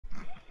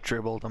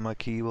dribbled on my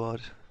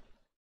keyboard.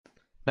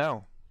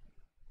 No.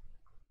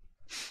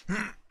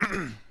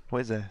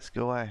 What is this?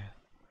 Go away.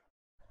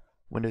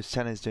 Windows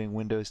 10 is doing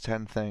Windows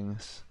 10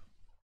 things.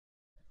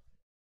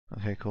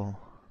 Okay, cool.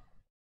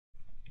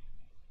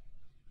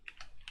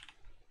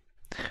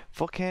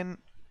 Fucking...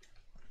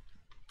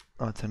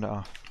 Oh, I turned it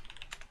off.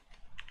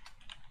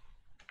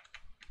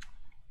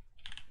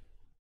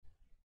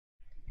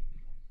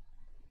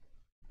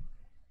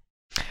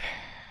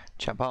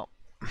 Chatbot.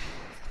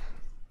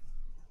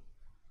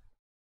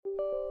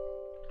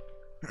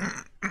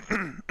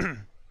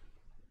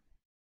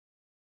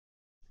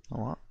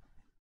 What?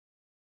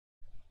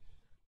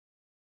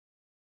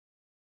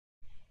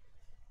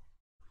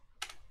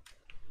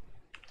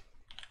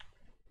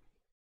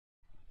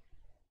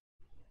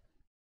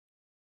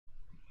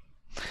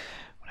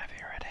 Whenever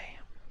you're ready.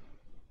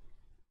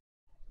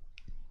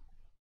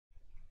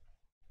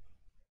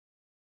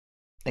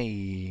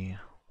 Hey.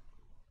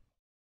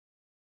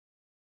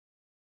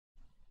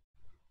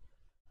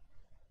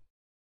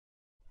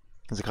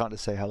 Because I can't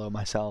just say hello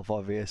myself,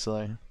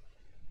 obviously.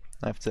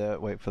 I have to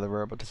wait for the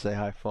robot to say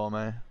hi for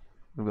me.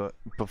 We've got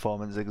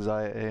performance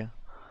anxiety.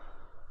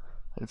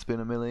 It's been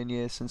a million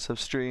years since I've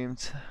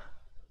streamed.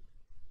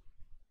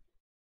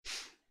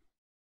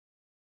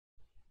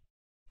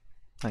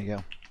 There you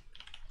go.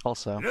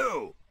 Also.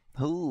 No!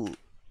 Who?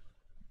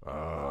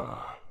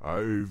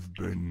 I've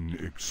been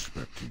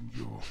expecting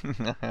you.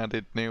 I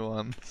added new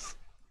ones.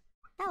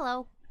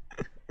 Hello.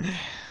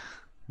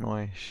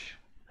 Nice.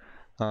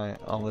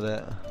 Alright, on with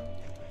it.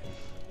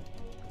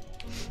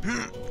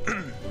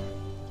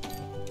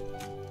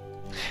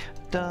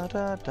 Da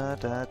da da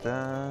da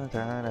da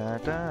da da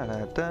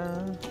da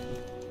da.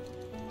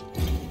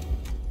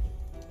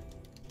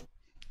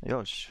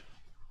 Yosh.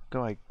 Go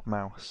away,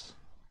 mouse.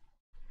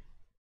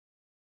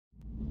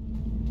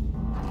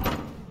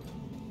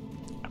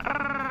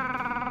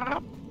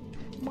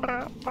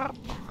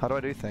 How do I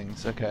do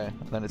things? Okay,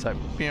 and then it's like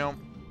pew,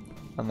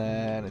 and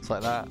then it's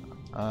like that,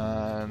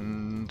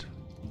 and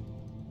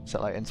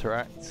set like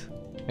interact.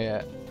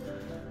 Yeah.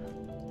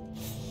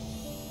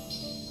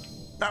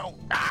 No!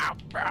 No!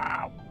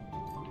 No!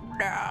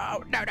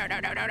 No! No! No! No!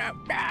 No! No! No!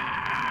 No!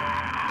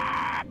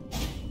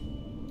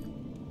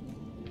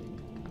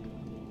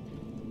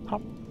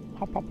 Hop!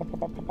 Hop! Hop! Hop!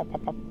 Hop! Hop! Hop!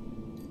 Hop!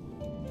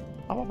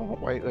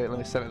 Hop! Wait! Wait! Let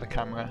me set it to the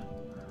camera.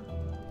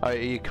 Oh,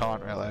 you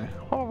can't really.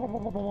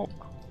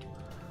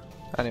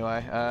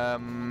 Anyway,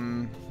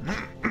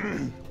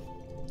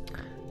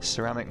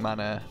 ceramic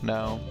manor.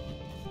 No.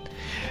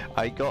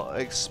 I got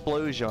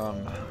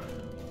explosion.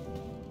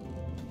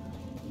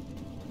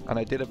 And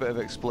I did a bit of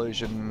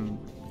explosion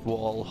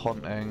wall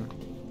hunting.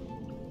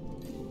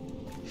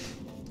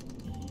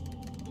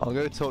 I'll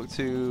go talk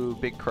to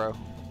Big Crow.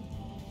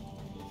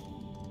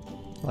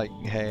 Like,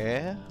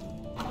 hey?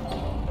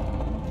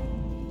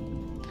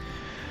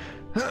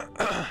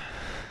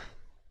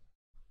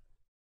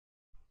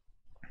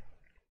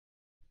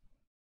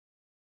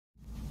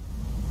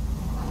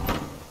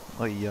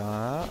 Oh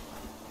yeah.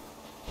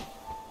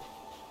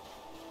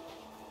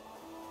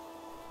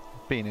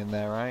 Been in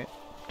there, right?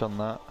 Done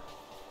that.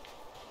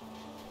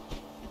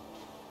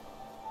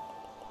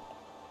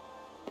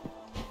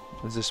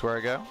 Is this where I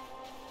go?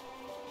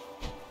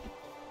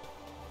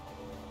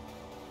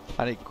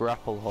 I need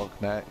grapple hook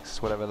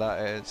next, whatever that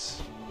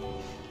is.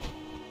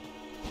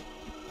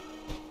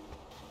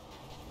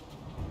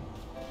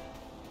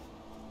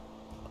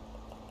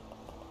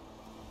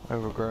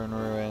 Overgrown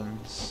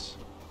ruins.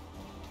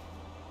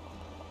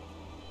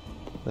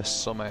 The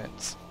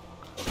summit.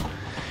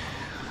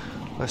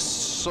 The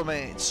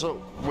summit's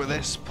up with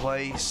this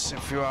place,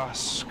 if you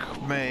ask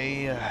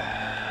me.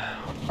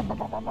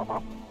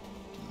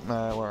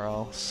 Where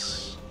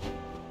else?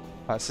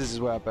 This is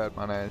where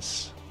Birdman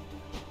is.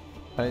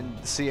 I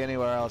didn't see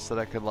anywhere else that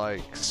I could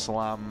like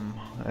slam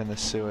in the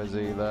sewers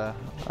either.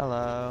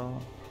 Hello.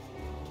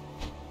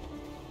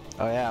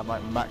 Oh yeah, I'm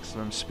like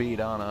maximum speed,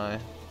 aren't I?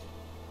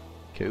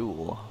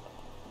 Cool.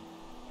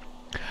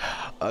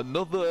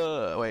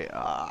 Another... Wait.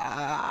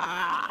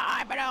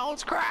 I'm an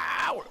old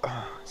crow!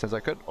 Sounds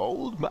like an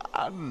old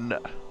man.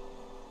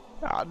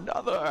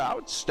 Another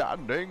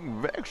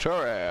outstanding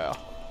victory.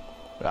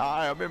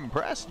 I am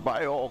impressed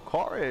by your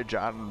courage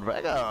and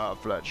vigor,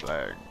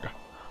 fledgling.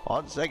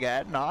 Once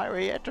again, I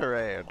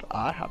reiterate,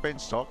 I have been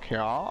stuck here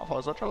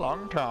for such a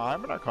long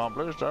time and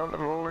accomplished so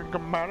little in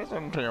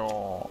comparison to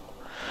you.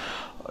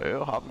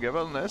 You have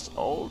given this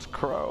old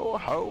crow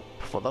hope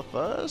for the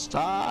first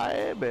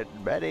time in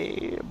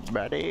many,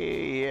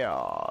 many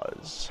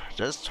years.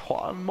 Just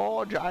one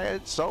more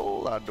giant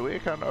soul and we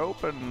can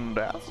open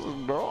death's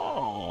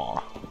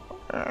door.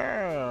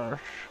 Yes.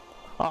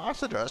 I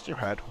suggest you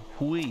head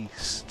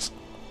west.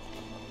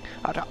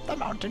 Atop the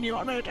mountain you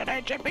will meet an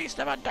ancient beast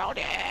of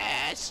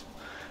Adonis.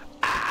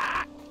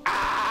 Ah!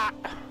 Ah!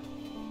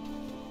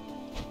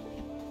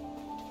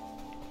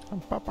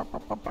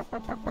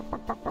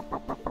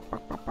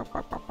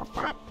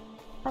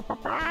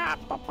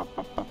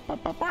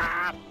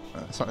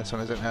 That's not this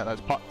one, is it? No,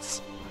 that's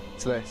pots.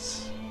 It's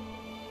this.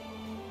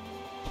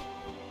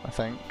 I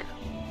think.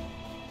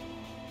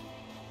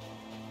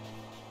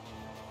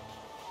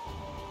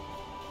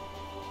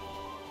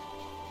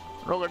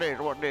 Look at this,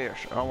 what this?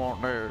 I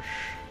want this.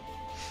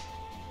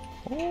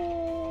 Ooh,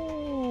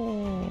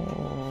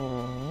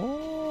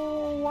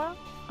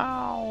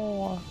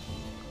 wow.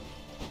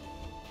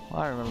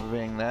 I remember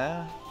being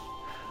there.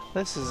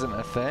 This isn't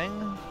a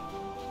thing.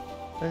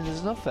 This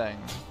is nothing.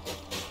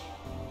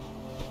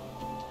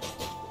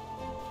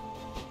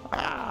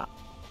 Ah.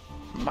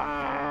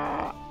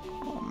 Ma.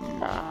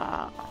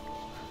 Ma.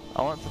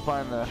 I want to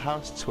find the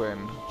house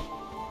twin.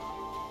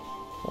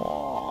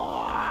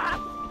 What?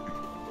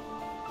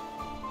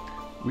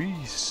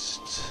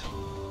 West.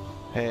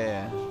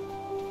 Here.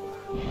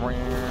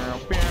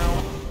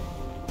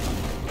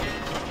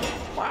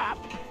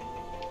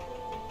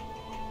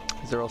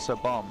 Is there also a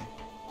bomb?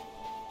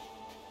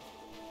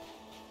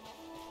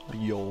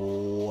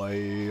 Yo,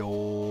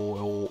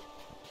 yo.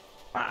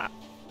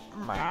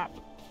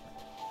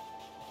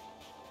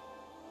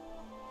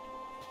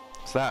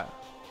 What's that?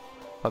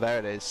 Oh, there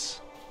it is.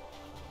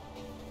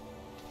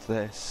 What's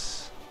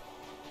this?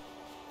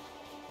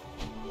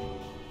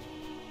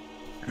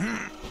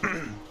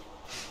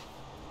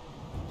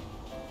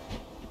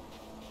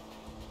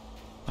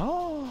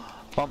 Oh,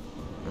 bump.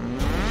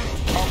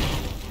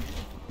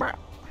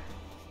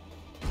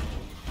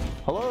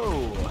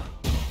 Hello.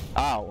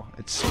 Ow,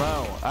 it's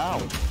smell. Ow.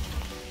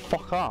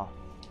 Fuck off.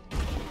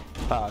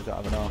 Oh, I don't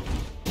even know.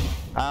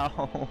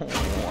 Ow.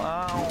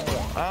 Ow.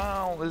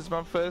 Ow. This is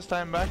my first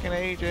time back in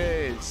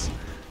ages.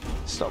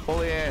 Stop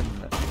bullying.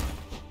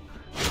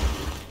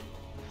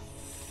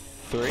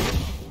 3.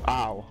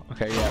 Ow.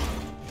 Okay, yeah.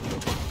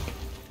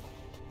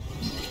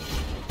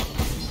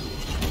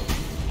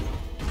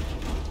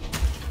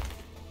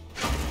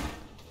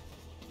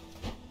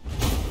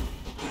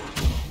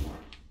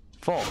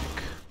 Fuck.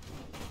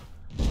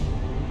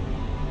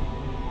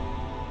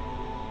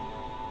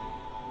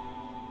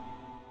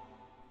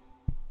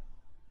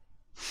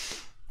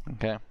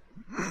 Okay.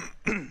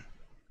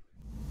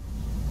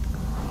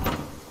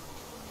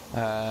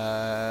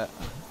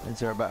 Is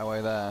there a better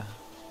way there?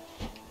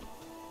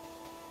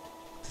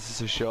 This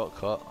is a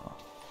shortcut.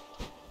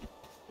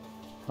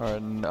 Or a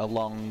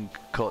long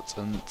cut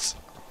and...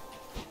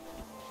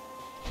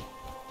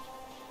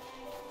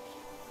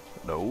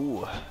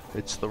 No,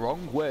 it's the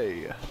wrong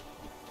way.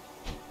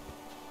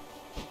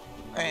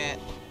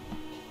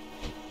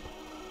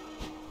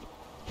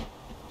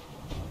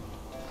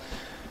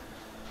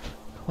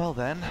 Well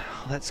then,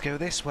 let's go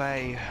this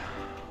way.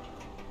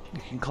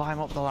 You can climb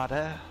up the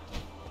ladder.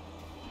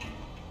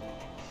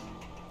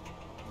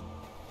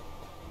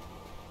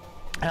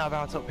 How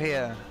about up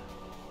here?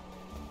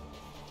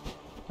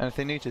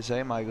 Anything new to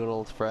say, my good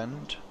old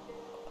friend?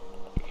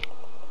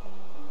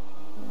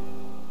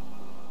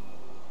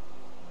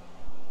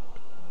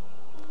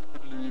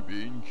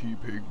 Been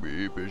keeping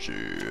me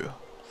busy.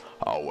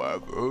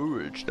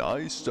 However, it's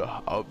nice to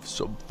have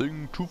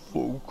something to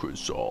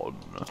focus on.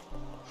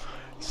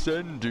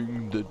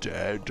 Sending the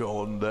dead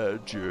on their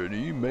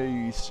journey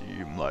may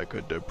seem like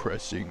a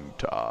depressing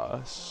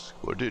task,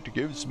 but it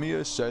gives me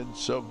a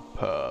sense of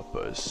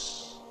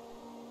purpose.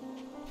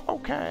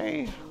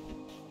 Okay.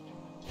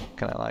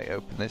 Can I like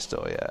open this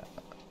door yet?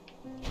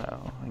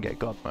 No, and get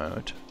God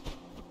mode.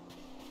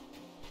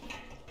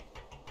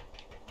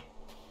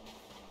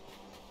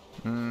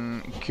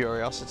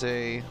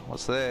 Curiosity.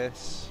 What's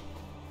this?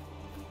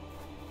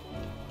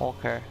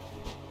 Okay.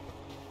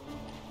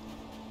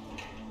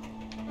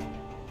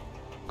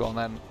 Go on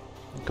then.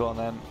 Go on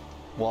then.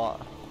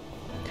 What?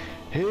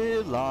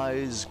 Here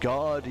lies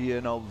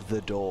Guardian of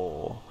the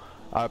Door,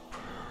 a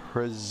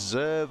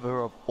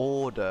preserver of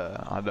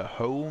order and a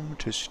home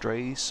to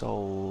stray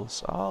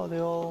souls. Oh,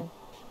 they're all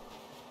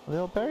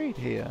buried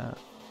here.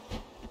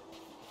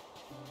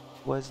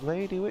 Where's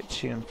Lady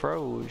Witchy and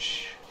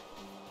Froge?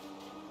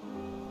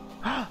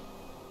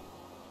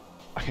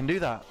 I can do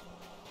that.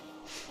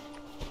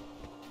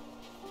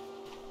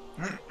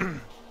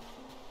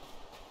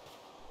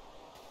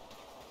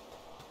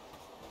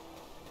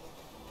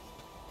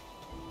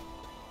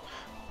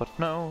 But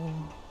no,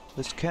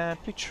 this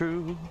can't be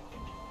true.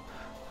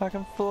 I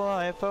can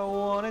fly if I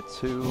wanted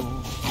to.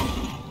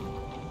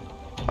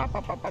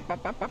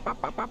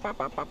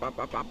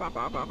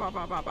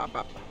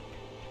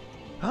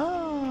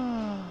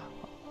 Ah,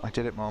 I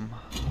did it, Mom.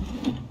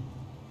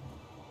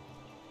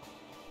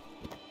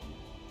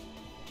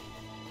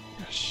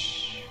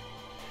 Yes.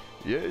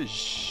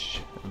 Yes.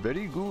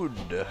 Very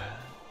good.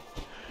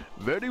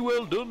 Very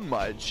well done,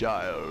 my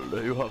child.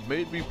 You have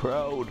made me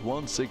proud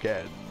once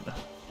again.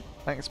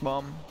 Thanks,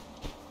 Mom.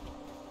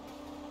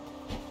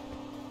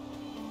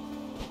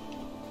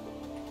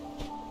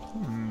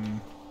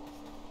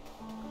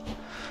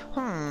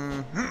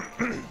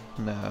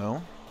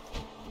 No.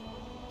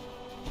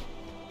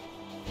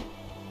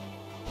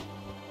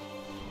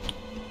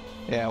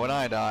 Yeah, when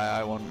I die,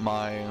 I want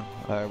my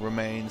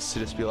remains to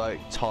just be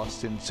like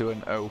tossed into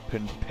an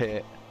open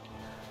pit.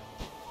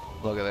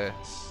 Look at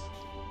this.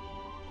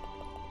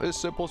 This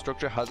simple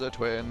structure has a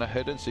twin. A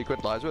hidden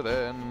secret lies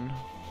within.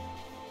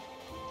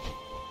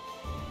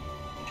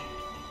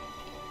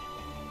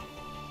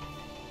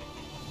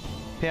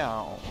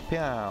 Pew,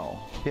 pew,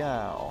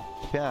 pew,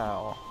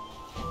 pew.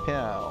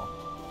 Pew.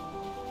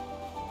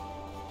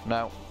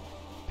 No.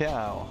 Pew.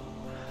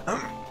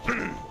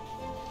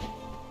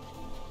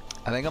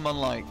 I think I'm on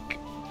like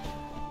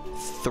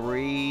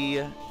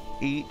 3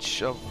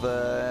 each of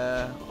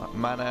the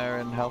mana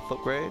and health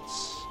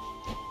upgrades.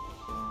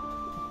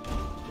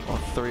 Or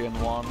 3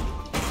 and 1.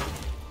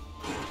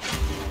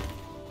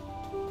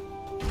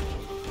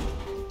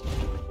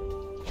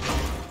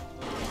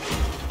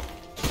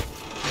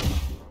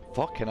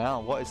 Fucking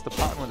hell, what is the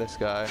pattern with this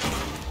guy?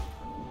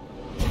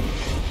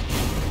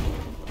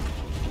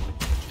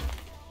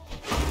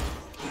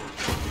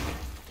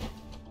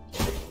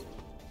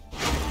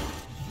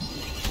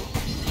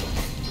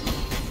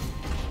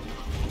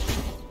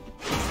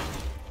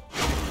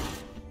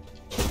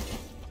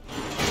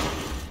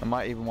 I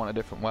might even want a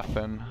different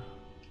weapon.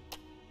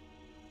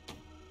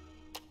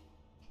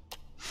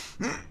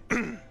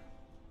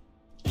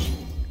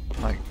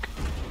 Like,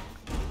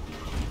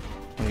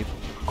 I need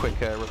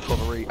quicker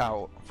recovery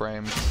out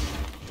frames.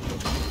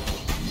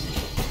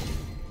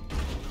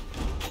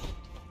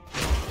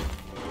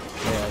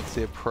 Yeah, it's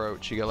the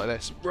approach. You go like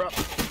this.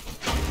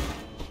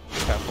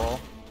 Careful.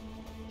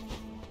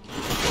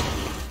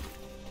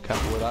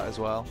 Careful with that as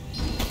well.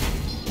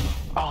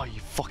 Oh,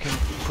 you fucking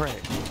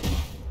prick.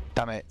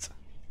 Damn it.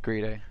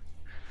 Greedy.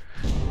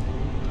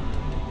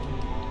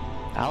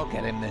 I'll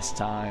get him this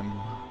time.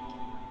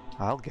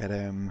 I'll get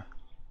him.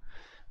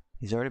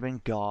 He's already been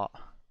got.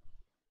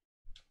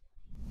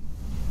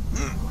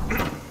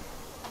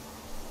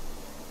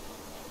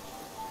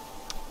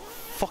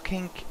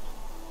 Fucking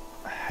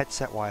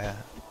headset wire.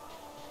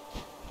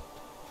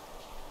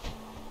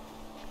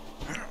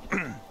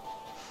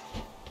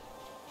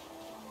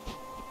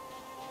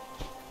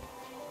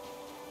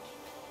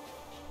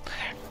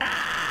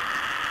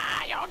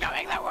 Ah, you're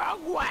going the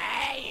wrong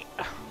way.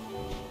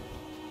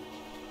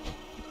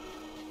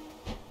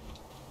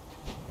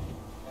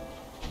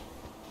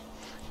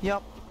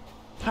 Yup.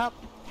 Hop.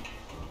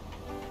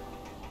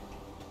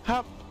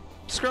 Hop.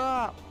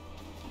 Scrap.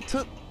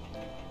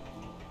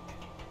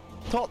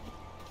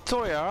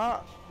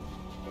 Toya.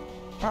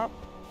 Hop.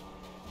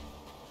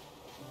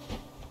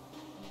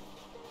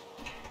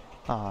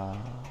 Ah.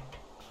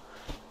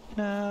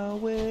 Now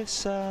we're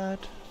sad,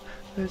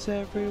 as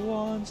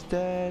everyone's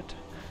dead,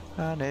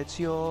 and it's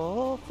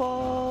your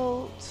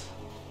fault.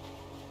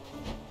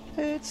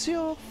 It's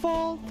your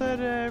fault that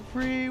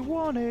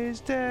everyone is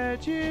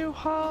dead, you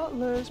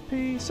heartless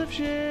piece of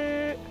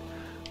shit.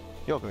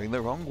 You're going the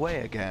wrong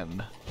way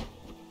again.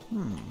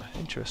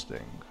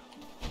 Interesting.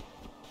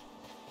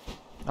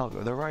 I'll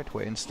go the right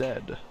way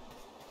instead.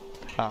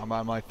 Ah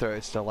man, my throat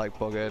is still like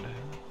buggered.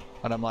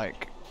 And I'm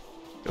like,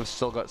 I've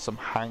still got some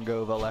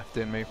hangover left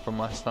in me from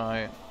last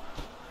night.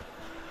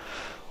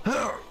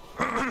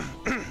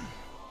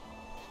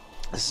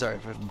 Sorry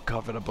if I'm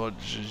coughing a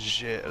bunch of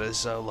shit, I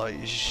sound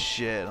like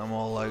shit, I'm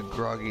all like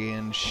groggy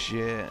and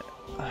shit.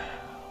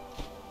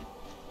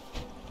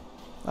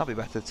 I'll be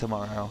better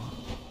tomorrow.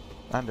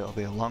 And it'll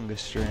be a longer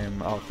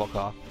stream. Oh, fuck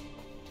off.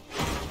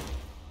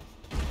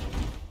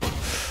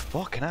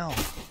 Fucking hell.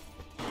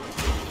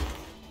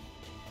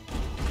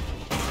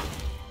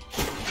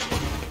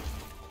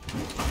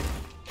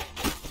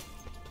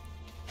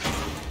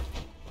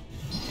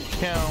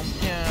 Pew,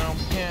 pew,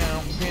 pew,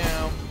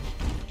 pew.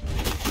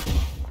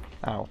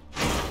 Ow.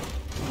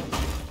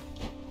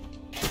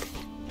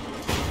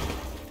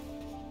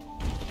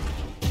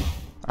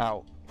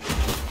 Ow.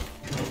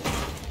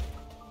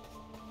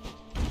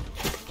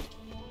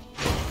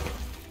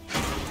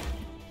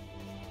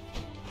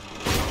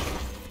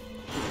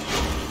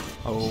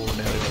 Oh,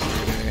 nearly got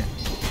 3D.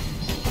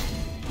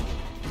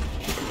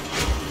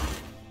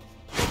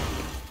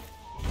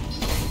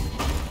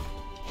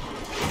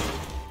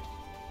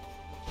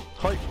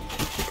 Hi.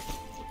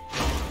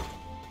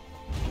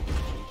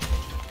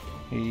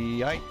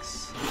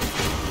 Yikes.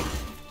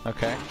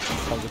 Okay,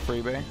 that was a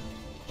freebie.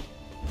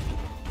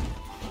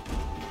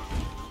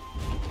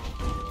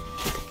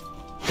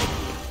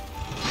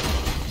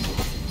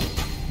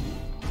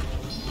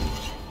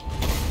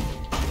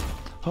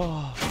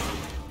 Oh.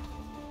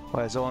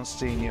 Where's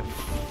Ornstein, you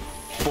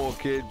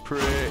fucking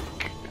prick?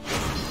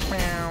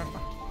 Meow.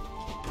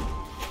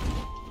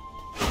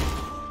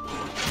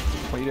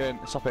 What are you doing?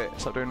 Stop it.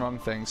 Stop doing wrong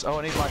things. Oh,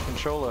 I need my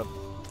controller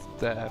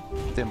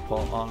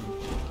dimple on.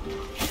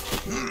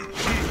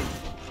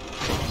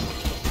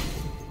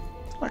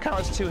 That count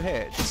as 2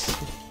 hits?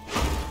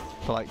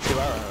 For like 2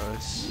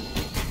 arrows?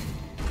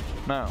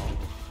 No.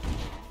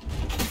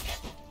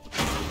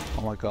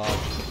 Oh my god.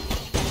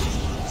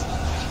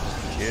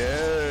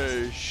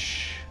 Yes!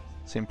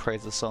 Seen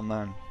praise the sun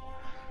then.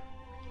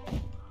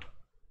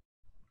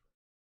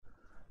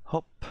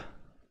 Hop.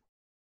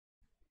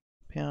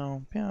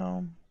 Pew,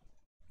 pew.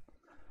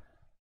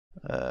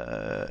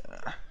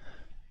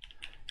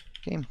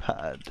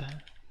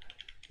 Gamepad.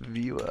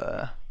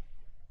 Viewer.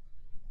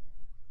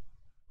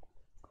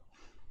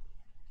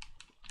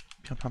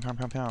 Pew, pew, pew,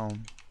 pew, pew.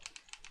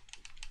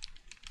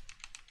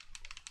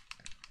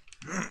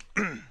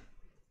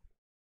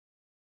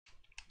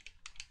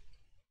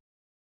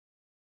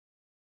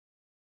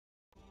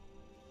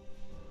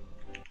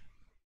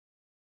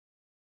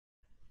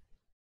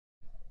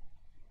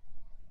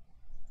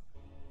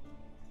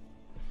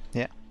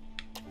 Yeah.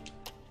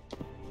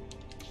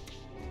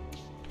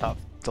 I've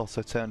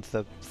also turned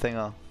the thing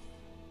off.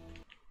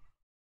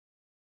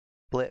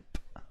 Blip.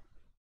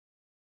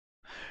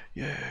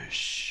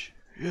 Yes,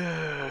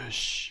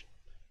 yes.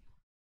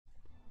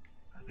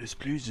 This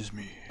pleases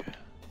me.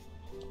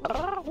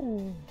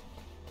 Oh.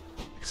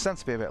 It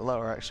stands to be a bit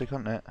lower actually,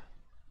 couldn't it?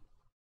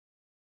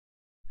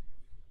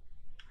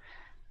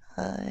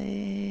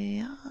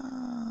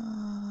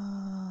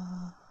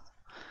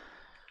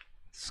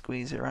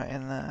 Squeeze it right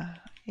in there.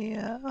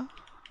 Yeah.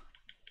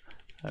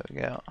 There we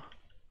go.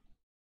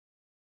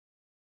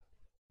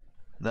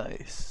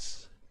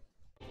 Nice.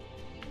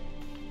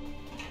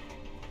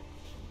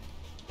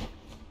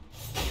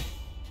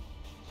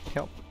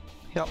 Yep.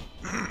 Yep.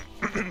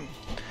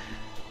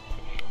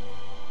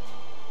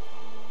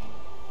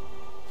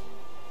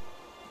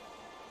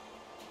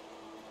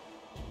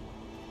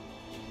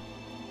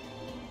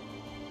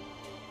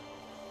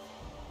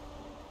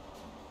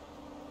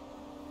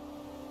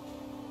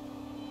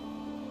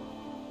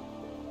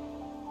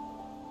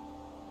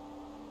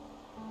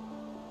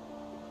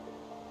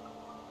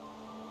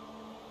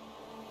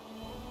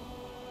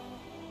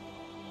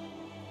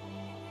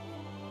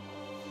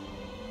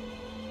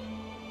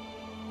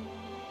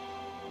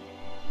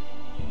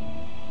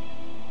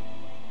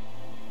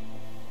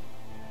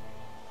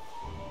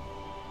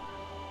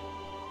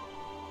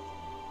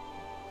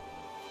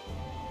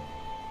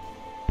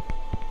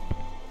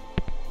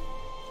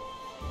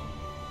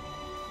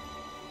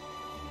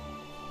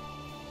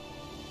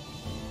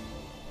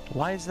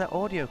 Why is that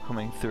audio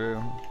coming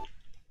through?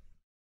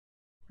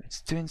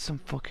 It's doing some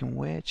fucking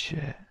weird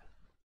shit.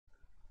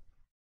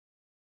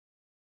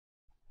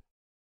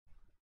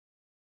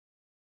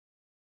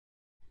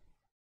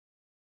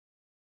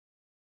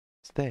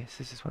 It's this.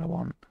 This is what I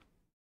want.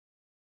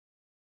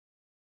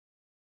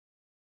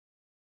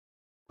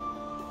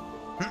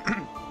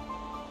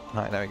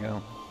 Right, there we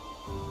go.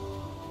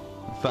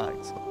 In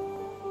fact,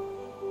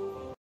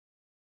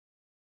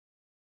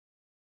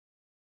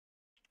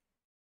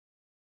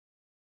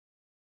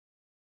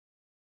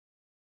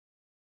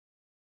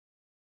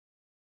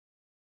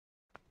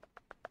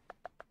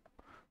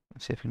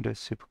 let's see if we can do a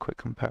super quick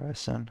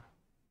comparison.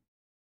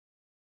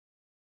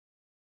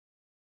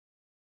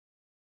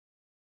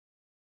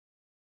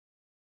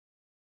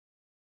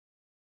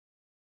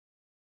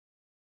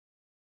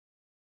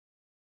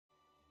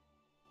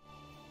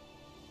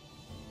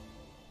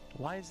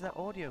 Why is that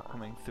audio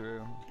coming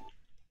through?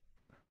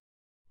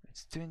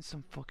 It's doing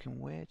some fucking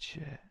weird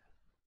shit.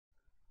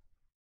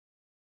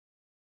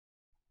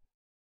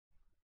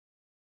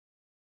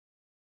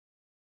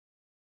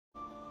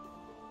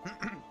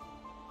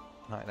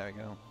 Right, there we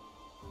go.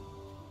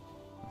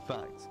 In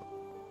fact,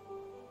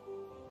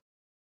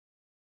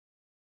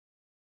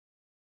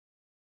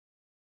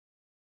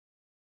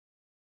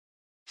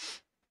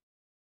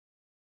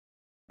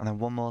 and then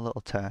one more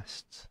little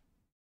test.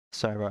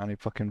 Sorry about any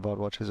fucking VOD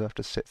watchers who have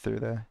to sit through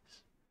this.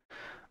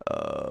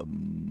 There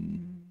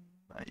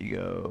you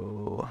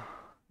go.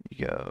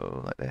 You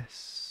go like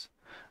this.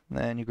 And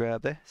then you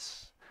grab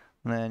this.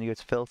 And then you go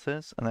to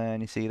filters. And then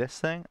you see this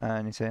thing.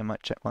 And you say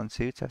mic check 1,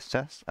 2, test,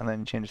 test. And then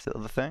you change it to the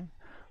other thing.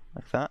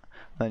 Like that.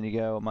 And then you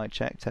go mic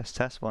check, test,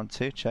 test, 1,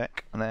 2,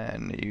 check. And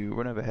then you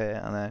run over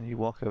here. And then you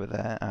walk over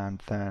there. And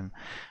then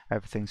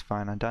everything's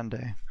fine and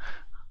dandy.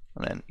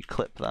 And then you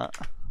clip that.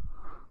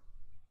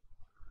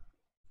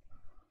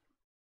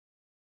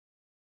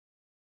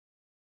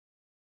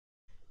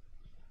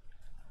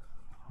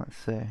 Let's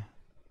see. And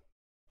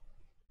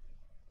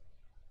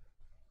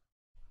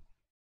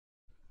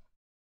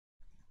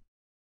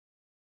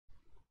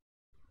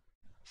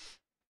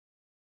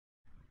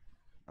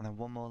then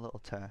one more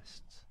little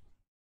test.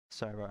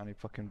 Sorry about any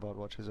fucking VOD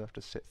watchers who have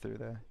to sit through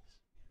this.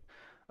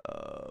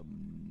 There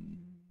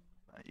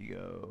you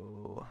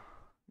go.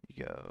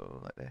 You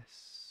go like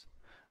this.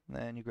 And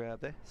then you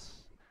grab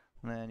this.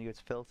 And then you go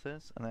to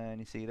filters. And then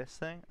you see this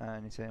thing.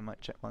 And you say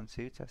mic check 1,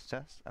 2, test,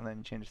 test. And then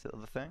you change it to the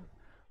other thing.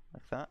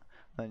 Like that.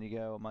 And then you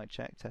go mic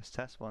check, test,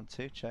 test, 1,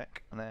 2,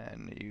 check. And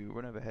then you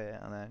run over here.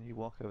 And then you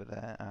walk over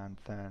there. And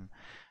then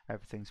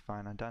everything's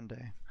fine and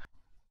dandy.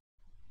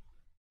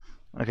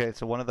 Okay,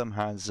 so one of them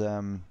has,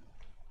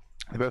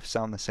 they both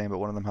sound the same, but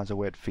one of them has a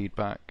weird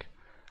feedback.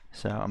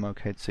 So I'm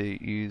okay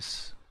to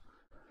use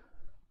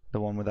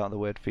the one without the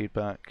weird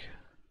feedback.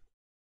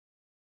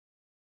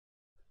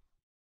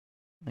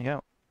 There you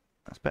go.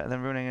 That's better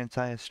than ruining an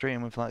entire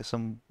stream with like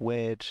some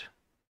weird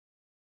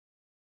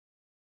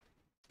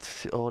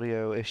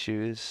audio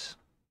issues.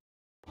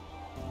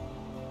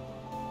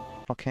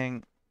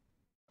 Fucking.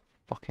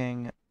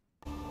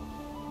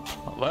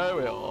 There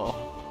we are.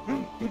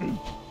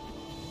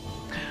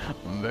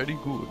 Very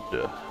good.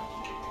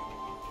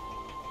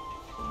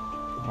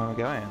 Where are we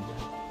going?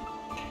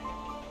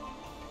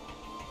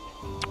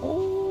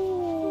 Ooh.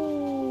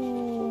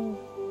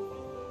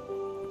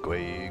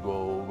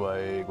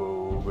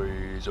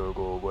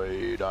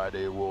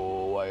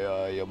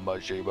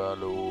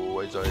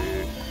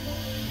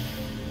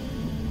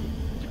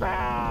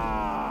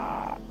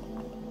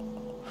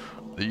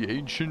 The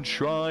ancient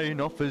shrine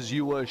offers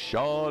you a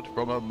shard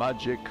from a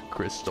magic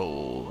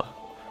crystal.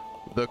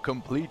 The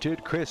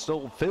completed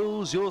crystal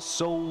fills your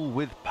soul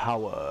with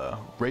power,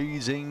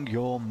 raising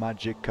your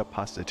magic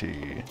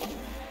capacity.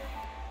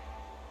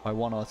 By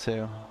 1 or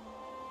 2?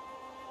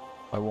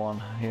 By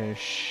 1.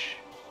 Ish.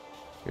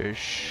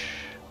 Ish.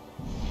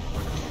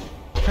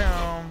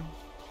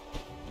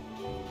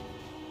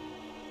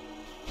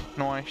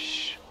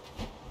 Nice.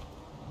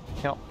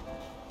 Yep.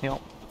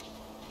 Yep.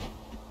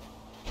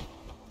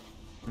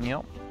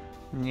 Yep.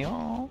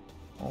 Yep.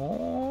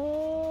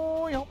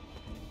 Oh, yep.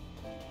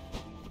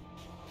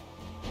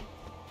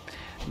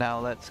 Now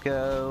let's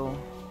go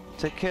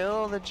to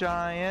kill the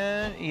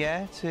giant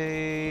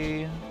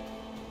Yeti.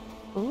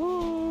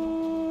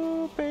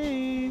 Ooh,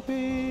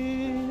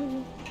 baby.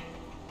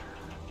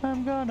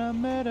 I'm gonna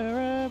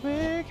murder a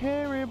big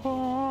hairy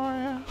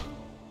boy.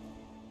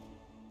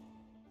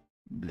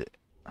 Blech.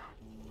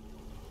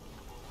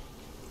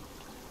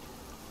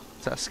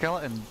 Is that a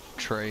skeleton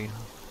tree?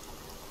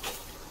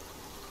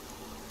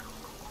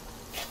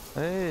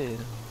 Hey.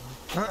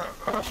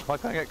 Why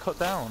can't I get cut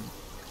down?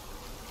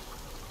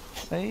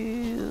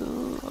 Hey.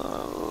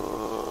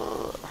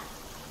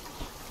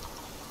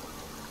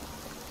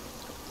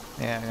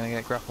 Yeah, I'm gonna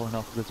get grappling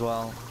off as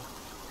well.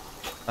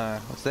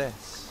 What's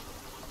this?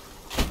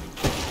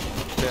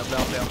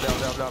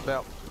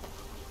 Down.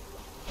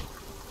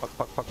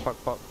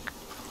 Fuck.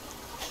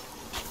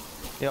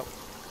 Yep.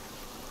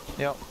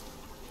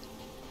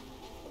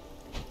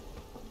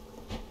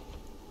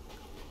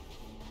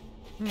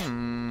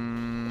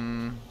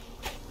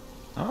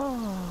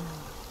 Oh.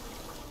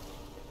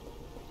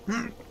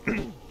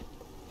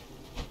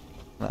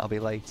 That'll be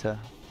later.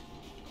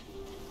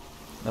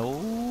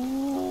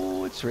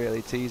 Oh, it's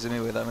really teasing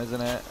me with them,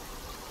 isn't it?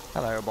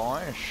 Hello,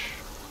 boys.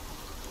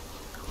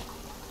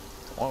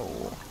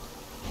 Whoa.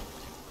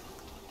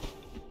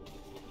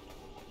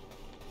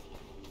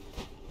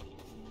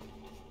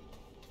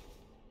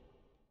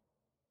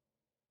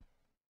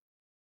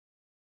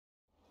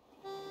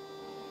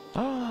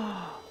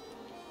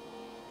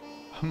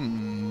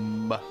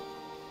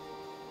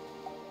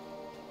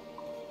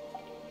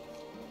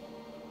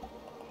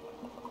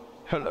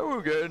 Hello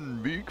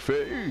again, big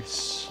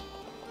face.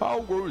 How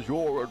goes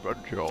your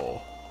adventure?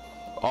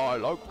 I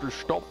like to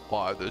stop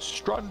by this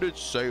stranded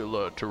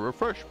sailor to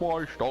refresh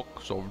my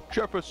stocks of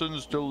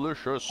Jefferson's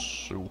delicious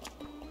soup.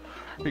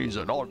 He's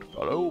an odd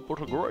fellow,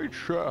 but a great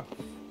chef.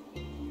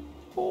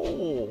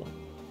 Oh.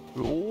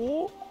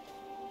 Hello.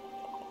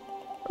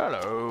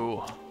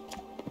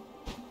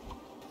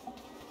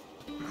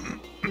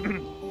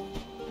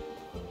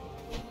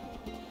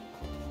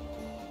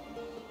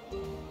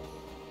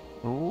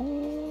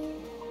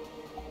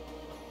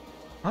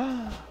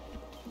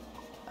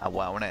 I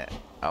want it.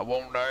 I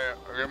want that.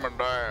 Give me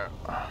that.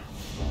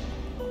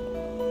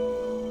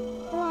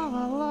 La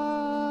la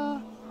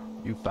la.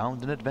 You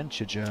found an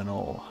adventure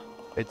journal.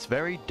 It's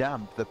very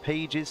damp. The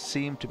pages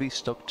seem to be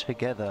stuck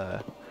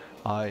together.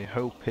 I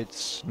hope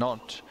it's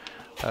not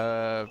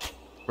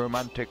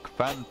romantic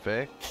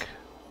fanfic.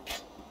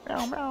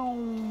 Meow meow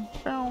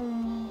meow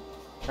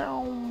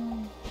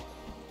meow.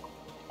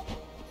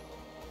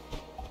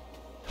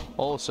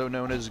 Also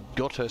known as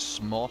gutter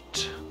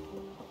smut.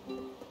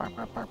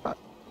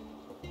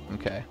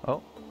 Okay.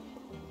 Oh.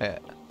 Yeah.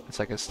 It's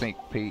like a sneak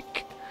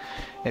peek.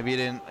 If you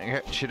didn't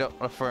catch it up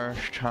the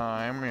first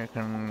time, you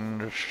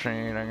can just see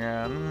it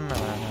again.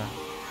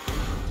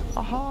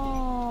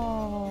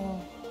 Aha!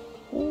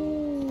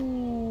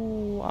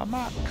 Ooh, a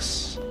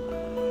Max.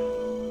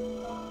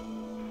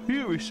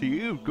 You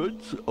received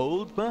God's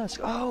old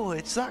mask. Oh,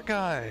 it's that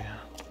guy.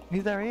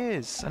 There he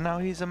is, and now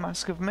he's a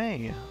mask of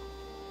me.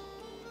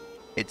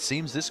 It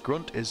seems this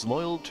grunt is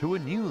loyal to a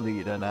new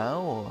leader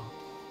now.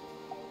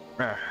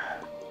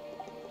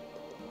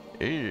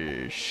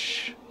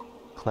 Ish.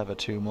 Clever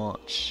too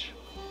much.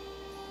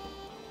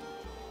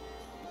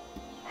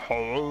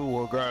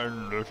 Hello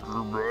again,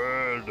 little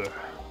bird.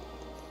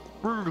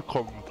 We'll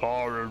come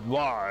far and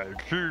wide,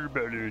 see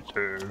many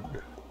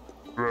things.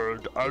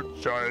 World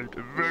outside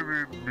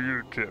very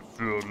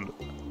beautiful.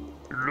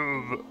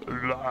 Love,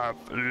 laugh,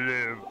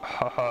 live,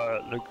 haha,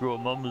 like your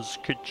mama's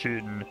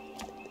kitchen.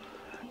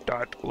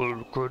 That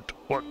will good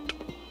what?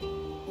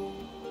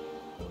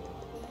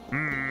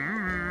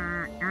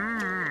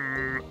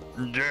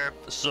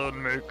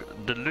 Jefferson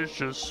make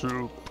delicious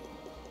soup.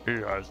 He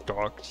has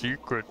dark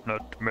secret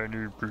not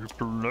many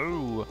people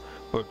know,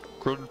 but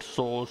Grunt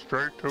saw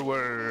straight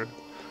away.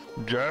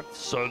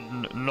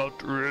 Jefferson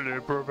not really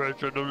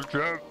professional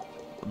chef,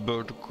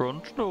 but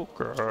Grunt no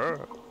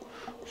care.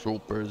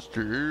 Soup is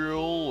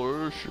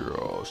delicious.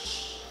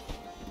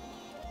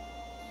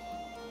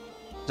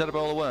 Is that a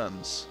bowl of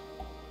worms?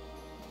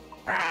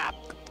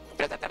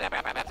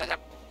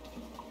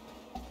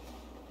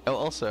 Oh,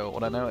 also,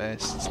 what I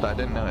noticed that I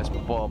didn't notice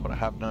before, but I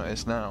have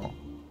noticed now.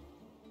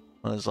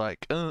 I was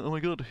like, oh my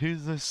god,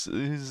 who's this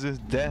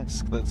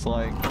desk that's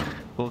like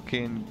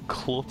fucking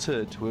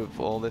cluttered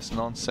with all this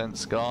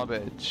nonsense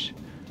garbage?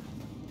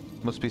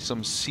 Must be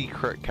some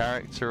secret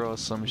character or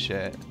some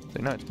shit.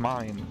 But no, it's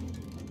mine.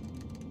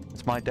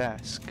 It's my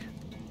desk.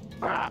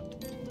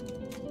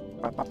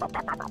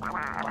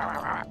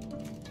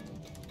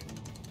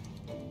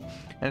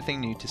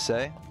 Anything new to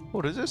say?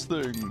 What is this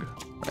thing?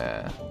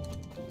 Yeah.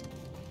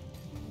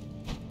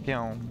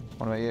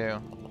 What about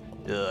you?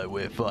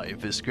 We're fighting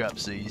for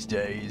scraps these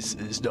days.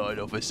 There's not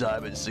enough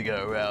assignments to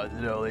go around,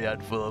 and only a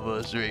handful of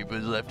us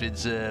reapers left in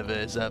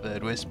service. I've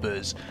heard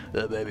whispers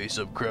that maybe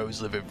some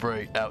crows living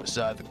free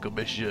outside the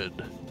commission.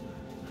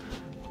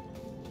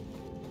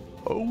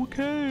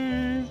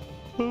 Okay.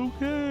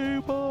 Okay,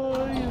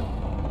 bye.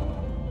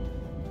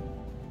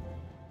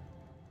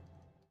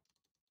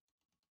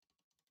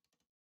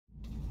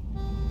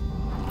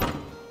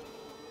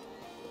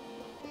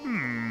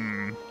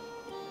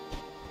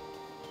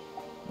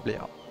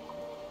 Yeah.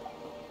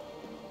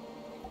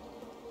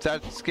 So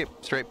I'd skip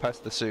straight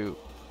past the suit.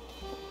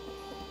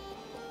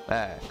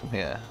 Ah, come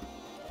here.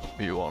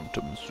 You want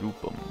to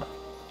soup 'em.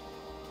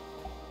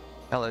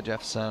 Hello,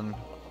 Jefferson.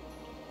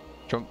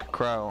 Drunk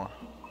crow.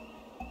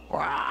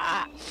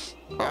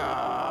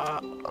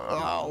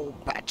 Oh,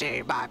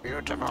 Betty, my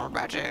beautiful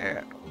Betty.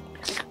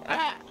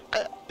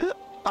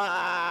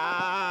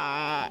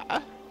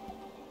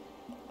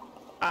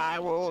 I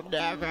will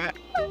never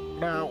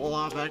know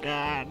love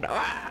again.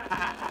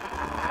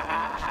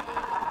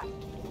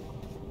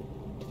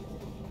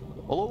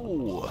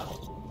 Hello.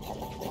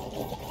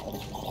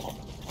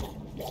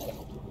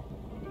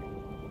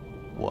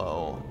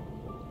 Whoa.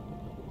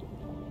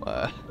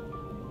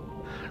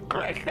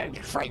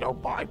 Great for your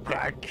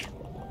boyfriend.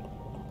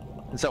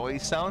 Is that what he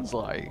sounds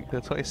like?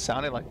 That's what he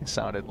sounded like.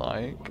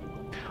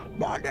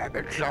 My name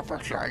is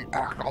Jefferson.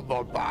 I'm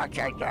the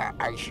bartender.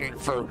 I see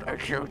food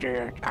and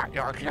shooting at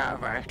your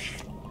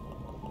service.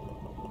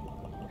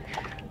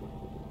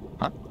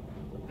 Huh?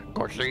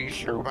 Could these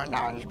human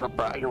hands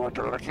prepare you a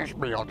delicious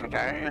meal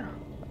today?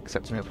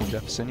 Accept a meal from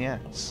Jefferson,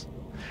 yes.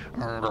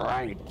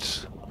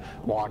 Great.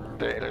 One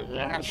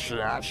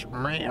delicious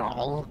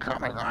meal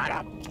coming right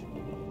up.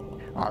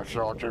 I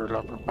saw you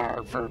love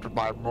prepared food with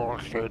my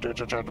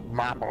multi-digit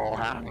mammal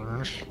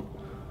hands.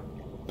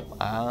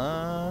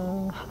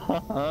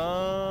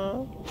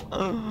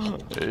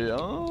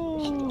 Yeah.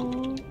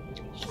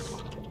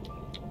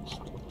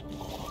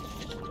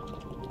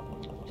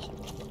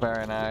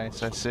 Very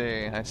nice, I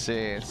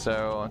see.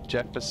 So,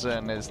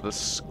 Jefferson is the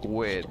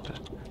squid,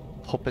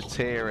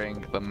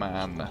 puppeteering the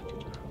man.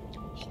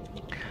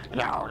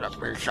 Now let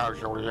me show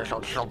you a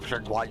little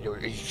something while you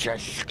eat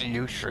just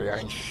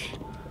nutrients.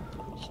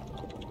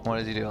 What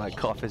does he do, like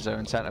cough his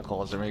own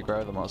tentacles and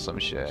regrow them or some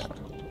shit?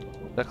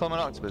 They're called an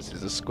octopus,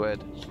 he's a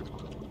squid.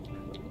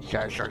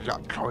 There's a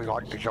lot going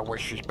on in the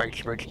wish's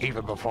basement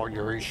even before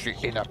you reach the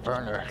inner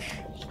furnace.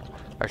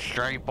 A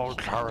stable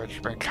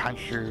encouragement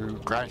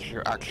grants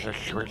you access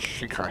to its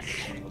secrets.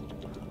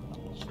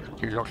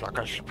 You look like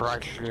a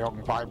sprightly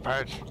young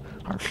biped.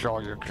 I'm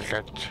sure you can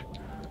get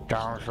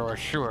down through a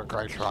sewer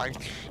grate, right?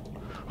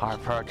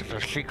 I've heard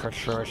there's a secret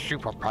through a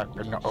super pipe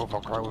in the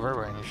overgrown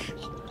ruins.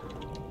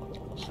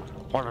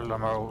 One of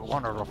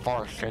the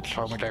forest kids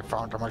told me they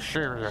found a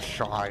mysterious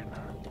sign.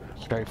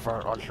 They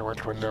fell onto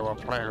it when they were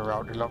playing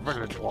around in the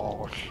village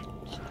walls.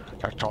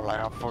 That's all I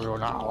have for you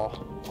now.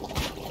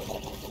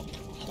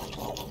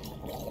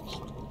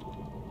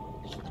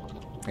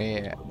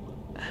 Yeah,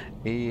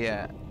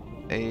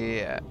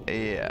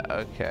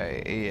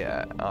 okay,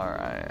 yeah,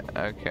 alright,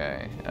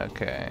 okay,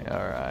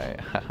 alright,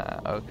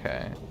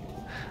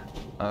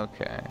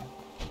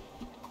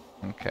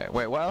 okay.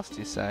 Wait, what else do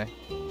you say?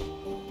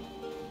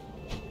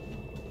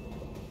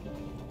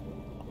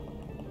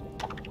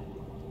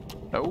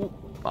 Nope,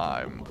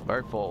 I'm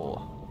very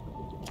full.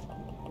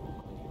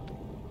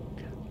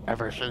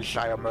 Ever since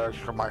I emerged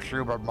from my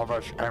human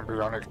mother's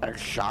embryonic egg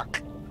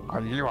sac, I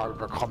knew I would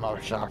become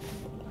a chef.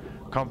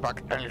 Come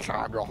back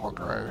anytime you're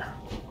hungry.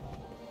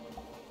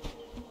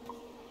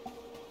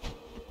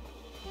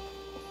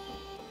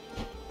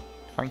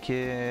 Thank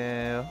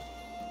you.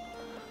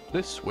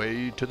 This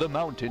way to the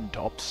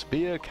mountaintop,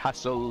 Spear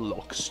Castle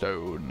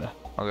Lockstone.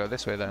 I'll go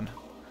this way then.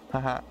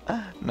 Haha,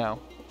 no.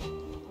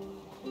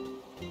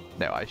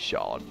 No, I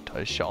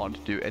shan't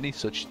do any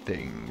such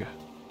thing.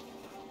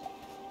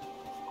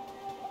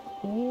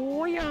 Ooh.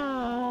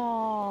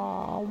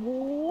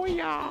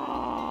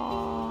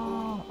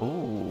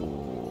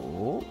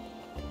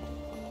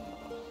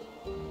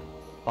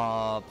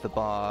 Bob the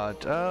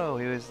Bard. Oh,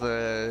 he was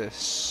the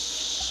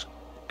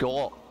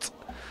Scot.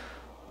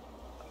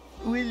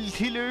 Well,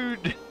 hello.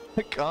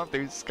 I can't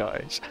do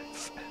Scottish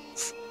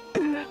accents.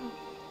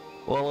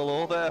 Well,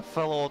 hello there,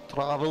 fellow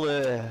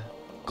traveller.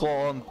 Go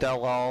on,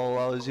 tell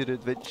how's your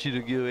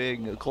adventure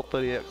going? Got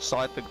any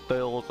exciting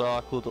tales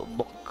I could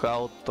knock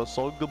out the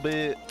song a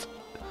bit?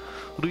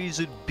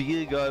 Reason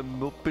being,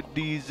 I'm up in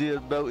these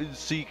mountains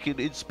seeking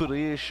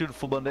inspiration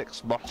for my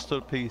next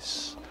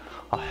masterpiece.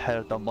 I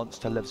heard a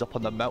monster lives up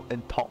on the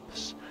mountain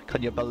tops.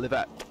 Can you believe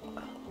it?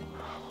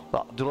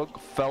 That drunk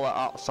fella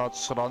outside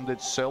Surrounded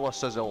Cellar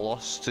says he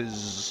lost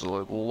his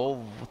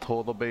love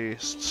to the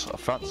beast. I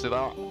fancy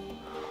that.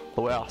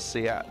 The way I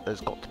see it,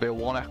 there's got to be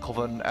one heck of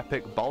an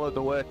epic ballad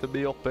awaiting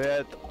me up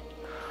ahead.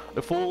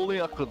 If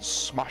only I could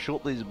smash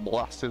up these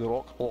blasted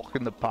rocks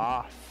blocking the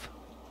path.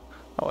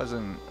 That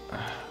wasn't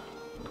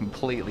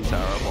completely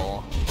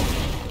terrible.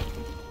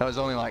 That was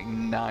only like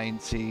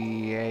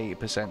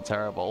 98%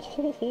 terrible.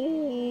 Ho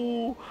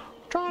ho!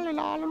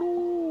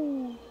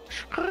 Tra-la-la-la-loo!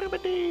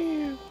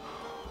 Scribbity!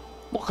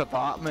 Look at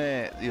that,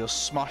 mate. You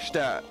smashed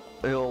it.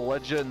 You're a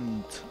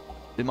legend.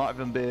 You might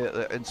even be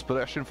the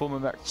inspiration for my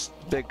next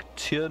big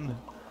tune.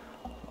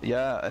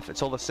 Yeah, if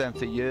it's all the same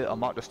to you, I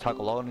might just tag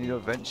along in your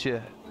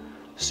adventure.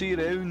 See you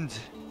around.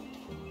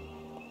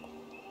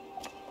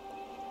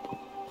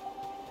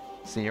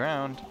 See you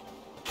around.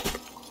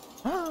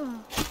 Ah.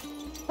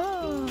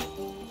 Ah.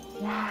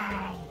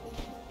 Wow.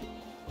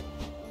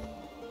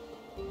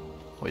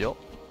 What up?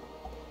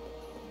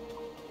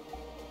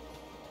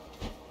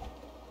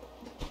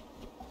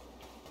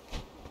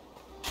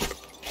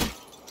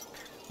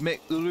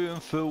 Make the room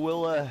for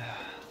Willie.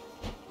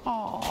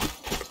 Aww.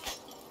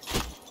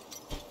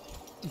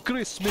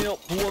 Grease me up,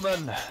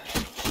 woman.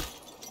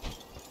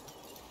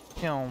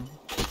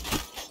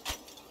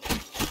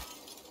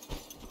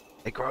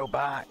 They grow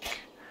back.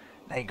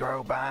 They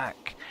grow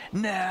back.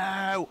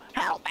 No!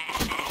 Help me!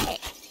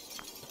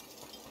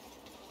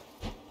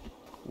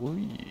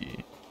 Ooh.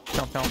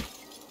 Jump, jump.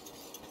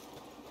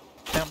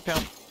 Jump,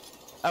 jump.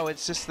 Oh,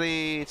 it's just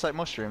it's like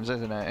mushrooms,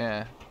 isn't it?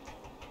 Yeah.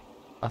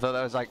 I thought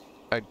that was like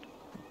a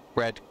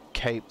red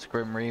caped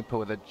Grim Reaper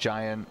with a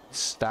giant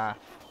staff.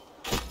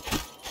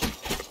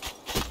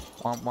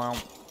 Womp womp.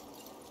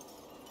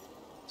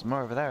 There's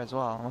more over there as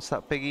well. What's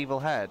that big evil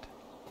head?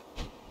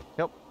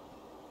 Yep.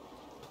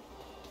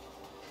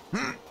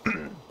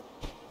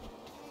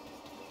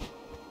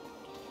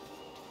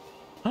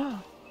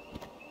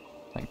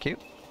 Thank you.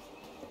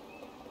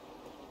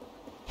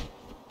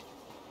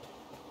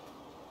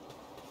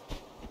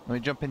 Let me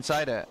jump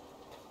inside it.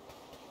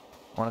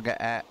 I want to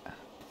get at.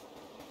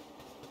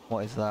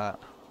 What is that?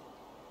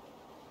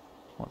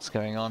 What's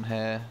going on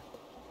here?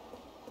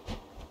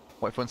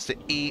 What if he wants to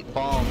eat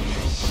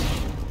bombs?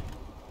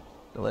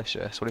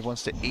 Delicious. What if he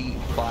wants to eat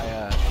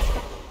fire?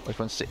 What if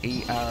he wants to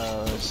eat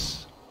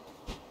arrows?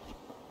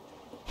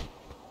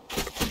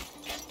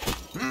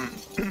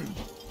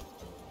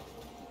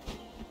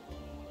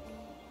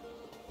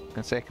 I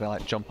can say, can I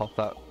like jump off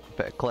that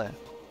bit of cliff?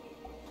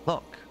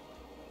 Look.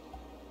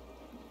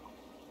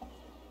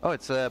 Oh,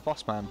 it's a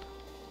boss man.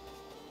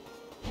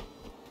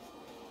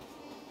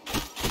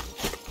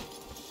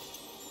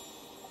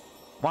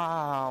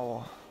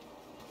 Wow.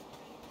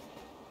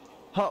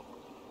 Hop.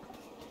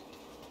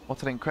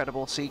 What an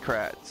incredible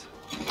secret.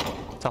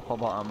 Top or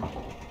bottom?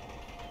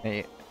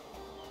 Hey.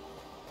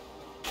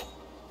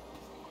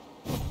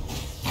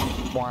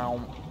 Wow.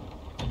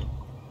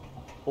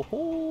 Oh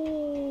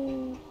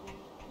ho.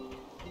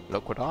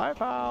 Look what I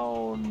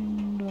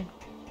found.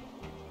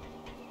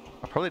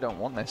 I probably don't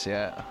want this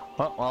yet.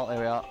 Oh, well, here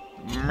we are.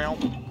 Meow.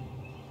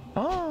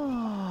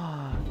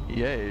 Ah,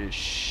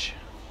 yes.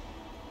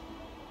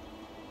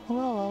 La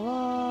la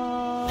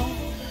la.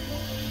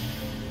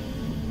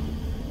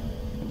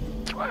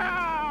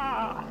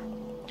 Ah!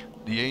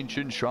 The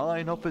ancient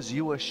shrine offers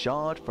you a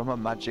shard from a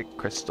magic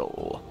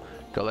crystal.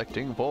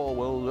 Collecting for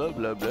will blah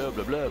blah blah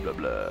blah blah blah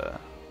blah.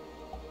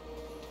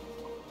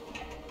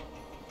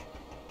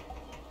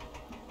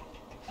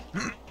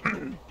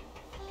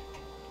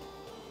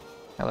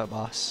 Hello,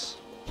 boss.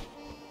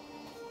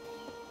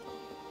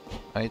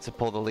 I need to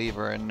pull the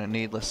lever and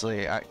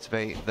needlessly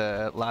activate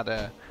the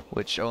ladder,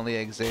 which only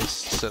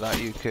exists so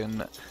that you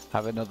can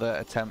have another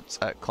attempt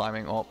at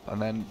climbing up and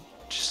then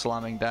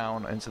slamming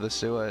down into the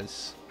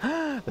sewers.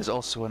 There's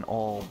also an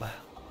orb.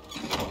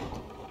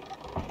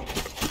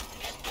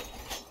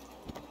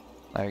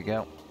 There we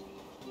go.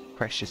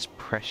 Precious,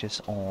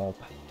 precious orb.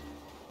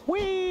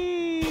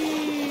 Whee!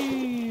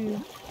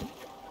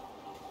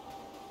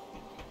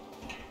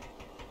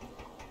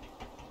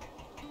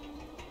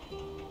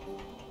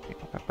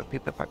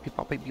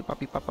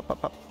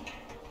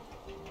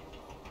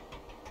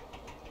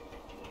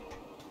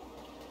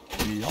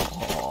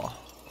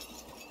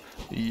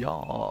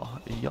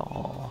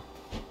 Yeah.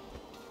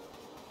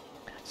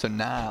 So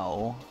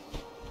now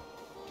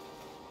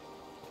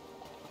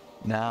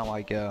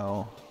I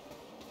go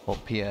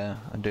up here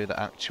and do the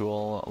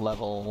actual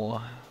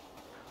level,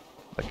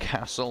 the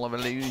Castle of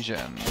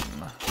Illusion,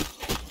 or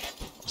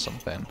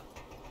something,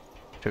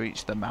 to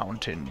reach the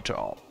mountain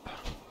top.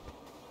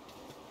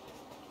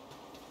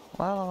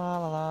 La la la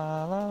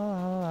la la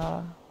la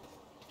la.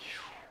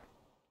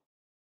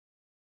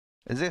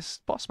 Is this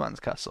Bossman's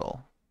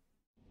castle?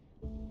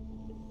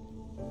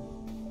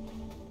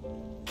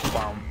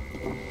 Wow.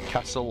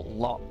 Castle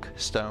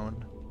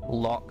Lockstone.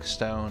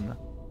 Lockstone.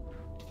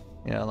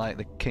 You know, like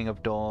the King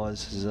of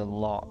Doors is a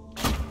lock.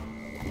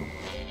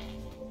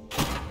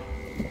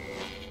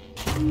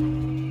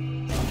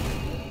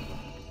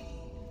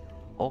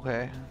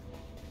 Okay.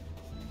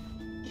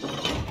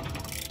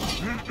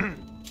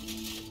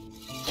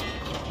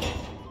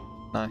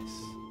 Nice.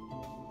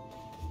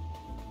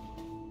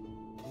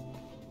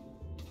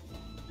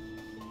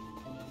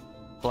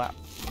 Flap.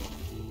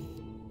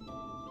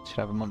 Should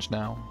I have a munch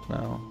now?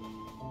 No.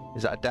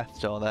 Is that a death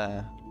door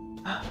there?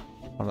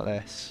 What about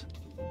this?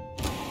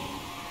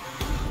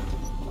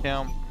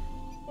 Yeah.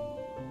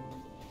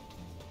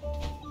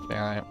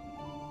 Alright.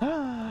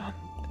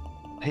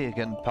 Hey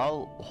again,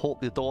 pal.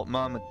 Hope you don't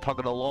mind me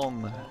tagging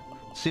along.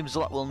 Seems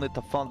like we'll need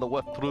to find a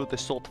way through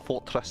this old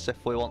fortress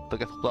if we want to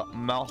get to that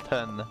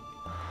mountain.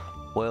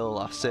 Well,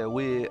 I say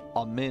we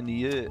are many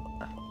yet.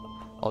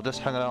 I'll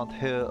just hang around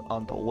here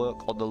and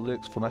work on the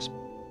lyrics for this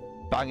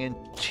banging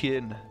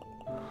tune.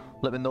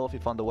 Let me know if you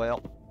find a way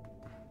out.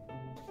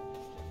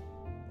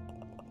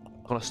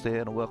 I'm gonna stay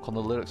here and work on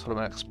the lyrics for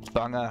the next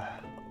banger.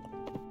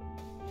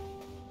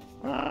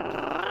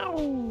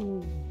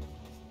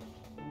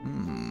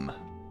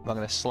 I'm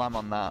gonna slam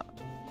on that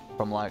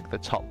from like the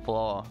top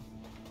floor,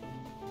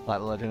 like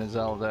the Legend of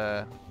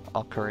Zelda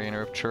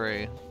Ocarina of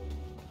Tree.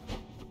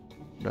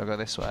 Do I go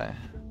this way?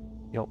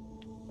 Yup.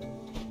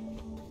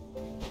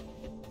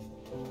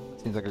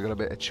 Seems like I got a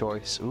bit of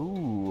choice.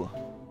 Ooh.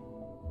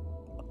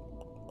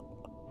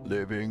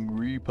 Living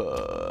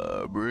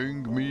Reaper,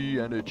 bring me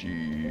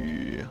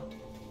energy.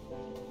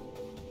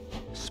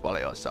 Swallow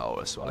your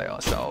soul, swallow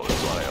your soul,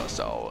 swallow your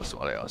soul,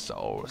 swallow your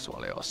soul,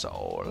 swallow your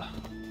soul.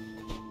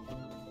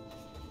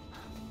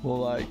 More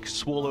like,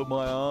 swallow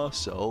my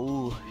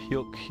arsehole.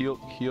 Yuck,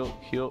 yuck, yuck,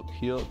 yuck,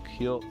 yuck,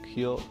 yuck,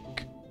 yuck.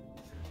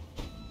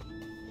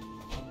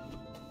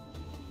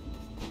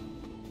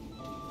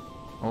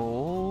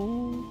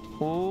 Oh,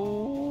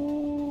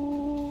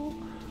 oh.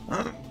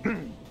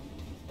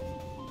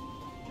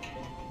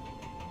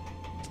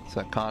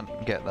 So I can't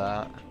get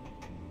that.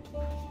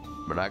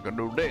 But I can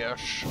do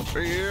this.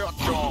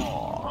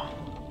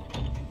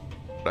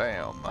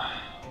 Damn.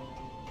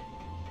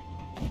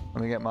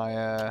 Let me get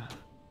my,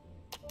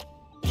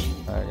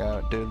 there we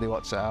go, Doodly,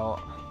 what's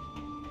out?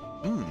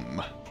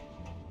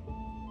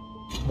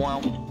 Wow.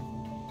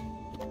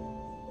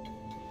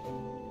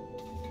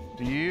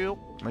 Yup.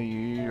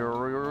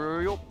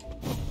 Yup.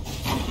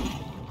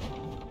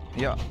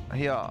 Yeah,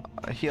 yeah,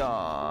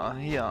 yeah,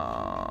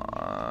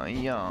 yeah,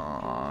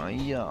 yeah,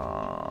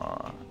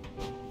 yeah.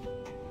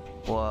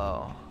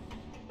 Wow.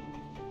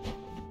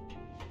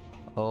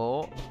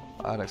 Oh,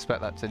 I'd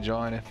expect that to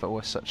join if it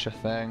was such a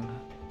thing.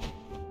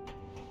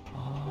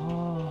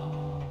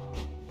 Oh.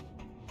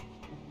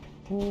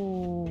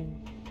 Oh.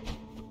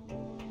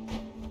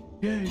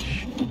 Yes.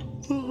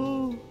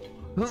 Oh.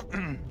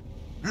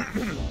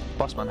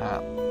 Bossman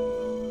hat.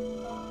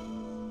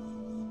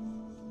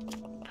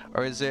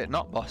 Or is it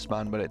not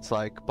Bossman, but it's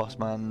like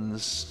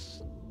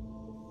Bossman's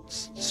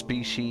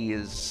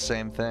species,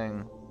 same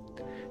thing.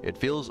 It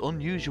feels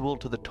unusual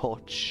to the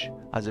touch,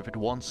 as if it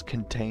once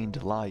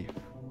contained life.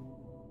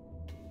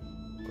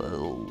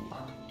 Oh.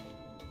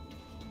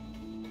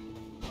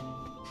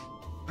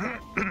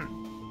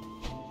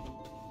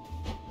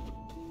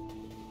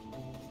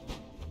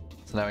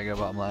 So now we go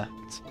bottom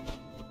left.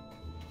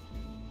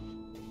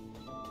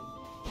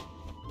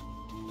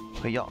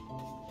 Oh yeah.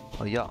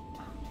 Oh yeah.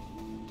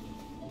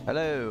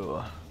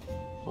 Hello.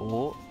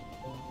 Oh.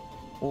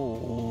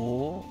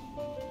 Oh.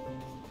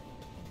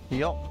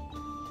 Yup.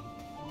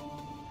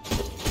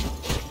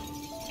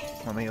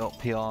 Let me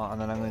up here, and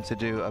then I'm going to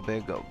do a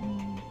big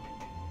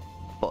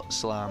butt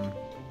slam.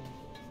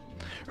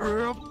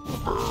 Very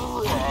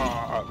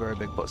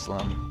big butt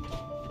slam.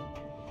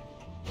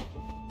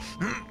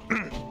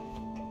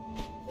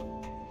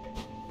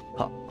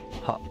 Ha,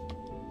 ha,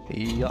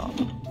 yeah.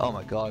 Oh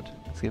my god,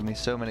 it's giving me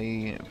so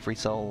many free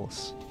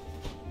souls.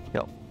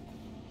 Yup.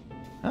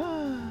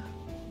 Ah.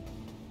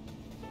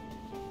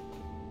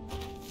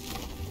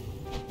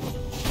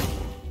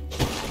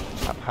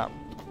 Hap, hap.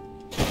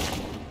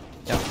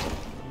 Yeah.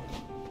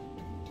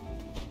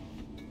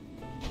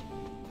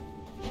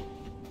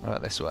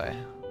 Right, this way.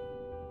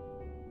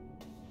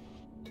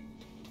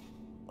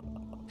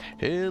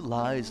 Here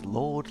lies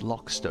Lord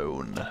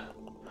Lockstone,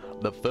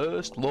 the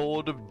first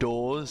Lord of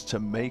Doors to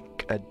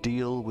make a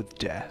deal with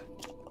death.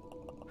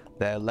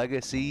 Their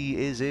legacy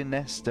is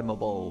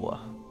inestimable,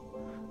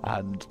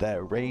 and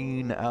their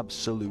reign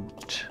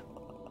absolute.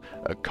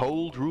 A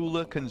cold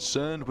ruler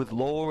concerned with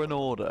law and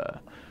order,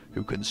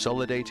 who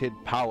consolidated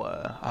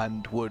power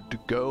and would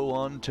go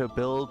on to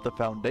build the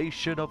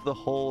foundation of the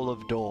Hall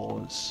of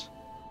Doors.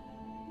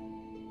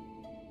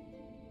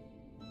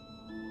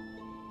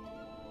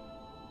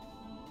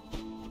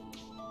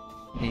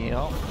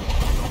 Yup.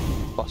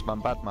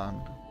 Bossman,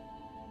 Badman.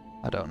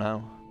 I don't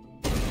know.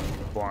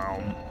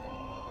 Wow.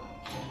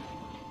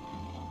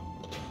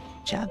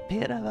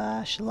 Champion of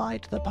Ash,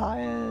 light the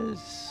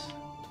pyres.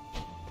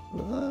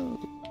 Whoa.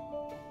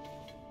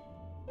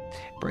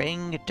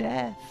 Bring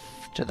death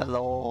to the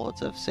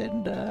Lords of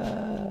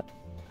Cinder.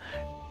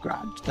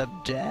 Grant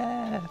them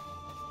death.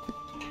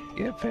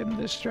 Give him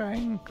the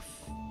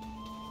strength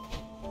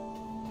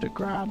to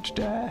grant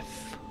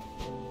death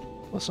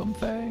or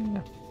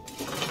something.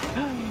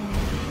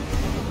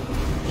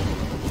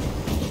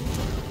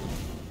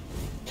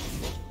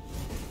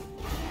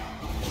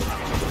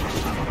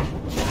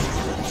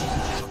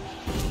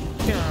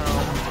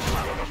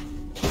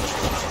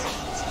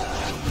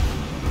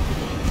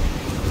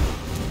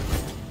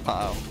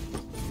 Uh-oh.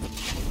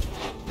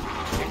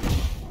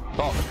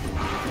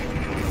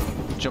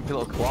 jumpy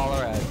little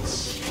koala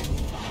heads.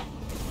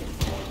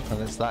 And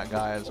there's that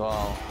guy as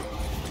well.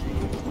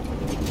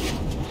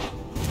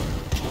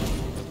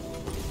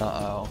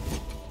 Uh-oh.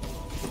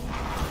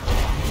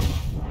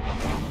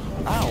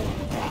 Ow!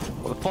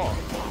 What the fuck?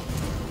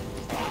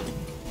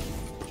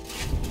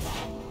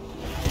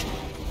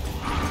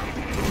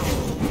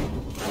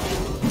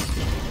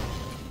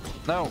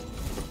 No!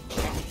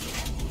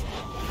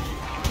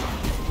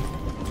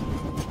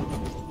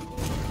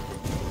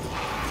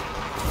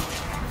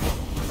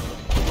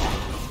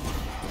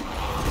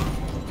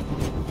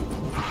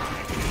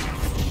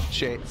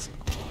 Shit.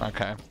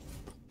 Okay.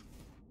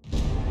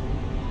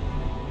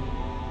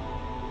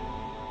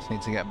 Just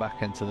need to get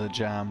back into the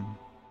jam.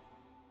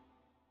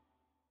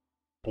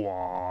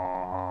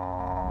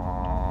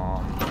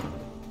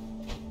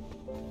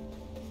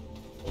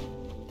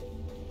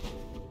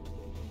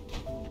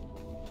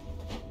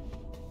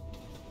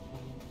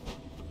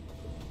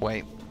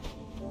 Wait.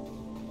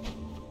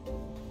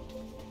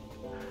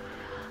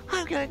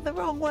 I'm going the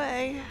wrong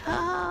way.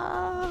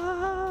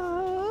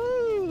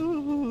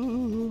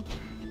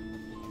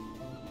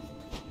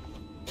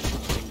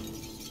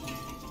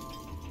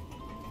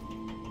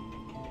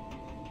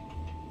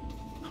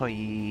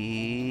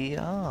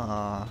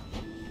 Yeah.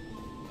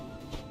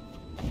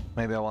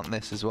 Maybe I want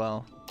this as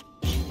well.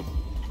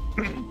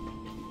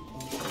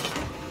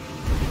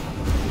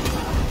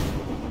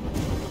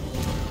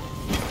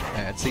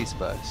 Yeah, it's these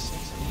first.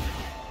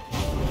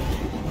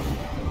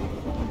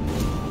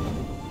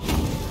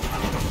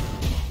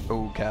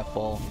 Oh,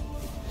 careful.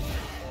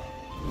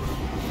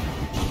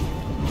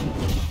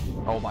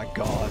 Oh my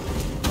god.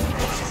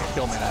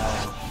 Kill me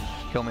now.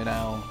 Kill me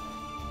now.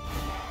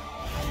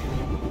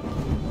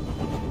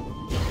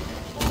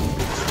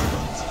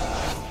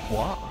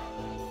 What?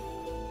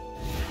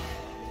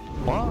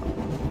 What?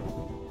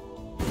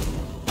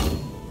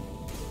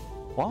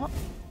 What?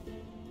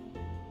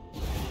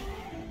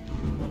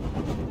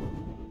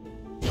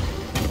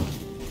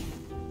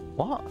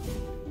 What?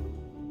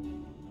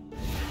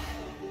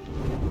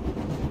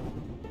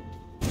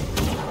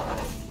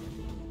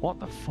 What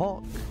the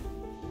fuck?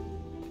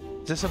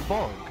 Is this a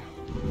bug?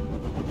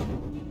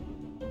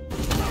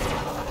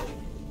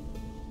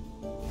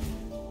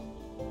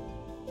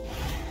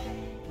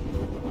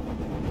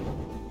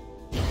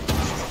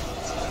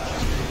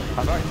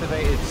 I've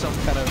activated some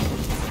kind of...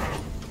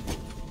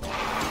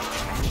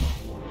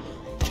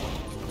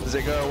 Does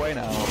it go away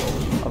now?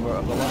 I've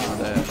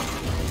lost it.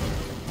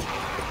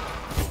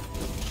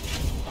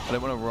 I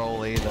don't want to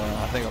roll either.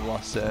 I think I've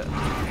lost it.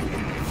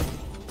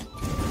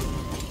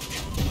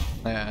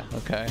 Yeah,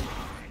 okay.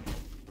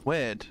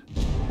 Weird.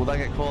 Will that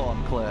get caught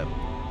on clip?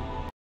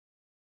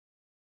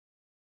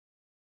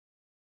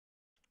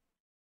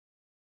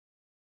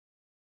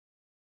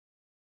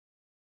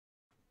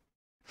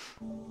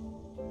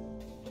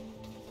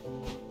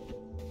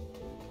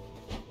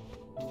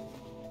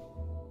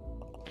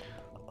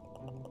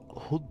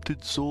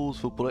 Hunted souls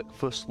for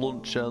breakfast,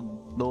 lunch, and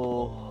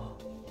no.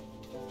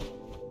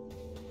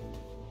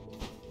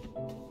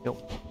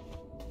 Yep.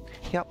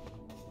 Yep.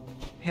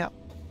 Yep.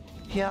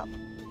 Yep.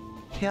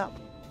 Yep.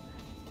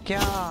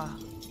 Yeah.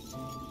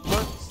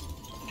 Let's.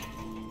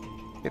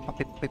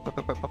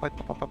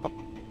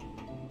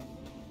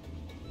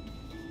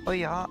 Oh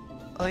yeah.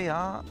 Oh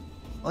yeah.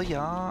 Oh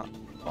yeah.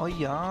 Oh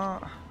yeah.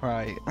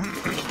 Right.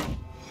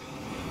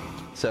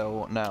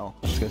 So now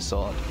let's go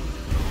sword.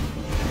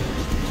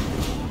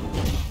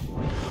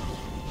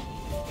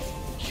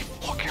 You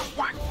fucking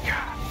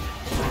wanker!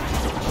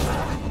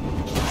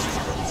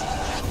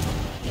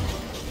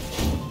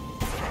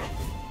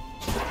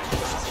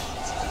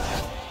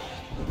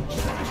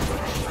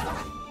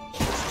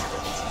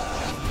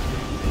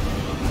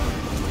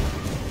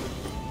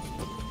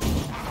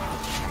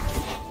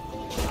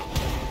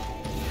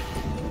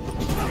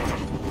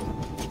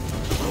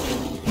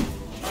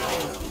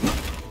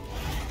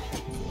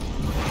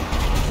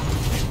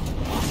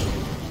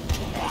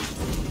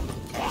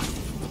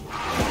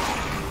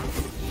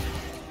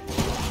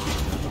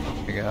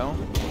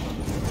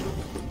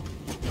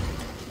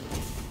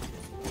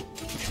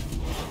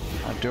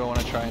 Do I want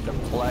to try and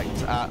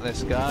deflect at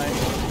this guy? I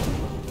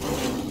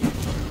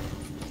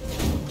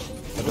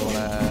don't want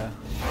to...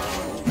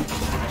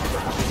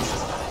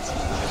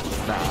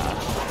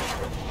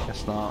 Nah.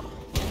 Guess not.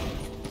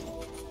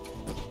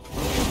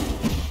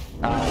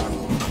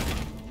 Ow.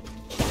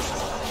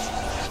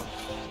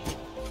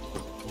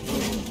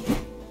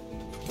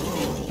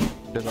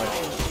 Did like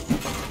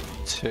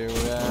 2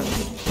 there.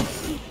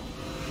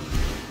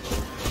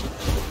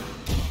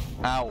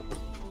 Ow.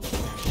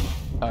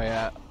 Oh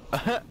yeah.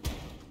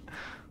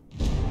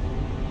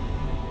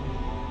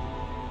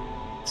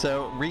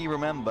 So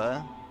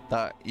remember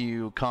that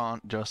you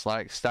can't just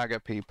like stagger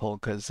people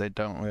because they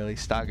don't really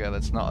stagger.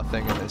 That's not a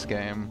thing in this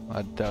game.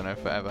 I don't know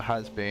if it ever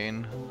has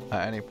been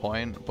at any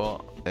point,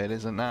 but it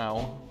isn't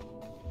now.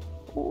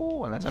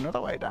 Ooh, and there's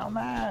another way down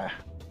there.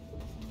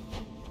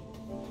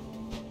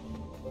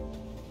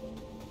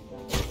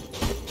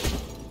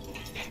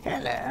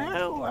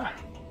 Hello.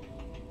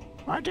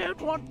 I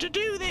don't want to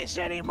do this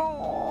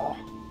anymore.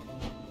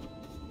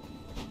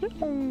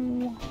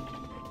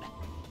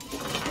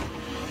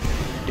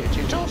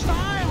 Digital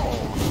style!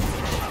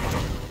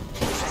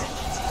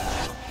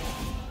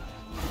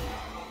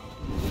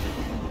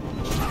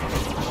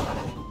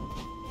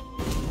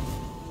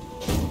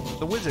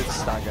 The wizards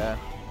stagger.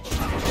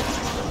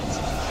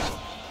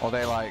 Or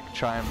they like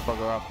try and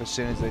bugger up as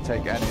soon as they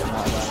take any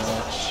amount of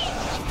damage.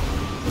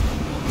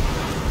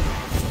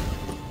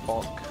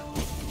 Fuck.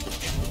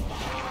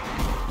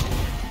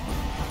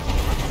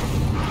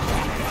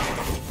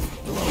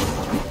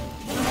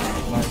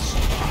 Nice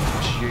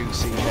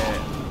juicy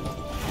hit.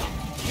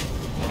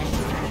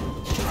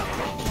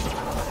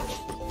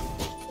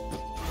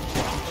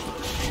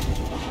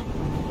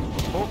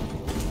 Oh.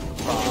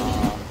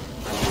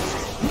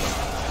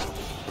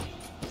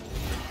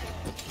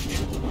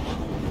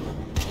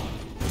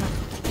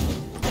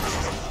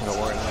 Don't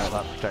worry about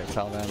that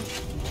projectile then.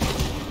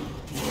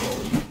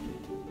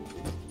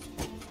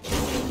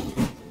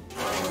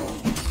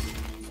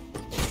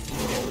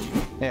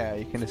 Yeah,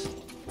 you can just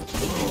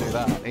do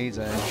that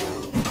easy.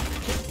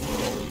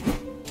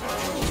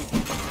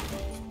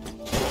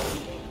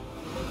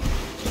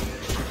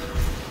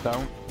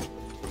 Don't.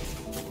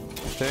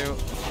 2,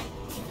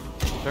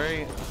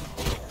 3.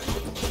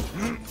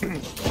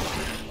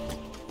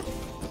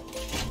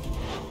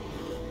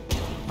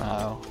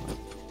 No.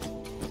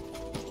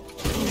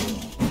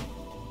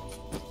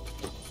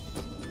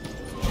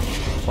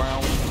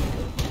 Wow.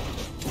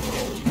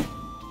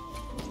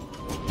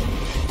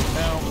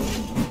 Down.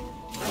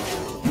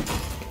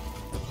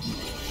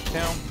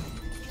 Down.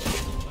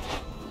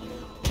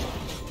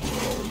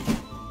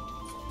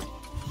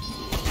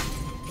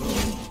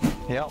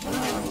 Yep.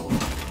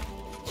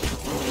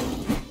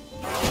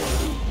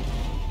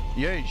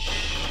 Yeesh.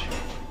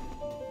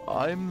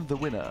 I'm the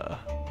winner.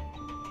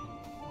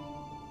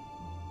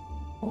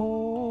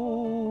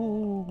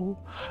 Oh,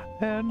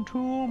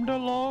 entombed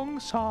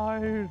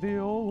alongside the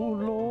old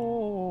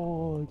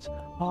lords.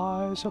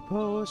 I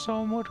suppose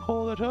some would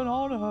call it an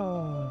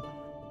honor.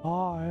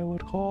 I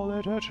would call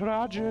it a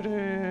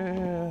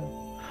tragedy.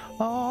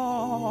 Ah.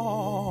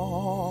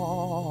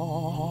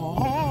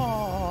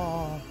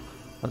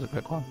 That's a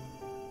quick one.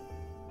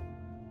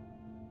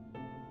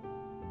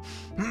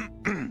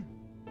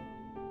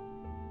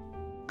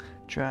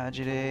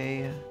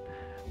 Tragedy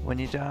when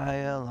you die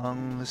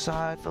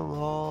alongside the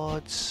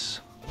lords.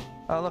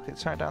 Oh look,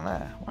 it's right down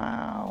there.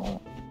 Wow.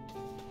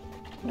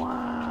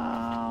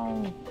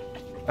 Wow.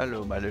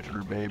 Hello my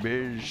little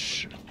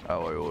babies.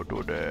 How are you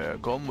today?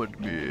 Come with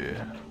me.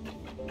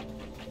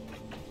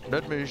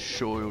 Let me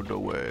show you the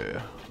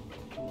way.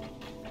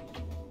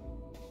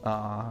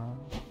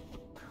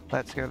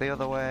 Let's go the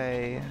other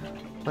way.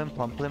 Plim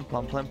plum, plim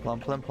plum, plim plum,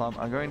 plim plum.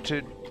 I'm going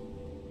to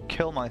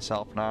kill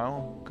myself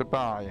now.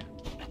 Goodbye.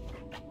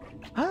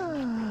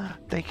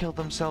 They killed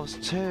themselves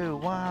too.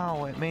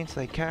 Wow, it means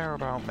they care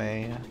about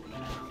me.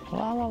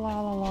 La la la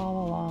la la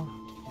la la.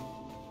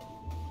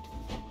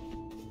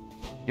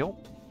 Yo.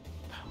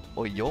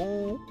 Oh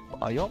yo.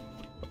 Ayo.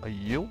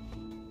 Ayo.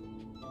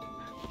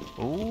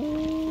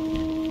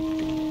 Ooh.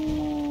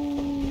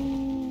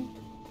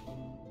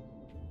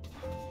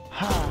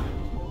 Ha.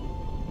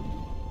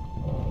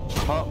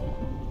 Oh.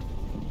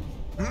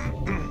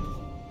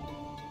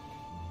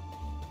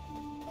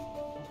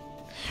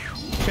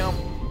 Jump.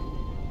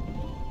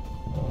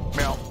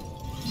 Meow.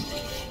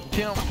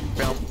 Meow.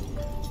 Meow.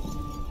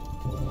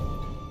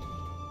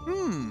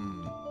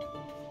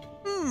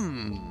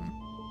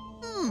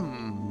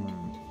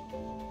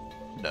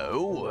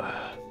 No.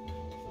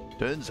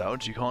 Turns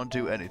out you can't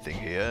do anything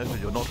here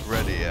because you're not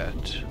ready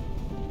yet.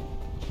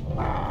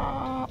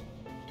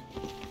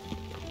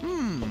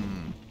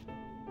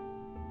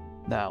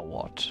 Now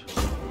what?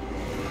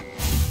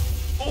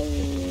 Oh,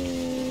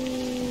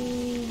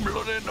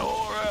 bloody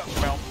Nora.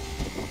 Meow.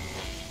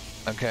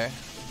 Okay.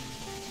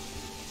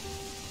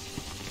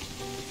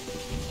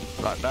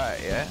 Like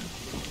that, yeah?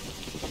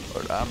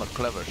 But I'm a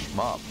clever,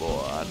 smart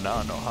boy. I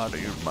now know how to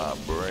use my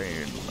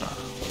brain.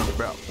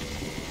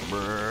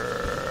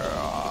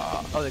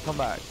 Oh, they come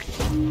back.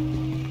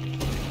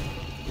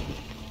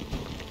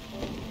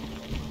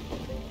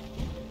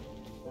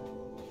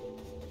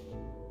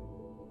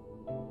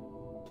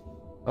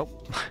 Oh.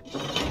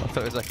 I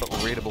thought it was like a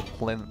readable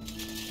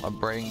plinth. My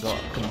brain got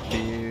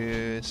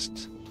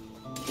confused.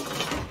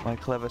 My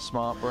clever,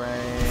 smart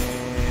brain.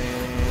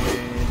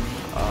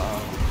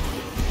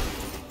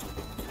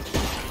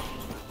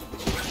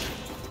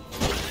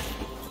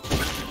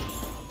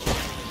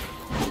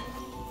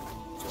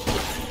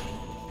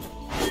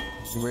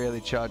 He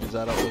really charges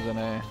that up, doesn't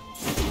he?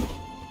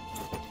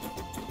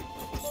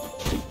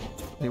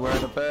 Is he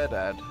wearing a bird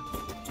ad?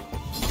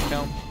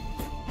 Count.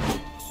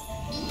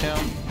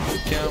 Count.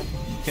 Count.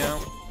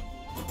 Count.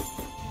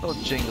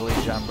 Little jingly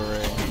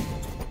jamboree.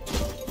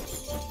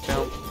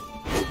 Count.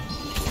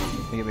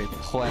 They give me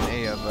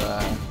plenty of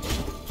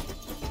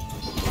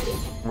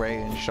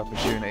range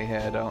opportunity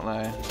here, don't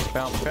they?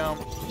 Count. Count.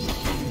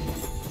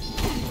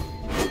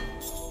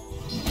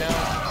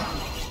 Count.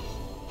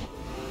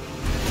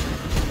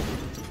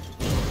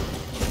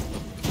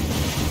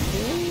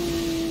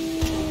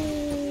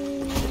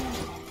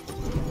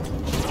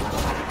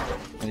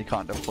 And you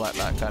can't deflect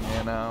that, can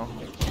you now?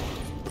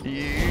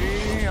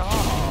 Yeah!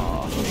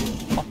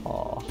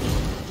 Oh.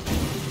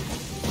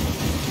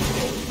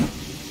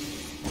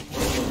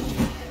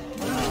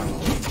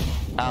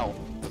 Ow.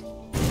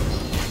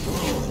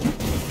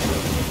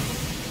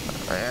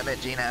 Damn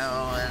it, Gino.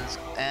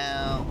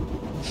 Ow.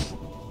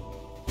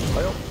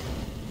 Well.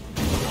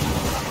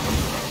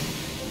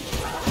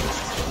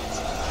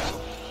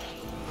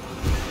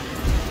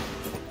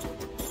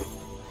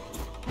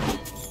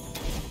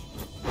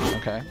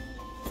 Okay.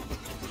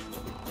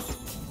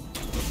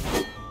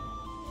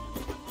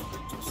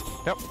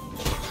 Yep.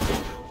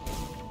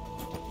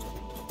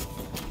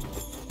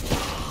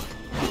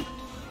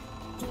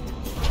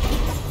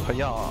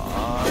 Hiya,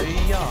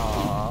 hiya.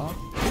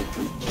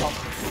 Oh.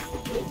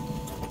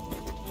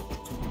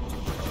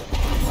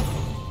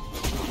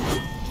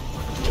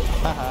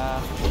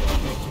 Haha.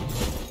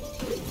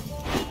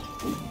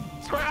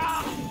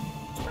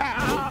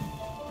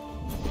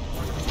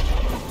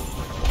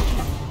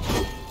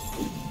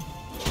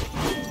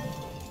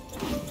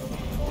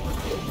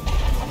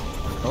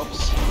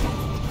 Oops.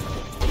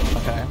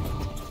 Okay.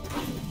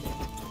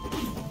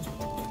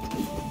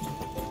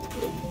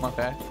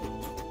 Okay.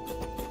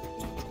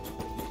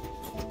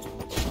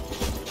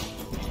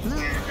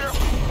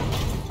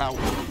 Ow.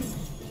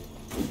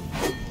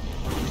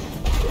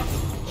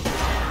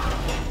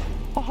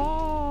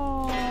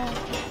 Oh.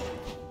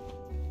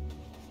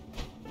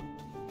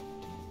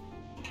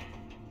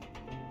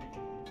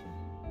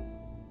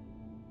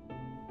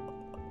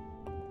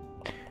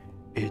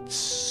 It's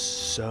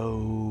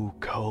so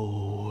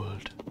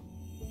cold.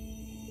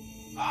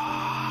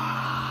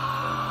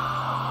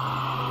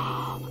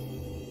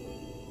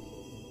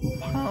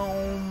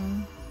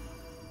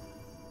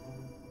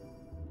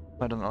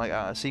 I don't know, like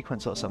out of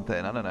sequence or something,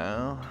 I don't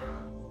know.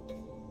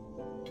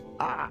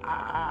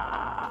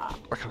 Ah,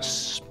 look how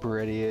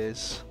spread he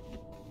is.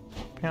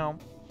 Pew.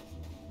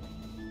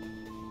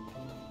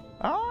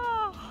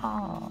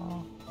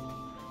 Ah.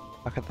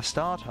 Back at the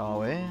start, are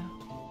we?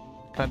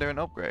 Can I do an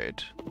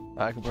upgrade?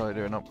 I can probably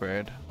do an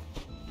upgrade.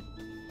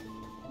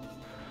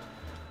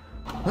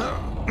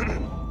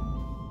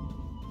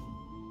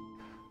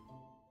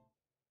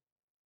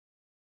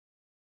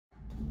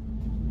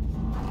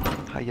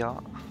 Hiya.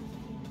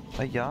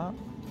 Hiya.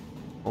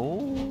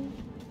 Oh.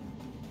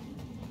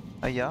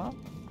 Hiya.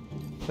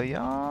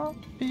 Hiya.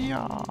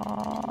 Hiya.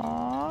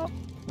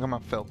 Look at my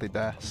filthy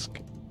desk.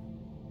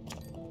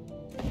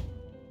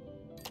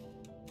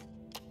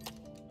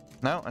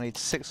 No, I need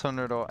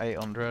 600 or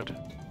 800.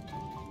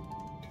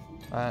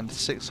 And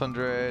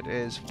 600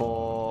 is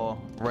for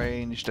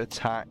ranged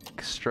attack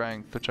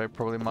strength, which I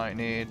probably might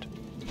need.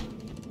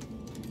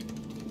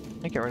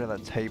 Let me get rid of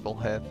that table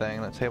here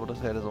thing. That table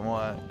here doesn't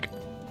work.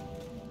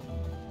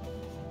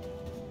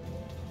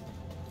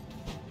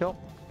 Yup.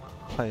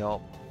 Hi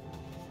up.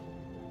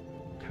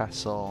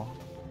 Castle.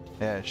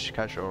 Yes,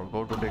 castle.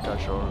 Go to the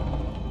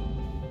castle.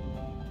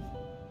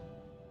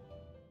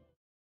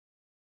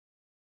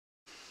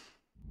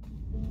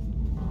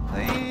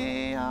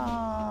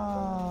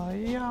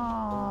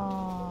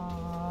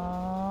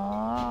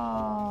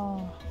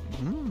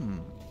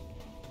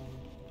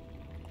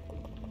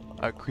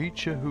 A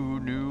creature who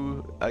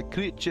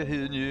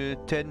knew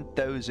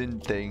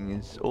 10,000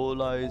 things,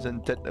 all eyes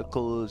and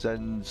tentacles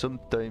and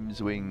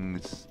sometimes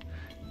wings.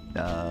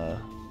 Nah.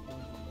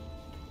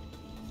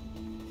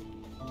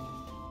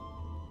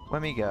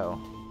 Where me go?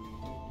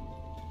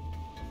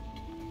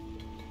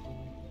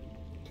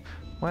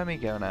 Where me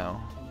go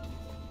now?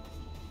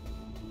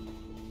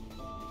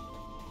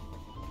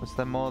 Was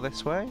there more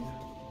this way?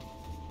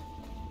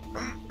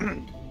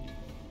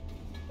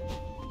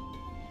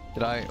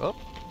 Did I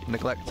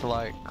neglect to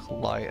like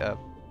light a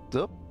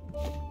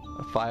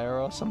fire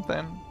or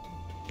something?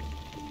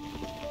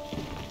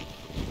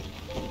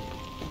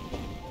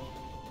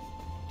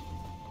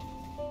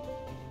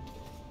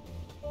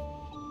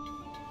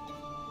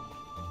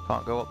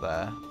 Can't go up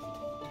there.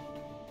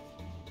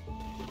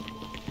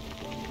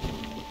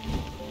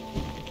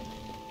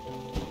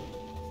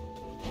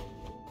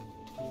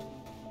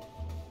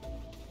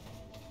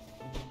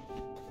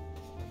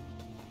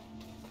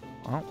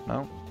 Oh,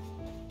 no.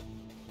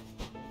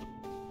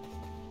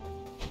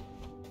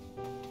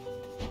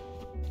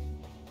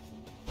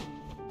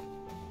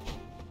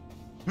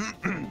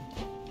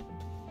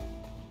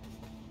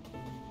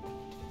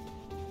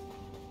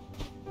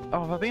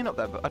 Oh, have I been up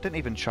there? But I didn't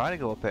even try to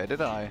go up here,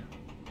 did I?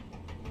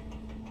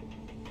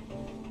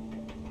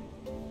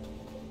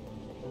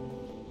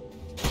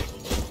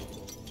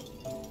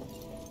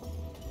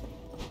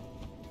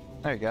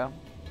 There you go.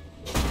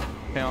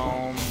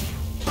 Boom.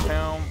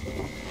 Boom.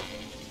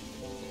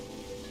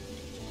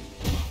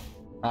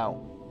 Ow.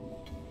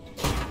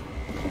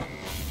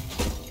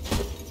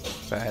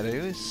 Bad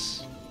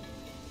news.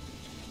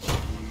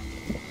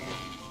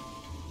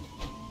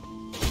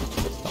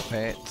 Stop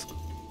it.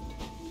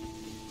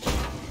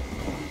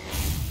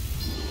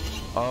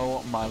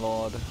 Oh my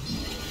lord.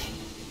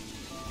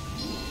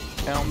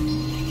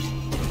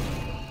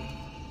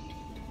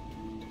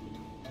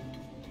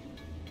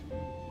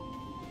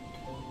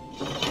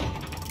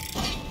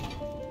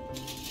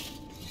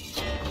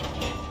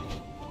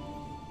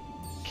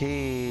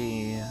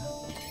 key.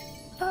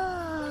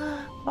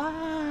 Ah,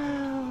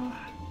 wow.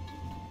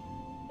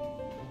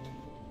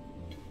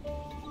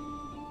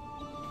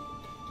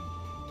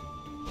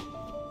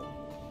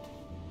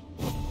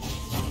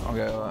 I'll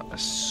go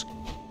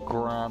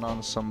scran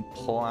on some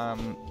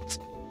plant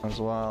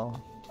as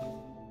well.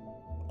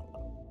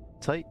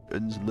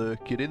 Titans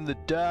lurking in the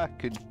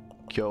dark and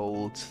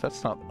cold.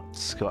 That's not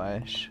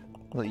Scottish.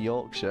 Like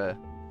Yorkshire.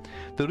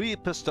 The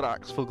Reaper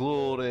strikes for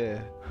glory.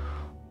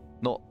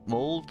 Not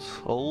mold,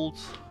 old,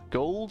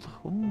 gold.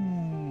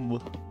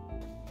 Ooh.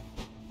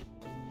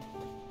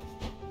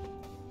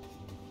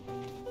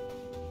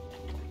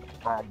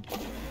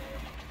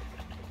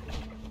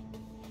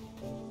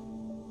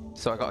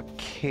 So I got a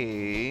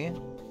key.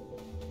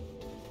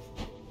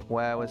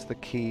 Where was the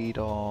key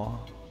door?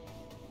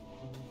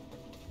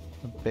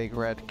 The big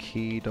red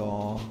key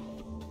door.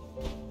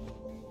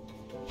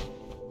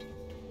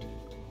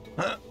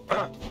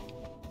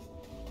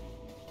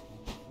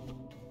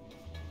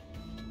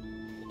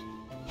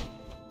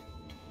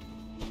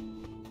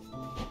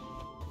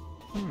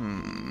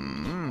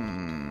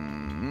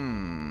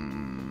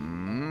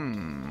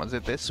 Was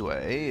it this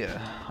way?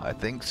 I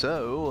think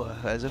so.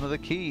 There's another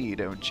key,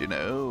 don't you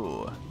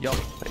know? Yup,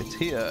 it's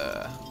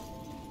here.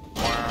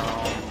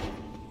 Wow.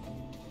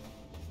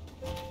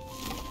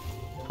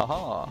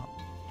 Haha.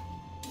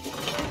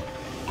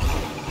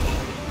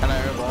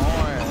 Hello,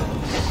 boys.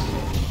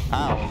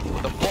 Ow,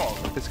 the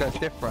fuck? This guy's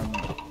different.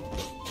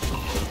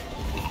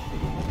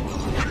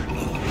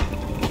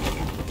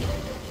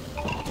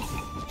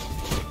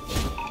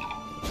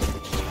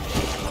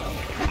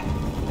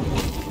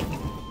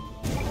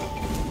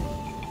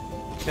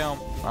 Count.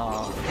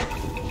 Ah.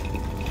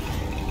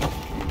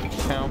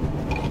 Count.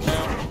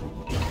 Count.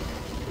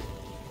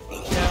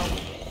 Count.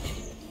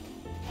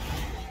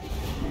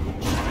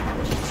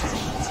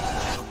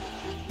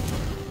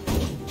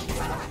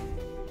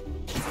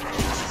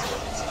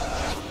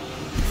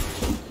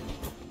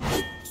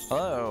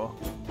 Hello.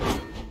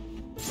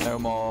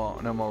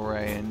 No more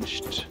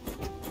ranged.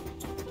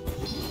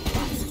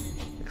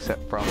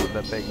 Except from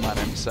the big man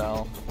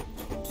himself.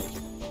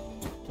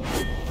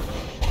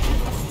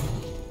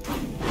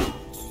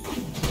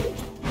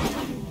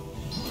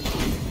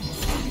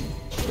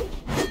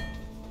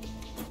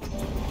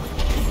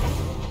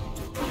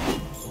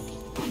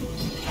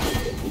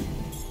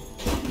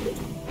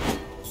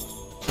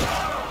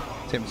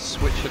 Him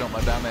switching on my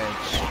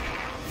damage.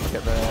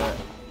 Get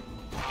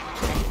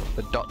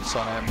the dots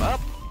on him up,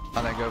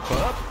 and then go for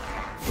up.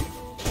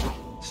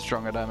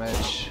 Stronger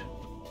damage.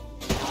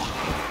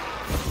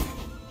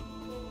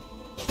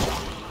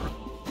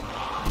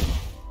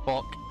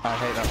 Fuck, I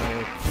hate that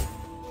move.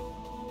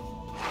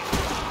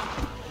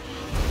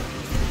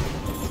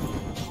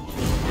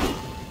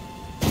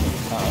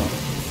 Uh-oh.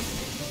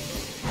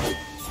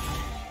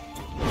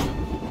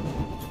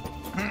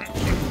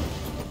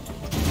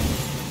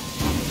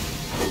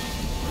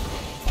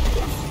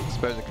 I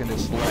suppose I can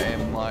just let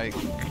him, like,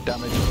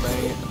 damage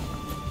me.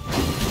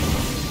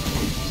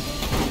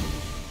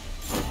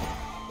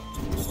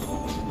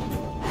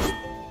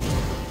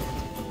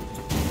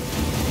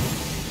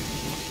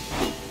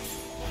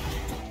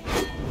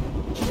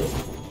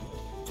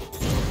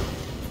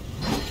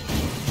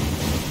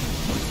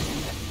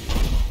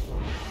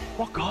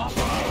 Fuck off!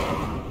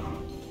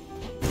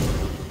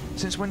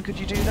 Since when could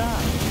you do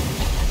that?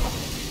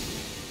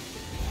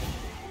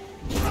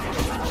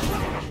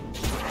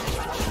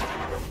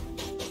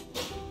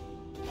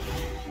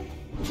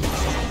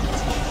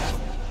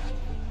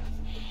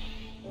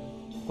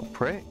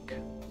 Prick.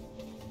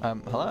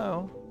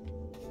 Hello?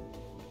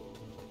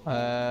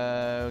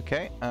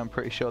 Okay, I'm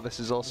pretty sure this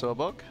is also a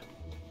bug.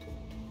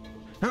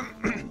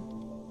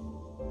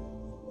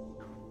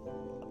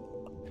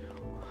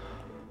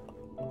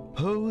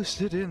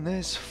 Posted in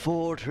this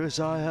fortress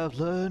I have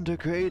learned a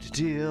great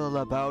deal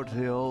about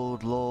the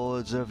old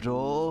lords of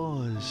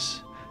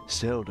doors.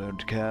 Still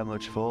don't care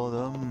much for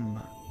them.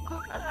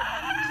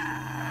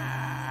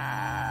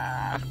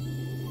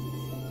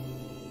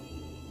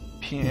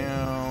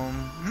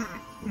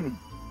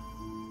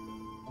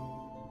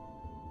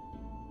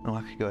 Oh,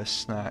 I could go a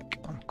snack.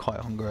 I'm quite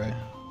hungry.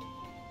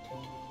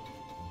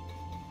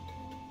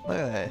 Look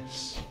at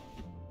this.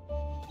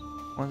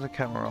 When's the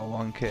camera roll?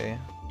 1 key.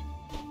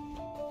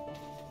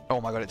 Oh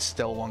my god, it's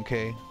still 1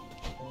 key.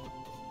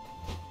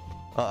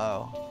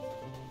 Uh-oh.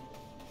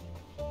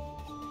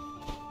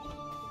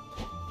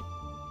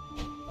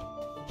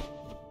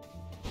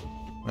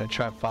 I'm gonna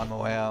try and find my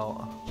way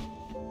out.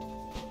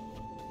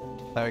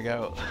 There we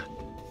go.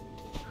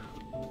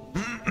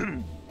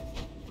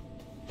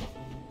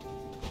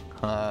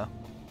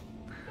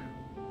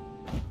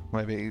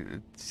 Maybe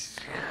it's...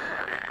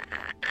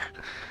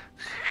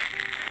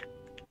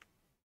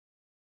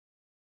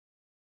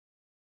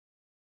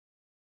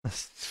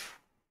 Let's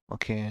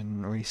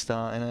fucking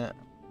restarting it.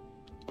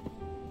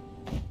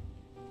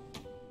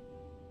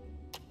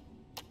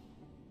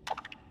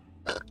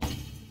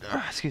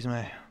 Excuse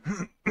me.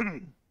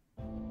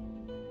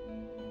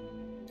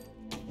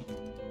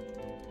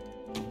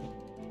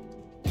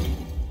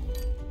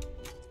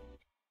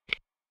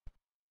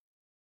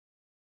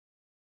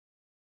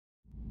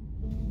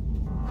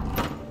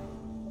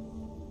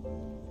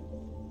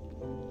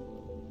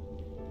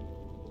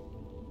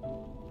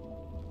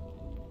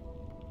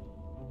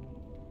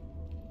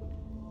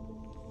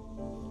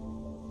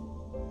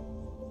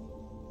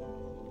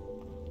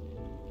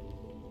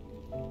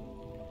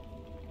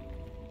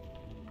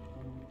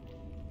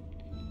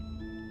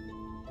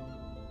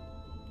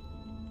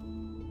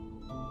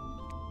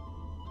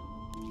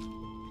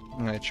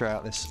 I'm gonna try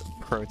out this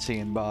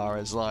protein bar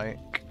as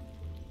like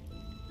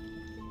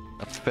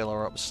a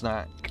filler up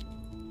snack.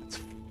 It's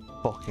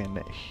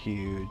fucking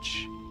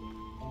huge.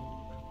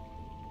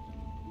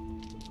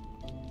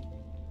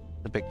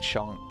 The big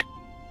chunk.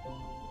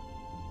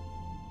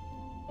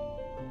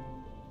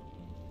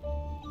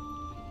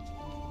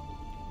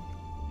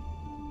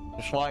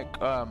 It's like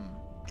a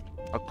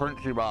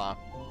crunchy bar.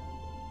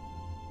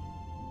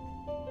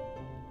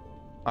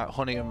 Like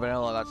honey and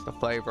vanilla, that's the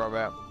flavour of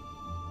it.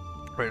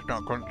 But it's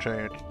not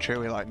crunchy, it's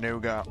chewy like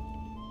nougat.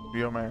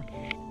 Yummy.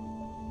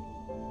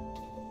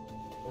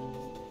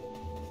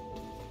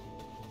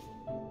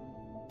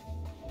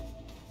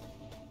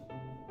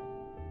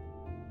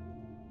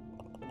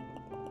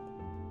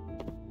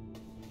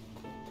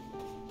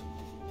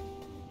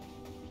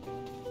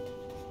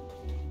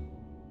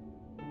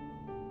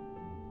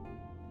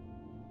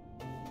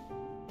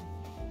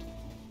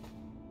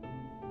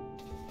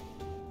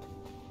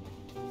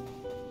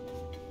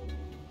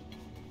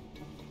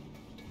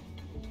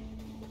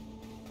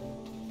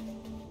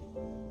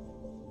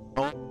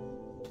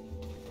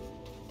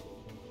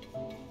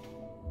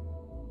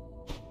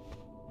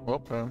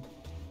 Okay.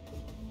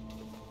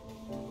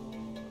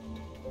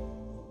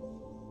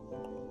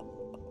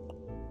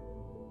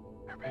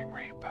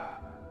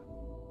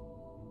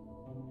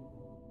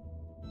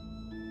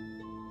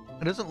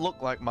 It doesn't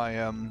look like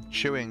my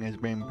chewing is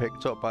being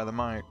picked up by the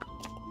mic.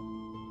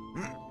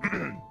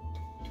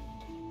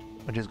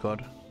 Which is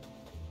good.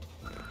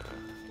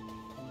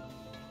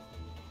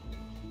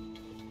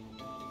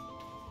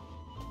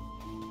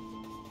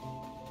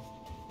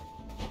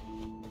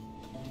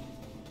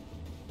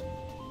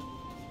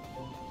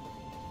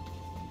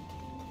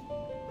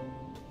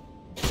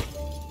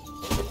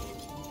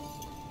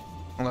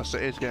 Unless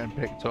it is getting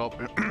picked up,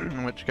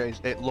 in which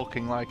case it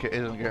looking like it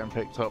isn't getting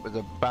picked up is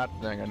a bad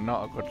thing and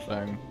not a good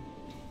thing.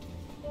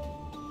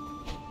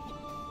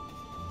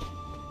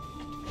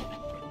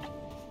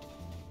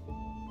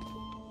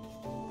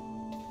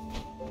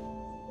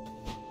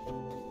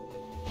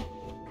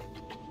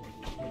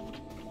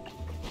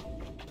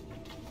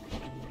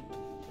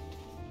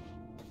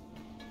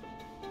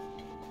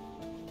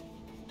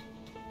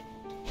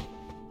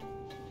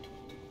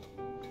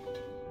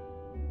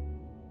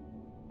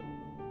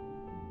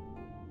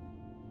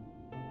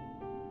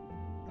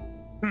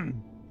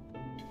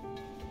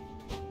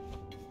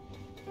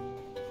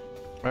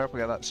 I hope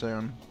we get that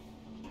soon.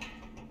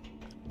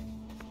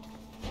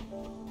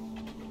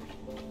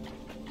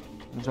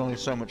 There's only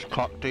so much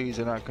cock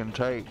teasing I can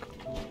take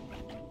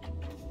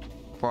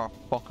before I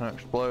fucking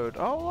explode.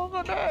 Oh,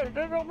 look at this!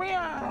 There's a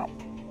meow!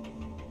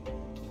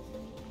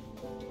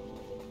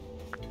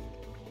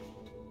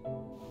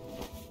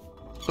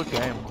 Good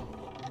game.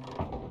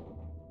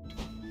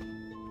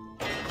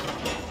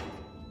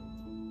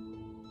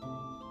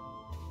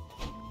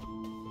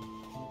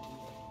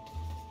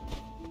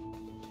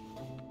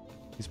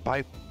 His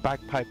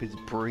bagpipe is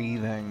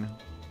breathing.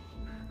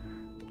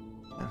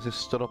 It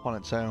just stood up on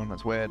its own.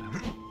 That's weird.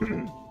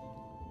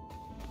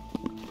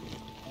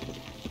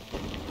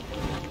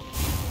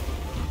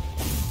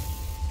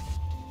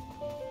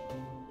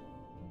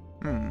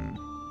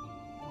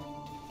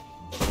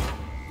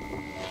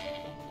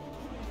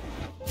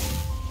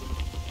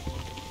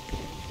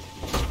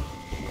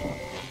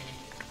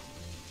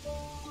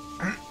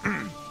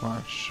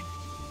 Nice.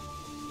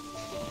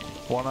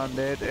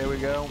 One-handed. Here we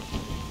go.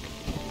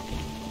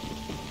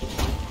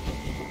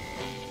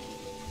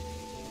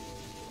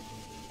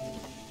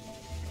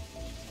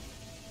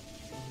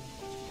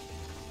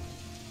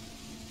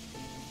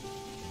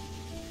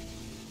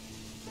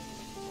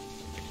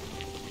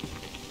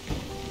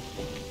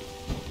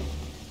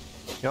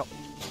 Yep.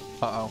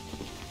 Uh-oh.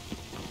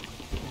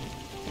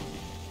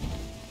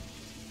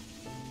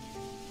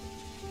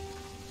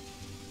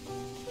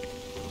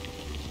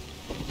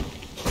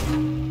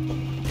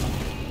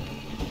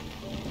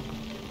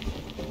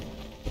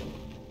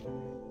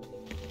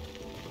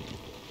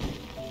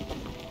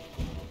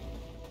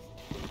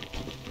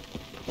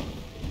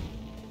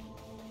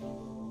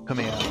 Come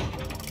here.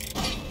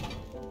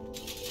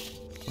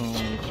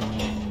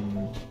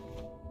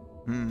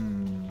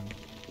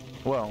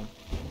 Well.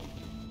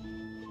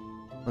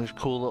 This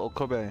cool little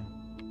cubby.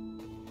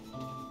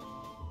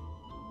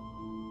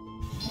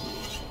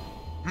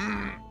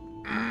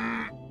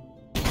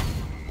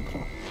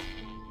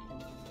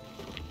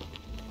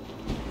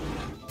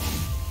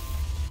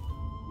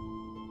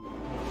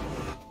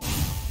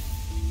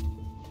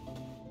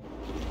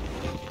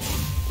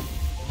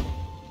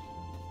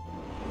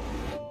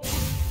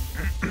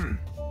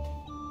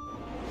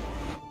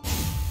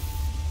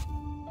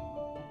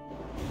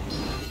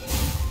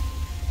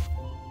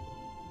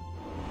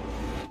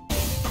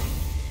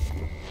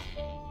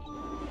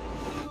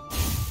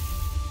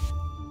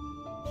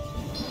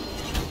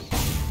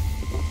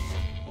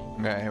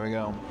 Okay, here we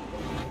go.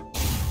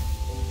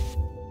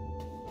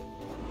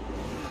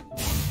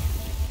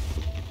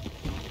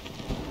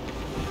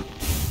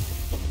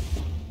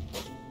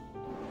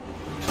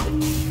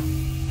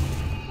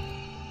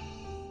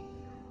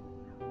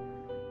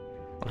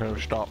 Okay,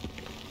 stop.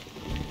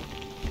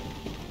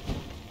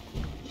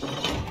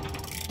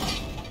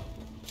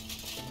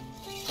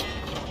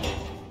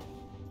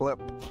 Flip.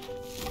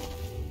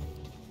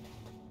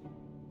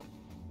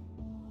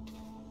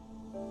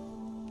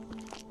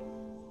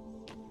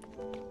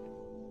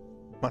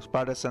 My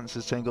spider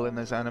senses tingling.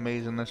 There's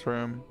enemies in this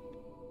room.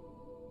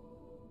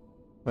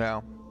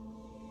 Yeah.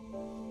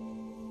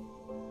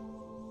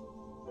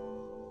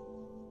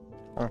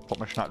 I'll put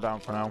my schnack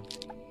down for now.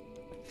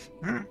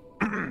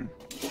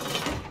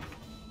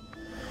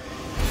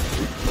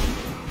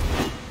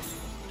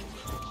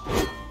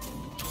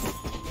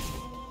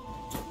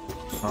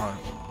 Alright.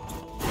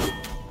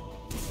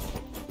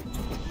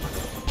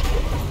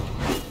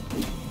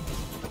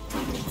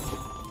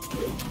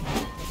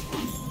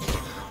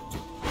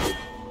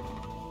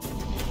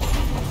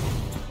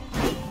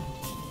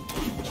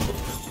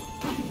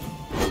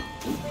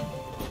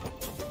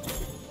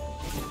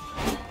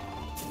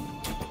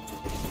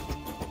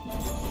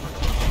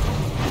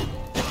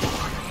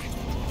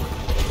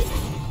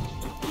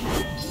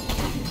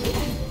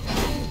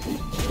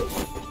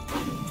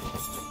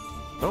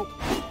 Oh,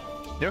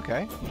 you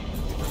okay?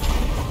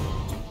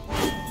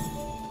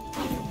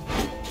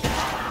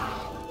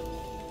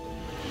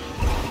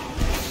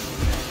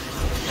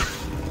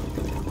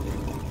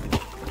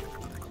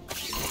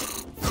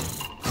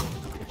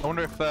 I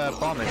wonder if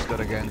bomb is good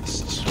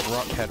against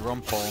Rockhead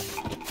Rumpel.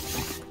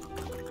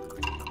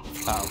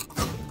 Oh.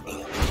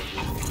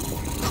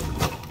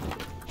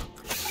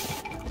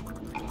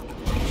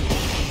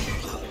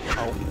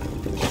 Oh.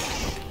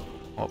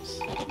 Whoops.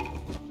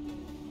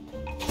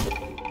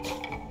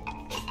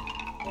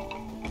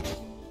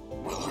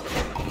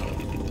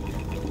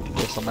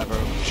 Guess I'll never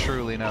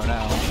truly know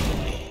now.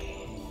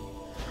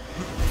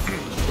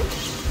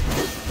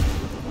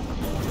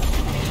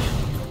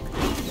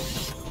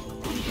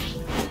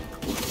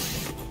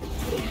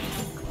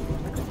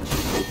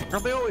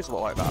 Don't they always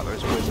look like that,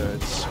 those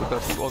wizards,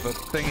 with the other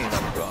thingy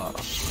they've got?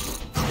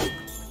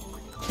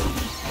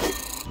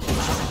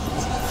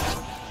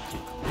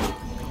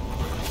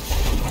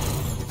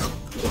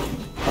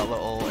 That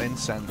little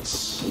incense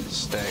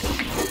stick.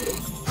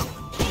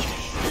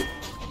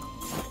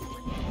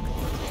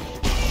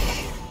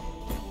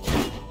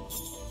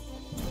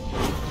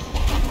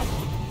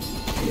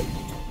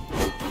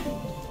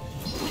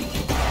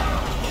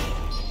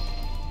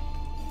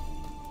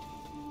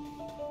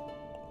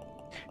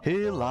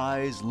 Here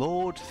lies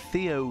Lord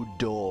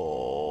Theodore,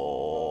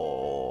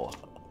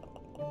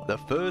 the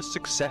first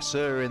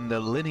successor in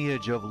the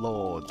lineage of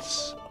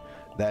lords.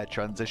 Their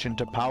transition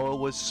to power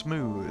was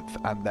smooth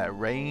and their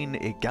reign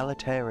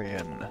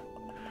egalitarian.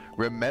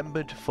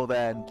 Remembered for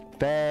their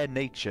fair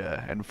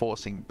nature,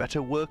 enforcing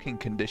better working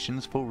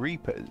conditions for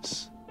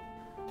reapers.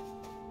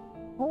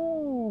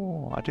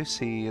 Oh, I do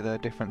see the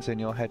difference in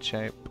your head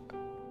shape.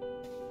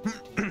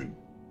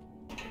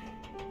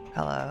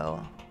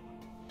 Hello.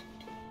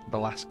 The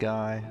last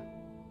guy.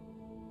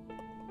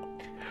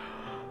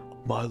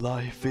 My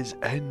life is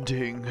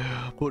ending,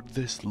 but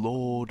this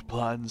lord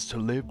plans to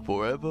live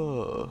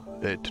forever.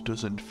 It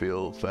doesn't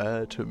feel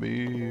fair to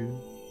me.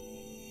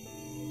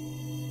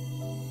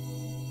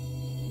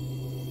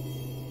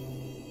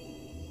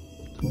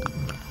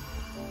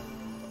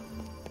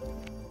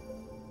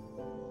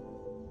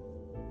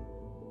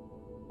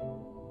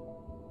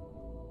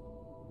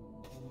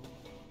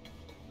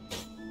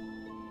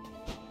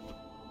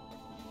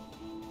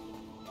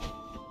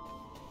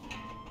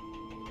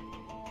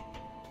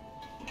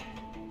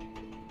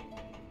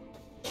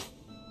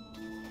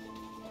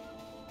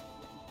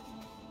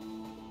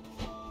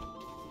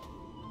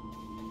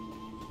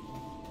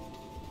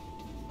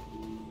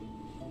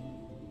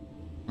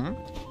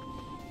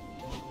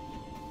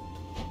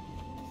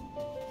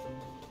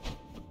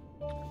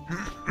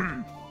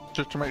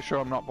 Just to make sure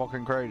I'm not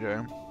fucking crazy.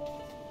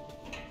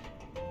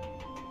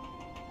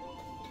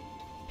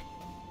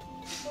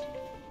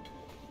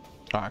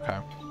 Oh, okay.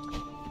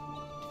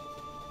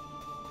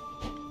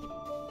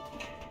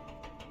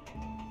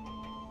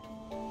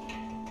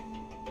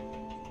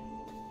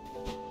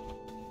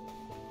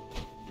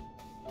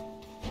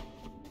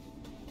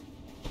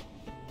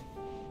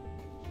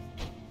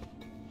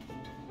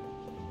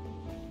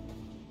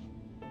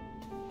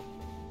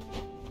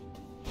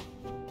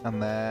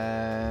 And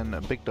then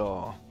a big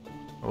door.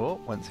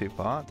 Oh, went too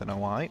far, don't know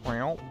why.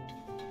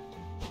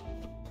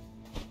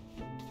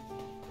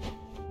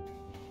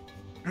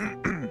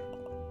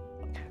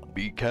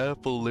 Be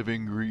careful,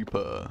 living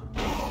reaper.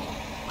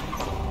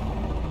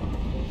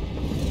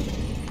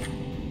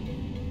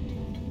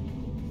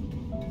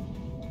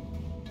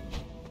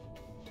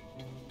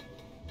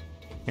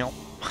 Yup.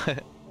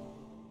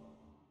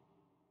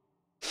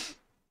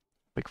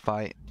 Big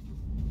fight.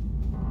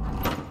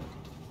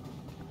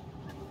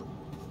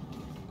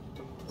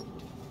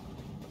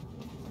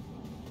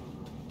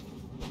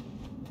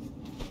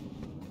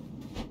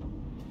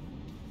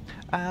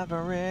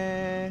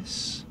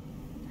 Avarice.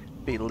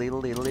 Look at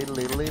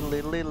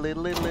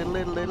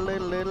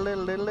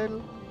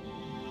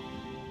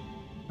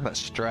that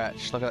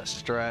stretch. Look at that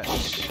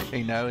stretch.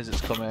 He knows it's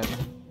coming.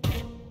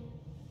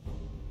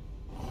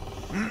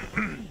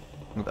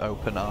 with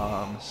open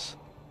arms.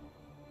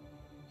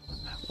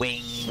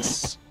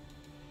 Wings!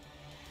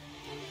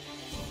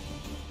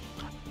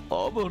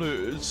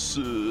 Ominous!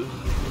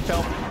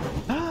 Help!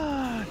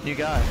 New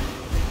guy.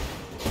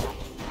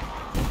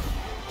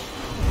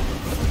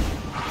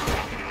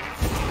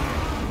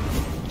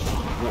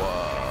 Whoa!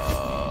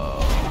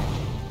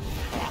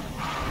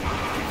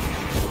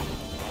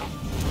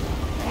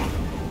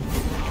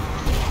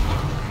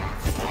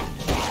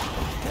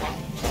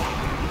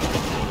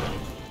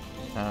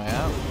 Oh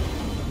yeah.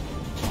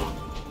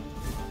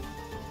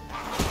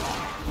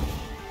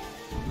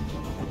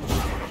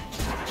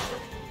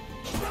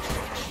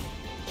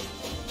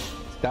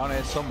 Down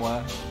here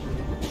somewhere.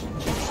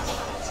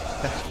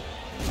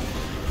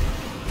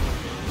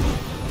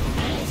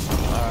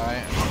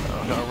 Alright,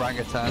 I've got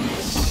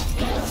orangutans.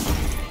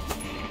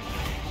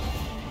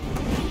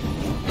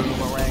 Boom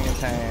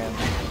orangutan.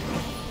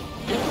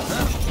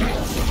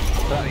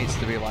 That needs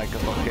to be like a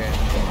fucking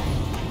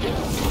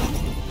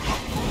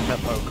a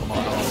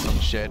Pokemon or some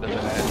shit, doesn't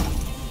it?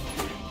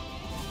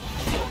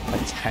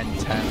 Like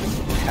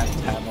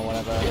 10-10 or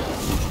whatever.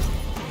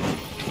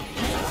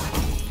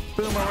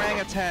 Boom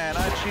orangutan,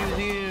 I choose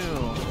you!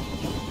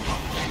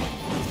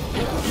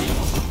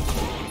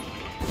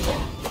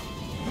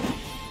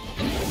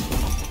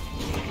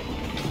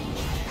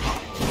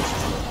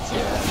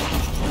 Yeah.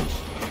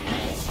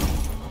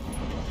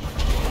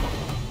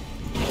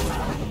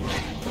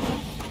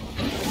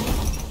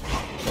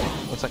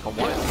 Looks like I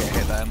wanted to get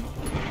hit then.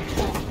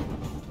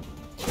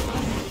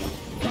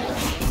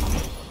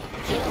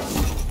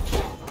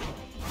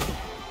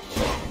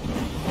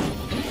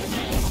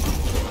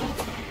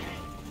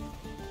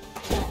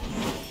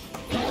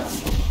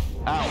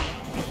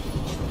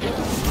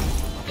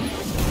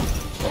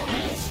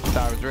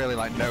 Really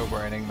like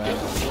no-braining then.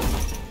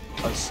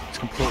 I was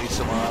completely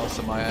somewhere else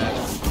in my head.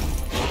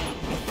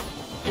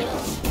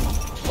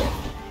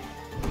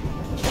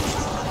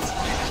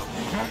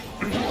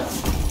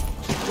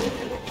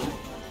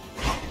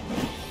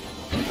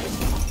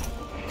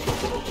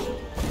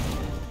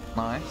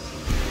 Nice.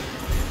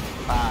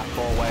 Ah,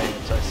 4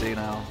 waves, I see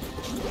now.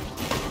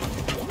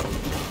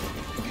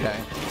 Okay.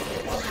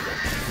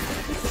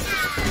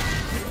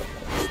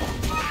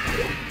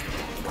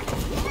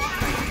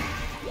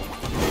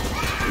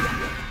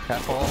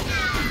 Careful.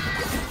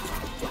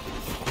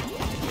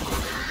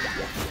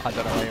 I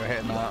don't know where you're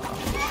hitting that.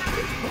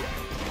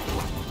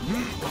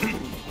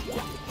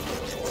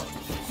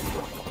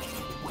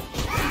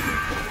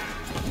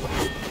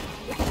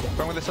 What's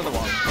wrong with this other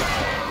one?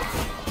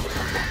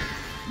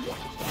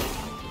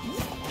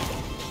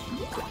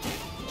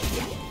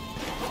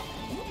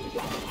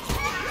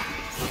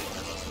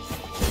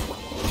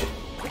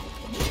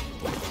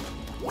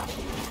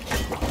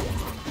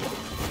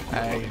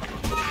 Hey.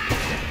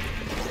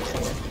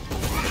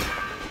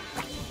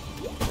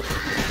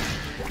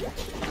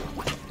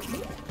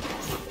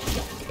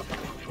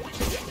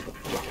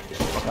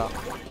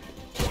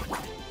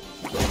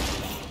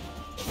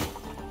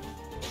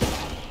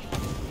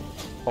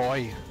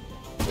 Oi.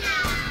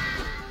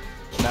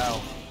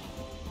 No.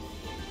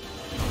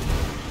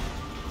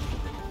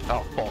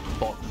 Oh, fuck.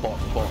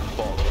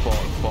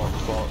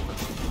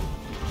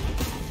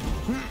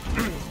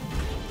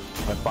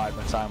 I bide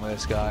my time with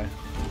this guy.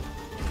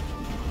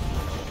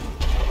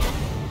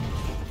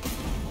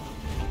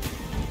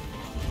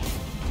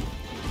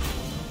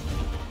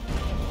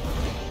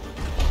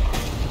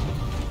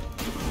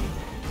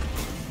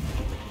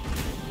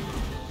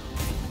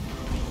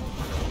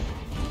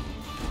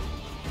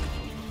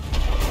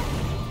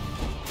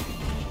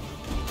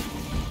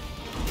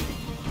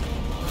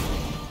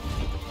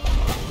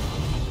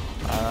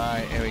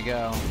 Here we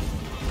go.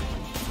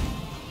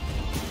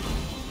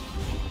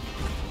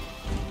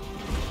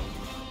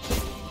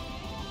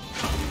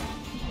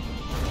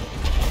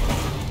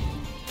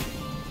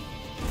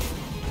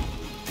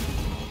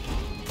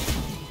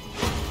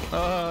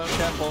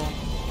 Careful.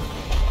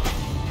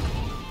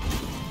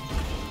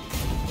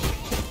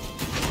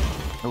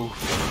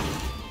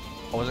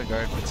 Oof. I wasn't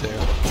going for 2.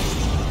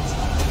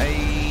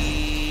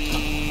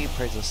 Hey,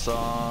 praise the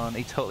sun.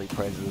 He totally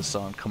praises the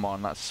sun. Come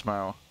on, that's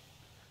Smo.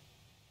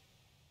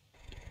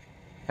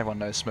 Everyone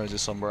knows Smo's a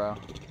sombrero.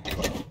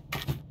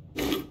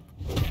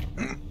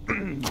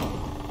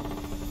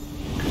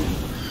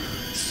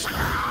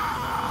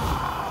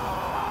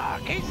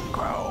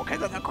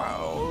 King of the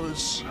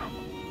Crows.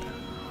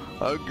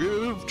 I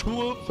give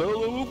to a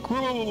fellow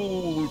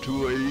crow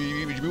to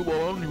aid you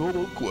on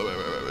your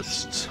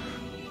quest.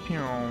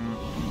 Pew.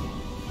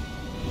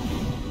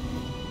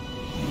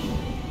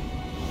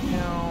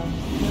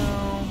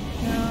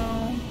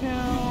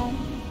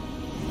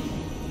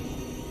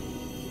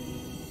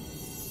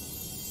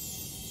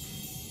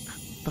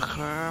 The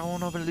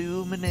crown of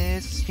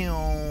illumination.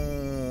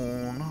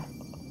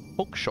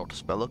 Hookshot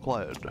spell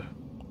acquired.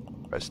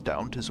 Press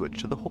down to switch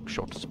to the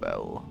hookshot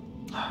spell.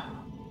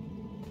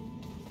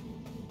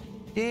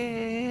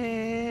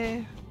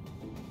 Yeah.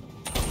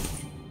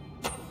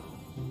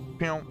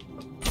 Pew.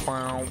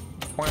 Wow.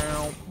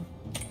 Wow.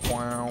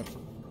 Wow.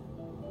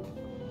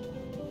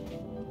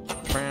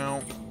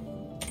 Wow.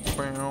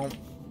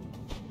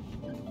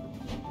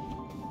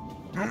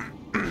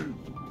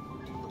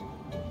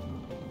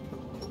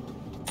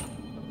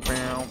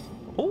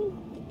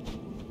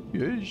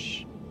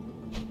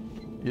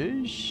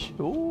 goodness.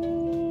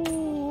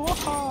 Ooh,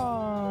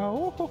 aha,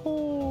 ooh, hoo,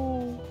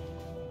 hoo.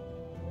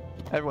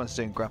 Everyone's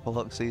doing grapple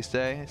hooks these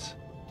days.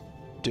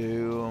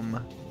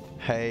 Doom,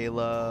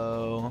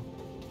 Halo,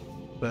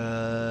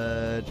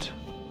 Bird,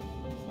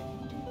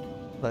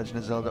 Legend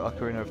of Zelda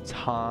Ocarina of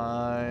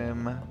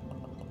Time.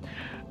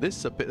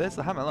 There's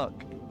the hammer,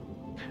 look.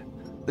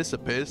 This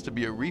appears to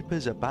be a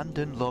Reaper's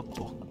abandoned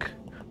logbook.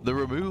 The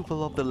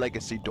removal of the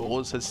legacy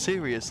doors has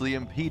seriously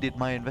impeded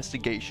my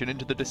investigation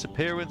into the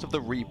disappearance of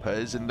the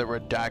Reapers in the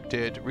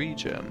redacted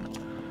region.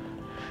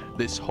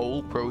 This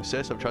whole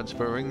process of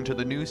transferring to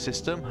the new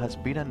system has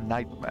been a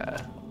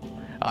nightmare.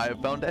 I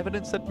have found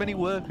evidence that many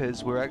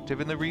workers were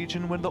active in the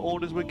region when the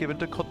orders were given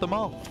to cut them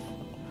off.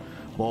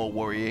 More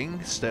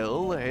worrying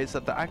still is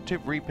that the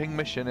active reaping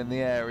mission in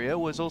the area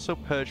was also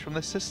purged from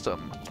the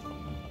system.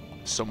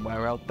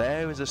 Somewhere out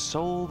there is a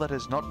soul that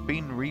has not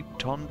been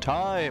reaped on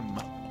time.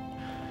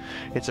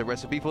 It's a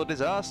recipe for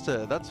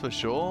disaster, that's for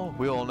sure.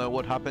 We all know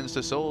what happens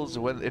to souls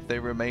if they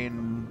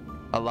remain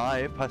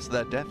alive past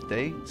their death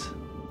date.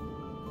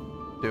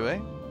 Do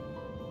we?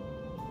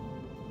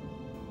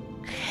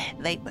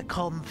 They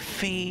become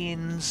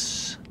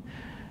fiends.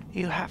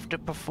 You have to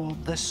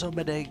perform the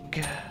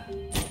summoning.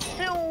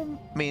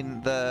 I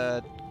mean,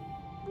 the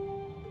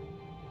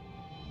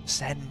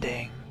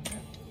sending.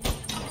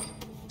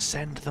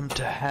 Send them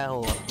to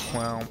hell.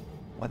 Well,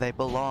 where they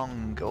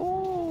belong.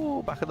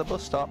 Ooh, back at the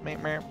bus stop.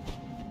 Meep, meep.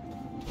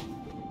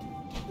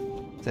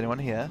 Is anyone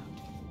here?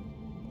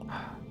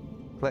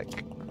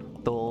 Click.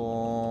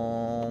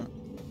 Boom.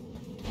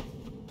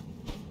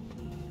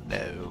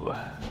 No.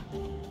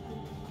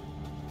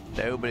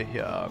 Nobody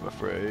here, I'm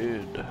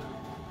afraid.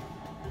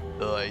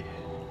 Oi.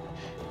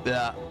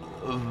 That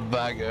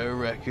bagger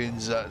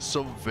reckons that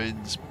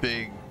something's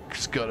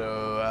big's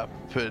gonna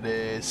happen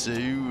here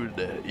soon.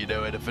 You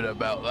know anything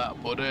about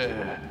that, buddy?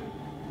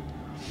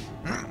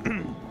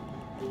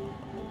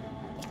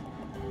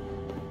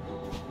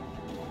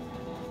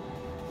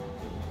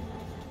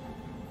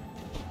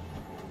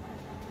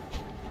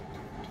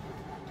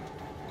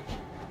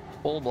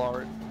 Full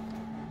blower.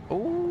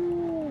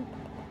 Ooh.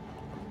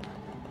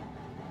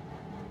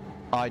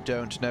 I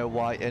don't know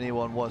why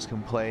anyone was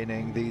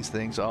complaining. These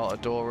things are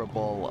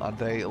adorable and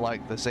they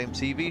like the same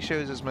TV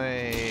shows as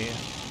me.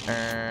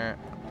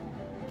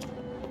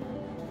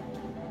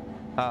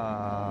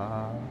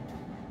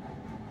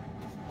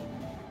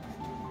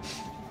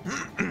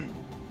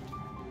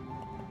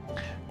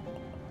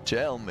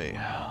 Tell me,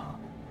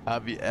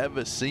 have you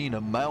ever seen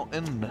a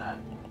mountain?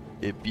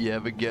 If you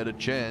ever get a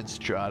chance,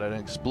 try to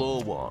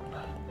explore one.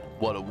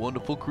 What a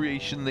wonderful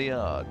creation they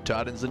are,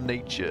 titans of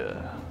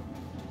nature.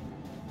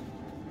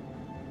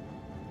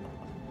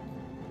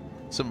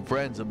 Some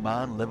friends of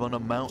mine live on a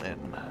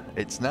mountain.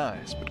 It's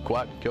nice, but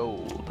quite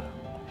cold.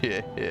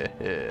 Yeah, yeah,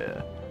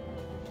 yeah.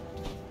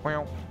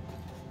 Well.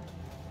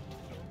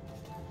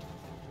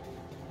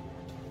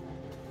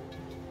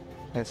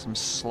 There's some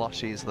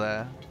slushies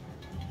there.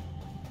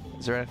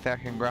 Is there anything I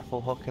can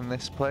grapple hook in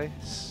this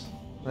place?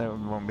 It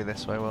won't be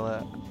this way, will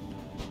it?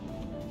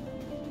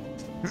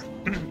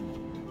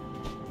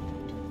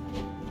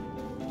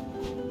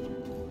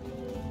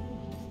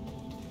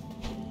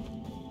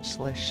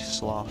 Slish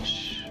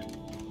slosh.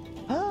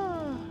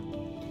 Ah.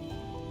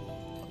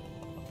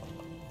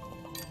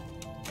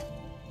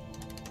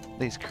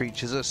 These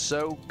creatures are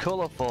so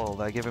colourful.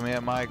 They're giving me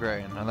a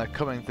migraine, and they're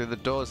coming through the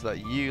doors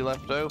that you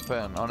left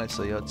open.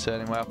 Honestly, you're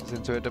turning my office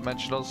into a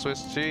dimensional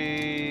Swiss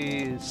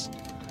cheese.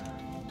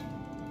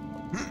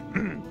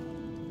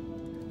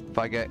 If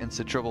I get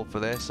into trouble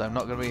for this, I'm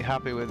not going to be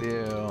happy with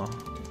you.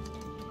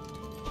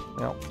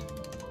 Yep.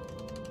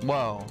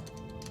 Whoa.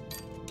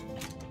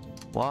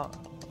 What?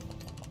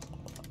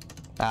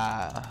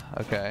 Ah,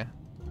 okay.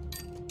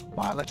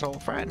 My little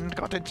friend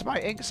got into my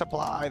ink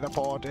supply, the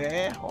poor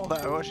dear.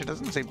 Although she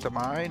doesn't seem to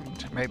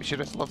mind. Maybe she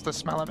just loves the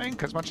smell of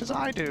ink as much as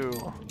I do.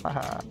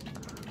 Haha.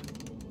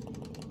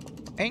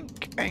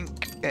 Ink,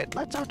 ink. It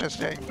lets out a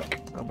stink.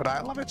 But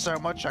I love it so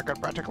much I could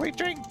practically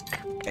drink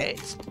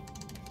it.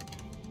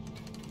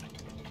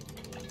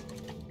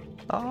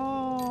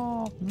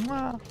 Oh,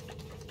 mwah.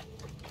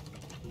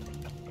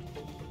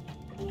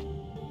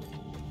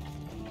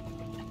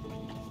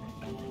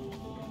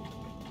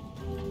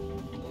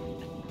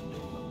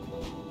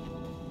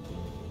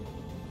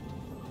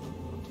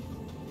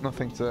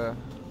 Nothing to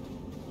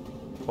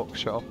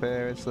bookshop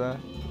here, is there?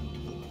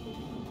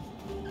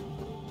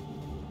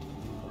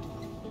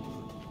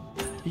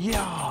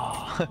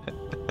 Yeah.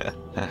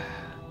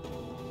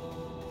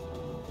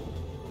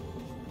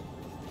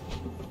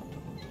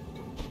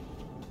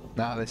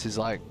 Now this is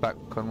like back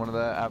on one of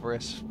the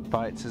Avarice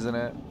fights, isn't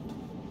it?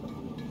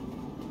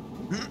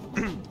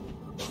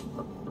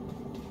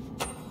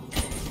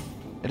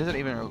 It doesn't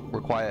even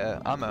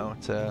require ammo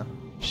to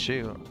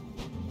shoot.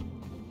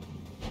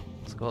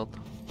 It's good.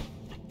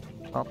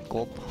 Not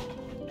good.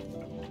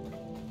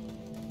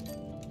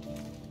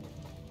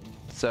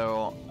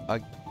 So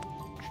I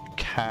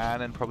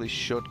can and probably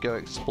should go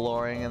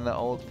exploring in the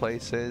old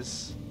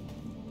places.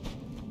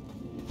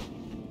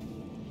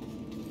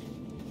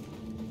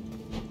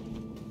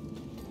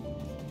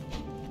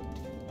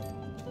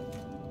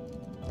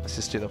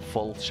 Let's just do the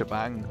full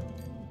shebang.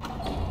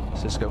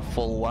 Let's just go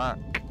full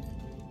whack.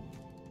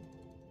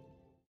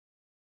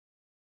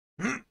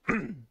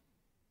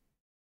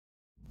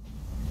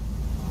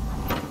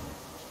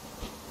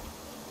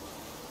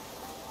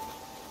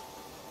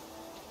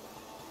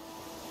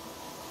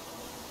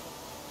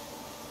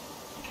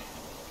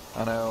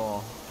 I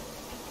know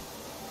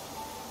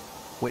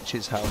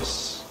Witch's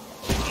house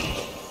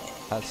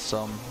has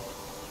some.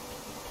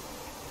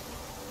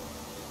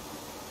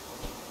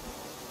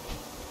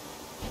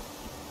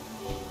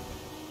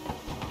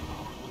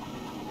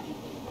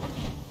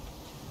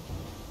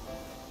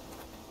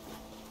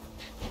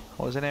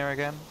 What was in here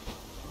again?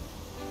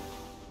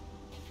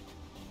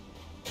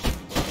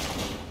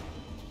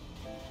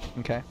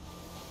 Okay.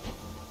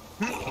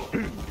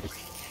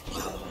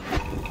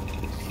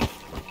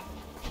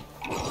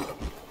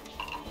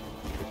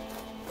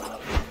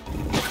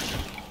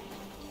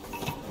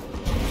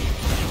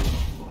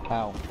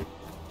 Ow.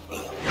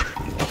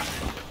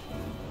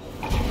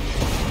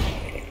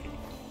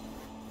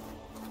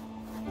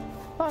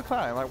 Oh, okay,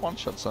 I like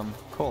one-shot some.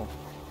 Cool.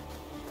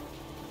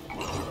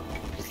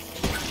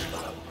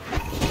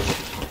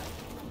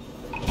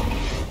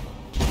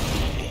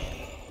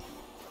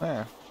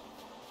 Yeah.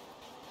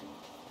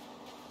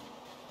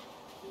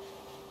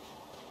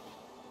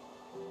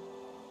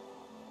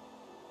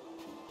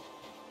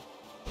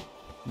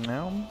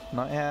 No,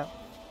 not yet.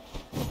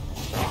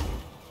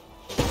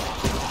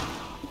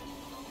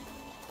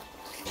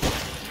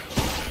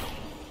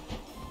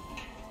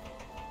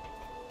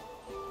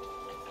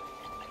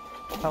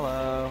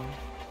 Hello.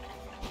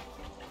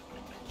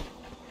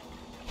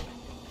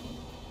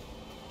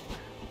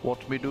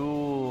 What me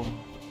do?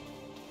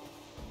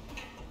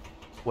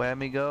 Where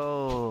me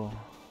go?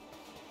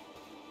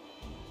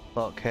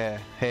 Look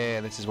here.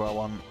 Here, this is where I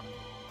want.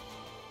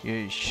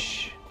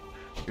 Yeesh.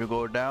 You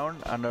go down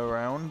and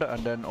around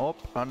and then up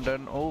and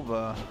then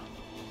over.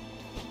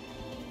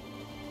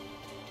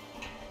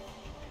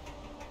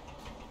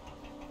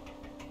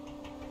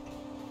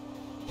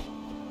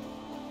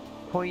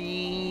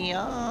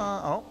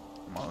 Hoi-ya! Oh,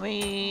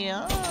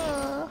 Maria!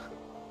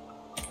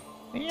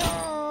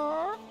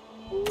 Yeah!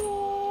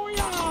 Ooh,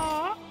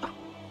 yeah!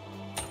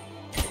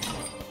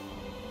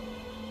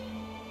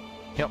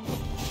 Yep.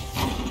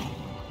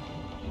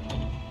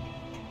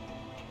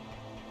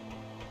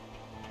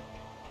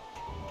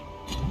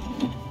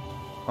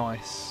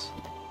 Nice.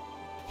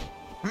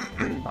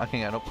 I can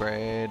get an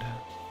upgrade.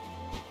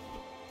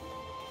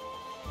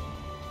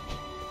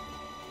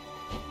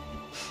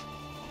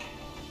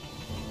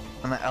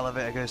 And the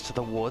elevator goes to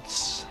the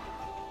woods.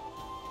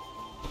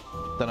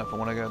 Don't know if I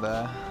want to go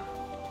there.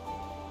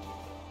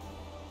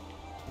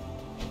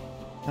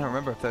 I don't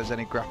remember if there's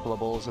any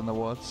grappleables in the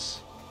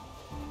woods.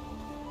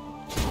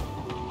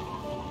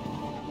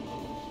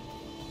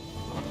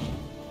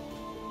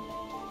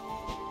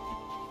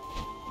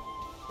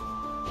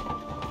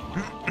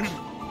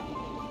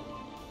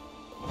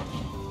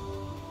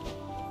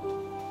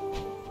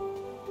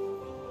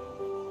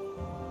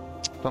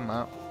 Done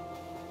that.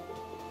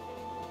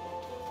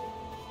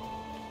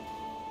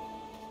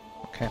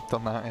 Okay, I've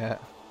done that yet.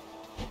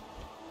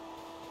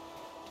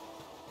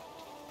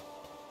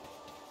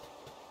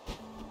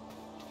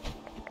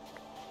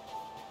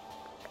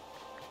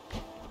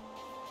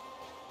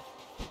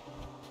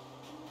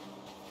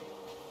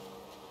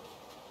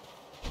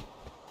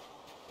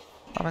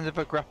 What happens if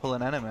I grapple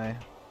an enemy?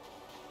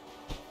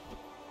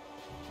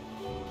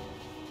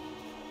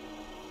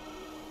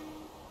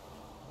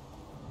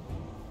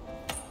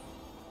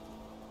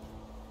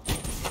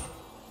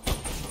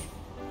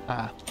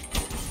 Ah.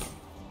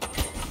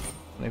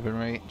 Don't even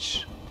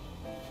reach.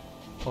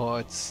 Or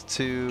it's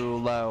too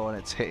low and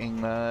it's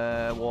hitting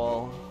the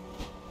wall.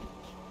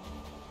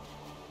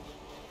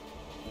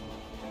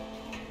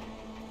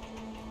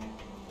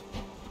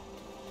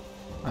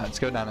 Alright, let's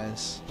go down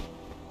this.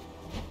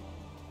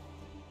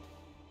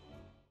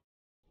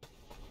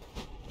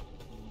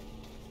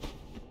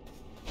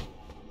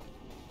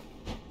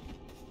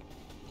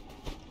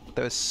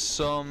 There's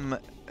some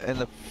in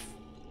the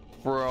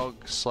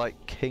frogs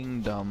like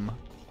kingdom.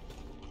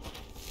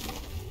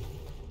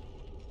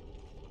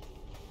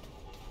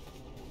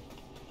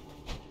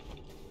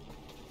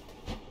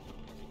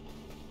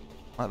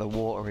 Like the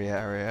watery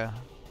area.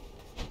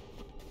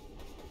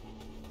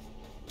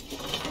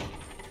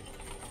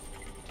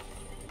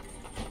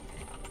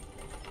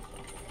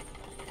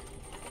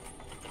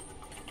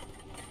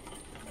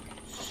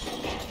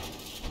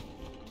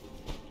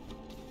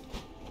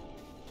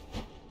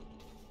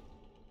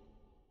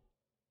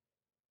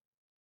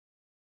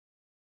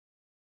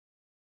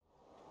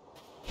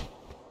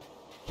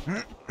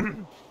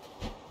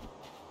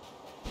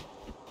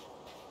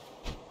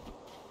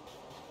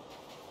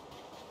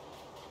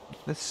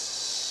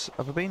 This...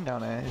 have I been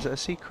down here? Is it a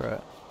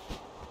secret?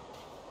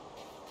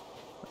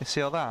 You see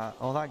all that?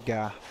 All that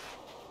gaff?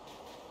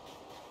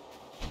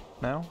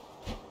 No?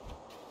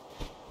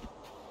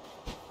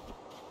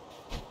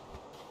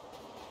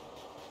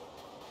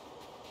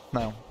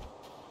 No.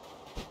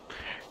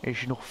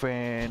 It's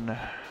nothing.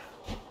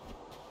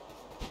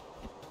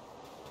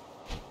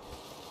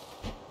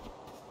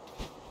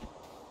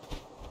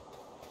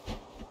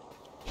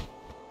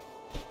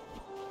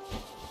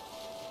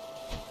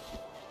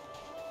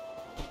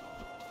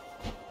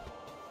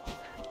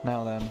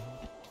 Now then.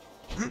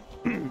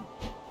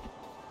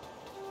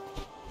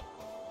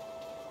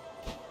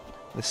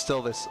 There's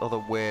still this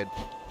other weird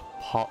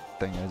pot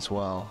thing as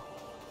well.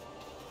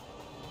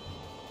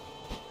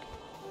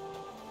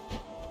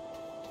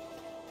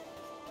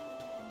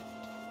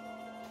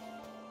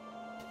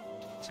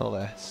 What's all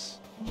this?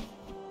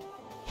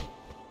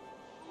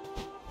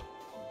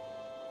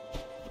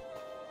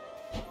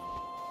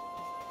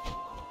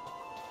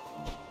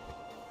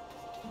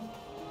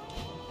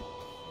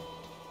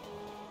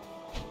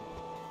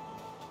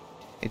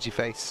 Itchy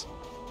face.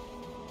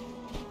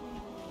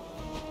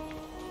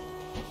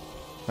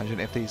 Imagine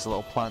if these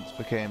little plants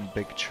became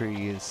big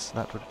trees.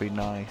 That would be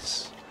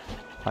nice.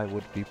 I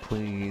would be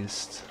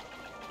pleased.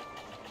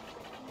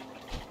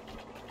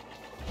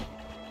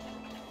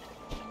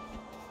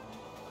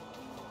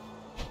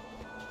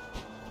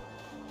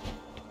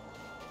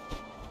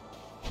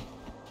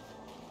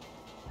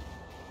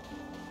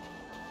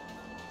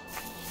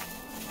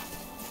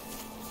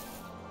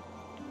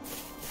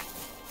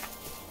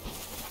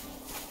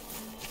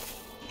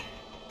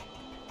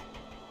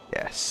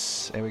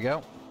 Yes, here we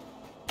go.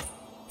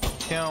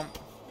 Count.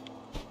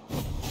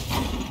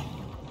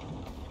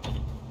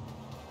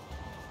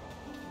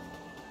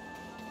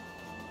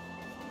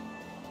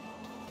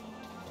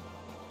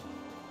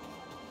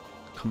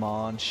 Come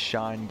on,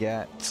 shine,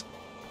 get.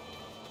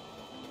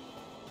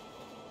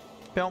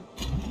 Boom.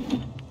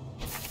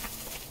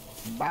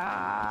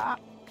 Bah.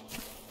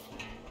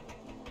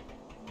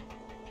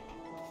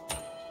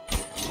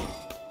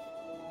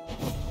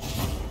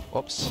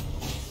 Whoops.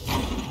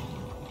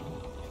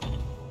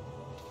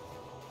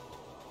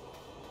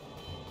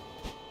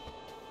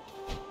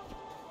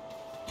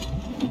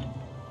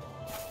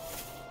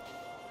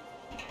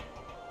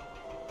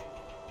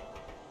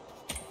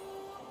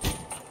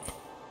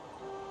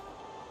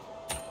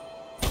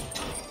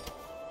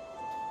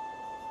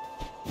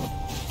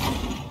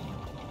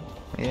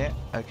 Yeah,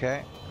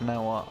 okay.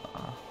 Now what?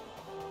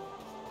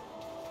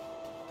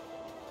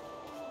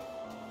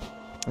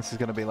 This is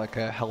gonna be like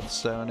a health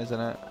stone, isn't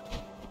it?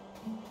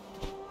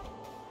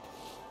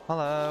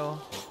 Hello.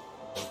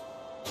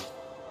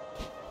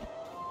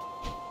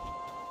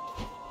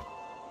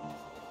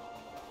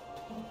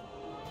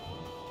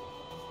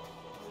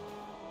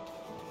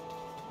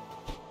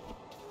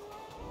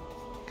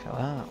 Look at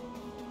that.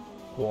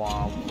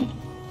 Wow.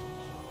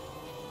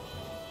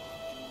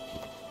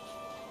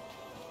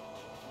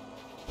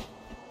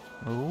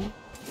 Ooh.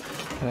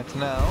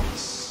 Anything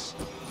else?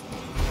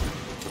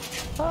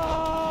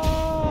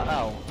 Ah!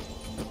 Ow.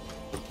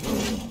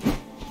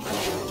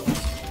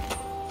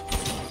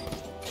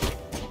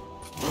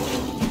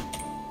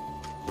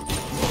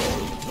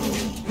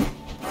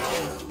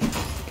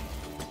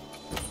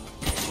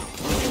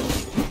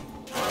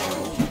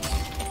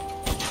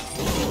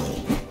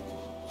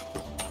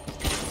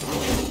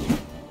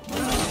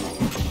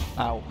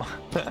 Ow.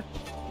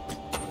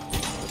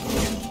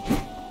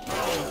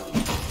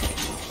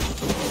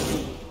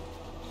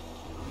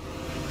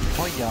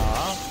 Oh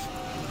yeah.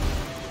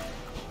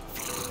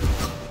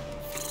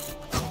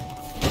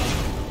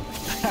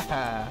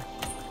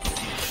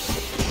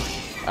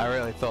 I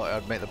really thought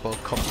I'd make the boat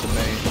come to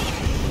me.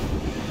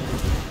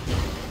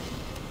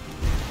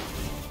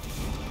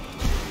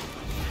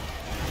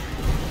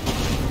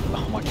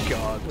 Oh my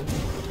god.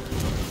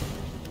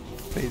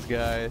 These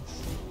guys.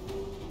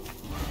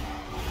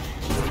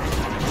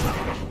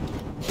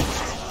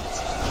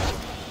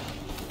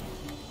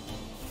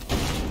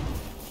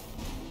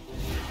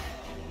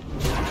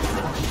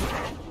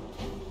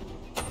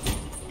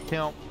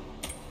 Count.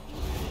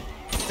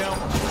 Count.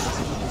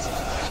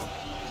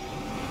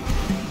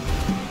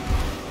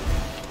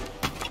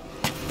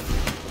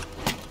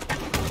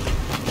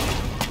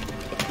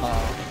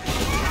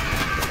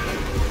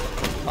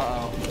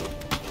 Uh-oh.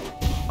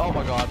 Oh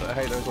my god, I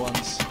hate those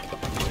ones.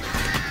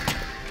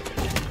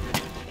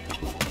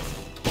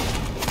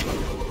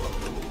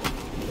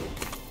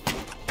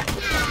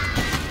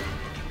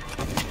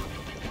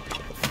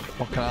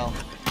 What can I?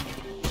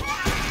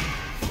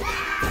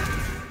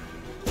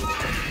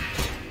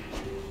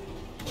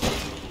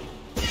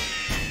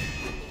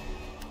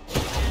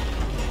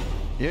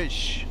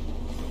 Yeesh.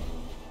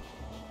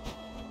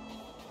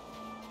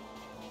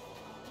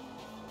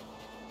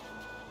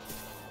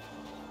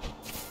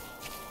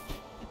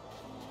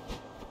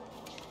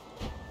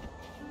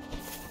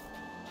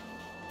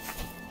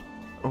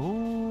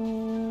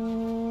 Ooh.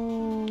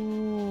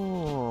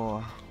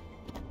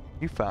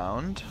 You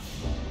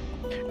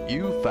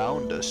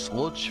found a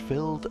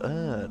sludge-filled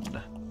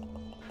urn.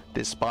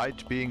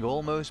 Despite being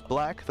almost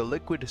black, the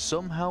liquid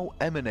somehow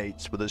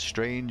emanates with a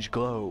strange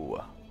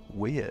glow.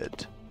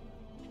 Weird.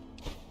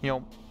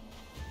 Yup.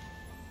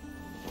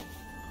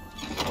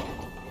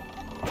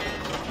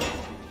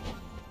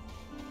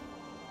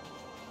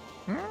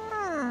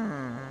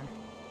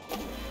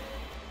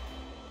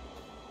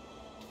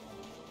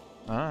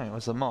 Alright,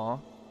 was there more?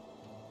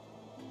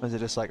 Was it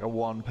just like a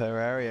one per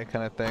area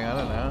kind of thing? I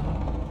don't know.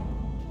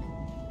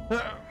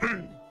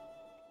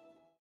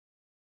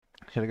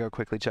 Should I go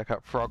quickly check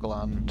out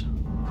Frogland?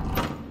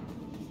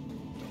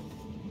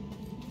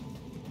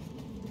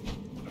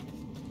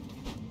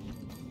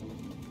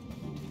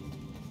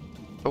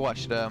 Oh, I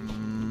should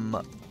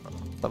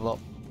level up.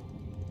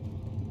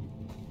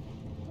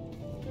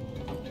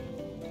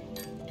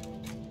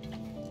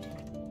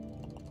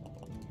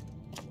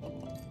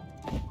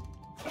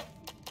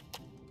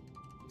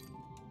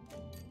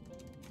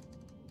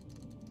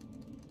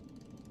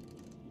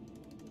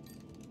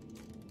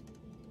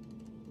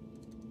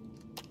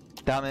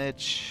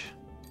 Damage.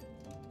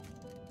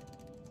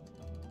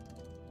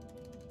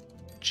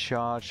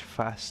 Charge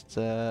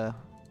faster.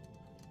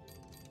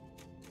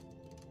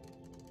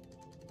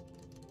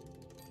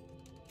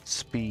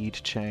 Speed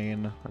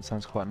chain. That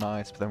sounds quite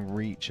nice, but then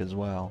reach as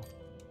well.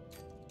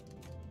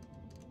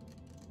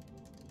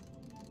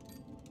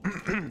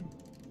 I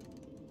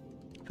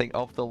think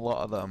of the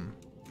lot of them,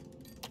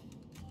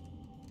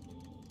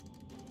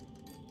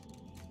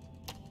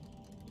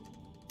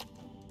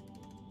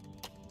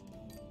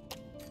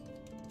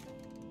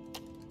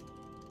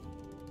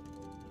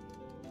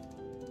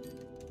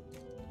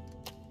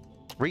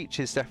 reach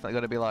is definitely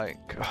going to be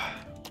like,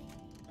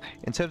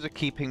 in terms of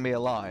keeping me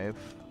alive,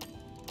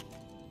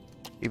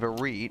 either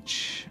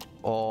reach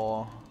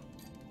or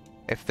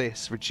if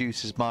this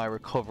reduces my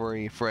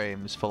recovery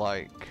frames for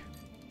like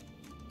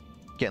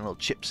getting little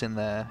chips in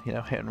there, you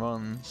know, hit and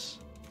runs.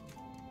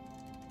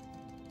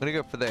 I'm gonna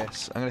go for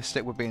this. I'm gonna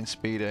stick with being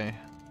speedy.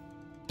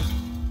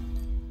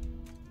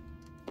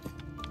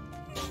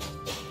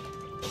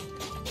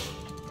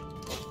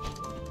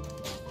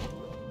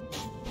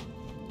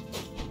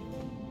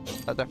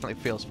 That definitely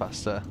feels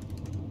faster.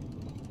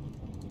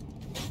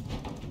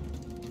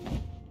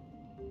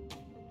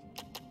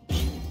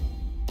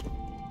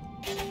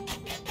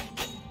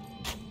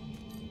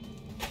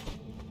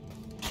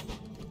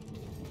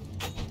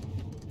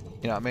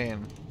 You know what I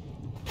mean?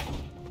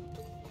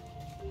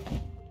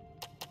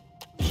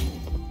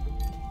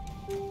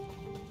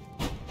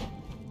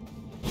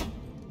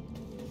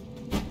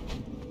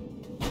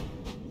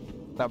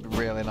 That'd be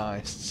really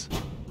nice.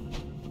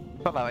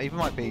 But that even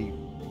might be...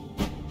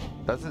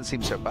 That doesn't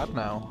seem so bad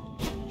now.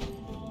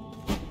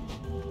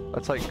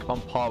 That's like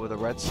on par with a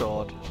red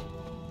sword.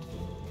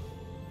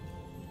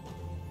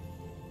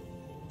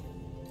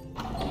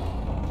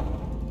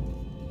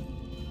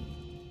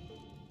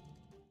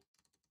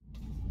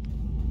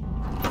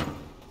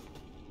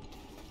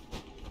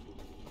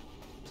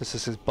 This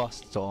is his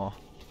bust door.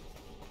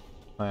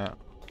 Oh, yeah.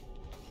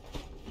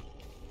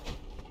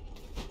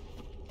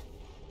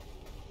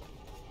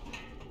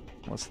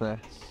 What's this?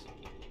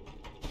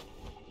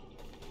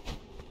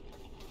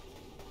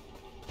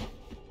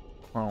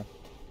 Oh.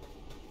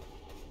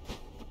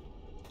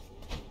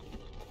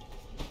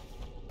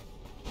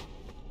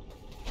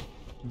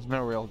 There's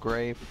no real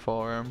grave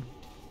for him.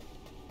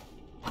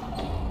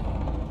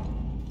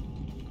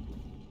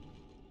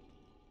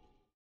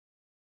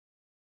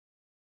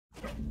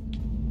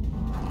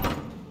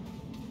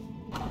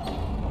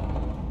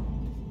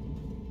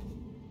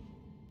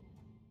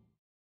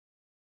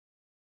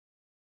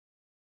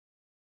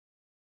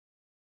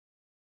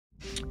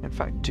 In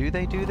fact, do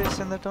they do this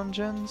in the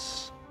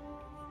dungeons?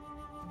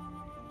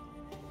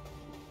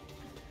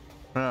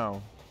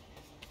 No.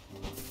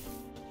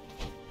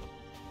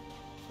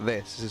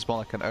 This is more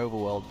like an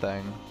overworld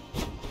thing.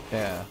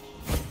 Yeah.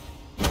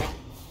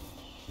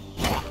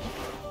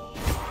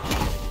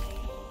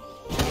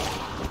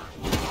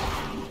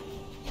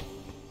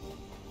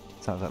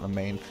 Sounds like the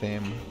main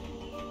theme.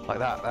 Like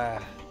that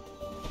there.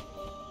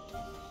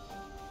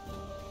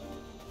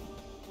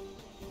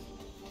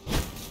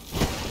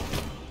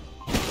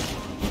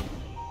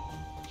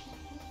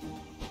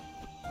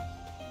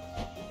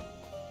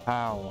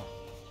 Ow.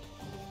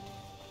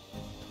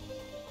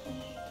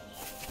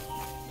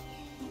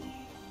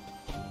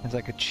 There's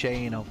like a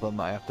chain of them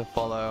that I have to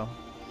follow.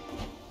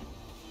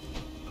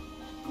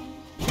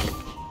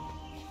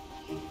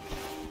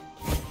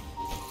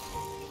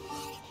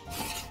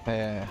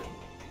 Yeah.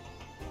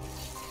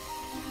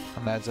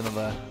 And there's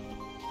another.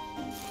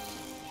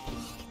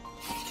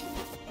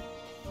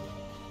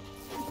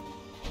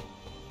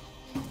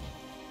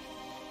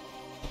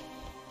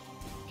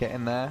 Get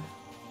in there.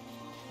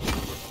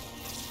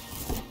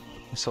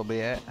 This'll be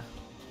it.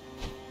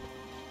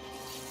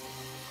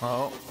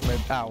 Oh,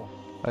 maybe, ow.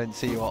 I didn't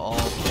see you at all.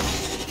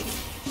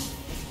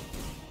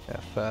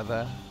 Get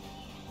further.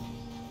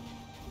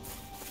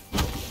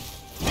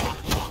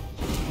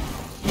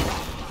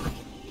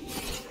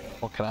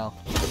 What canal?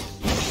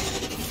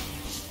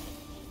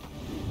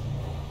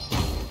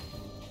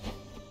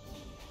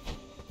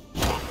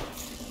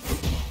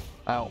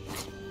 Ow.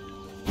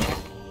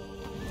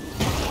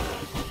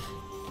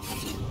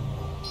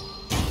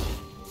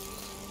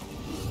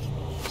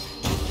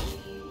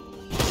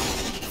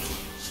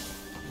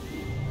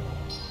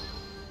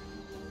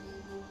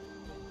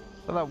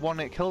 That one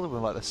it killed him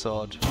with like the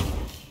sword.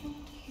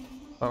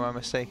 Or am I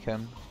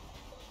mistaken?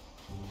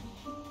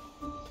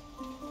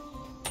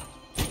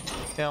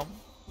 Yeah.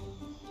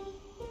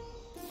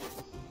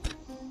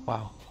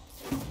 Wow.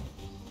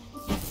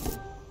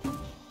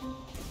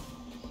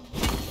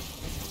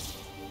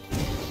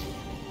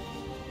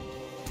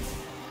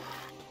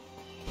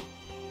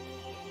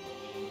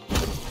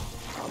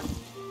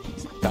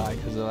 Die.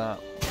 because of that.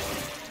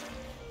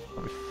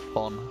 That'll be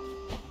fun.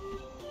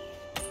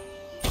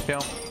 Yeah.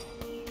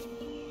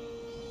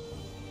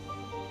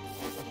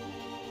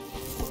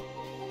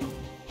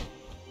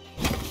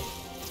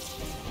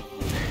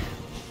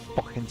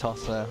 Fucking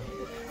tosser.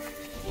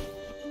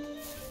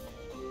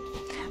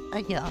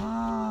 Yeah.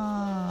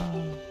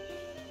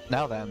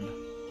 Now then,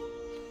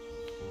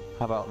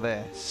 how about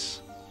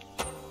this?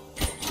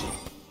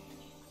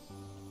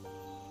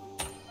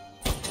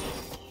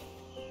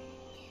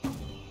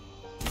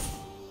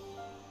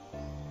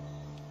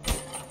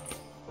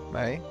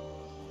 May?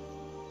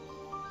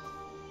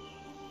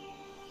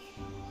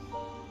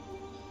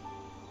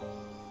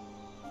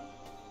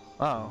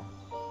 Oh.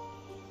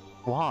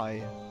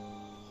 Why?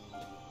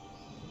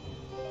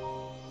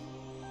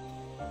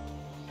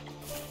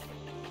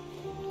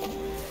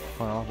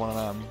 Well, I'll have one of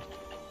them.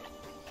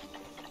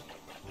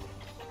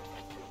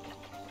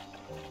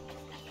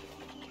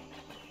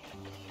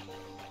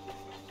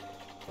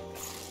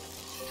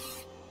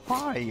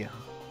 Why?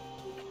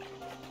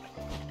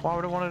 Why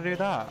would I want to do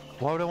that?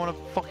 Why would I want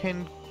to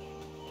fucking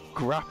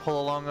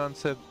grapple along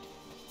onto...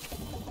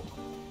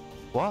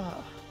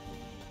 What?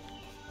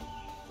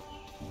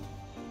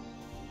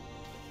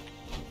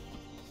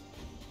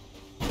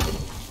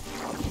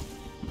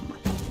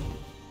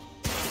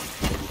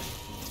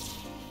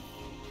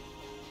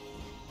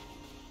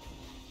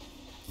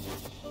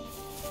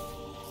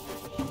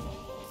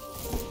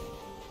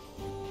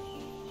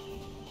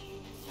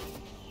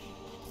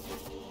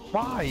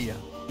 Why?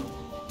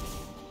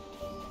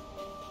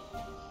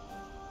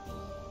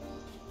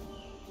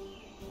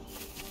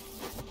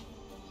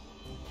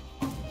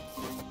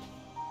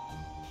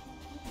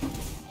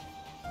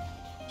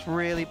 It's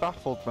really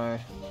baffled me.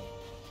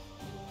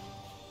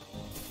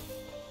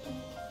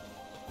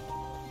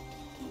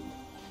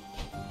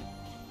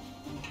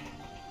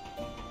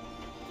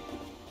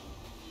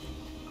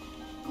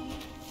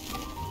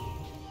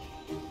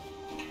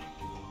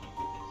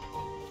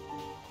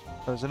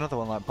 There's another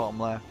one like bottom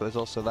left, but there's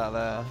also that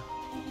there.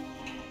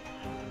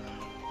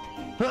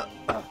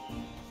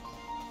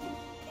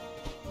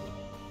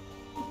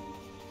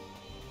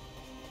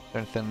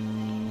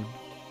 Anything?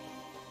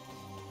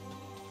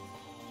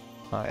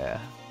 Oh yeah.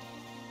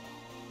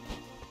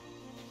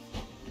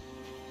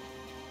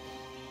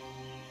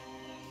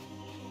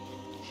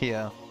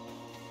 Here.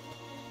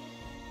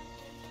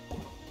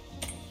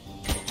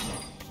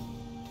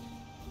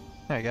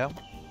 There you go.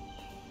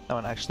 That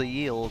one actually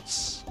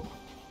yields.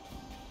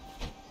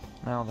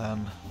 Now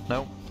then,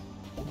 nope.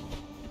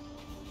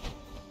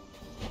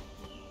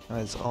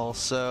 There's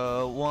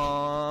also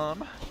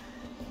one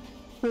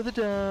further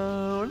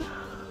down.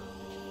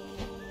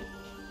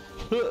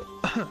 Look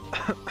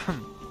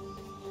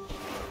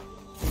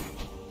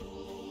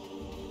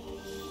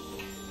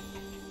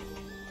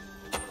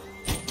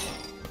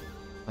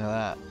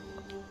at that.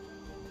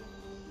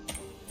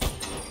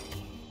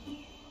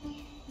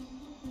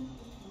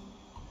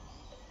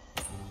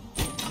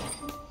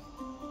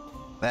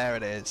 There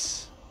it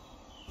is.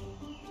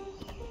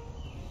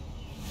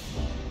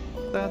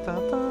 Da, da,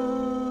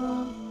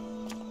 da.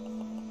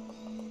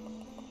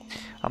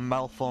 A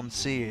malformed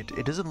seed.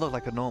 It doesn't look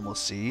like a normal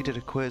seed. It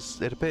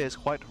appears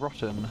quite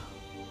rotten.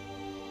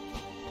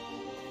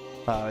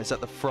 Oh, is that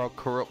the frog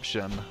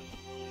corruption?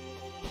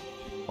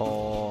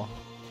 Or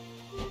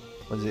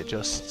was it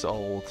just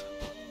old?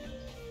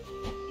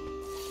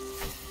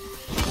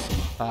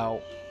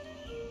 Ow.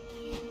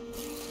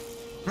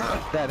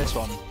 There, this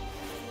one.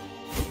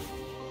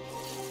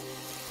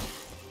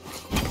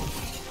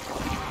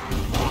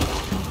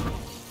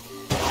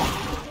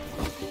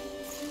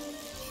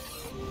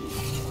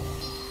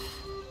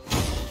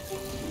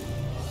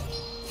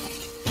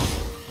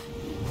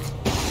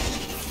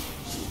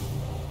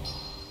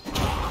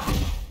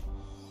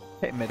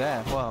 Hit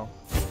midair, wow.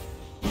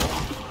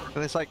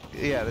 But it's like,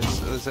 yeah,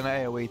 there's an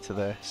AoE to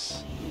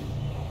this.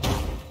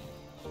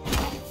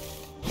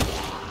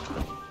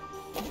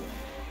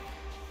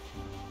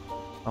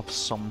 Of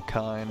some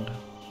kind.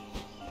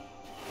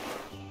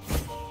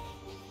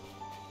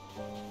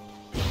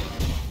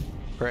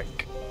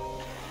 Brick.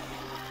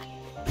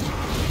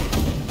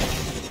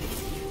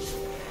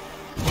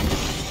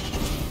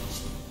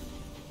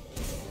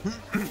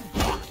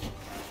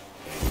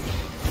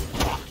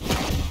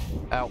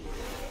 Ow.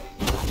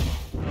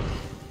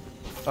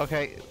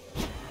 Okay,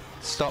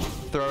 stop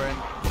throwing.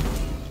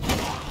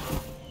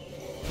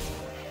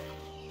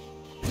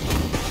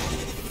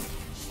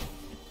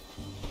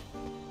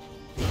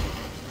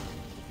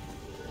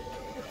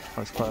 That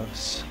was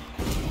close.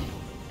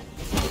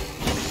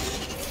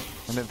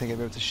 I didn't think I'd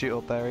be able to shoot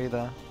up there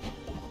either.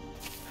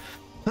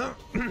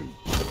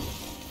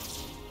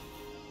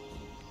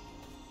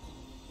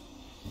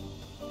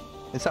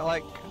 Is that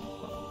like...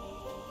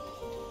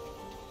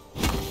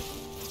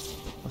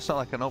 It's not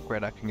like an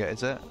upgrade I can get,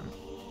 is it?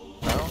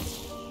 No?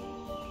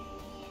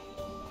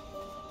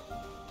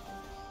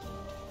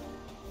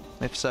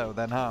 If so,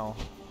 then how?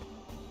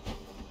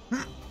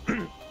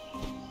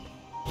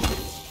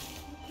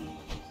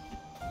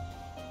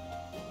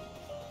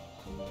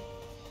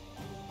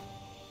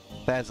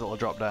 There's a little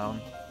drop down.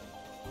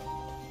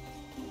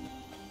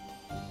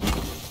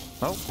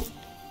 Oh.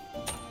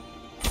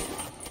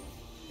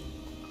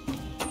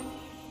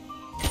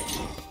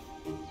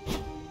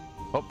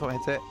 Oh, don't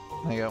hit it.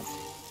 There you go.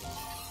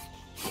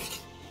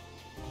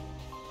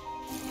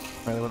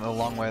 Really went a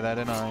long way there,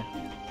 didn't I?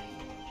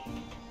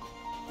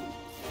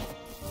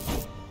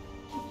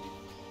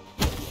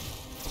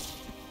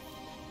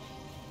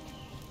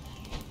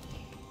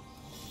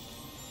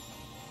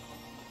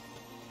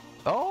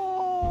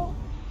 Oh!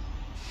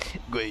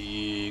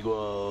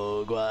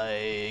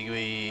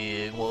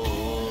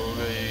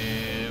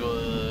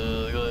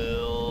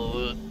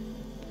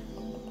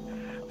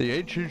 The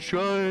ancient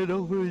shrine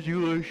offers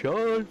you a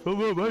shard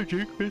from a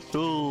magic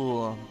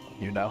crystal.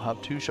 You now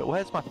have 2 shots.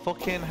 Where's my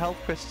fucking health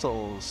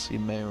crystals, you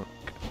mook?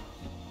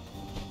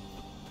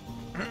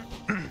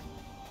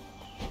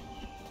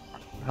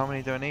 How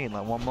many do I need?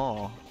 Like 1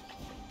 more?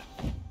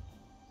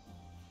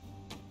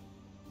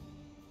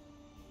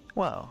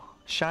 Well,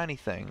 shiny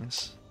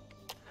things.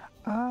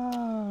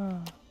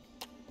 Ah.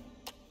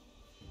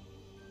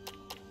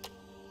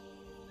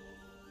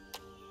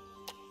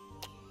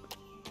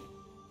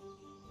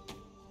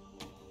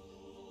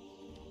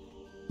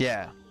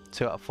 Yeah,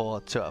 2 out of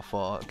 4, 2 out of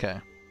 4, okay.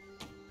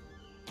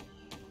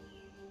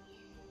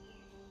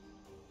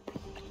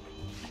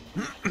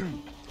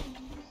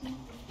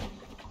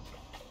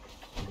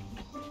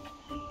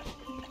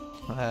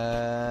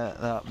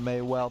 That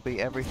may well be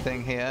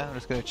everything here. I'm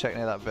just going to check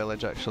near that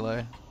village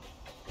actually.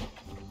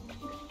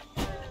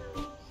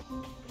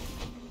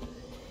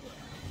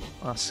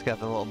 I'll scare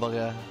the little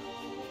bugger.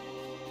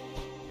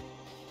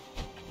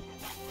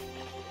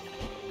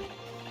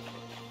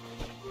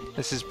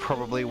 This is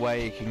probably where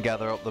you can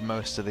gather up the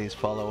most of these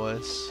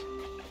followers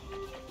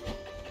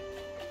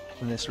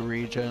in this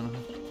region.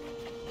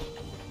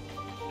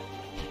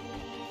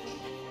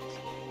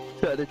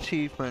 Got an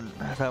achievement.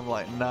 I have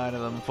like 9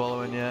 of them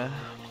following you.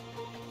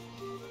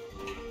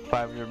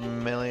 500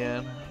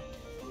 million.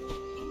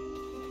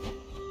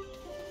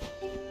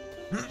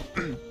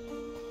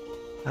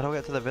 How do I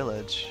get to the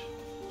village?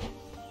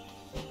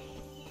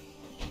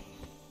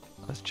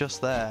 It's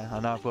just there,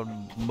 and now I've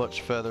gone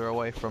much further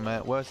away from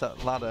it. Where's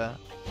that ladder?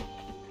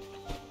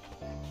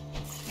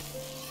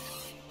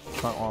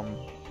 That one.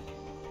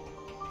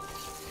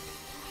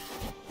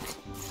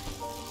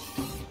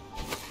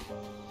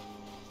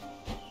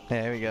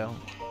 Yeah, here we go.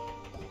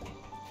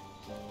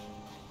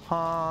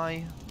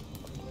 Hi.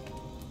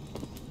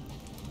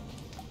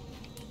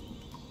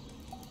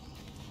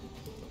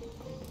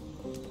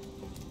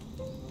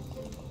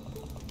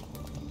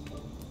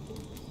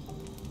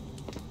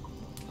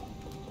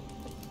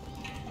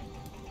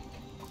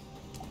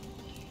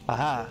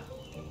 Aha.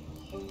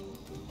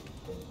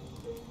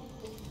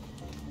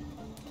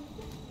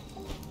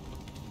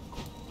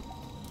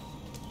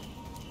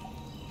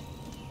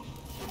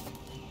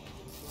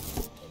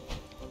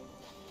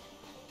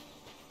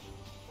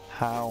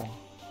 How?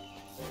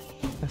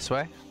 This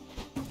way?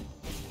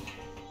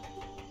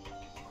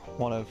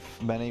 One of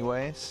many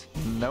ways?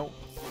 Nope.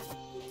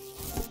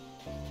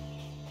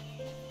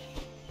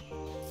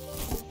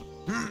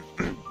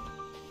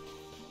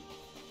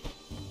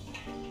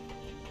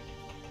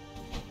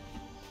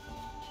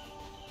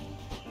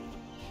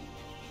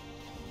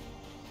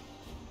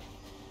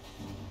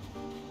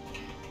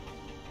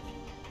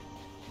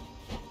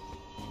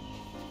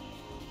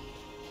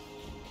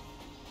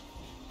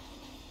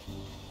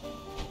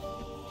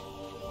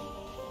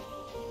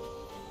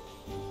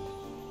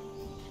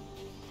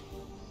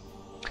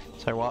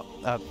 So what?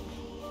 I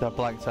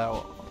blanked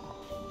out.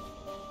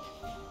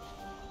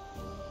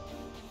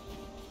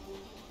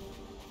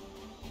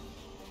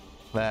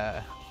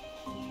 There.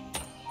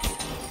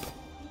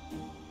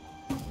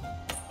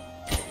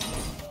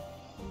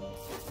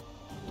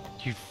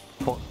 You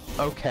fuck.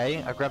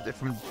 Okay, I grabbed it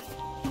from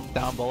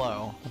down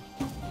below.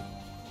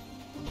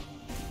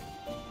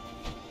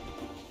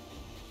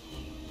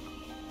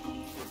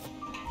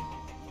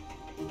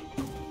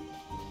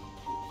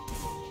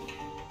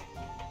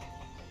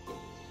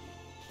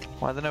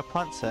 Why are there no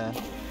plants here?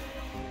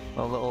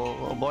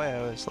 Little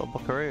boyos, little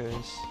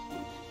buckaroos.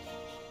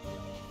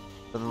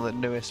 The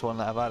newest one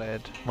that I've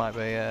added might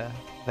be, I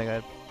think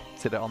I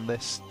did it on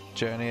this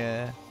journey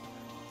here.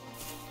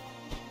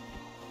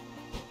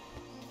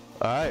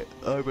 Alright,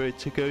 I'm ready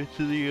to go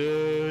to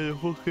the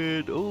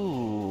fucking...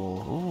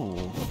 Ooh.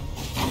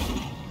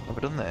 Have I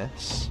done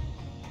this?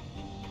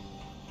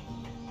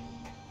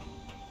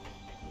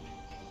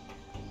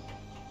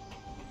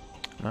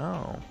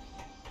 No.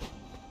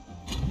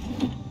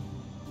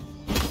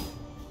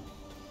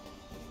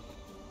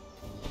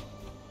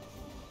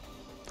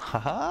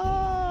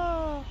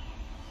 Haha!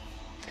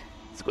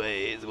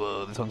 Squeeze,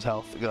 whoa, this one's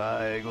health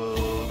guy. Go,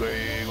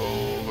 grey,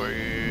 go,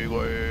 grey,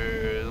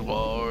 grey,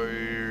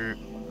 grey.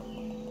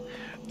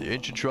 The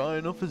ancient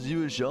shrine offers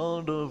you a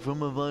shard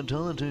from a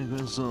vitality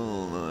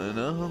crystal.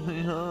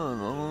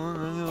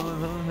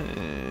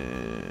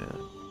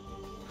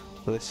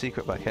 So there's a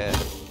secret back here.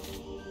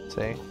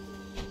 See?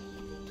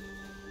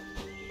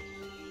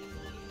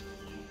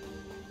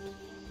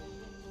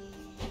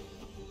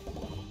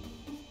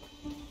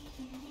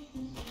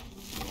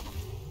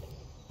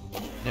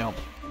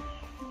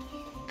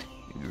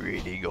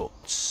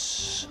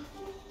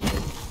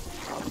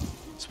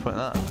 point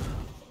that?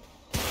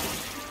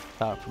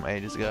 Oh, from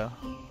ages ago.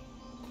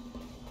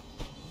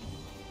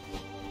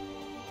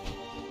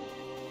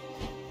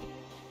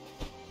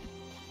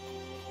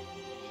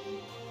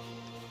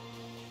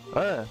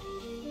 Oh.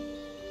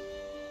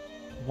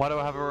 Why do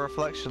I have a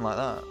reflection like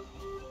that?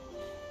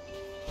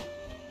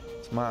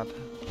 It's mad.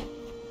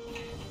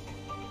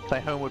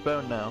 Play Homeward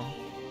Bone now.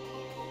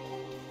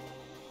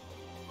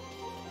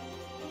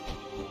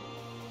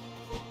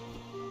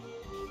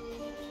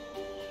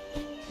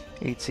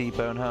 E.T.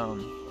 Bone Home.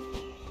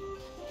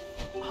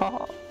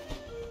 Ha!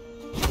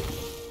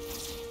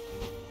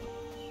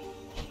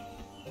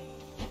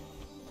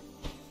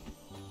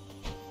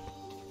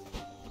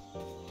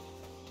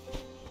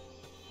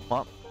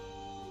 What?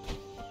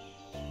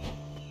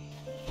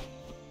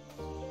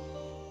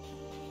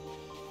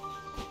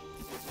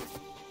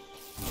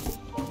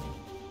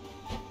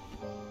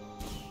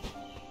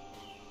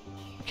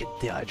 Get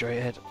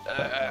dehydrated.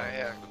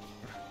 Yeah.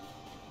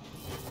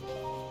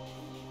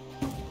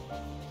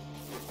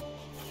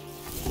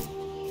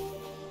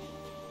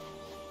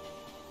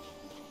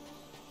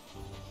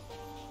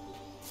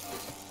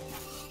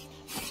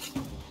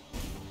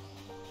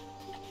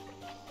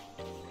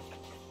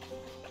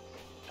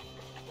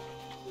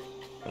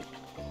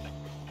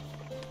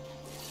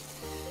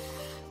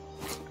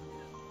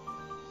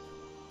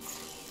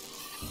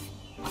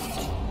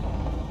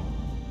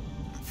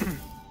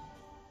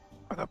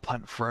 That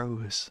plant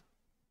froze.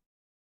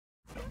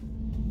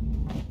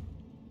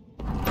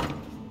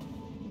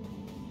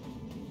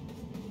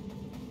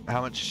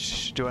 How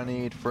much do I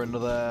need for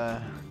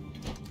another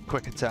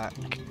quick attack?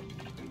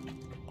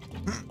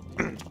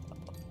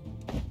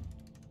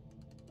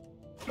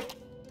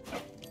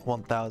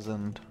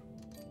 1,000.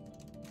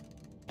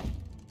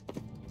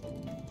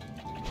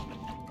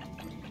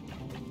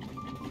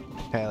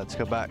 Okay, let's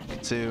go back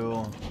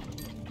to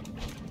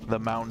the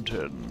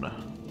mountain.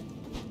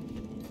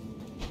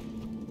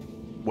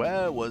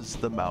 Where was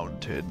the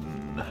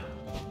mountain?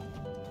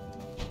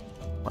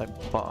 My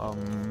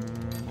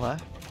bottom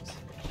left?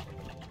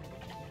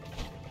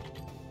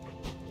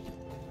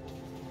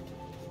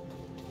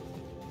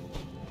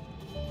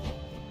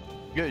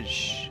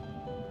 Gosh.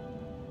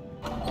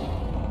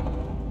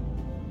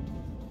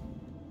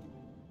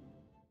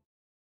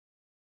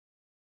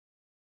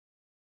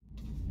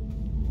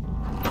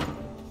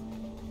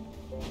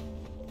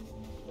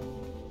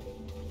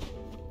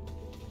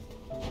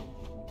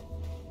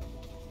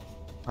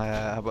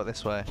 How about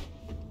this way?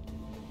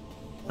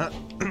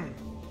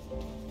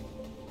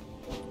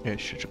 Yeah,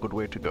 such a good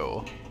way to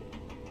go.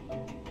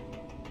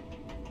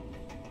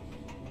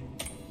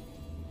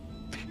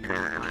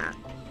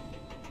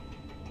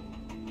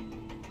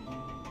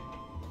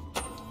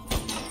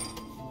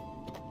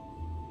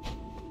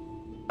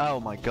 Oh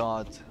my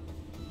god.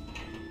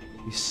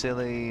 You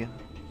silly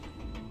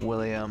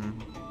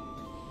William.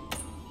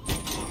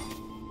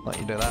 Let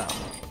you do that.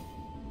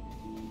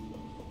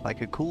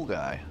 Like a cool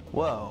guy.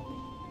 Whoa.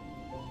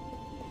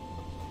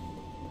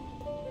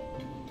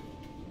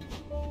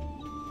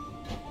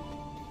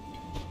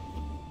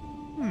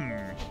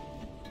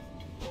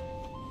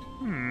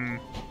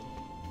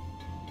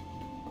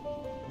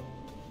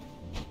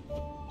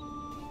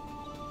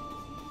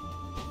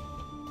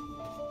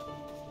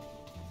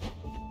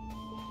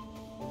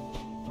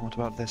 What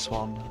about this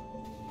one?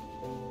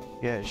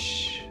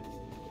 Yes.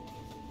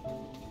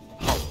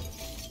 Hop.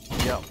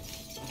 Yep.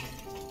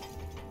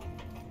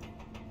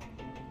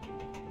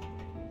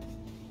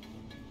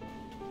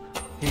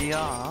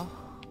 Yeah.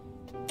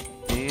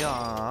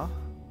 Yeah.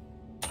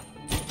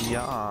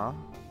 Yeah.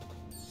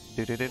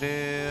 Do do do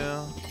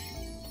do.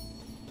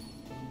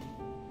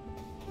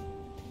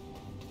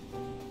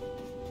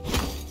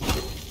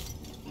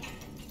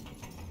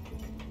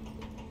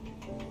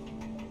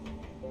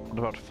 What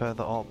about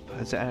further up?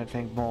 Is there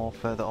anything more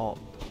further up?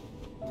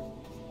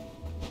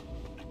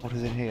 What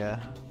is in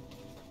here?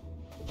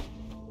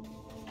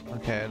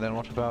 Okay, then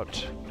what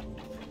about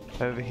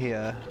over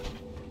here?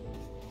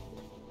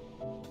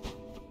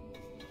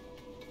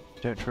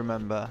 Don't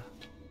remember.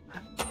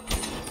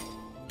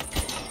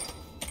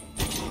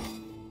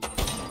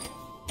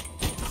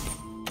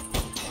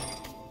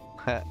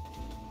 Heh.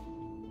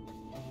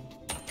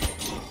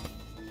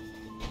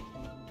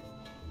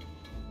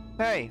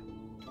 Hey!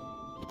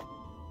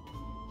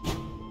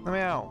 Let me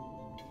out.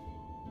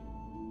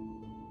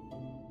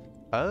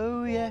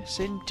 Oh yes,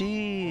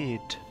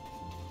 indeed.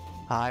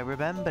 I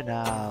remember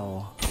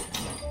now.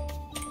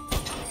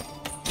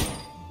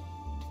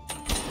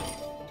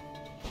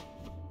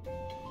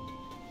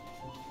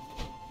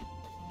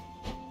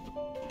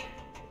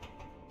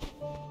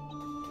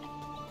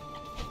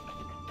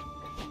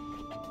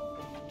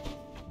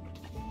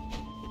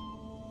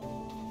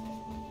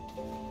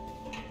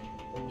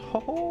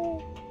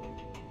 Oh,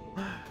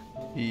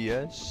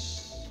 yes.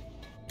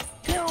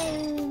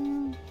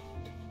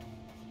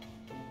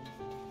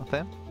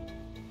 Nothing.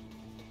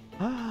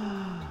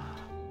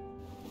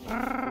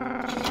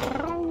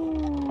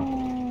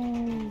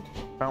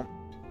 Boom.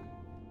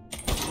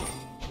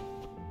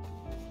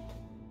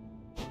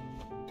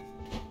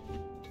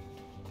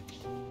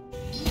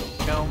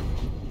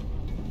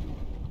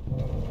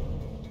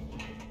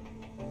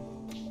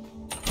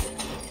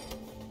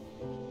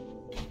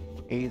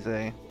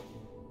 Easy.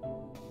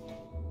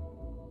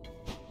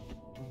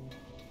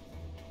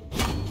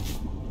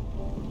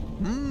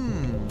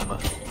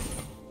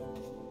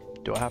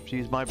 Do I have to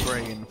use my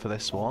brain for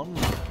this one?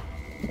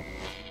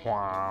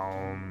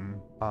 Wow.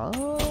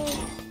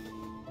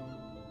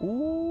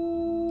 Ooh.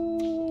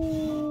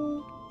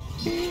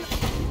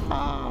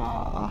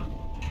 Ah.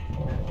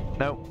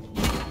 Nope.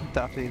 Don't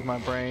have to use my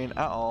brain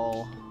at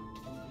all.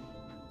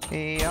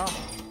 Yeah.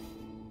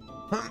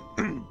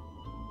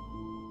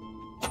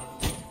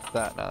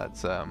 That, no,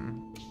 that's, Oh,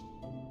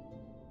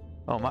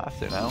 I might have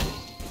to now.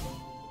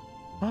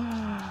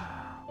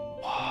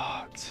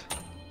 What?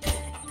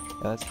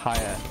 Yeah, that's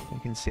higher. You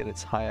can see that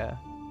it's higher.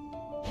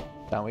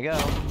 Down we go.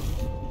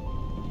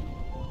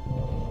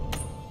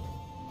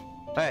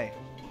 Hey.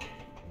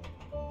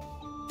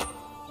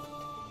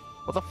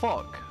 What the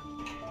fuck?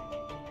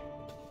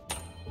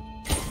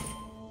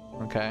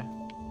 Okay.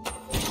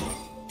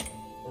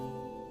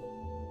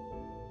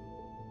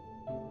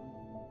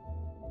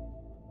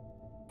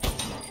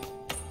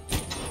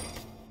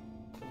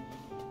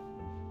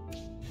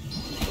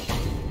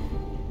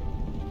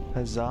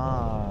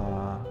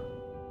 Huzzah.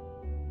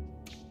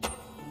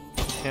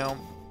 Down.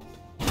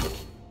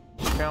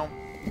 Down.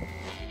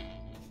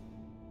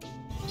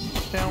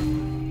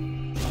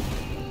 Down.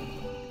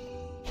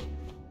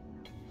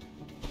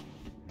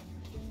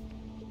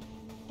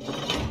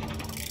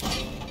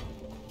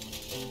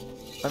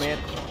 Let me in.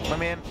 Let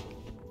me in.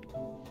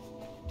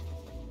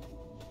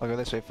 I'll go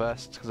this way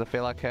first, because I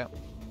feel like it.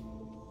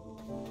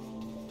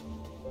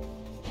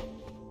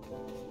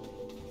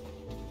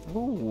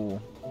 Ooh.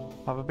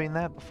 Have I been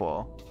there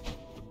before?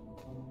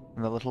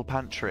 In the little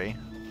pantry.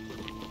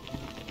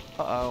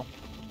 Uh-oh.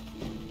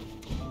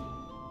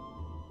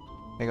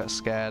 They got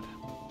scared.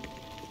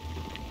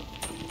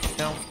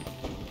 No.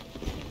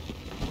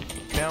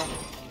 No.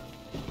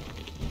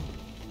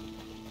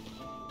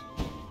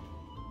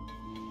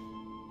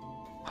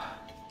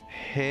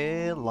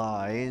 Here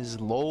lies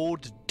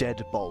Lord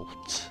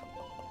Deadbolt,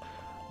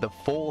 the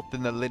fourth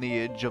in the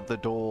lineage of the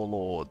Door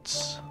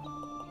Lords.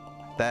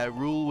 Their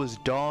rule was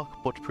dark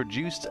but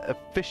produced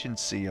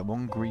efficiency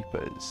among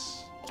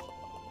Reapers.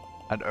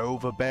 An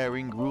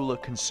overbearing ruler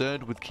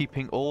concerned with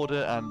keeping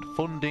order and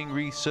funding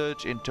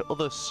research into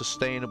other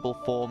sustainable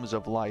forms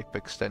of life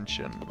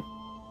extension.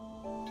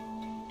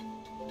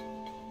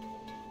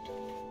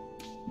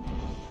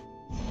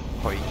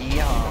 Oh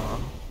yeah.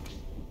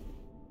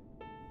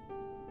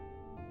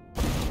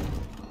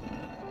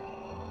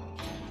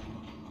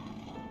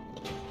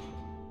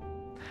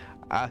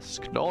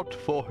 Ask not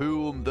for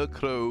whom the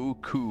crow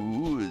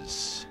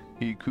coos,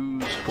 he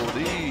coos for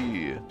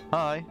thee.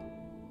 Hi.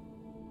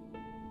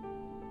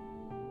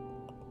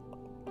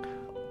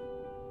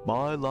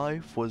 My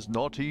life was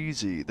not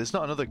easy. There's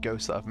not another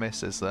ghost that I've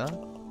missed, is there?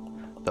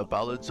 The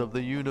balance of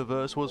the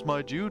universe was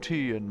my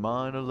duty and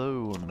mine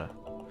alone.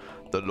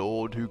 The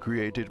Lord who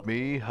created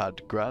me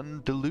had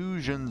grand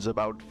delusions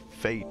about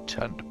fate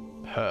and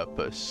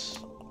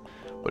purpose.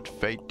 But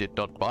fate did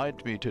not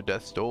bind me to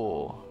death's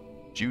door.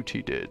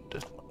 Duty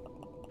did.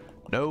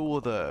 No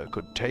other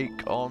could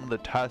take on the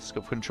task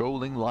of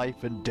controlling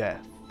life and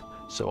death,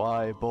 so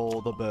I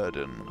bore the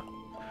burden.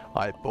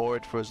 I bore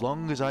it for as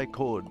long as I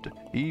could,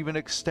 even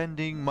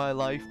extending my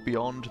life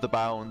beyond the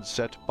bounds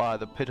set by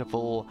the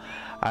pitiful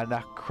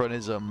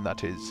anachronism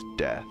that is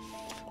death.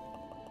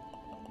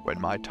 When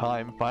my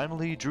time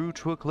finally drew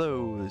to a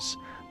close,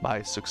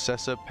 my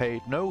successor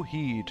paid no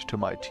heed to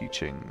my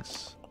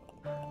teachings.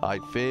 I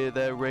fear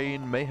their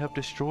reign may have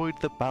destroyed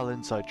the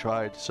balance I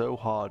tried so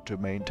hard to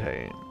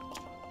maintain.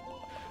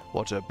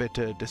 What a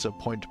bitter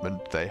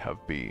disappointment they have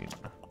been.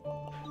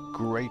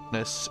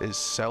 Greatness is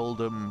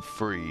seldom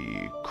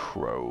free,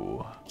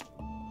 Crow.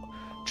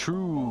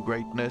 True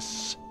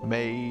greatness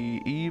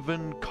may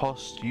even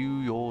cost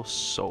you your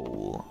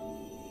soul.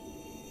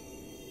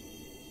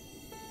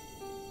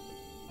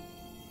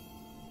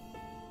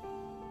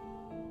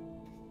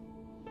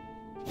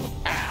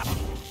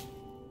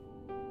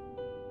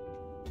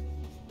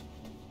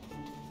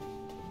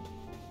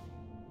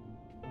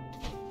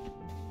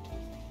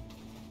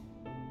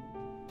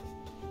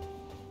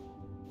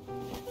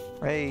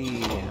 Hey,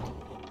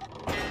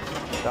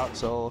 Dark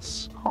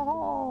Souls.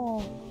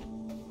 Oh.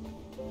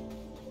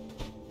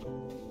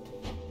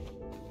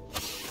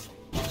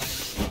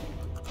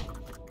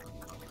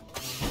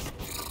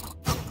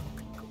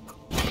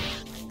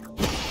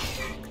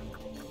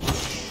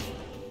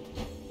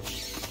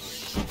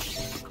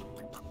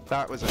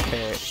 That was a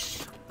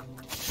hit.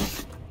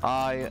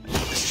 I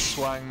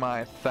swung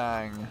my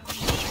thang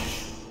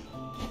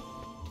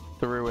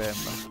through him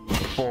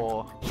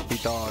before he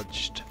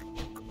dodged.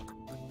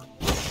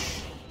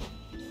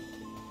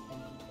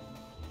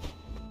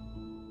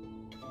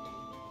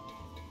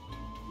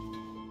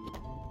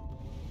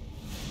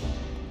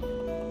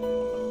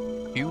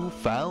 You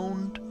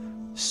found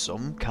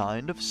some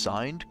kind of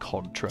signed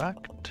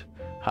contract?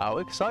 How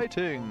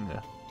exciting!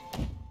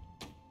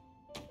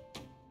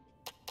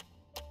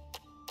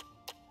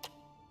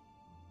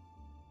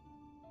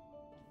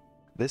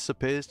 This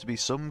appears to be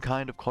some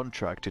kind of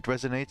contract. It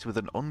resonates with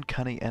an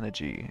uncanny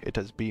energy. It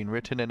has been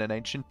written in an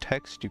ancient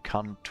text you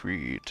can't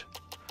read.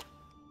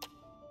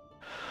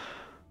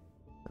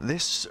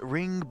 This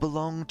ring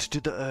belonged to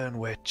the Urn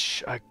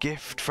Witch, a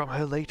gift from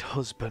her late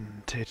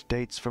husband. It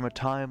dates from a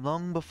time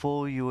long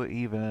before you were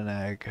even an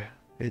egg.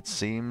 It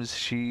seems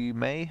she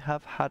may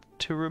have had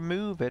to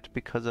remove it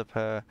because of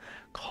her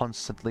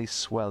constantly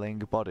swelling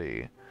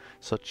body.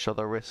 Such are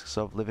the risks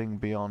of living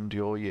beyond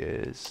your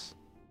years.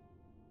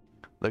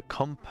 The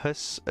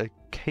compass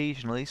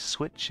occasionally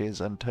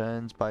switches and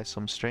turns by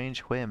some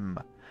strange whim,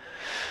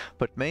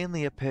 but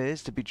mainly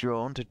appears to be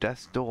drawn to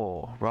Death's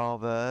Door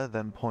rather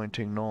than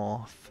pointing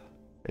north.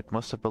 It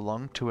must have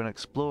belonged to an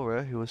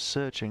explorer who was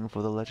searching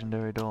for the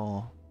legendary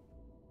door.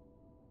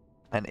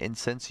 An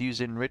incense used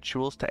in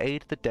rituals to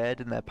aid the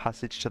dead in their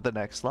passage to the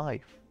next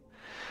life,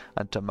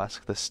 and to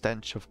mask the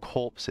stench of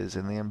corpses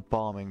in the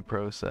embalming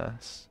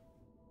process.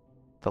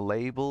 The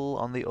label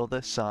on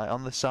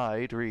the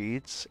side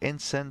reads,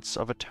 "Incense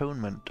of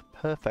Atonement,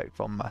 perfect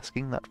for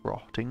masking that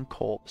rotting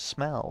corpse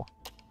smell."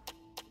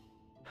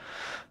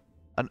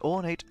 An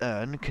ornate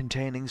urn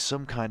containing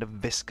some kind of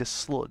viscous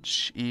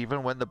sludge.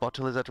 Even when the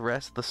bottle is at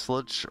rest, the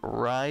sludge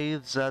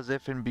writhes as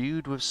if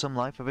imbued with some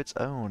life of its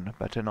own.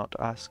 Better not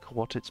ask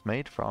what it's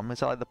made from.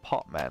 It's like the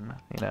pot men,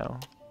 you know.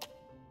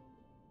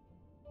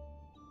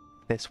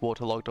 This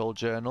waterlogged old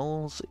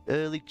journal's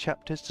early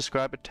chapters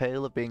describe a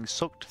tale of being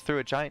sucked through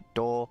a giant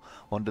door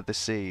under the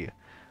sea,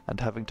 and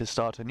having to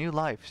start a new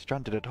life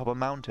stranded atop a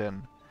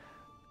mountain.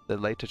 The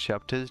later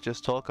chapters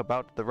just talk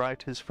about the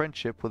writer's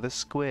friendship with a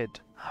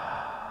squid.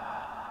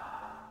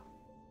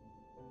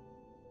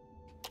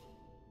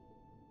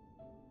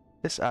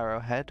 This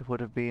arrowhead would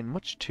have been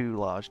much too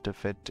large to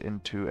fit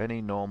into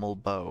any normal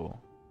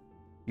bow.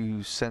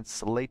 You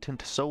sense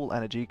latent soul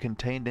energy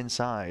contained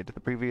inside. The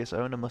previous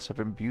owner must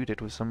have imbued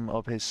it with some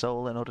of his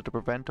soul in order to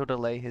prevent or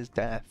delay his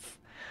death,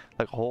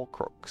 like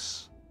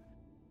Horcrux.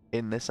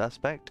 In this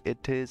aspect,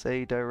 it is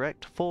a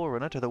direct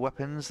forerunner to the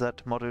weapons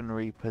that modern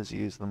Reapers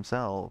use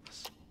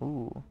themselves.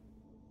 Ooh.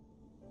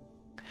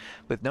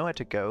 With nowhere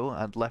to go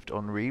and left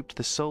unreaped,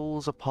 the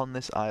souls upon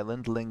this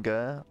island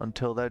linger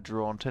until they're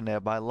drawn to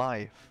nearby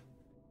life.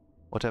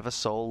 Whatever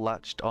soul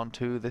latched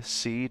onto this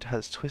seed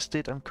has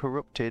twisted and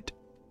corrupted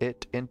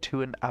it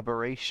into an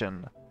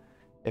aberration.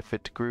 If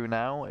it grew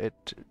now,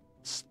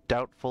 it's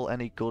doubtful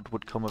any good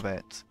would come of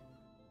it.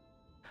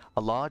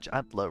 A large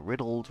antler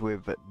riddled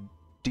with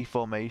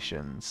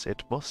deformations.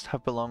 It must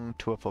have belonged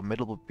to a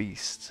formidable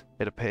beast.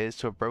 It appears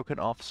to have broken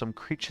off some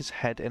creature's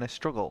head in a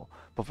struggle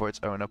before its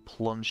owner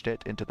plunged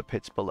it into the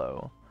pits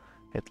below.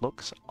 It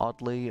looks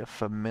oddly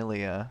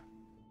familiar.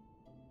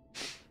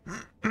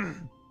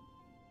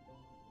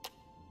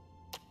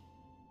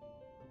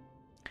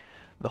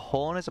 The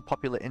horn is a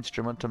popular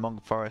instrument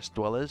among forest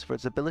dwellers for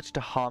its ability to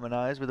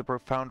harmonize with the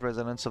profound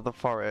resonance of the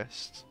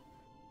forest.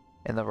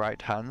 In the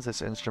right hands,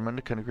 this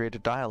instrument can create a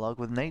dialogue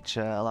with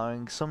nature,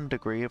 allowing some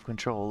degree of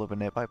control over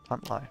nearby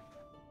plant life.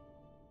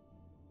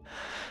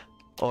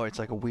 Or it's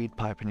like a weed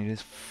pipe and you're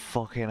just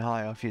fucking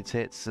high off your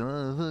tits.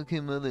 Oh,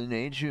 fucking Mother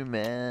Nature,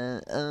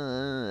 man.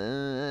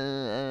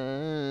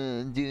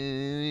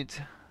 Dude.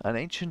 An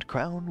ancient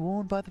crown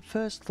worn by the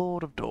first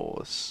Lord of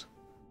Doors.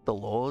 The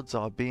Lords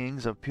are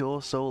beings of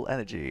pure soul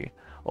energy,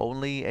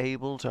 only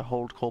able to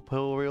hold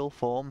corporeal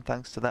form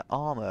thanks to their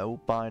armor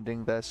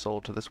binding their soul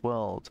to this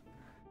world.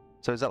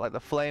 So is that like the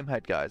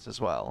Flamehead guys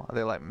as well? Are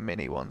they like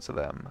mini ones of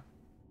them?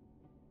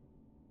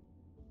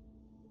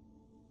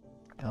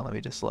 Now let me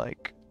just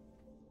like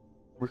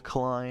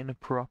recline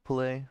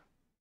properly.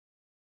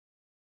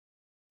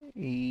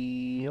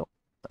 Yep,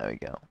 there we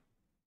go.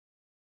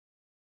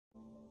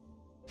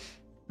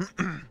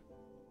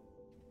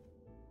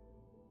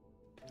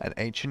 An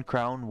ancient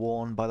crown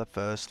worn by the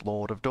first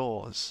Lord of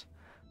Doors.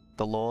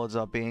 The Lords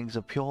are beings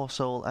of pure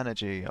soul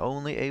energy,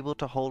 only able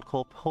to hold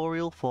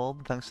corporeal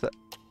form thanks to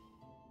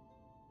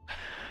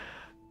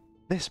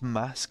This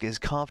mask is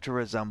carved to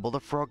resemble the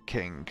Frog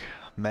King.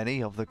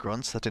 Many of the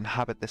grunts that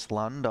inhabit this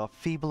land are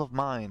feeble of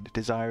mind,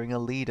 desiring a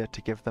leader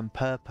to give them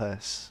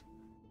purpose.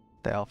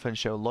 They often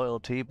show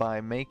loyalty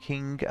by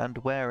making and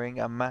wearing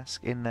a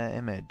mask in their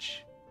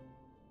image.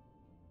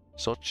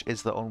 Such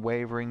is the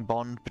unwavering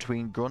bond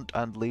between grunt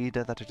and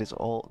leader that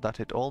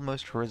it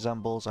almost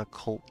resembles a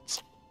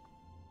cult.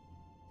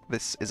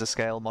 This is a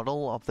scale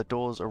model of the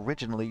doors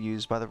originally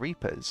used by the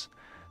Reapers.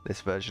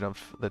 This version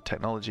of the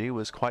technology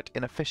was quite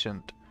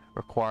inefficient,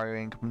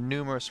 requiring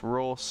numerous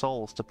raw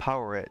souls to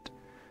power it.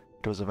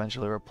 It was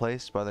eventually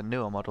replaced by the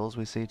newer models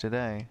we see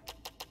today.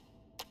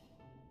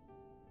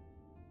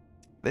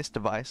 This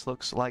device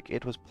looks like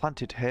it was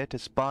planted here to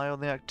spy on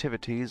the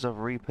activities of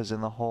Reapers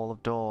in the Hall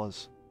of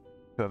Doors.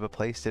 Whoever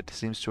placed it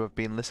seems to have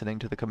been listening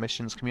to the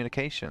Commission's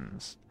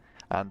communications,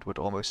 and would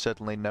almost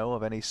certainly know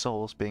of any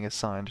souls being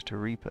assigned to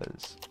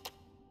Reapers.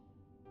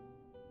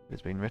 It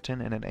has been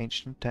written in an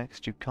ancient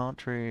text you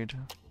can't read.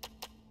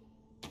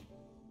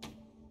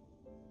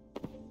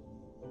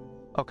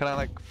 Oh, can I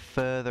like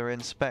further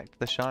inspect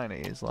the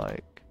shinies?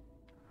 Like,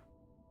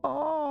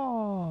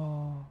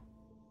 oh,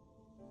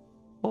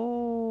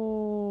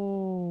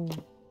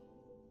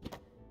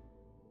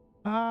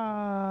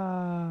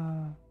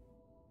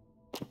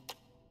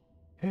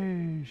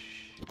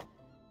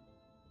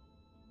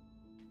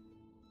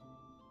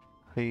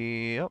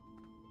 Yep.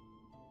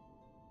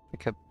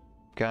 Like a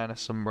guy in a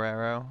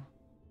sombrero.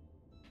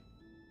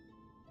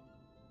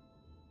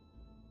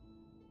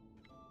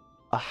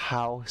 A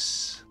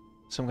house.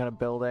 Some kind of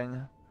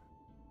building.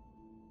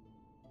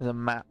 There's a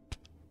map.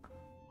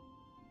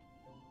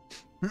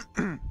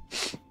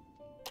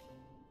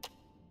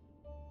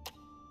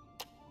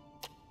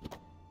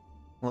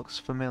 Looks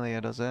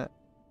familiar, does it?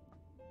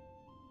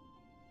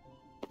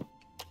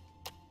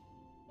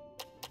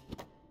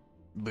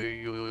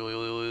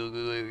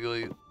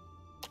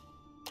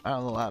 I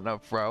don't look like no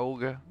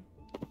frog. It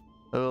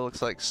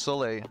looks like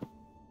Sully.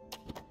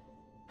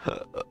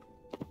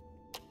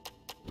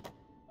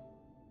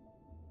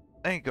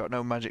 Ain't got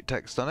no magic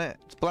text on it.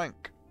 It's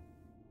blank.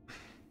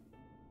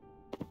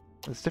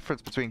 There's a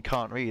difference between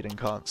can't read and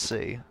can't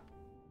see.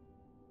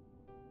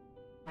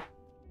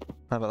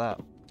 How about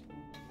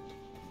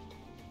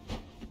that?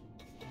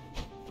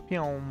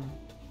 Pyong.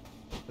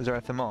 Is there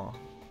anything more?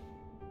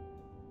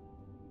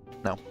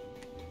 No.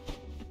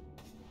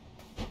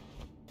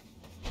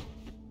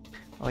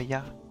 Oh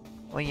yeah.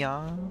 Oh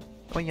yeah.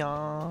 Oh yeah.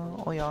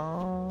 Oh yeah.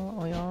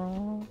 Oh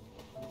yeah.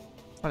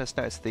 I just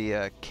noticed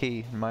the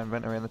key in my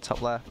inventory in the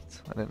top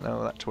left. I didn't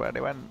know that's where they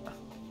went.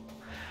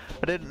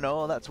 I didn't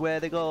know that's where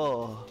they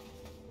go.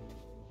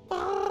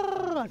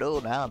 I know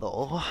now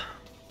though.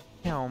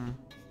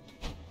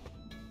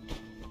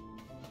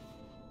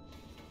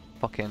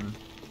 Fucking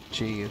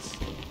jeez.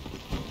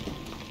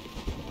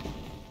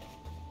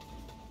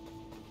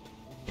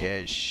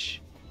 Yes.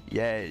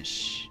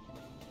 Yes.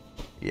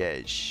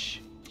 Yes.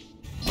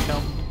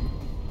 Come.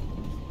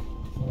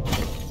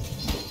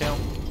 Come.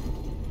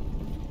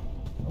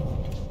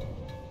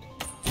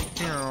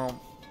 Come.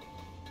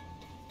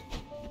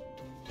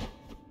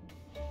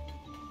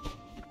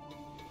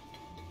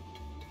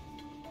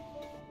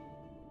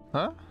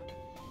 Huh?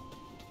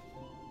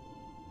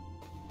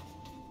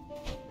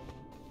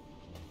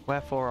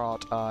 Wherefore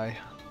art I?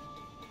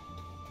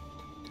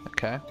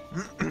 Okay.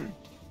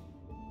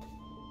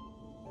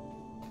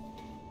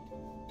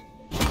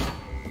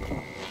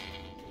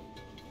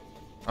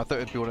 I thought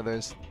it'd be one of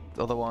those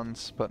other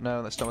ones, but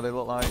no, that's not what they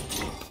look like.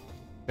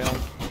 Yeah.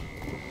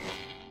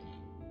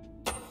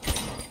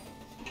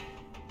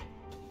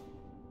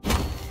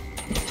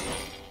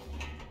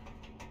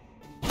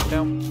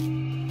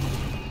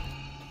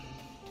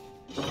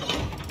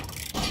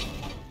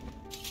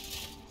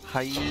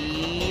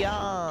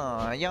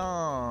 Hiya,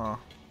 yeah.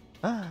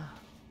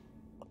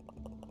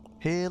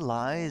 Here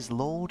lies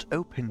Lord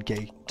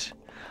Opengate,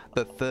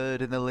 the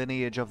third in the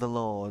lineage of the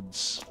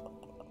lords.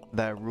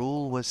 Their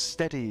rule was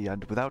steady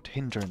and without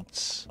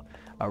hindrance.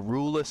 A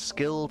ruler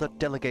skilled at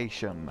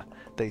delegation,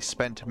 they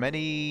spent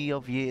many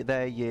of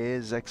their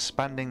years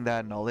expanding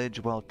their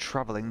knowledge while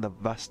traveling the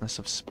vastness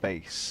of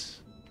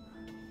space.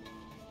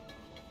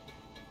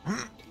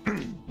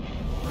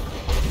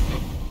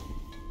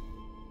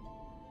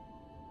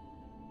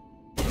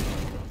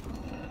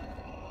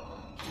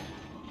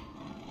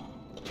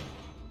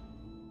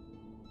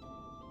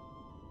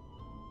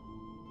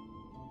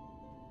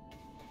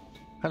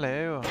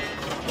 Hello.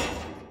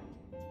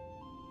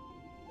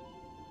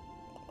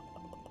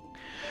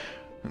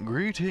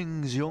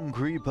 Greetings, young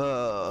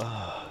creeper.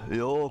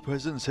 Your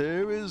presence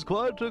here is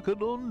quite a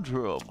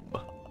conundrum.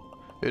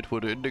 It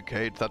would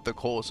indicate that the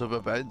course of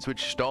events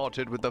which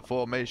started with the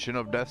formation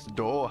of Death's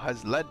Door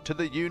has led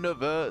the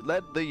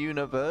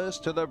universe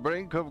to the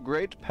brink of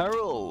great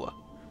peril.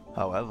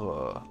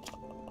 However,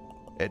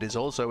 it is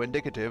also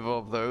indicative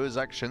of those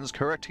actions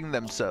correcting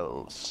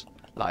themselves.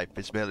 Life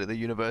is merely the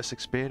universe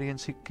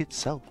experiencing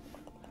itself.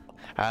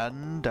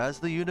 And as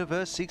the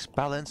universe seeks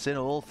balance in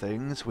all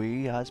things,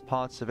 we, as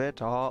parts of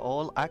it, are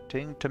all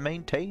acting to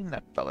maintain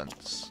that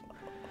balance.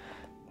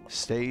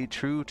 Stay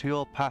true to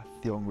your path,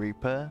 young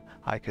Reaper.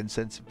 I can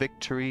sense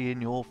victory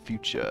in your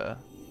future.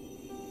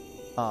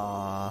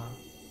 Ah.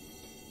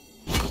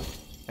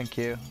 Thank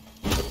you.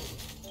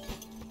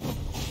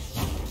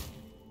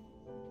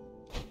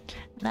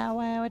 Now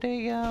where do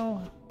we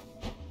go?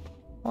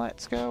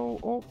 Let's go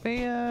up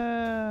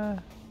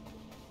here.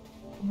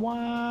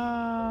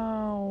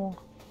 Wow.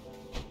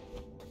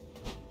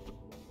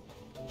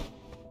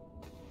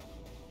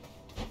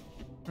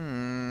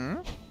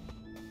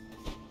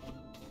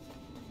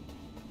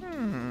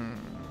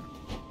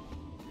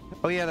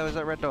 Oh yeah, there was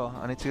that red door.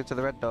 I need to go to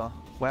the red door.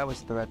 Where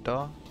was the red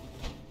door?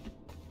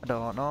 I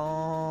don't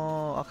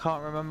know. I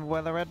can't remember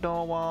where the red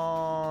door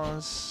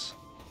was.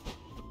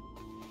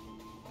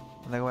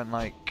 And they went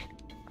like...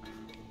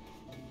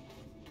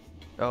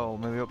 Oh,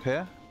 maybe up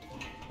here?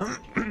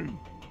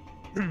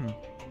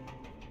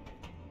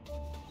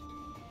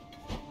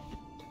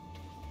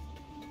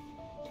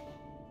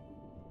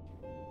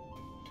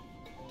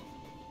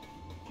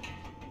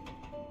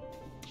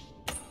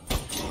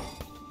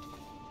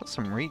 Got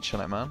some reach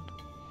on it, man.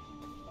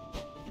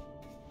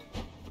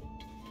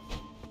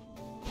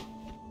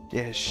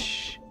 Yeah,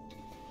 shh.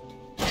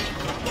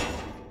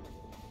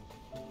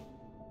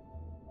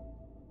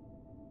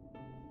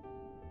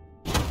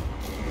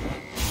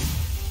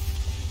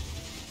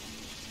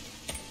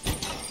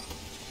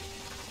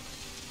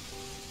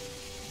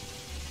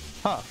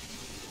 Huh.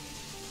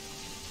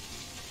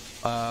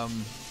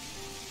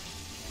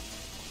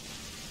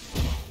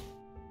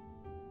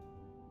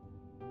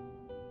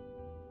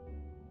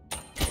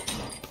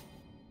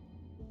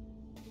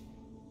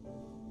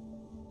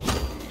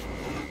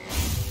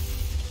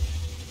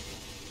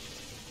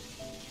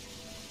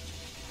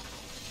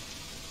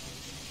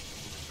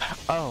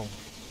 Oh.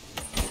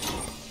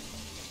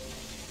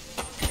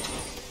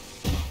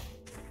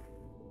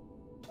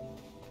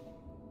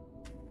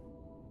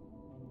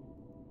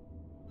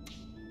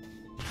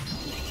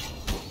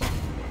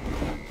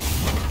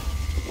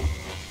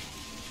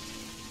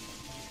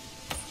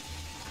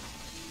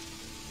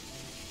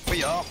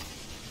 We are.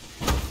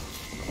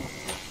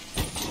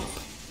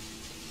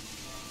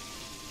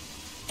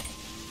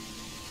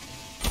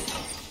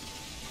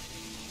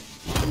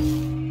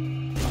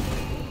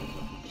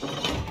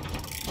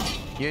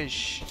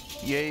 Yes,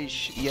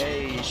 yes,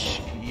 yes,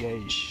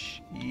 yes,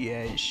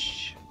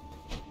 yes,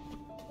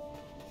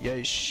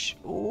 yes.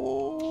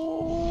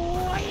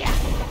 Oh, yeah.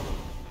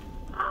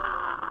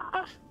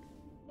 Ah.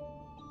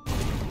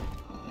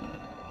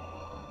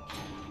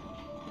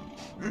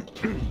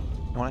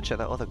 I want to check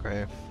that other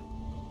grave.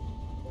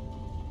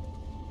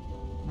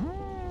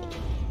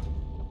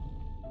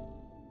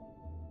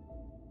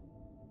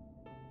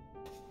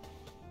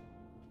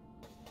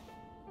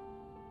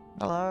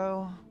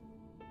 Hello?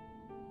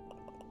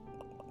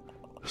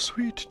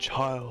 Sweet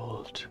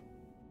child.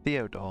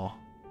 Theodore.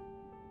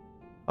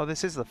 Oh,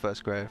 this is the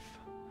first grave.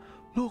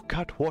 Look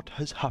at what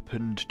has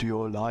happened to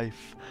your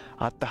life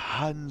at the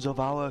hands of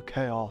our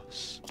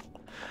chaos.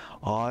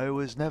 I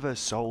was never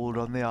sold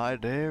on the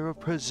idea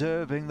of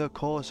preserving the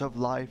course of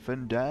life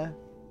and death.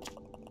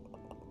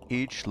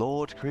 Each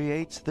lord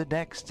creates the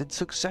next in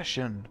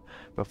succession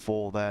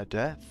before their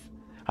death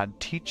and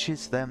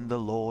teaches them the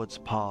Lord's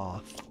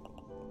path.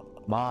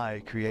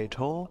 My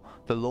creator,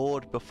 the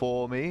Lord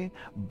before me,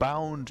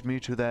 bound me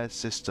to their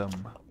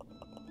system.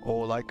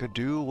 All I could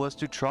do was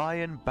to try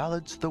and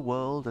balance the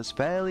world as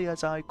fairly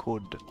as I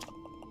could.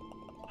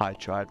 I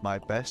tried my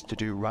best to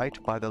do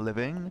right by the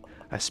living,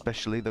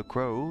 especially the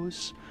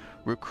crows,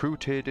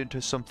 recruited into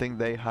something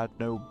they had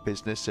no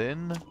business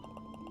in.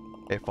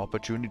 If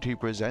opportunity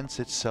presents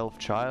itself,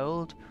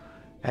 child,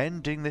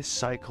 ending this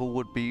cycle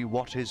would be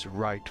what is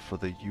right for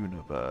the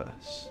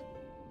universe.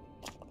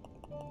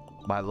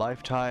 My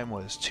lifetime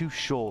was too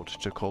short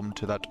to come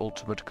to that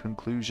ultimate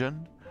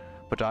conclusion,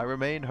 but I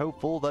remain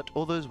hopeful that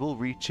others will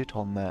reach it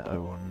on their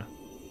own.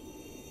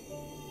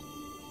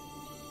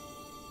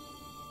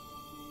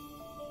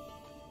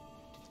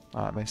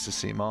 Alright, Mr.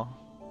 Seymour.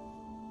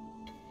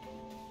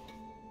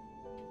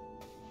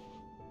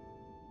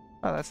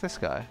 Oh, that's this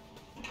guy.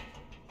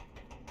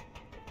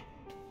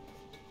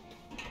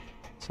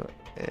 So,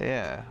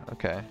 yeah,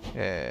 okay.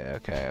 Yeah,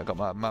 okay. I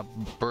got my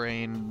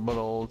brain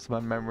muddled, my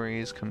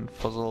memories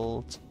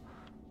confuzzled.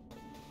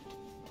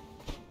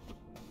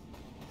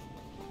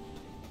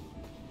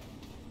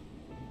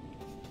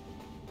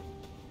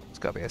 There's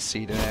gotta be a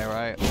seed in there,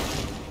 right?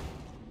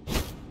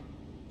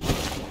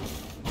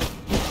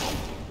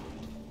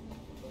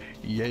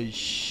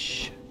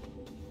 Yes.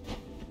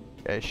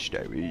 Yes,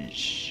 there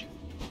is.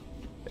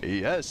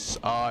 Yes,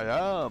 I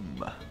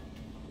am.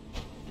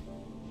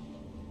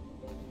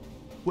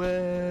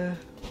 Where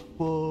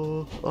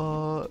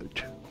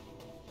art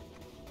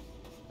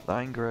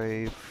thine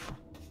grave?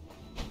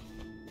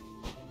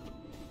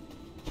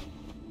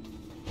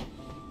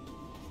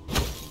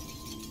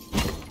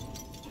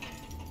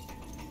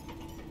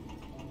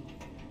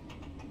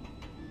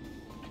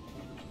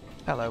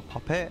 Hello,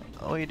 Puppet.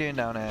 What are you doing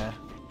down here?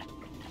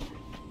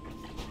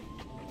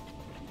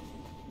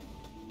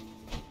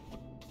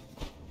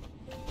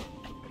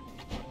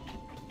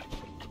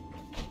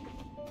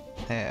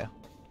 Here.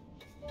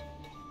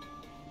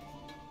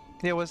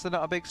 Yeah, was there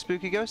not a big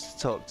spooky ghost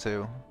to talk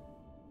to?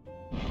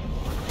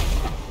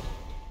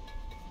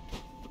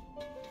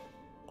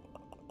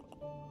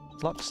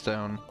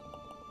 Lockstone.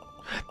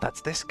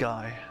 That's this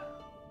guy.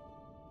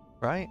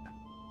 Right?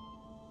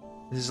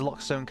 This is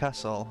Lockstone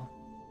Castle.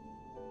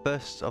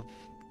 First of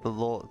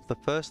the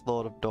first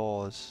Lord of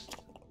Doors.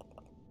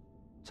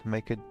 To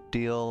make a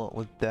deal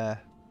with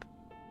death.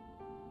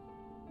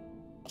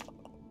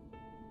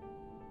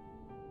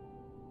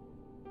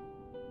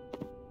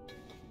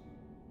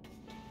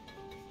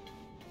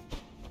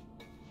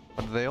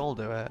 Or do they all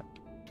do it?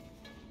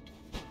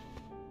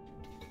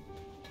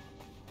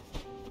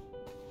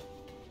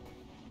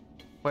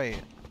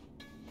 Wait.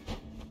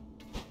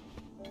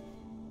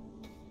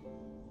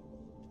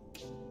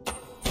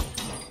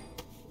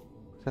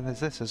 So there's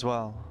this as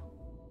well.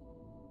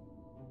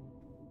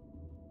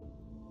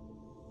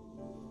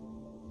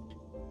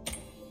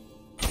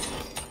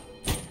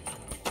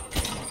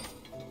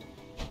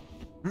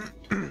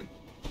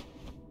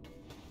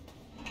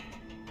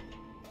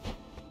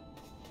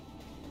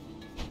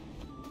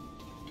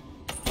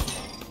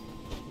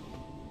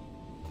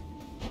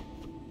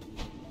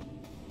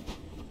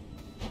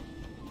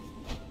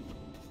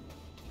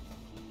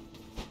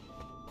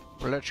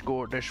 Let's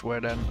go this way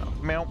then.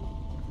 Meow.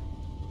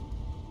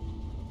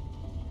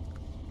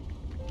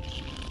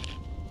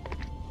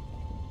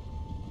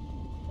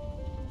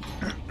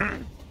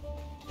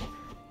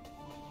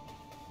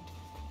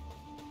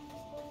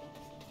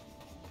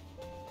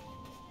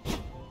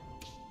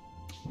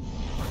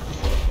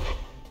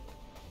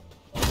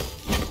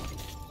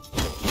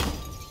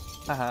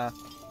 Haha.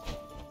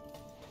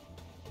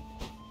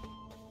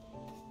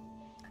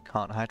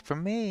 Can't hide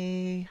from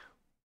me.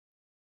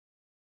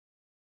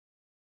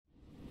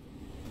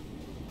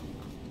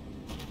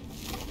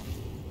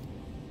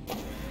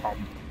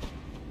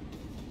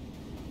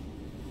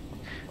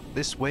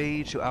 This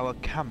way to our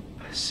camp.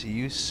 See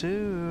you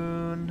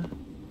soon.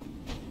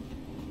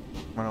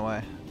 Run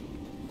away.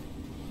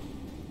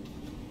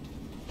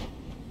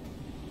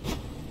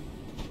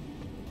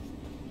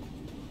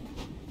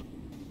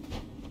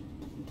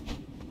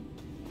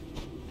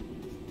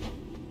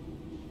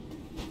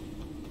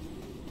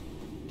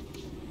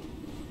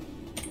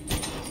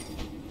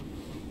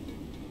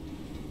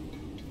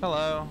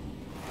 Hello.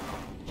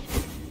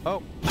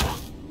 Oh.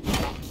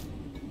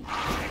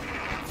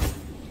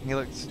 He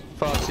looks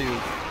far too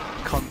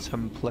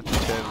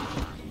contemplative.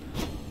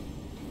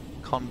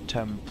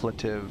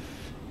 Contemplative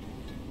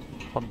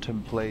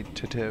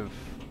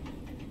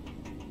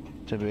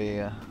to be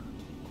a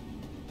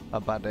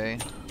baddie.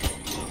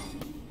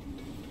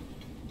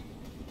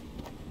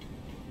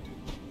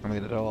 I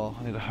need a door.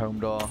 I need a home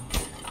door.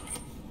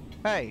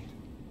 Hey!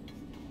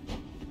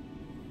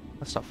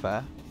 That's not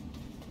fair.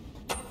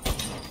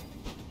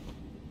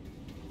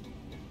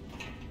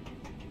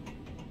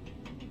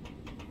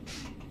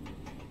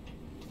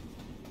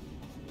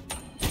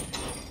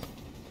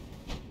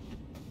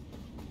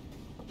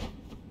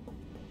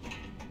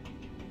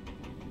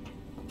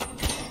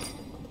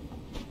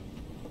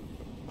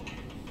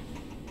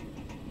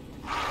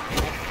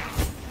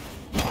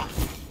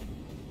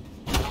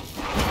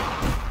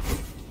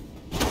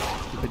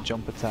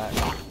 Jump attack.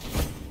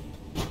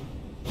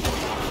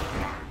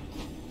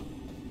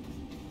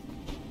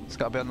 It's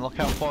got to be on the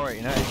lookout for it,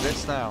 you know, it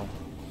exists now.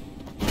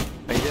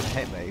 He didn't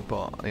hit me,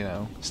 but, you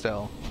know,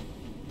 still.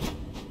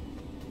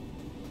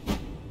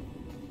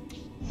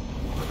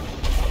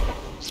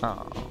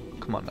 Oh,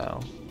 come on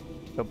now.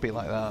 Don't be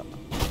like that.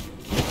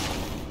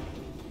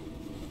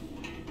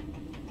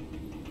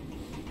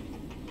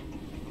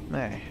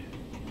 Hey.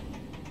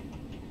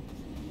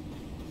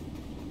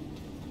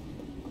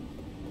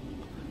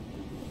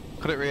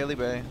 Could it really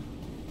be?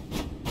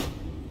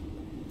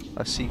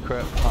 A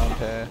secret behind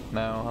here?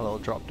 No. A little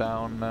drop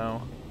down?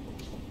 No.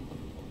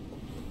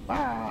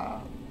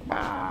 Ah!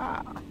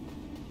 Ah!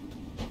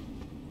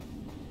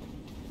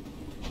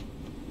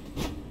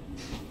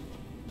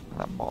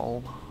 That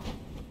ball.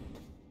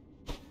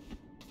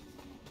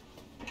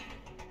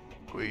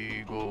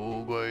 We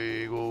go,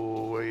 we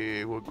go,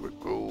 we go, we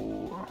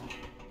go.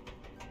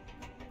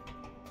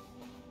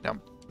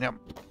 Yum, yum.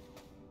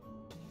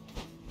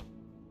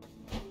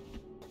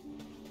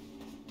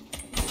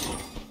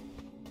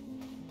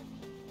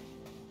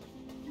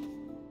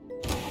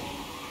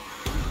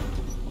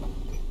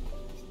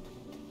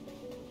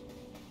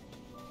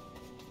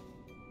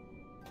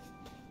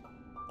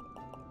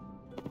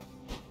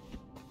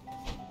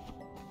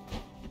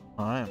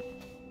 Alright.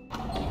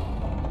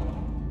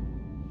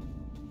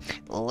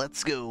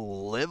 Let's go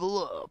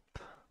level up.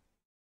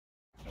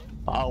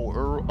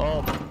 Power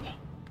up.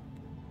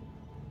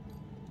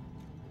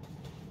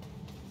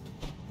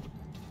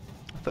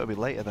 I thought it'd be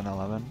later than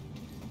 11.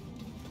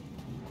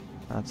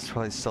 That's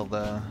probably still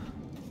the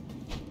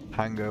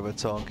hangover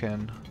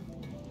talking.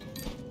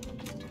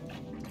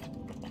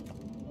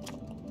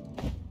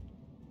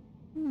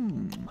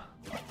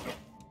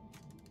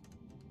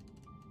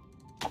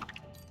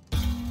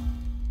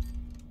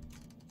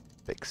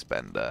 Big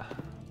spender.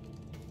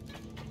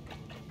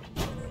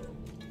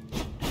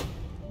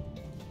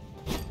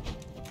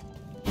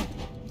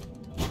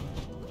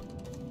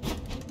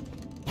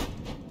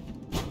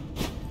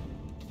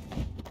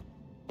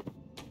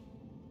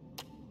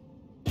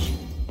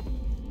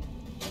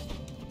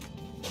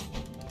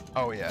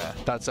 Oh yeah,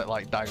 that's at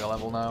like dagger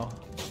level now.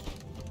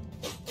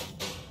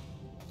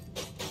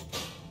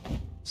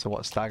 So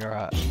what's dagger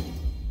at?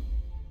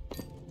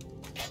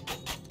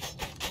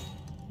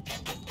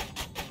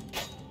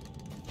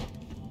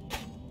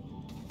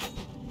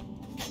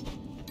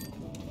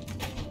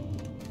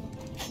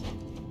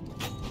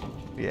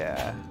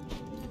 Yeah.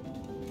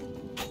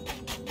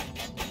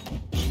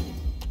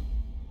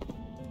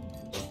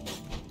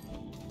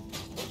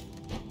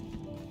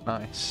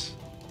 Nice.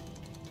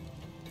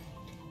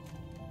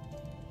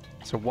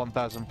 So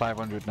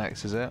 1,500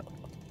 next, is it?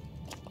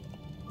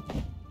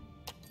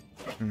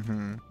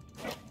 Mm-hmm.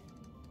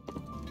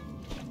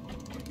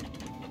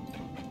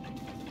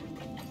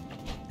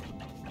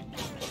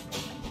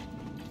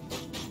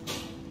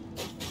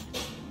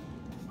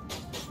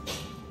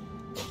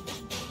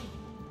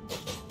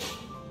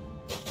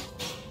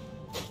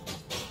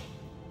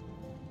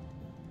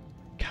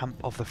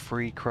 Camp of the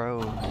Free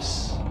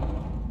Crows.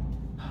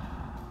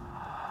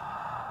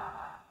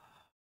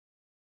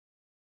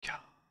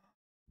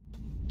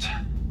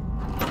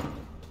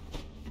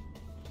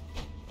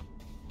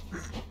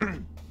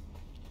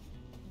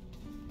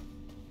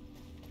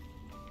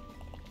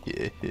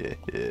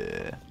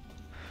 Yeah.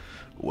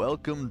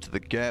 Welcome to the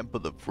Camp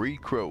of the Free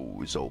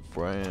Crows, old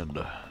friend.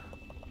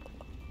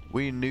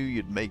 We knew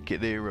you'd make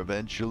it here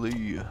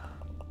eventually,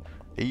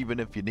 even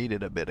if you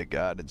needed a bit of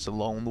guidance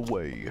along the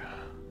way.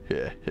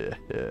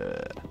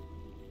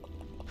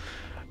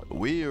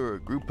 We are a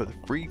group of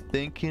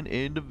free-thinking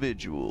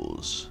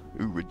individuals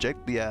who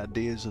reject the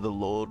ideas of the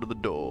Lord of the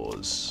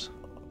Doors.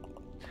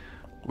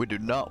 We do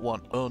not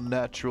want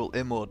unnatural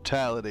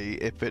immortality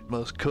if it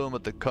must come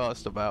at the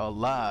cost of our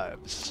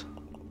lives.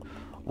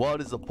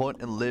 What is the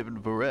point in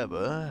living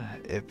forever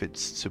if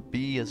it's to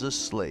be as a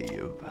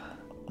slave?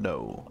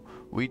 No,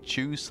 we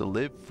choose to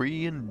live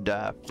free and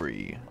die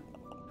free.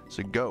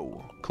 So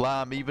go,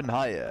 climb even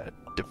higher,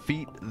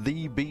 defeat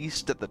the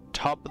beast at the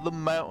top of the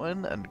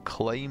mountain and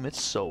claim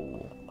its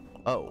soul.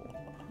 Oh,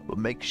 but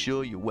make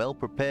sure you're well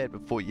prepared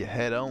before you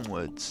head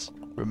onwards.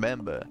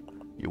 Remember,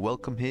 you're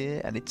welcome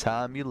here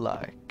anytime you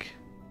like.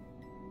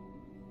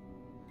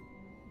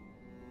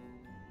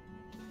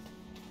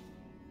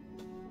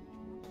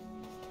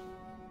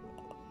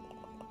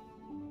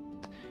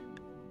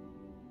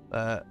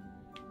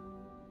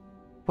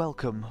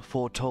 Welcome,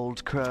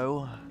 Foretold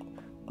Crow.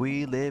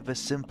 We live a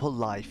simple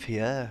life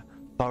here,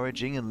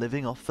 foraging and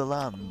living off the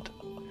land.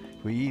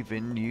 We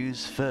even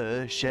use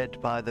fur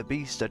shed by the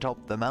beast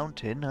atop the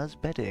mountain as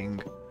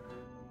bedding.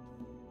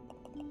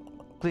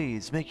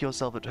 Please make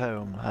yourself at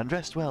home and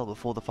rest well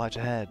before the fight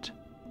ahead.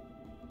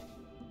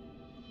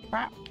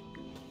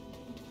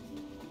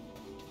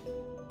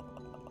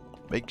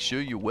 Make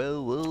sure you're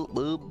well.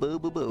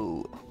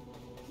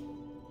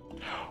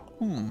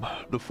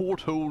 The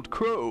Foretold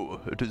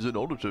Crow, it is an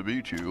honor to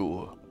meet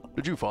you.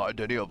 Did you find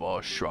any of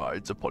our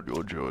shrines upon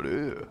your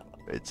journey?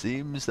 It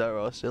seems there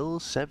are still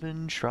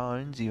 7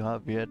 shrines you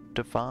have yet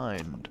to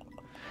find.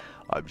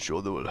 I'm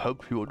sure they will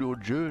help you on your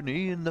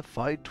journey in the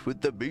fight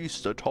with the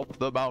beast atop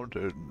the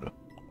mountain.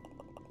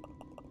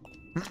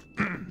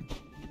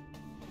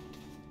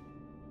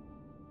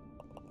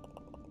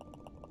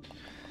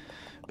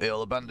 We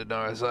all abandoned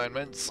our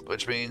assignments,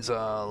 which means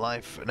our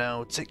life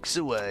now ticks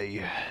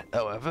away.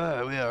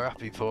 However, we are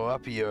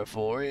happier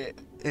for it.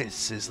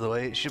 This is the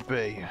way it should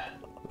be.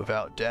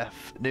 Without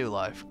death, new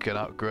life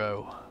cannot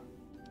grow.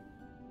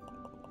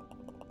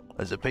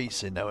 There's a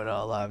peace in knowing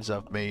our lives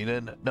have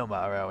meaning, no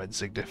matter how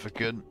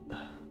insignificant.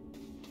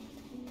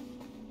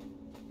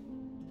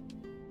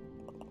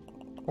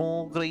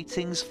 All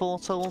greetings,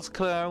 Foretold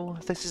Crow.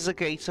 This is a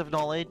gate of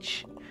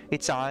knowledge.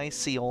 Its eyes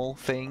see all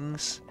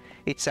things.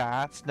 Its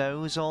heart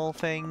knows all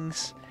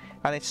things.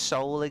 And its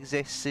soul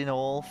exists in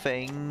all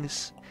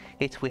things.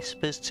 It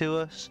whispers to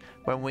us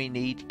when we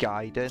need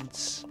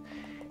guidance.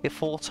 It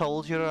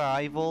foretold your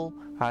arrival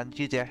and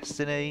your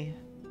destiny.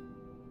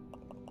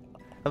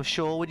 I'm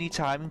sure when your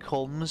time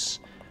comes,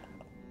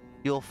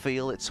 you'll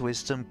feel its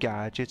wisdom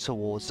guide you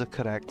towards the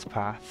correct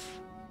path.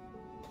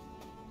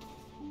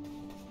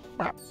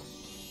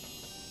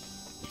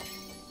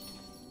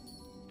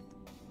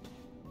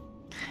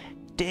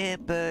 Dear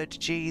Bird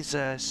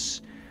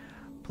Jesus,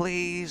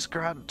 please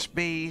grant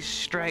me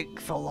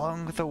strength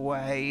along the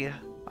way.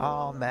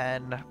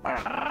 Amen.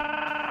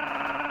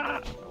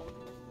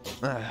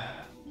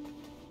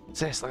 What's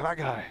this? Look at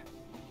that guy.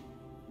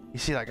 You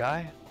see that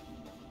guy?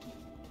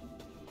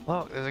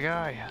 Look, there's a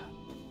guy.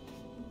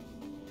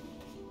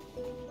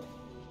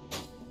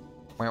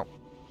 Well.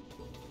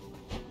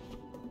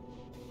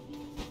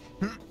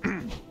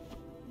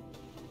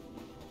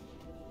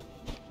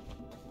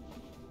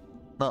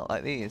 Not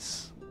like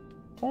these.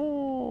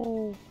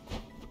 Oh.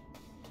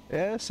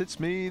 Yes, it's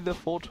me, the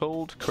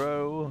Foretold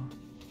Crow.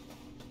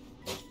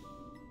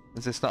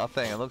 Is this not a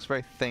thing? It looks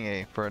very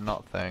thingy for a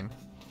not thing.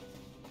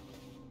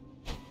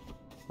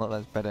 Look,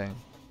 there's bedding.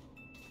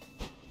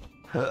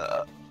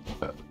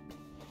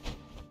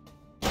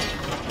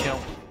 Yo.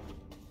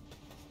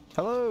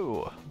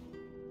 Hello.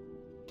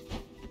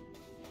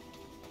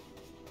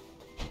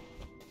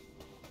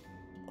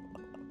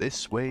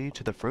 This way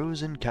to the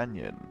frozen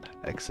canyon.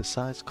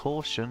 Exercise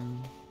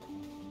caution.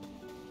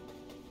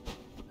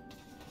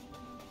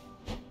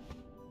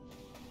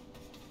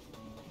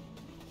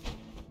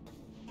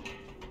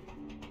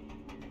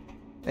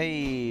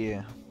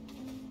 Hey.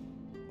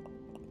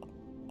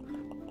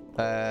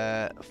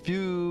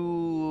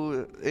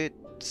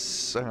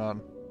 It's hang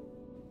on.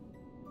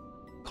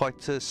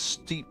 Quite a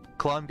steep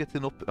climb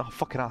getting up. Oh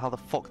fucking hell! How the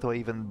fuck do I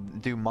even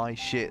do my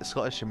shit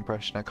Scottish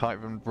impression? I can't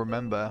even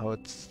remember how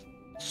it's.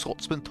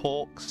 Scotsman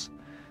talks.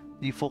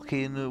 You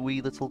fucking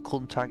wee little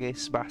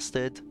cuntagist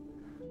bastard.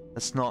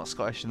 That's not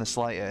Scottish in the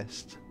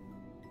slightest.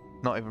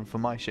 Not even for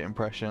my shit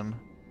impression.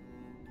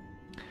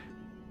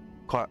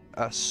 Quite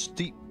a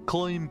steep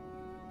climb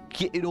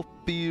getting up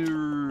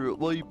here.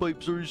 My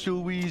pipes are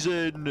still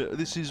wheezing.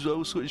 This is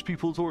how Scottish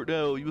people talk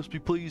now. You must be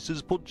pleased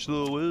as punch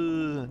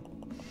though.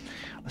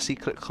 A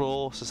secret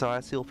claw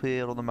society up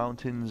here on the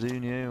mountains, who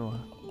knew?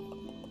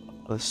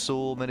 There's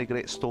so many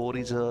great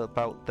stories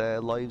about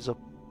their lives up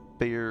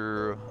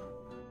here.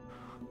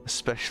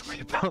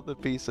 Especially about the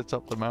beast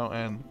atop the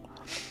mountain.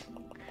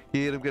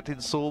 Here I'm getting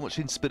so much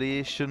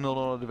inspiration on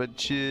an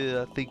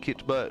adventure. I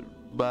think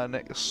my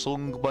next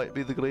song might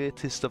be the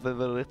greatest I've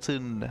ever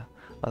written.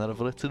 And I've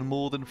written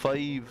more than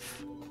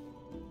 5.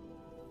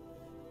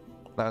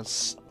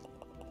 That's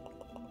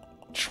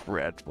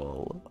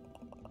dreadful.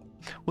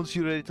 Once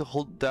you're ready to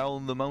hunt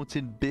down the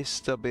mountain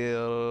beast, there'll be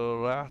a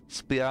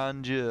rat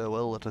behind you,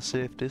 well, at a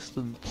safe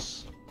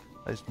distance.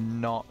 That's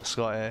not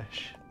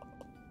Scottish.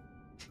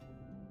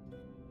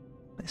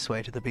 This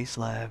way to the beast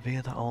lair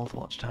via the old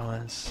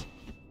watchtowers.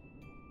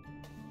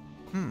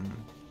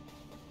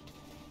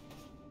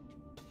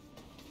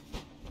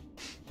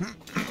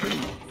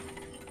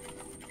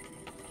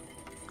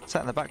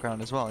 Set in the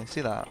background as well, you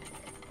see that?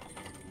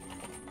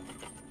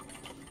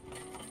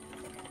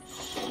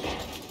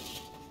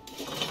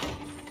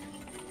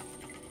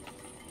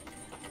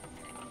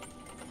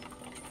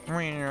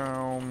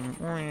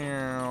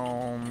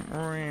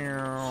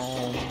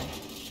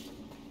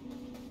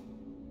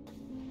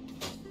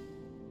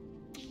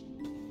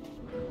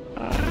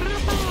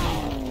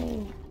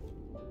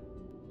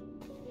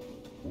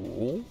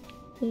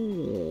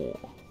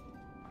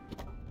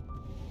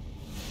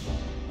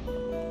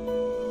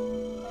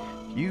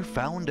 You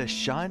found a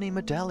shiny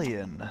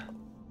medallion.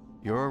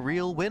 You're a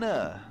real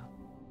winner.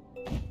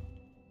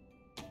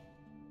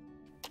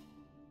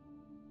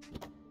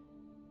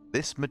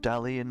 This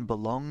medallion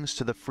belongs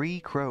to the Free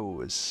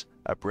Crows,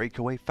 a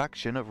breakaway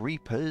faction of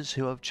reapers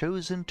who have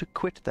chosen to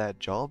quit their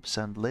jobs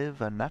and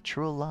live a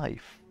natural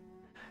life.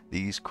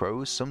 These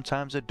crows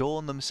sometimes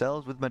adorn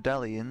themselves with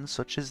medallions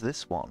such as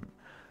this one,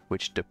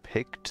 which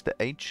depict the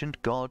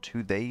ancient god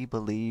who they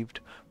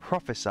believed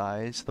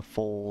prophesies the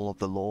fall of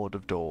the Lord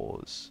of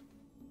Doors.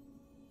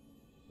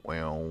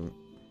 Well...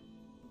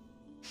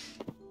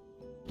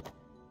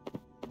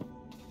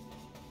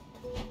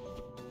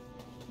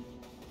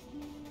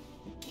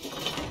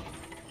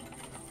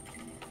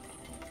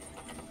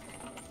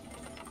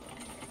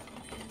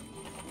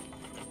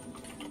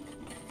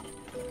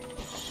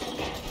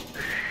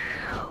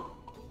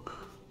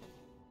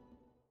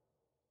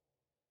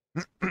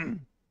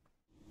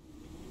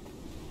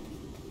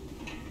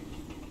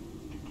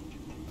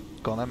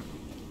 Go on then.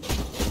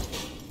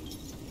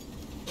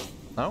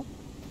 No?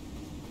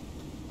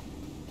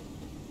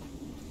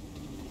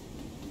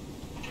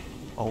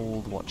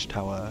 Old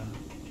watchtower.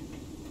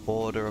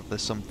 Order of the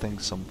something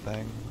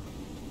something.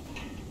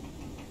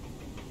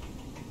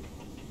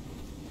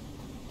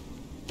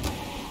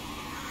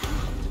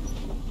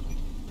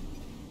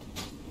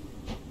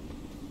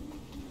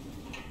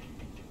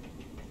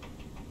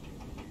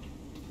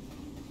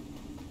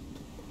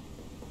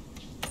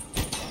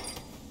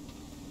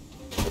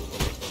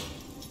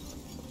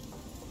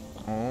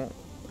 Oh.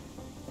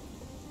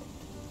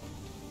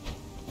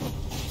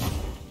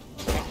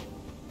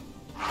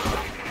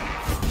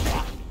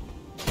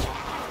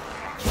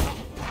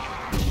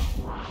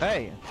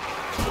 Hey!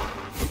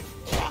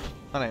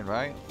 That ain't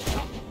right.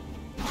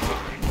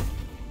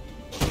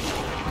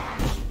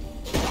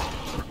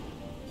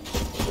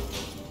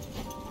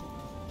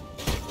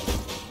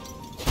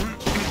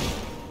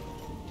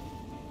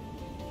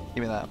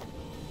 Give me that.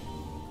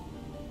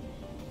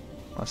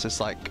 That's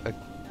just like a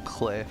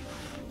cliff.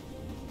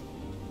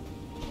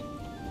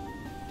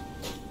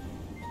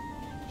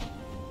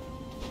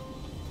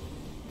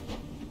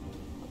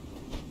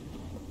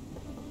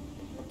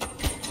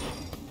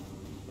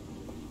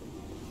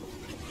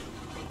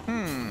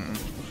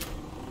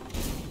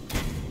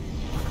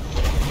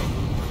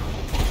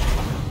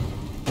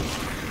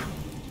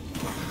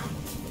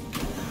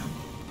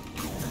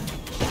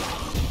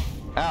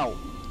 Ow!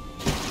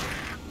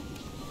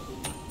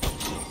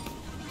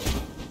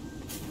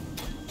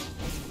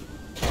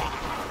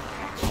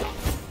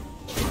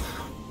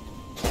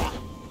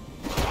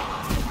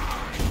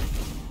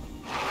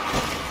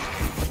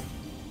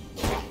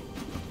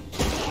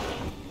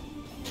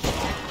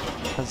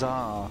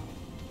 Huzzah!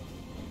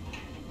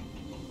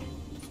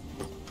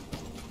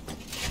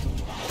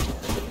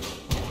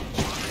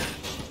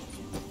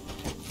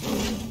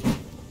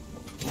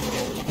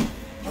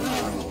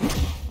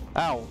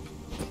 Ow!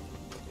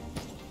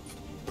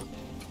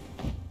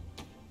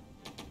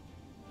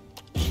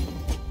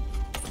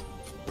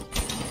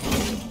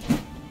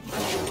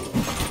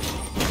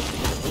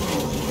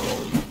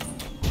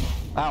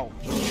 Ow!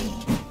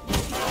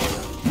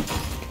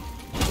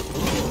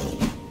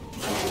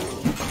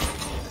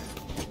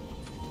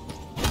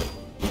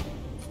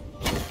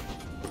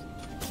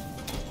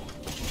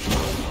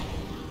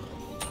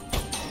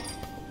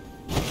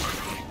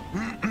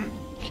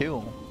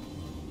 Cool.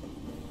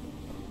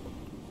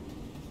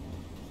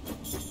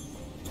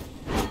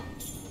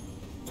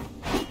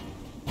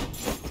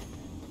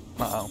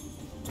 Uh-oh.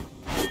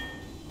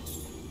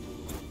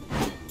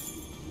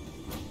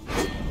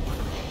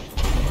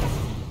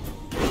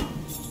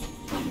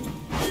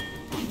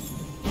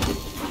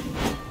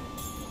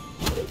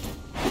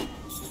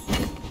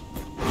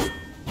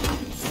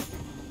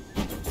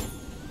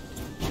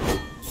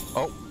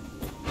 Oh.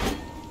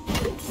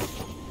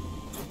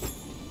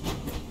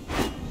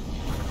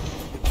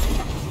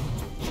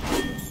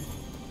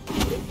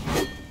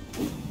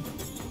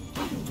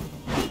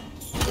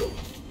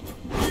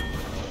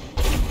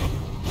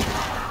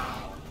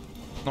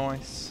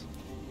 Nice.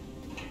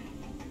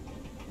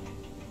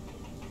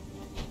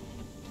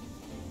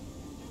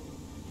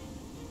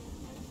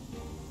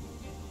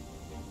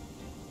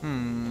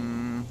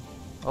 Hmm.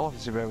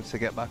 obviously be able to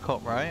get back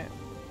up, right?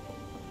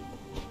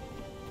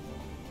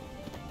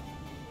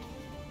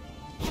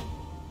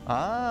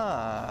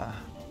 Ah!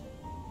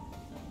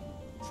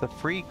 It's the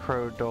free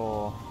crow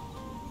door.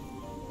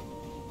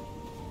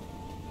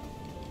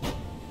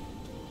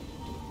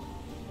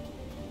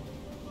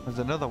 There's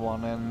another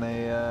one in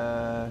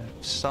the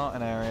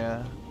starting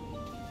area.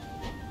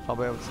 I'll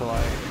be able to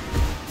like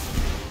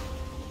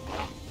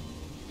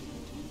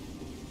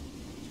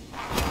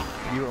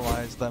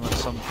utilize them at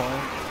some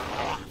point.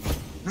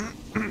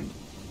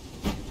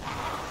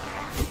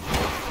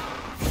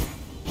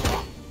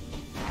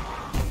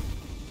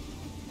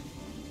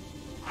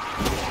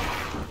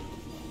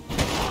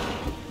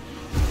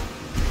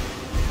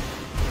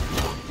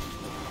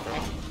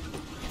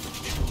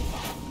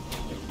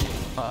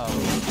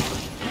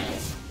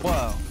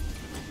 Whoa.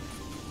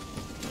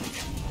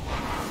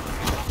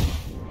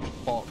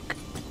 Fuck.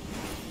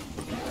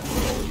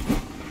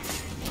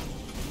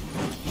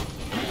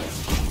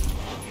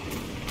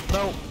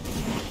 No.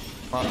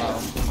 Uh-oh.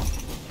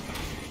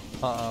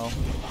 Uh-oh.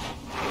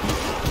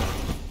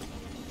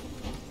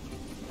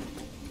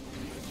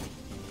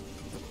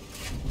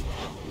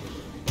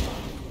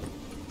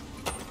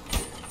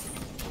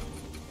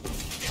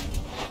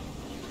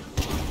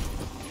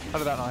 How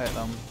did that not hit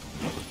them?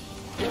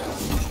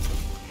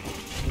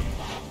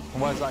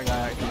 Why is that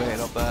guy activated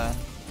up there?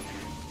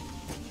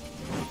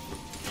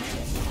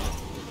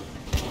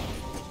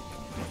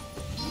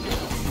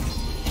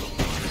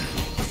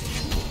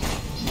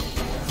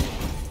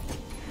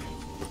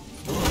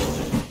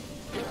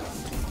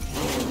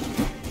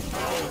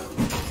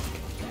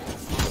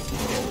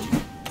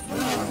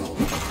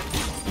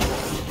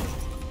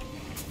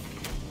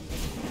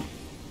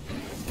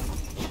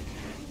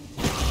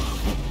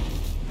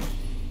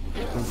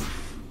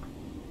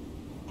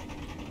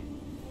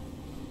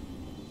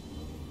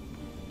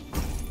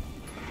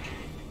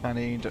 I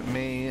need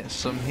me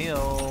some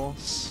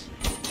heals.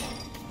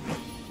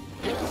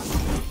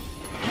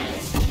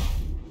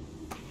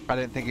 I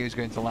didn't think he was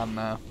going to land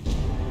there.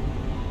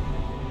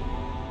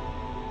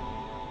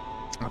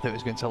 I thought he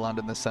was going to land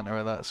in the center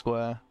of that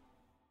square.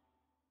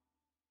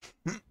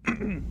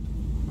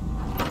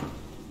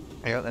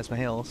 Yeah, there's my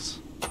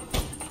heals.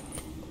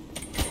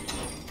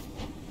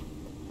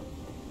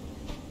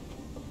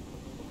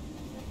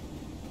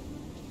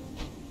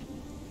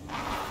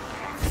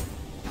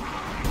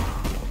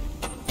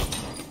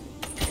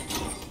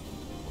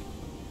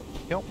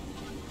 Yep.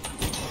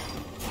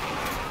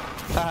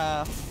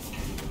 Ah.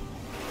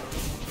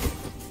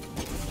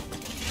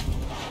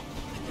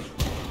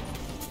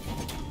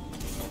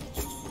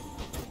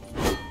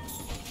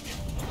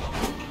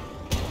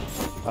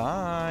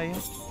 Bye.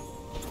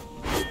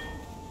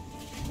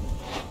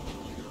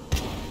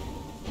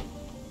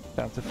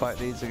 Don't have to fight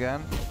these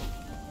again.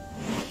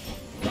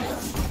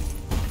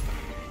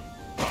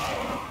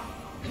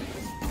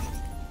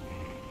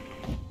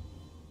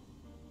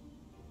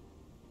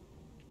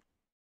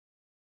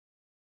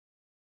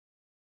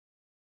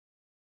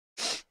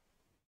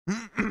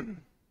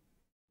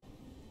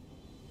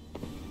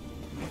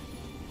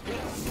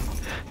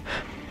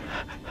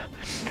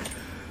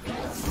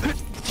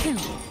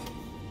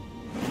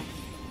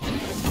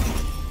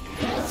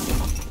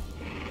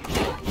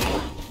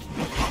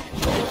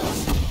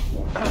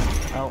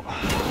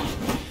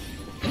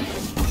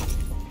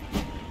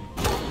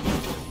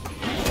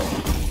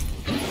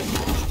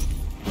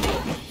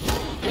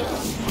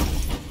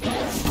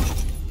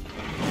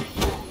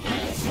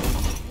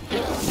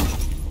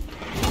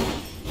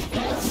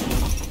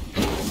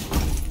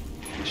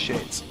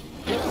 Shit.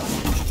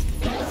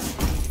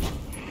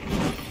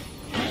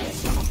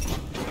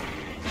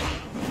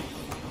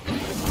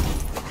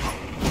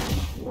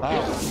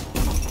 Wow.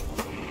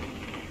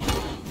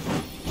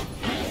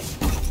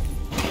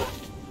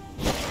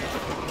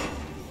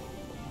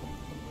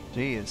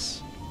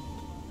 Jeez.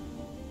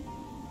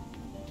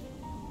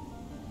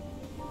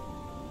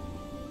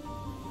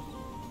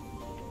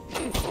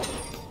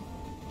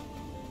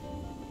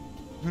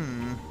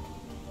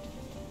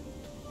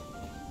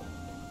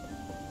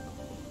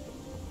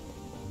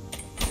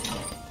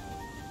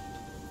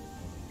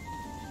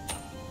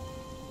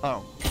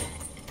 Oh.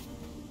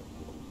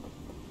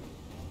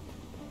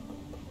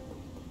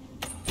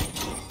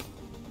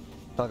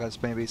 I think I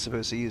was maybe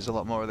supposed to use a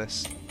lot more of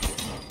this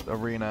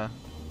arena.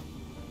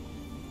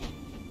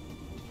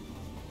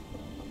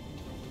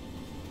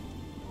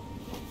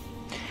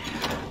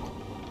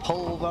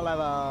 Pull the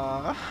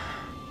lever!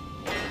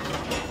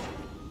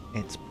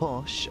 It's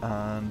push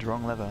and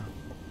wrong lever.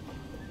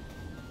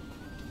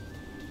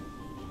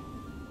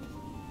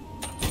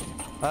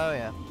 Oh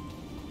yeah.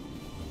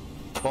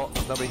 Well,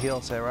 there'll be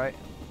heals here, right?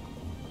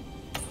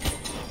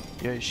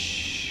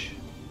 Yeesh.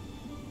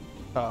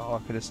 Oh, I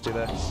could just do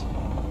this.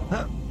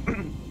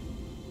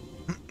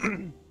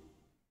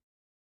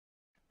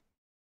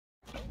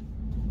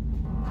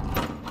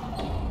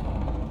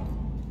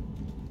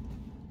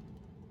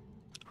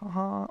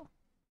 Haha.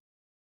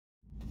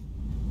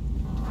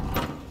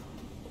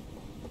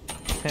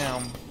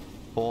 Damn.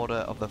 Border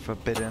of the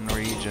Forbidden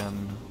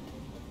Region.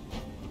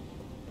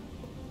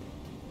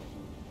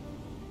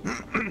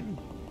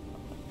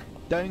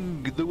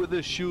 Dang, the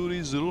weather sure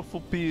is rough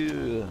up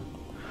here.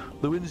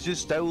 The wind's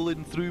just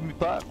howling through me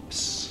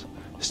pipes.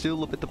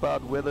 Still, a bit of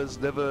bad weather's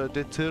never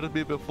deterred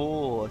me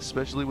before,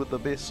 especially with the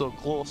base so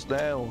close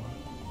now.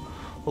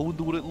 I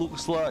wonder what it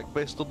looks like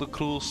based on the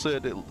crew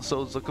said. It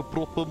sounds like a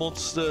proper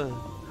monster.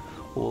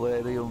 All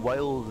airy and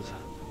wild.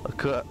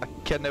 I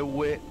cannot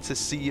wait to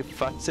see your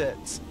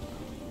fattet.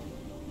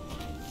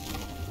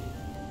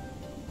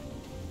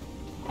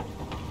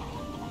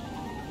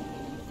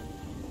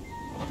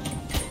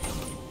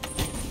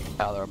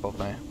 Ah, they're above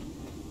me.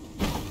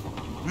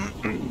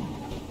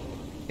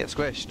 Get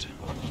squished.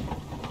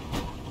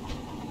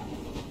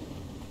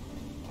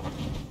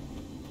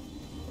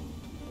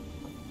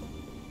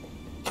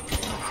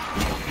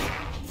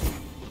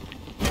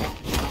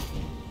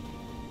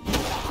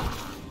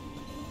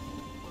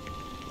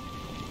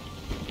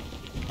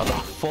 Are the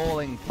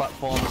falling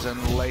platforms and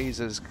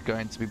lasers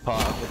going to be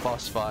part of the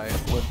boss fight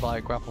with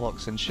like grapple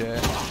hooks and shit?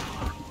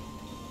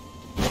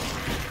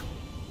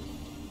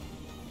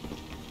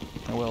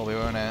 It will be,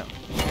 won't it?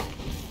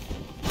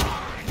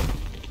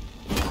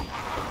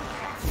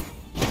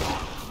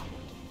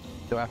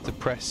 Do I have to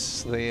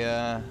press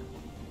the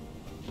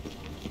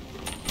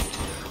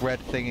red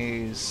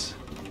thingies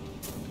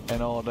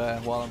in order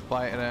while I'm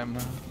fighting him?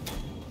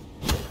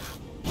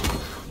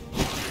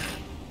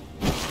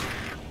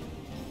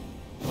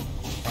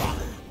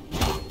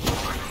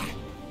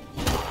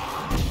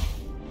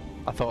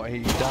 I thought he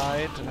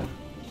died.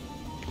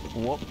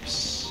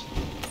 Whoops.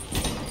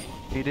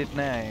 He did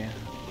nay.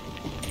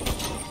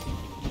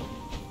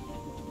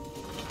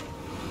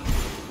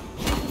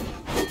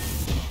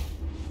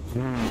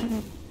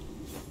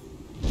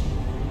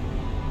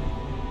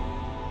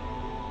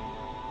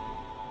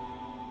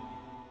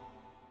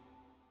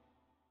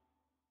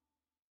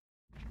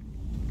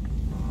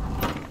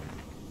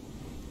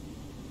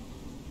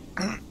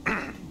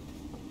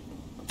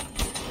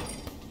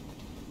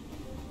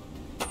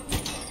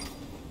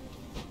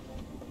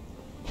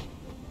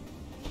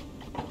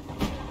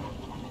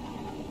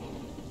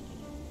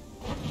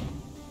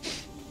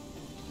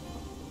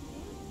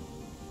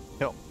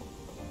 Yep.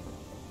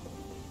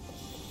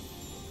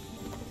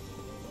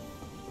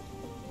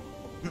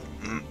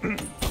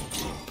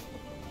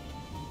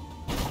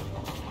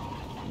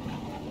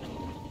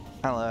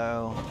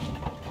 Hello.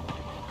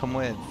 Come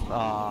with.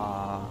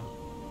 Ah.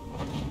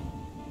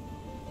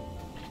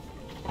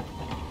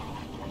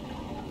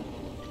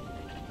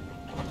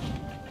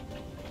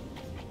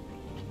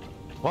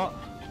 What?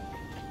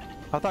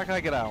 How the heck can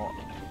I get out?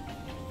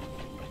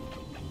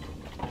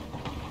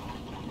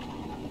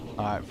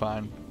 Alright,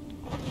 fine.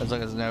 As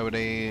long as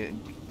nobody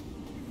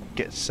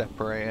gets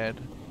separated.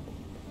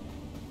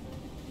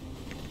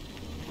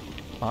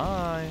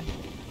 Bye.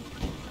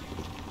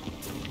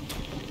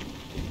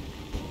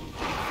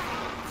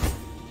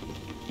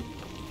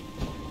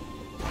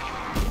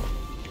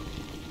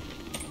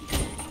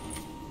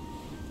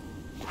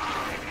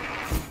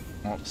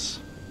 Whoops.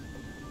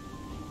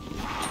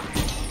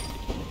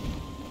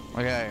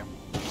 Okay.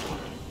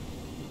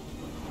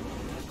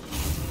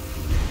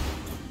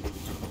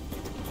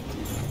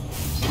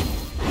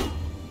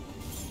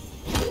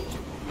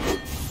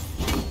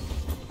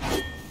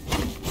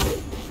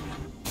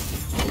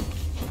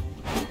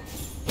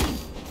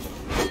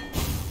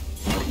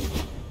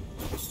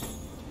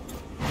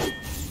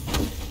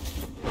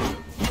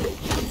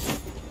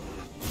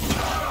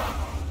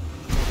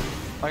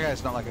 That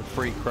guy's not like a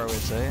free crow,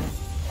 is he?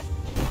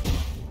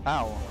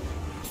 Ow.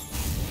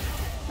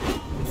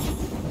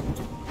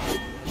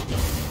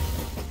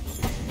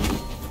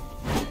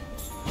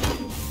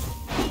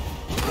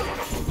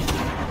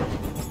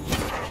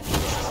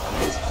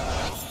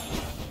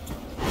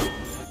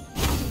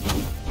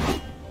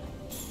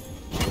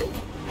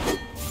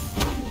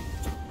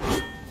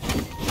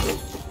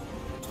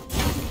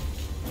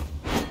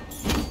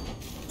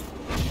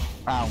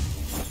 Ow.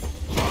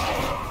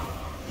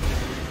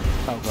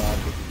 Oh god.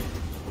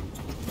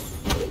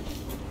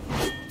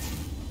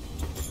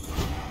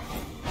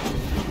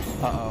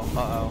 Uh-oh,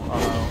 uh-oh,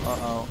 uh-oh,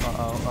 uh-oh,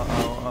 uh-oh,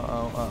 uh-oh,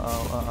 uh-oh,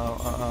 uh-oh, uh-oh,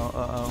 uh-oh,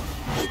 uh-oh.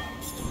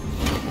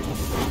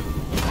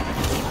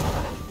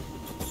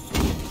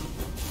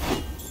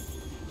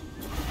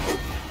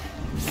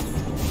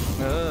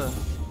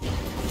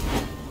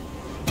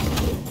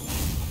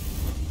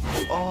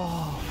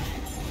 Oh!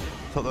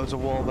 Thought there was a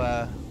wall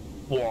there.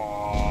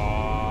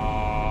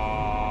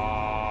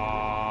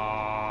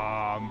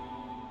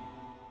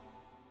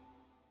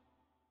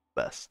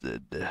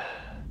 Busted.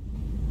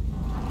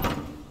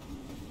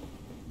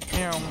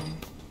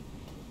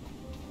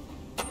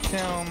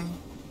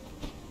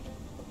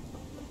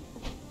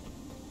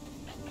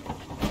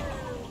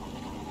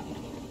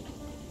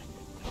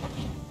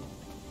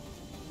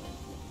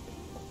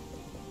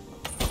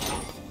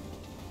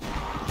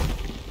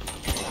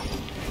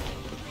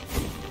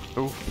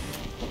 Oof.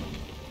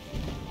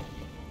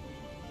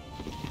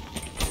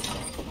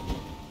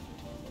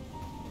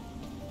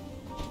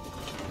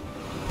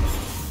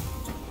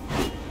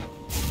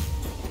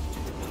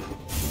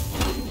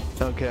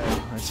 Okay,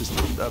 it's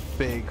just a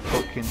big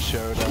fucking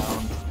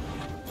showdown.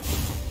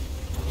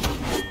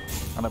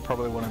 and I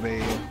probably want to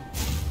be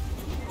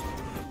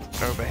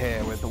over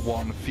here with the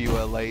one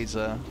fewer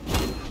laser.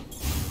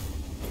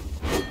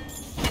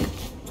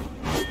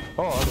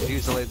 Oh, I could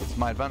use the laser to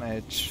my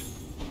advantage.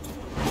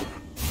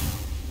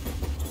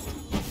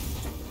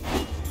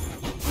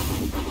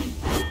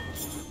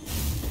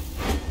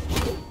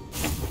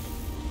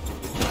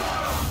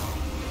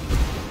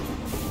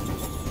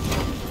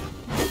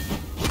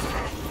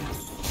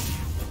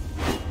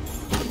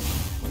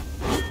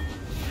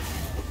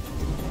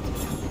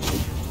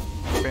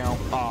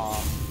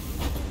 Ah.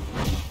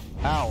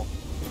 Ow.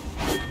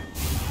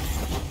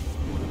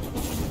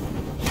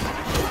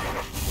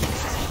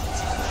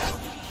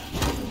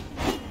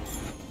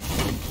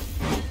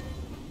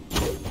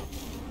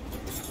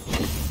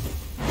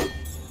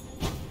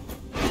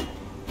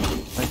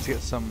 I need to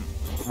get some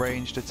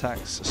ranged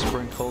attacks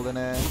sprinkled in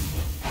here.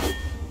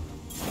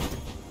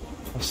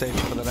 I'll save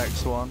it for the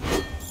next one.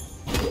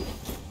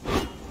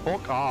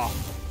 Fuck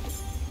off.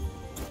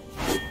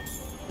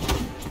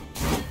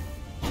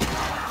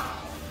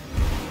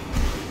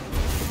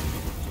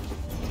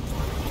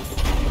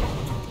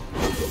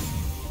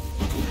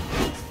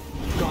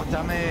 God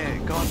damn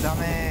it! God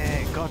damn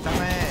it! God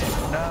damn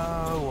it!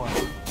 No!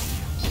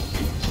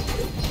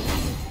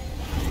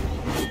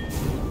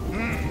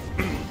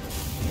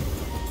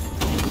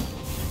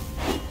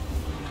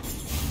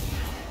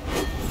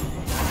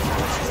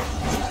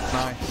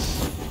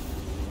 Nice.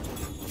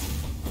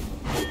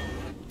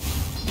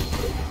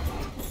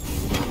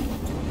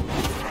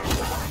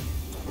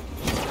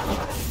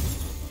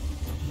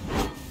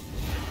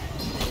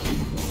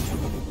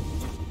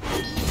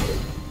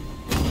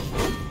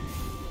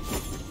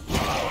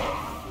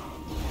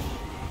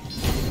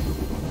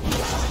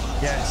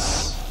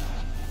 Yes.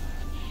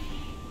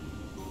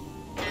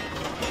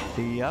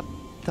 Yep.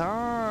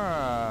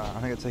 I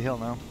think it's a hill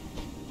now.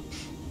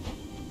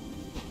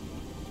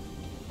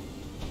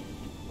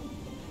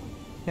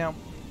 Yep.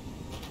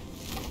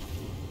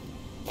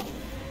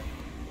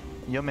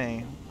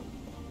 Yummy.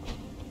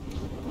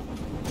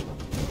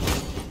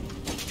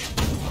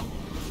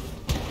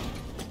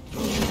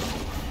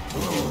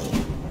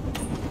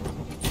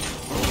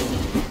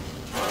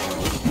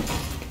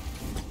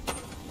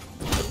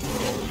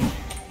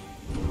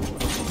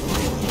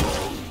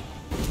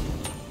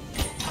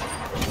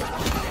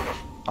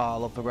 Oh, I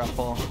love the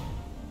grapple.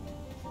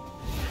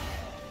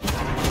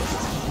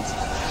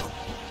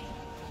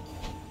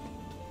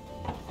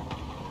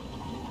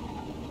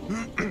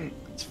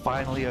 It's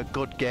finally a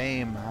good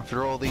game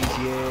after all these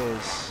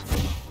years.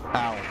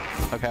 Ow.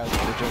 Okay, I was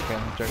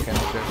joking.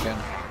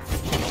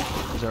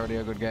 It's already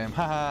a good game.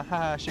 Haha,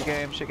 haha, shit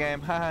game,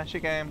 haha,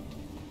 shit game.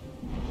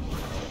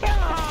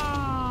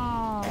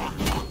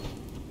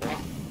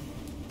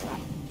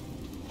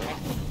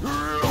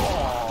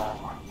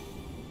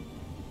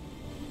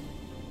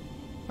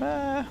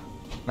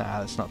 Nah,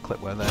 that's not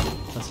clip worth it.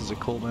 This is a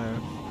cool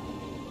move.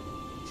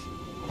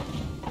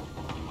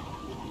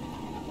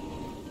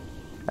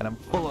 And I'm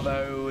full of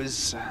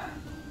those.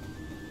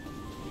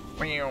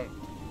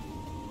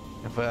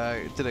 If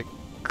I did a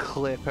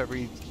clip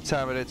every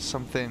time I did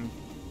something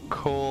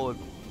cool,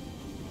 it'd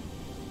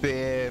be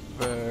here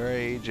for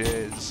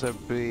ages.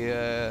 It'd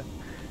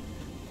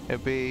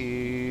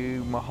be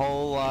my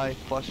whole life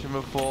flashing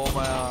before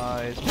my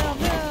eyes. Meow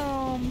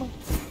meow!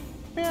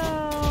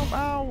 Meow!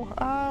 Ow!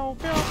 Ow!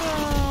 Meow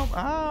meow!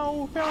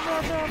 Ow! Meow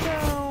meow meow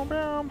meow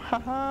meow! Ha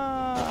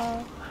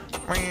ha!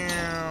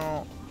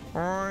 Meow!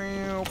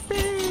 Meow!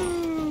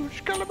 Pew!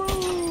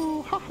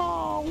 Scalaboo! Ha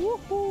ha!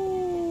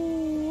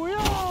 Woohoo!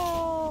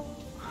 Yeah!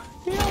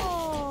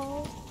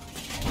 Yeah!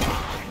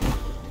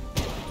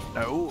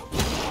 No!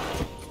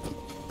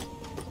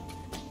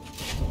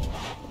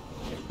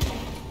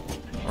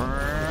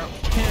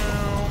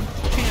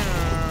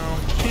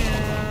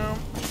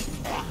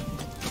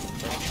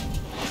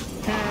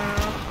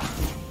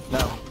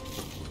 No.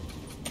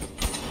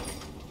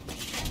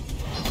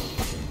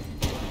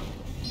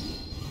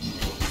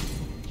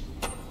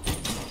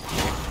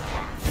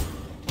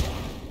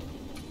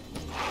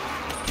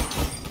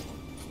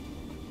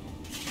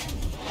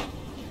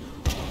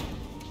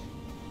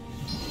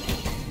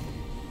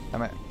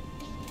 Damn it.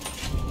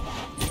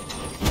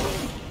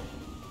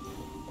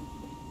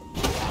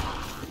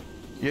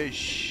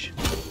 Yeesh.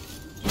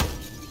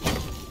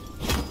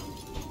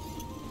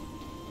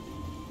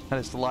 I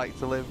just like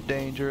to live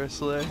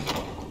dangerously.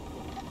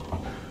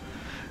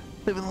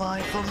 Living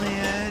life on the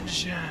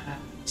edge.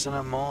 As an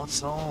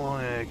immortal,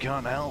 I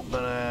can't help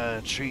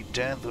but treat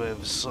death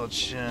with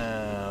such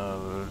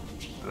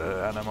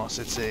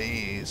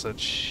animosity,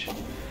 such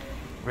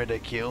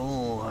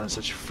ridicule,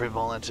 such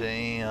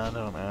frivolity. I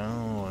don't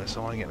know.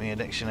 Someone get me a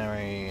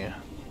dictionary.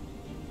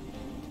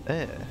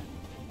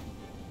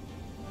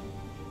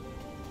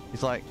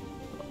 He's like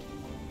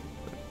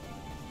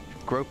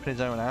groping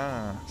his own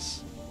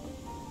ass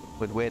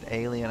with weird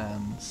alien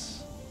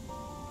hands.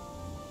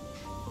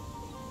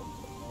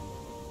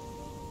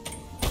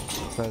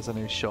 There's a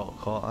new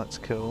shortcut, that's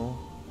cool.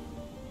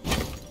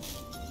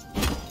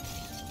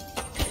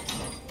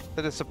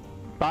 But it's a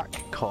back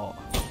cut,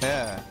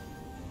 yeah.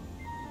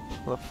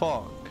 What the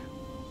fuck?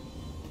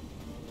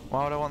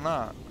 Why would I want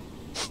that?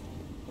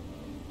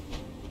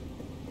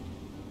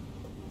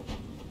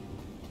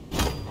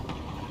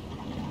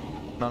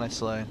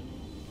 Honestly.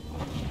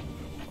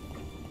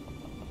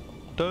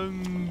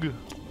 Dung.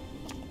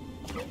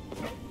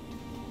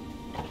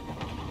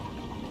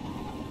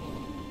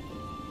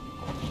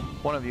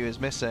 One of you is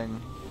missing.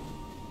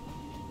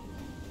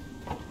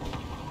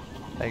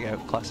 There you go,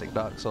 classic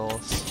Dark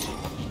Souls.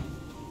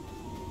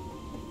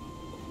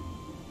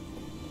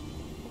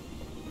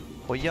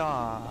 Oh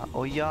yeah,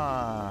 oh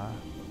yeah,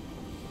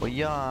 oh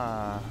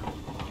yeah.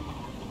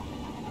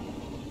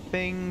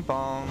 Bing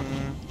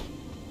bong.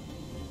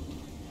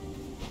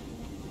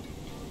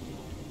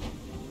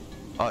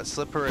 Oh, it's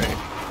slippery.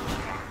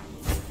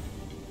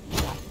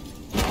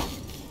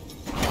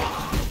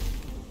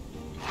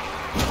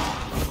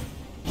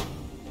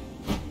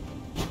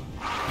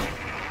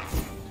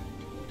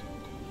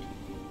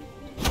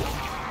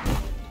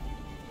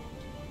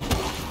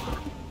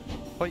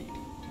 Oi,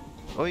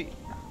 oi.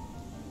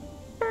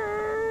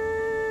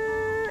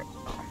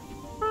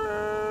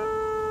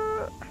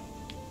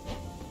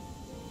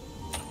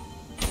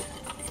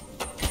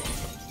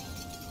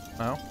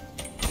 No.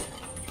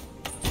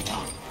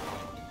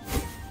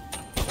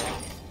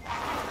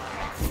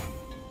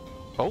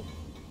 Oh.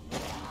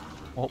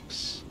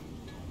 Oops.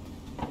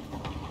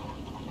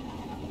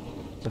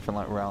 Something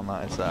like around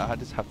that is there. I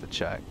just have to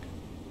check.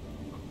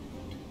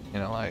 You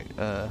know, like,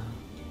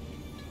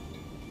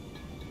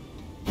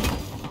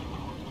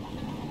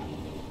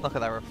 look at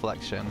that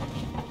reflection.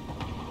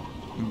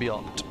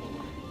 Beyond.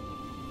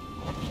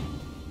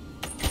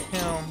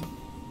 Yeah.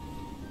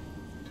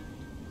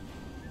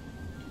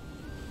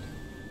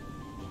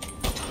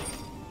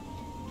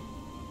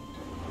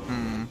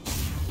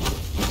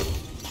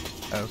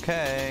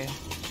 Okay.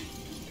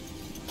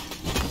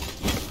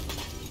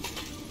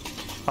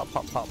 Pop,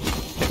 pop, pop.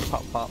 Pick,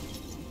 pop, pop.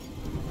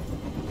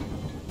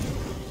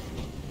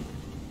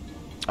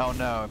 Oh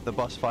no, if the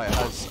boss fight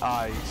has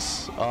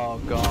eyes. Oh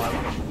god.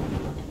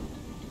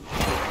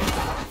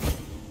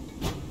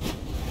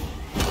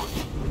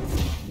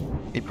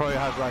 He probably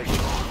has like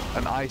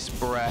an ice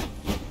breath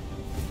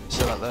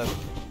so that the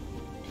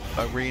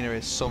arena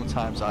is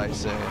sometimes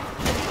icy.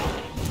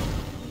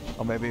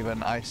 Or maybe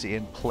even icy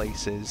in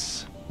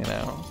places, you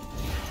know.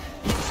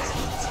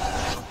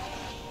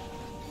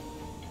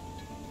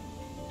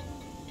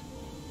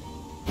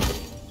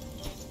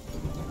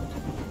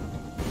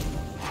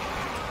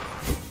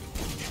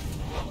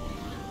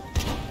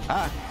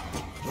 Ah!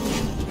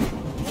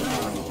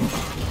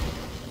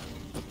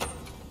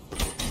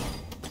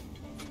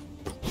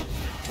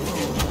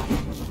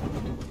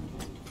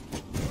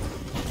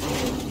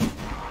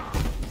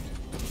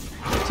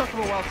 It took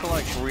him a while to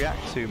like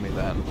react to me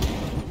then.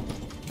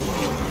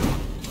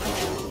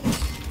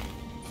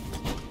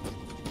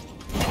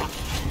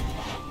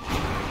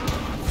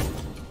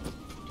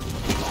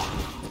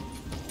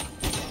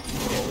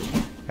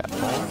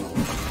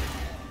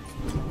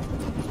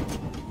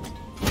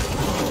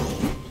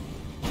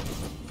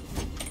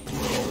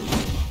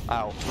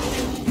 Ow.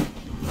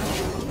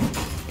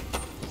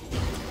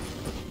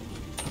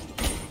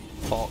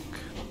 Fuck.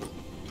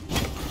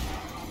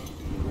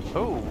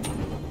 Oh.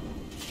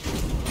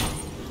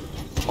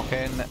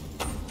 Fucking.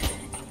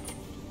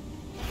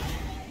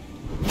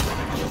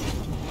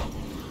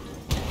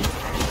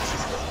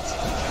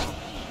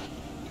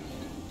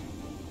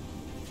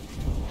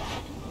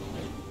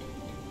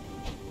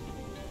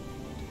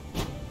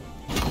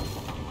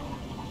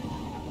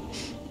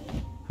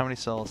 How many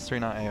souls?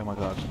 398, oh my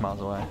god,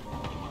 miles away.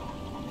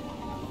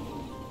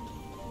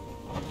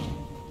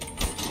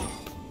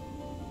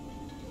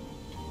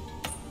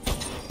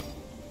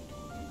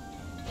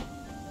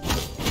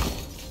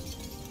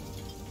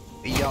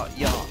 Yeah,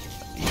 yeah,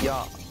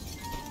 yeah,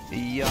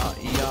 yeah,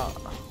 yeah.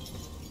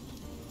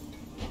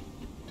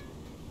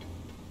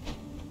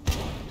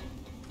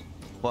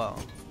 Whoa.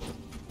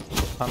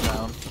 I'm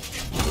down.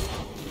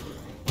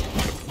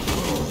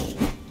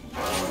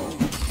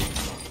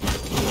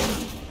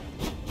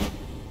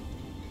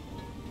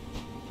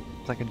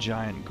 It's like a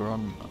giant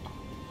grunt.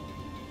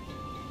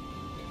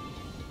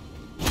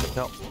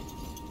 Yup.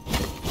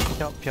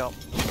 Yup, yup.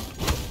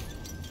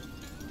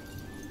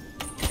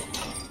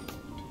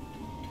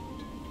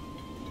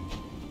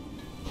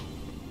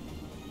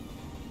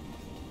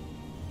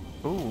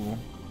 Ooh.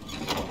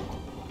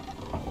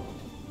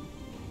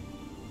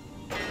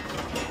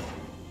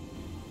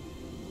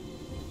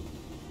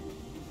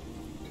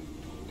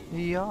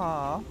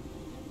 Yeah.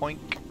 Oink.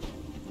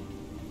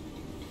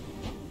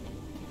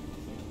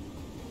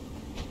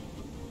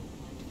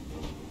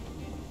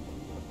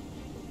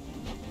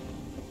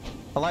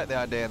 I like the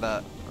idea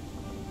that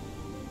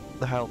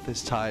the health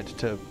is tied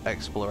to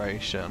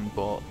exploration,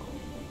 but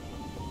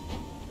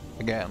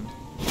again,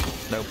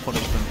 no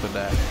punishment for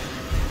death.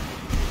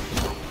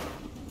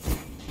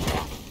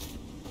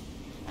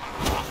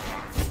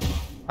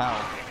 Ow.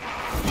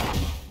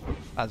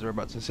 As we're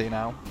about to see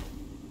now.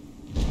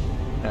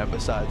 Yeah,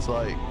 besides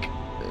like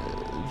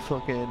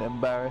fucking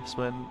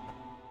embarrassment.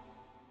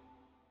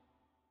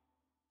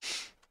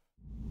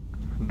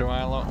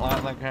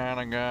 like the kind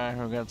of guy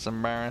who gets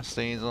embarrassed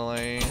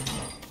easily.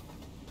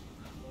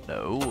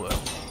 No.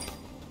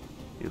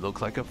 You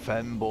look like a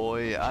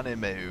femboy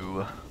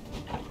anime.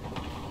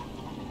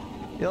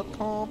 Jag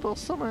tar på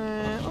som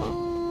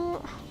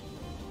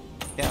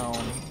Down.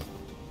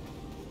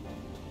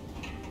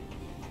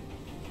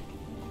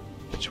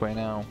 Which way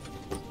now?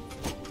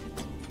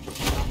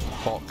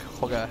 Fuck.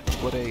 Okay.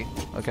 Bloody.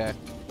 Okay.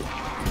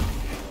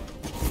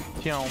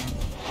 Down.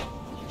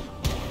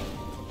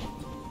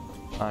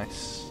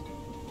 Nice.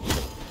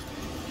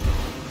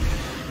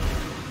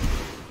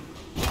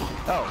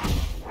 Oh.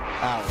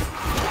 Ow.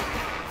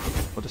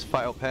 We'll just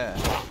fight up here.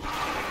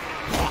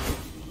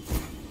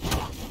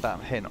 Damn,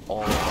 hitting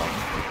all of them.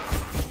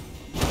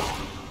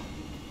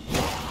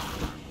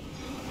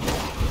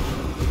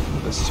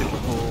 The super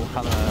cool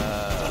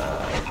Hannah.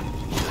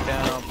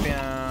 Bam,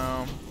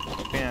 bam,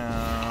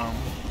 bam,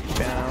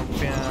 bam,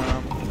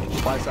 bam.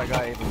 Why is that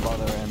guy even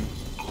bothering?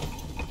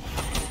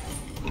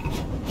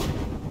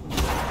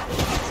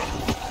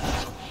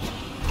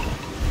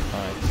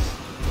 Nice.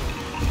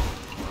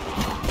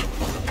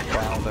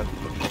 Wow, the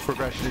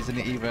progression isn't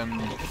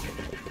even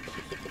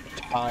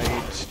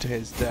tied to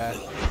his death.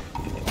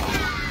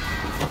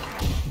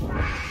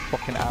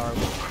 Fucking arrow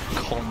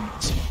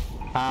cunt.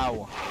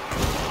 Ow.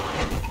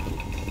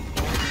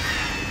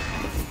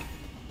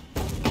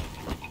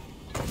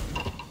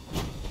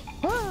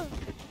 Ah.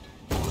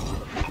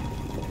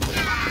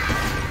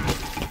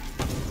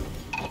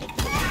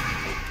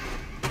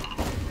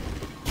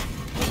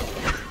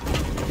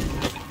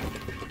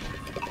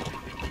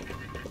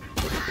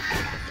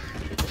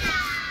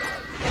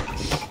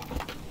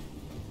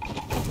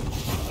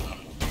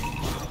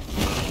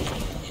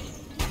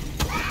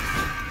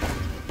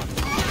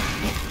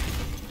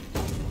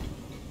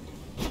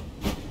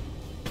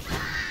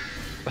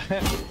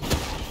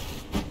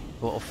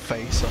 Little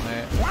face on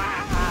it.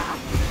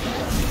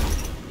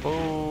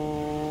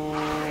 Oh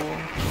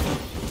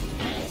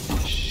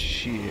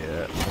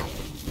shit.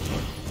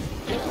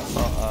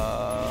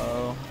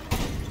 Uh-oh.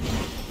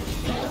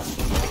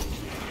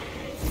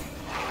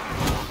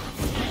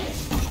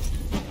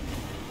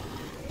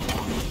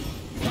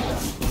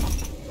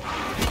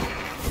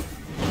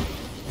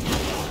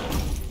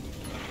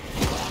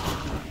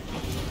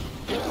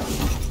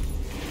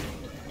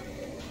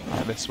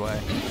 Right, this way.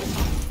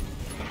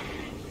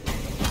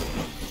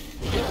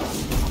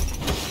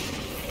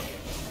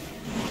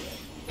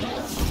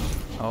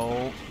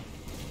 Oh.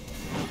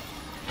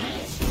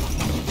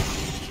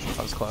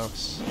 That was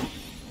close.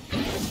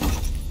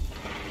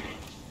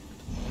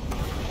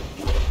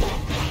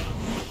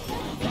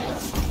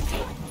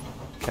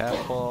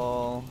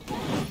 Careful.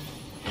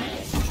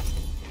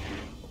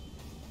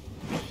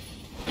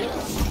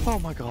 Oh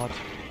my god.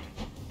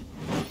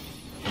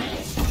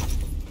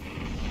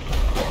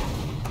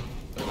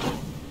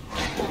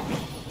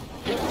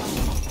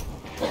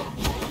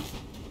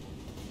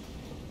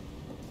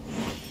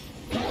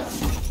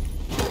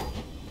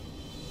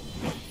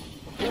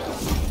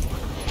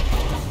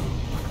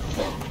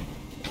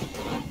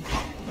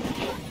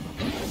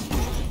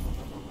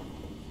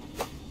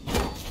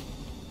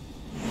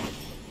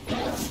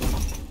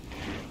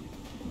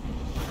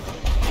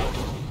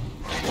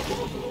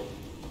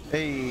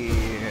 Hey,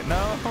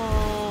 no!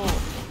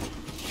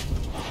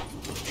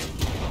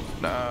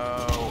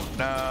 No,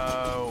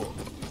 no!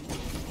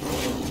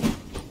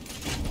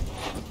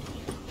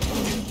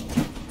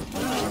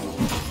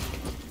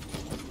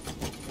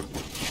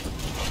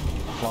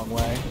 Long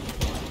way.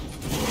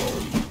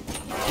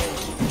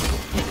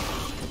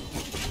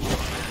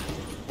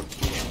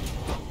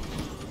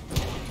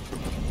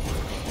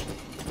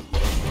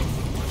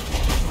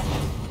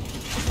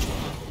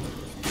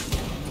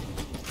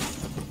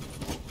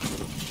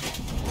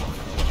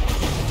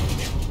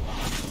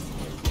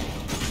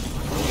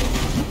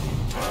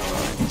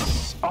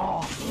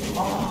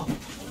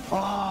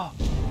 Oh,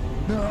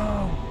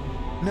 no,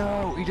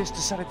 no, he just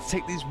decided to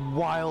take these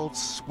wild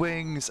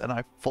swings and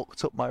I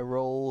fucked up my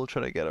roll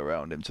trying to get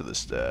around him to the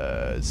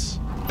stairs.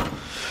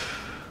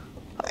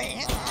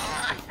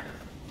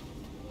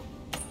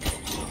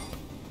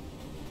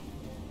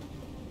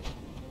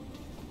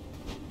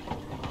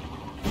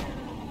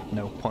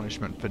 No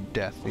punishment for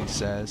death, he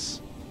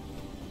says.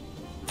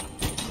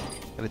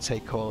 Gonna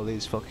take all of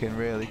these fucking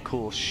really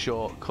cool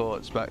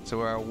shortcuts back to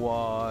where I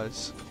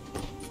was.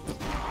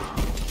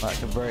 I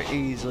can very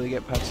easily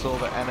get past all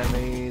the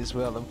enemies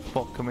without them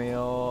fucking me up.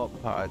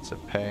 Oh, it's a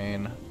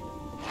pain.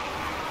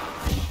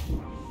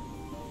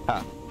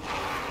 Ah.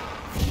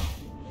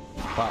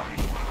 Wow.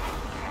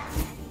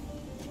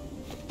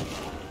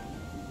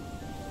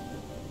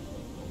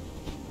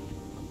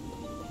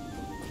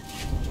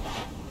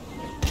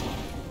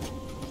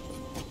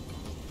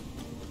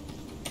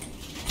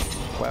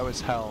 Where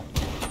was hell?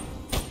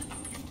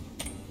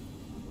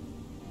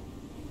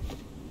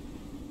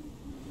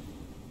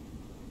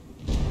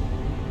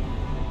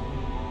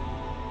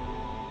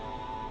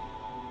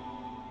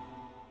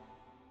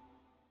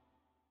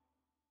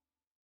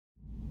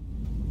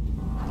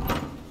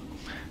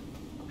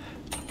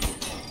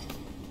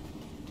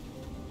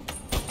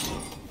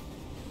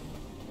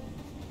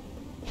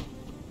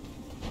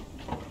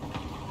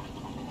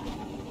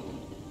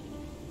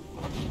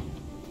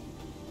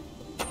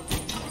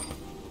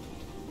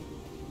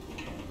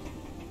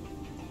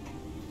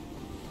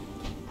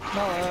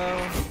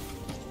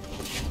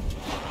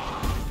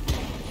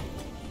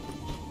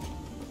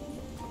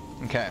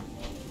 Okay.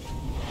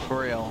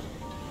 For real.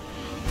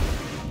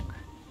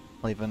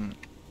 I'll even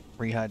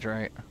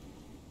rehydrate.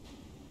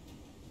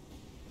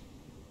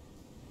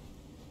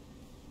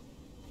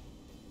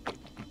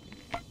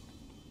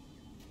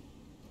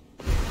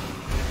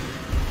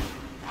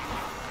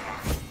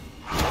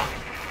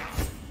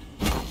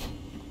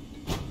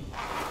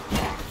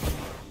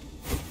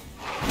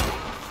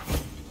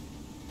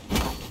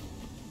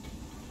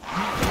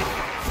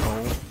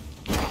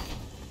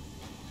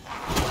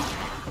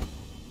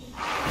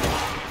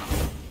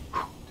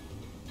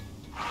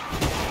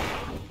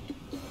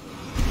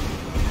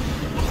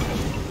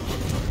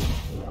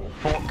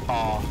 Fuck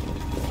off.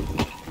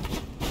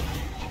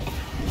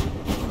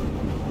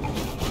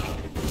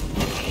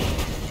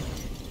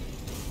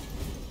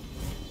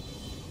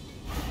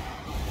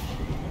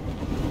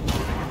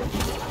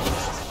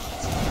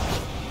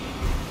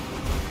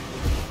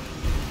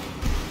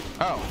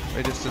 Oh,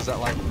 it just does that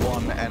like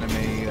one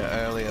enemy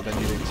earlier than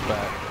you'd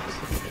expect.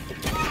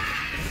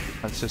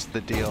 That's just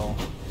the deal.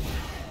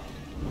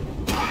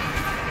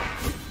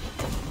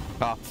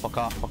 Ah, fuck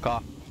off, fuck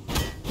off.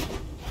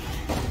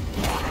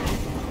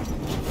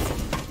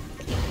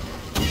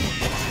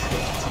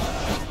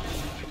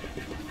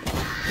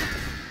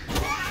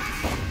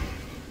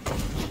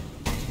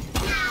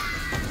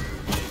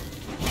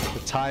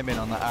 Timing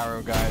on the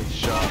arrow guy's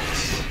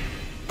shots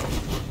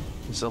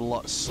is a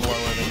lot slower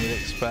than you'd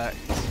expect.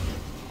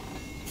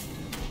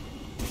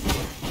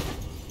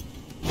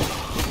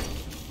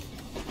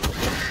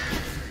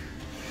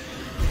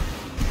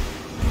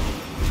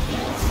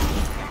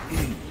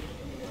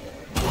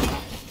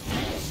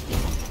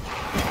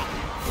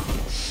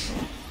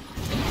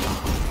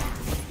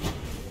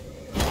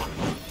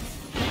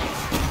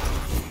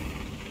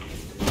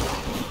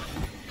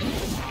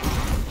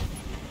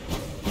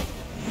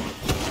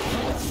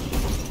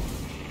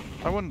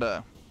 I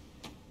wonder.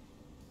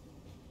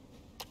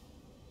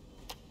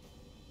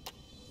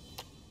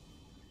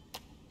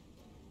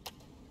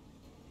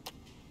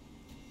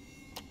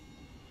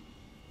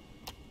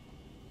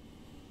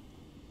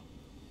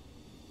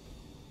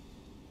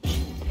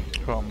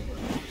 Come.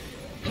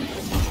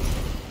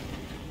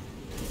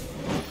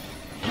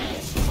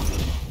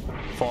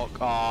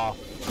 Fuck off.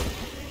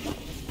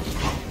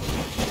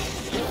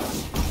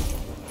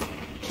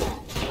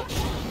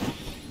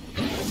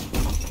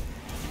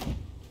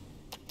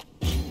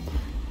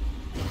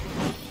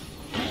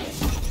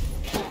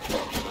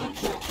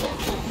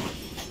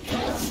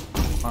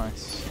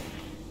 Nice.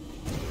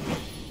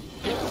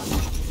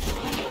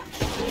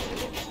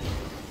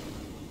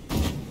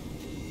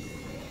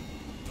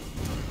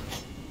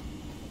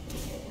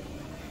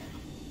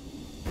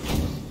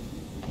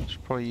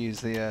 Should probably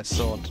use the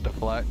sword to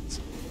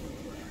deflect.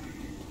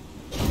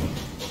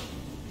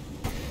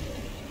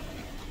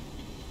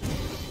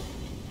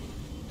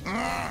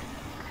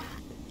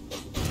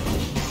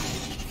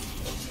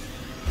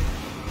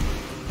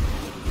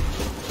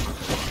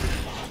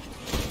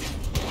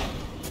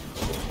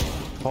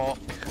 Fuck.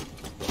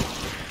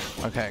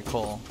 Okay,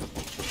 cool.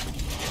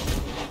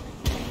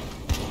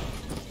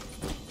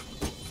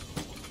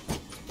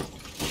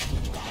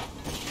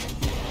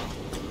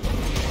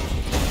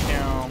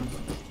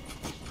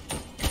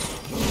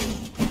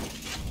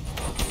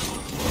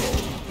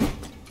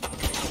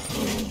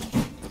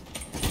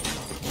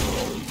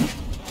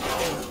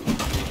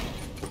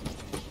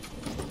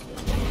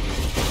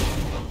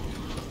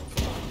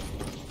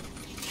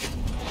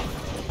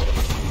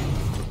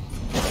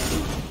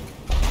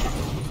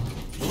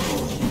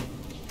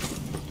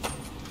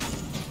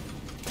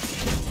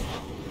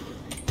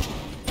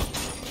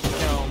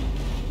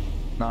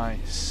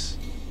 Nice.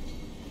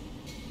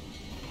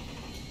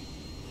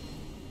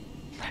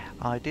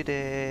 I did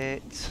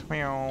it.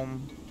 Meow.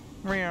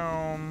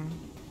 Meow.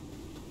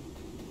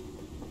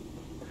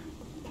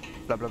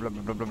 Blah blah blah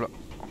blah blah blah.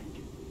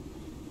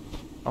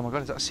 Oh my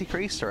god, is that a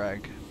secret Easter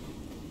egg?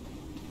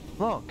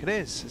 Look, it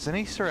is. It's an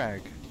Easter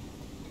egg.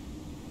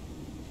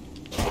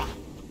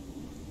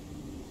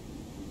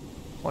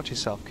 Watch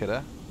yourself,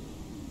 kidder.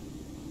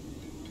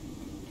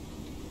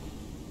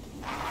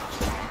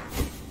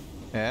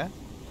 Yeah?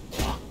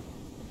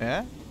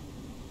 Yeah?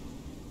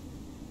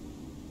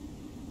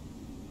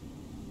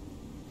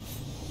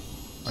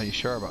 Are you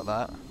sure about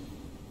that?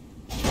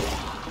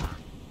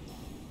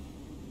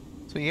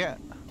 So yeah.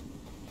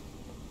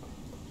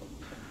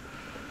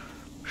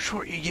 That's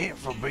what you get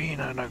for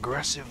being an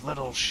aggressive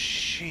little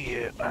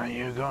shit, and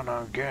you're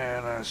gonna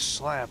get a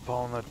slap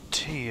on the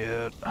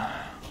tit.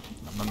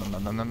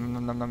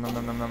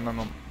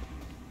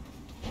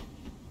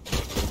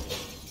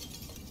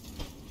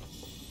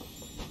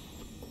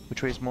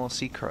 Which way is more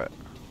secret?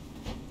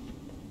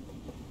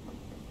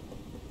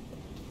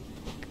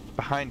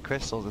 Behind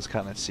crystals is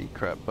kind of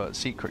secret, but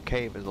secret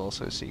cave is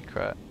also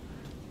secret.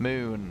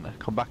 Moon,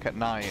 come back at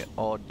night,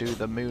 or do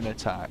the moon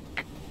attack.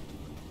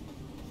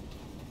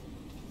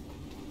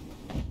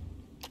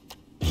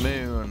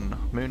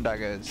 Moon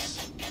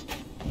daggers.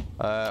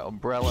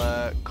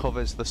 Umbrella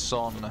covers the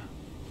sun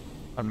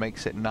and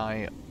makes it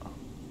night.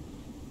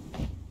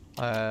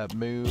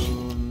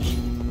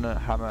 Moon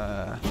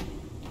hammer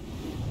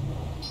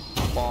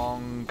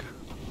Bong.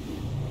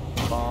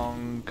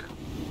 Bong.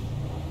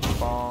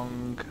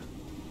 Bong.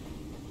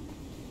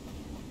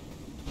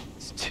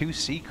 It's too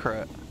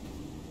secret.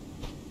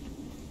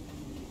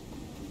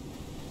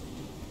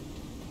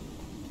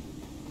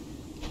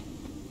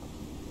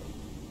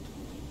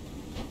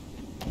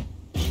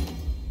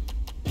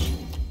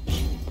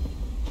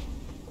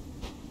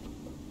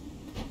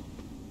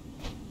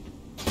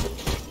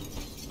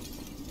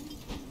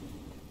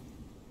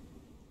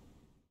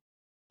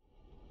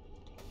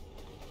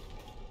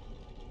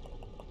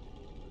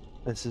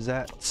 This is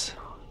it.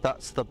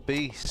 That's the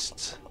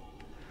beast.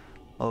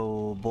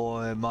 Oh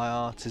boy, my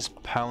heart is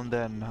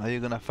pounding. Are you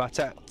gonna fat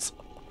it?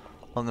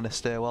 I'm gonna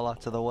stay well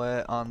out of the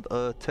way and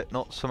take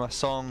notes for my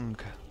song.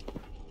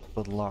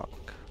 Good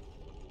luck.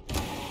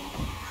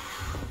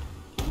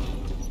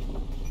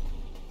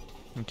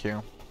 Thank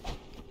you.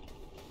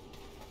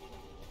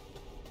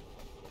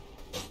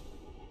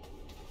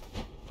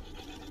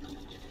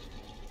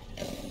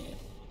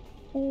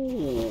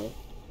 Ooh.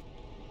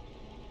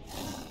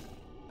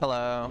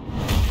 Hello.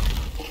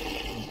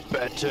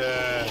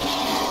 Better.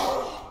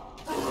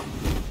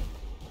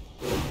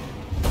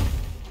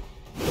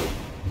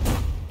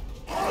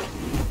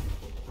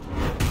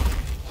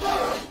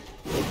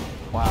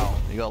 Wow,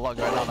 you got a lot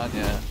going on, haven't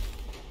you?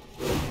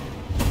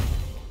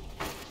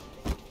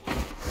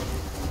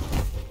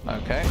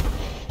 Okay.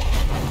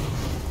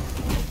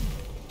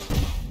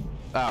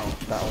 Oh,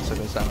 that also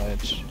does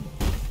damage.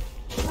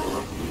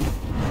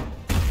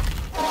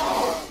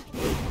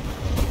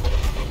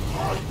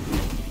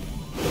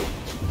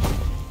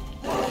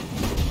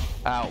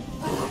 Ow.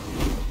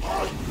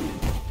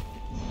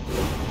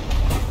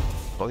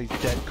 All these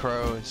dead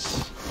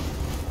crows.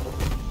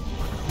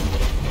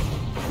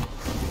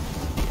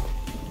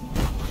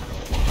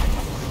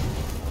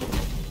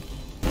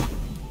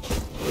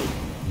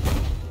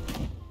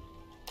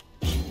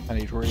 I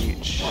need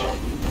reach. I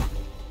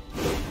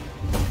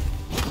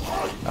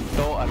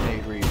thought I'd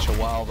need reach a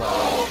while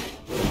back.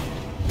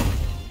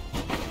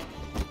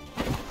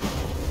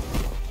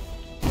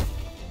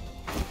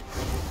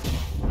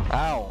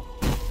 Ow.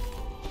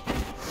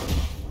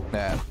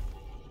 Yeah.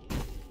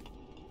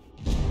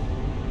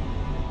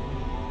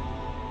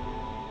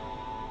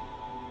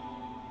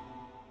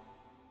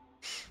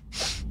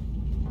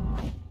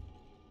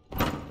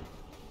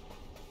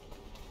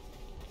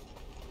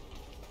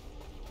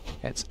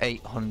 It's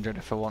 800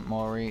 if I want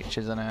more reach,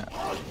 isn't it?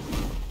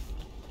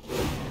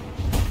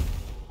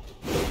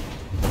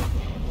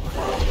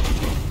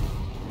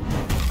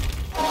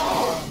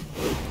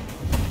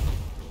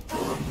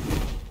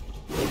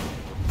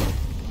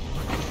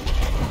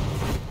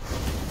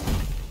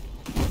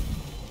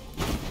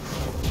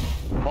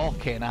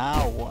 Fucking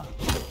hell.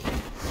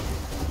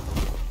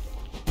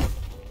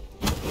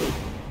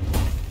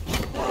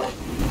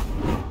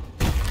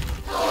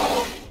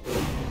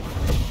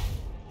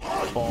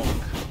 Fuck.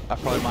 I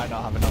probably might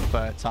not have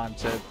enough time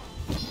to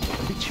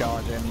be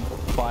charging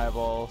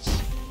fireballs.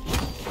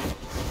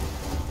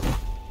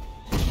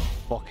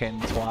 Fucking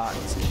twat.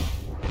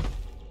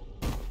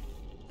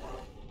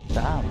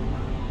 Damn.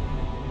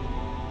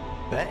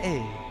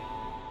 Betty.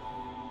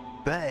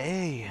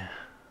 Betty.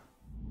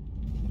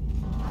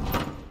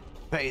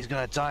 Betty's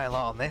gonna die a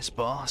lot on this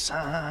boss.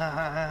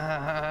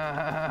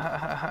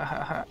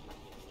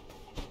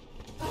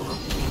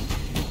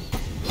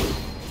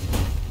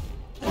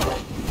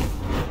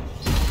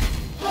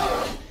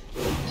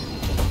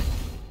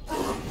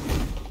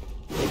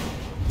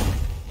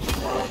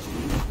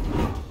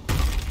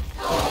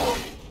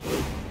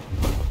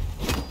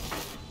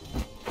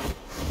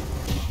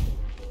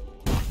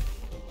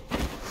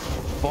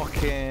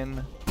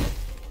 Fucking.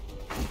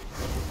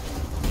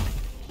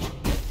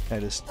 Yeah,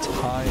 just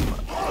time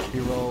he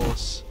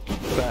rolls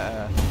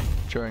better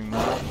during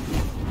that.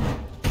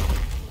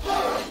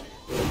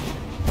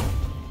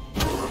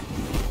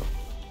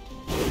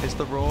 Is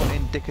the roar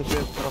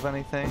indicative of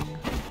anything?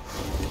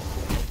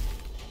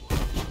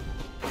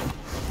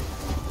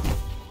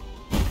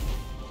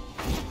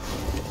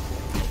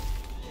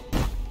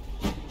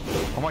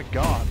 Oh my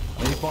god,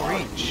 I need more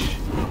reach.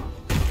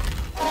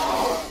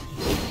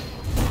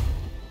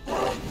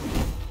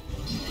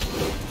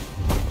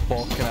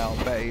 Fucking hell,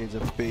 Betty is a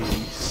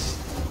beast.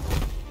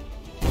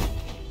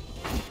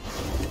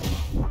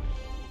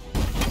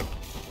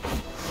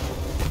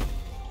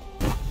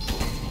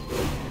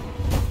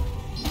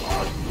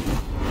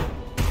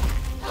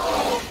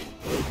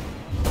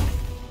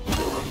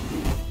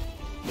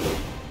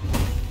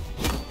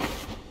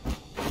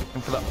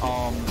 And for the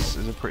arms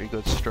is a pretty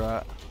good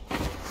strat.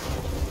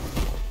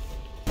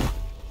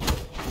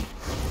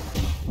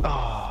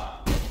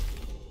 Ah.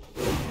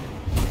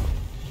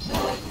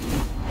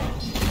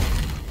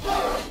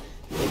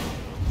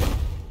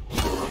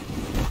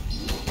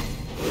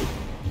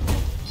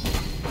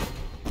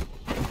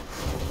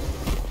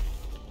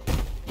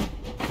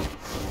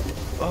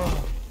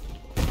 Oh.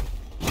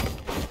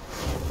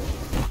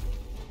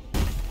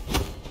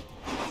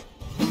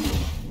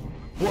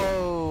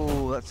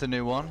 Whoa, that's a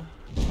new one.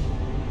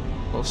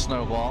 Little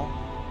snowball.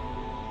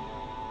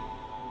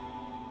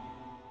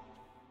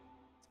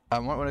 I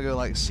might want to go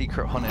like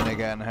secret hunting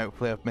again.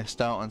 Hopefully I've missed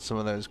out on some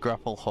of those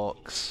grapple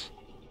hooks.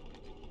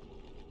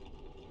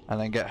 And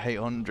then get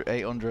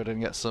 800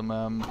 and get some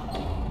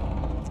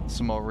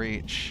more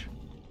reach.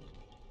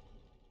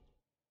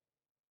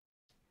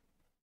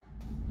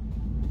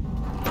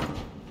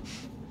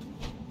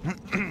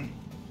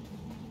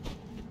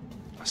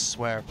 I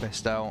swear I've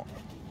missed out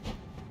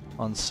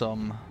on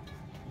some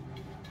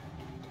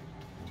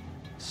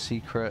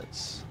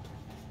secrets.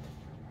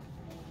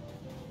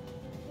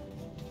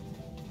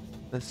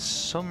 There's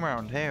some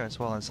around here as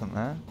well, isn't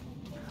there?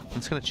 I'm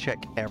just gonna check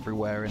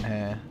everywhere in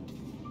here.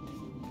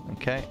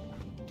 Okay.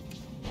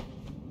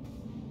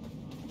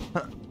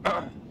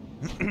 I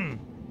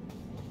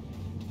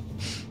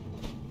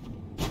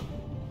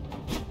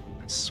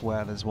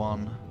swear there's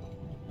one.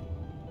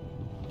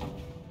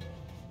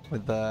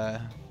 With the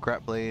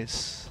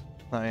grapplies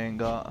that I ain't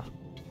got.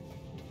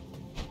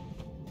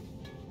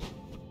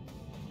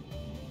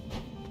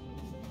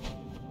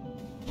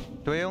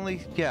 Do I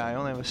only... yeah, I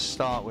only have a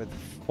start with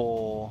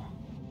 4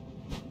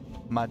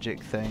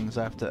 magic things.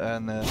 I have to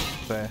earn the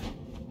 5th.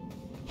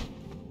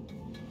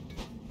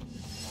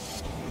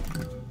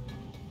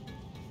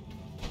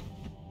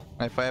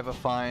 If I ever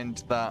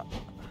find that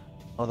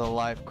other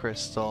life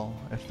crystal,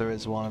 if there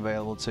is one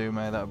available to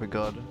me, that would be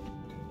good.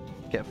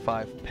 Get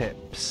 5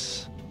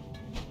 pips.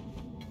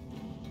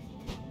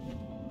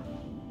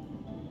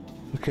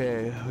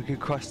 Okay, we can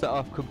cross that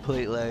off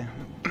completely.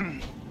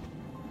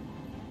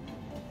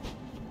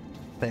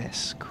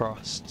 This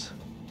crossed.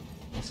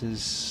 This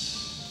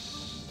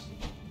is...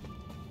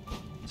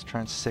 let's try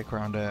and stick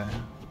around here.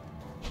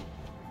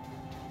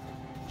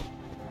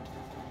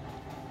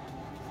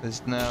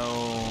 There's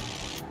no...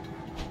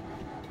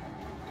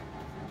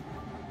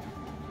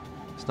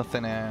 there's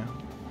nothing here.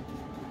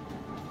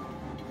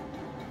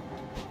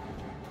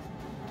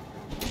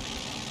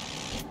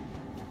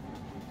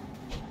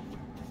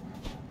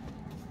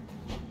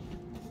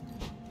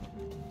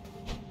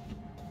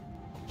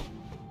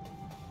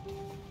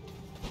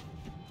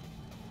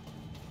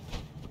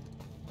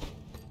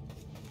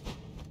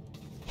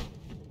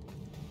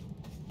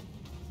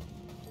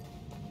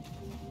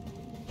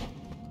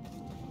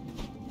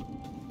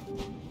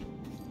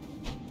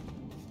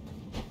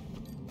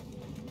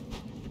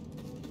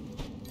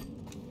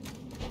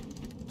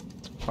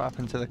 What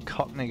happened to the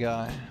Cockney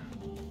guy?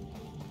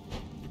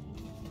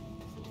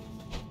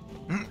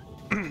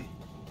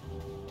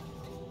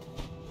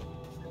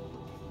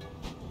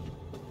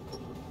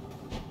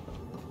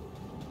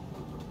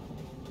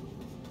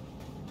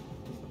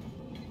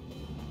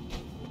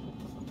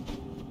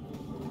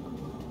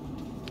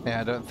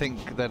 Yeah, I don't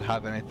think they'd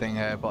have anything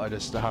here, but I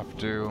just have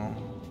to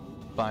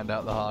find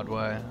out the hard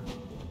way.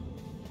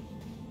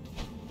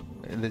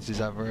 This is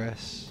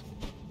Avarice.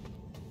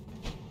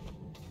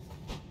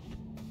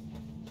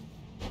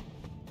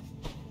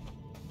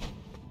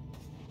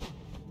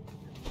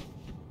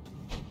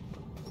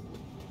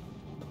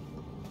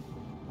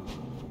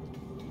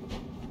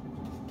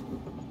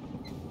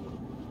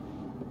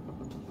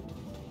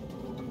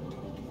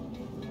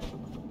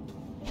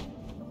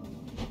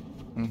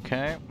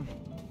 Okay.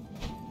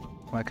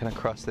 Where can I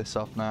cross this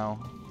off now?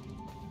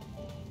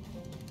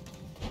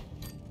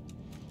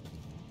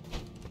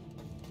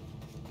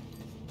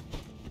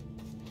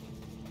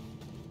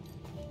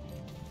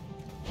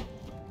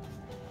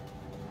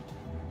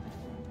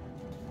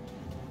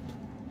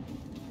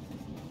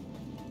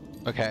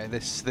 Okay,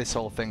 this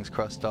whole thing's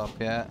crossed off,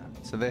 yeah.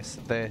 So this.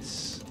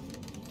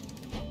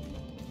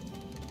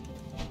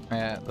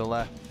 Yeah, the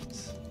left.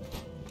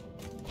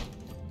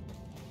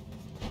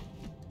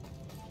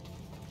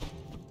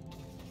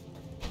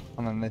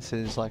 And then this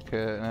is like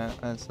a,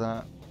 that's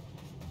that.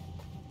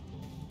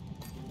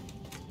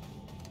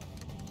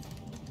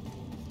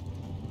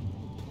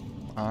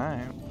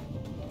 Alright.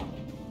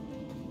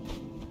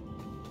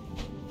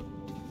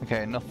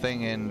 Okay,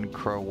 nothing in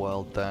Crow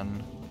World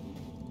then.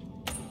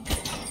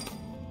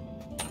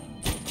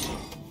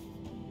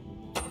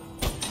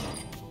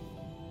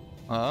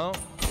 Oh,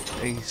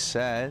 he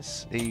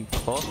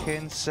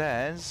fucking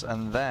says,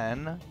 and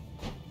then...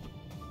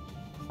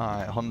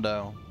 Alright,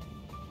 Hundo.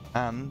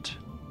 And...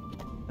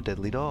 a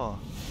deadly door.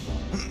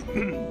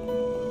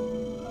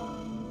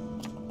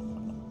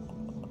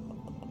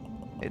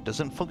 It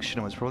doesn't function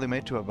and was probably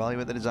made to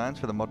evaluate the designs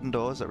for the modern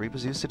doors that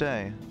Reapers use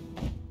today.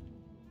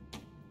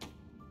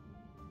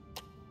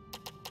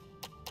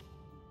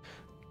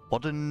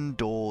 Modern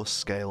door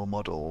scale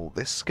model.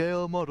 This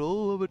scale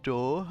model of a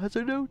door has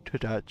a note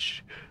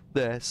attached.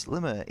 They're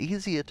slimmer,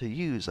 easier to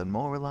use, and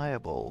more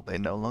reliable. They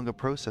no longer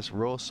process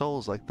raw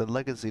souls like the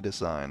legacy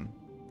design.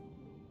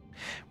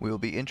 We will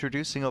be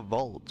introducing a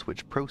vault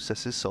which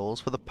processes souls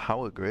for the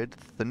power grid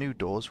the new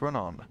doors run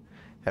on.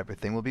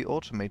 Everything will be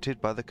automated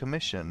by the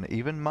Commission.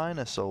 Even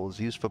minor souls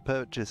used for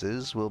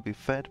purchases will be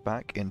fed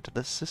back into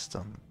the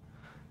system.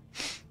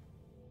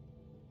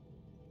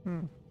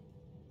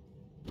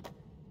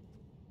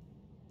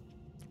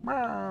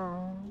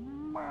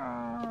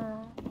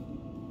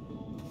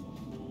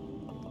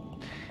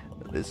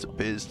 This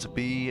appears to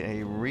be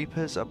a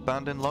Reaper's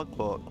abandoned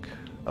logbook.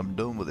 I'm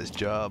done with this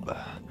job.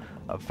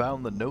 I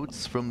found the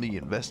notes from the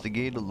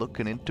investigator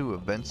looking into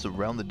events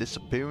around the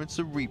disappearance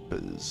of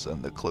Reapers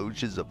and the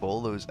closures of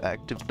all those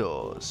active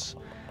doors.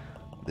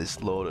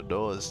 This Lord of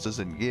Doors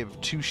doesn't give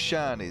two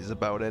shinies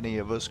about any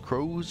of us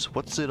crows.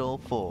 What's it all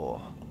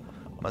for?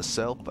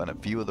 Myself and a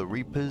few of the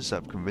Reapers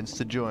I've convinced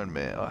to join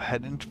me are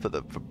heading for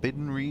the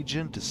Forbidden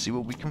Region to see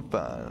what we can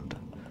find.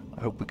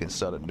 I hope we can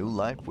start a new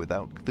life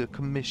without the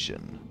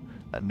Commission.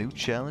 A new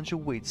challenge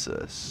awaits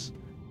us.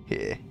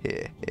 Yeah.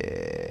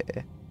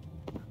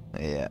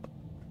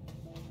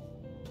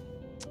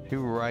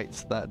 Who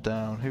writes that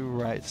down? Who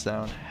writes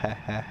down ha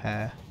ha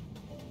ha?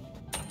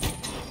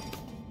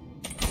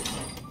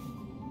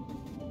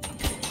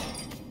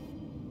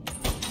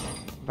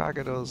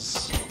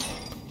 Vagados.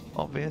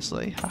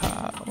 Obviously.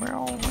 Haha.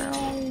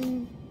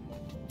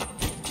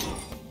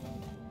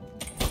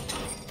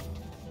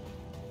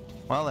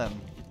 Well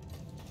then.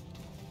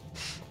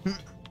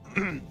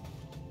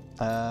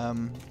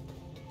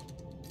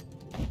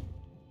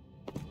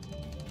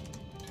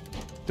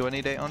 Do I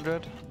need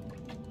 800?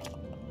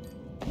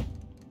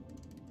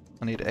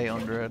 I need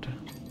 800.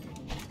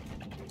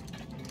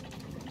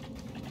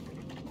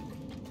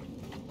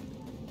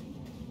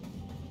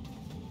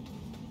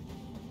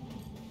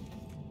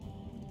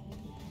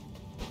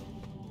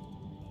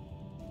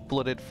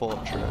 Flooded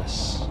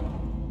Fortress.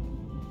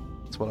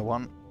 That's what I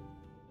want.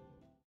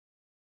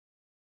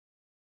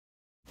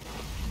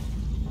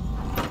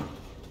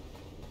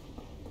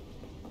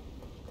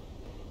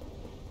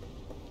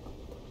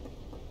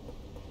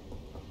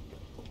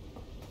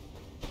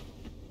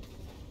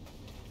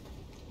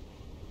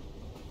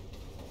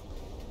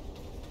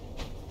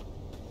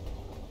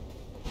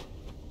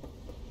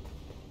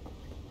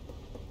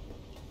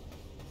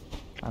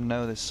 I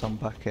know there's some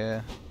back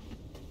here.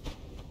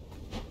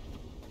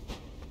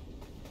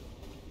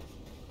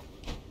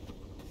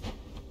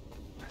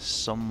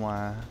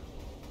 Somewhere.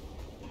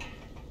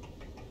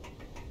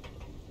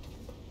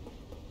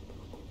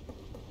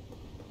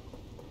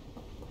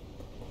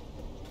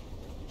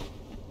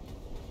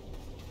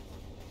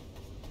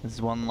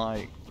 There's one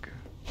like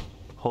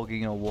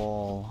hugging a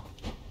wall.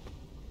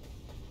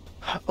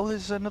 Oh,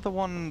 there's another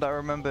one that I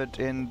remembered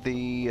in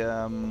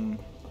the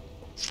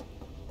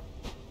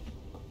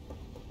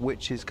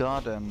Witch's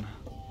Garden.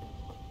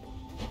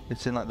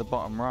 It's in like the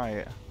bottom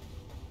right.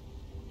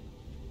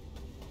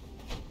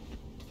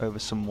 Over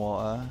some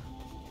water.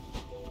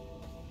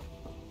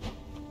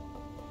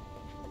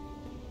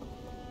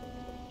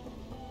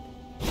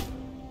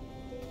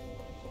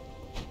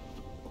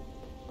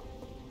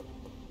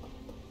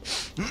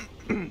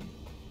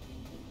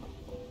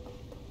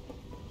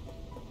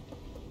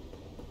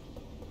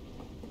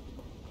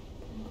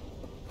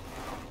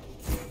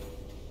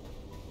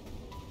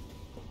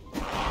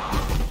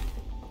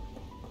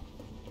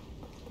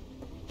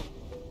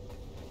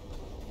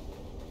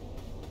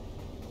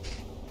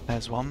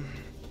 There's one.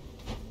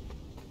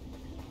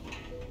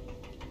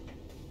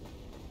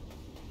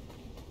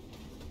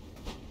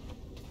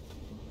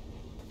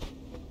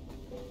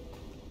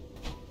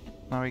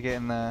 Now we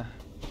getting there.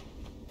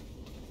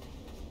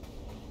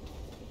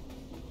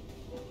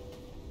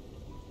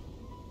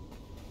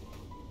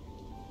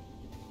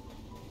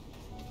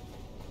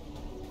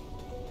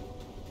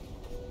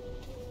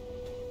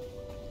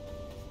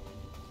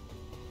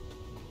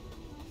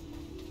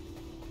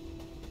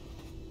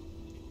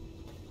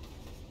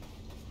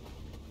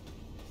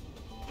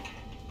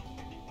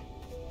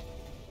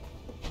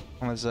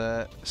 There's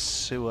a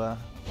sewer.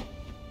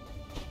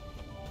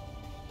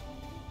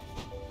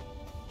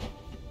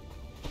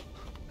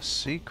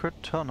 Secret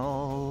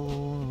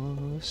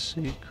tunnel,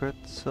 secret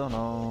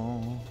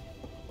tunnel.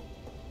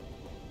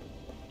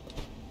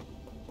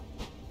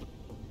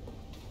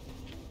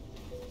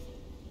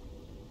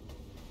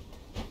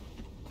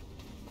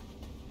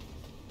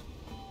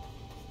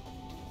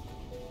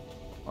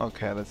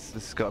 Okay, this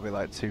has got to be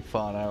like too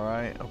far now,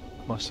 right?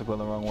 I must have gone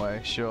the wrong way,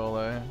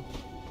 surely.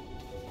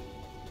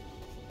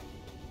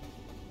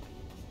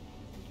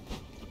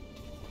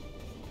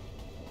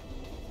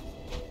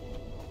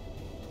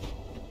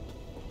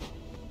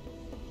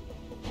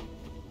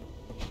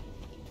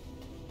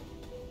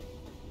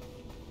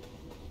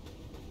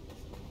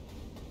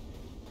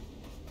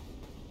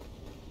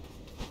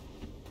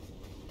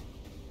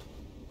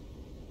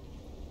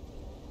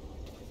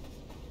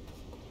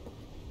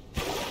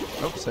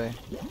 Oopsie.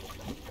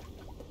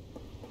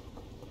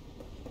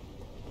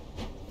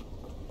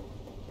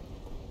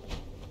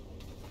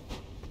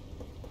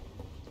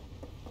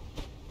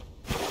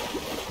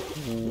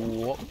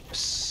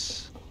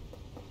 Whoops.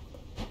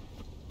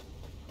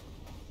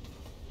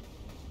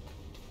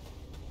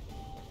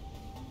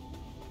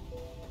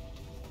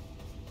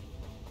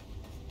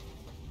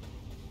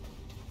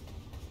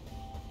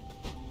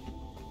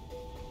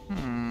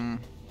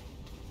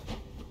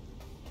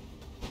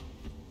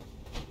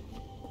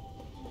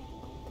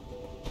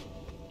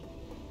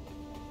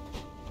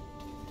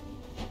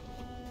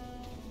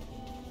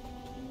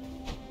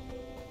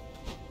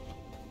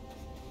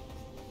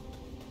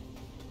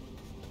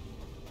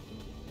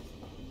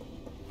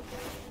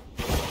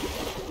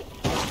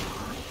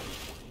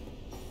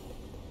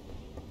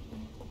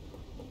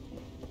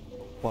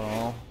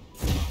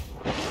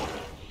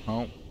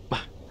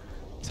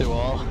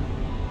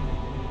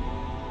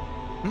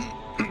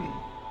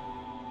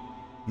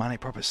 Man, it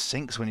proper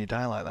sinks when you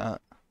die like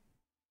that.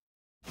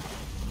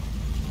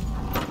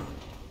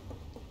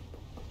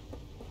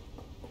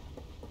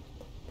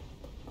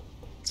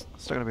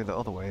 Still gonna be the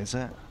other way, is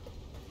it?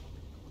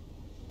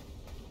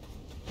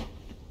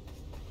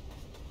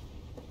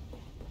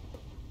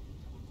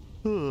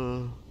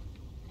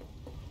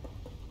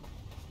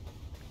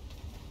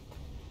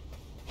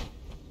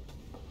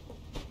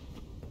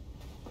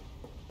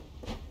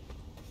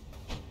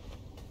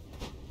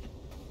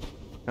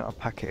 Gotta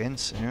pack it in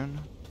soon.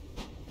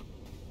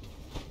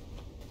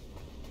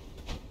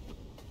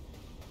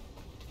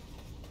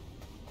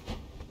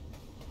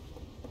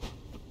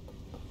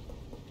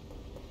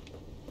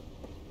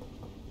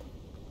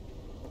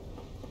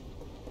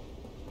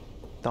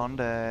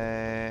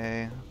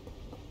 ¿Dónde?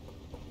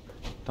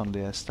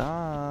 ¿Dónde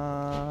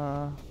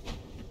está?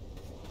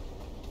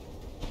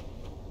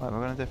 Right, we're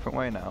going a different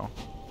way now.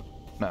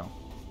 No.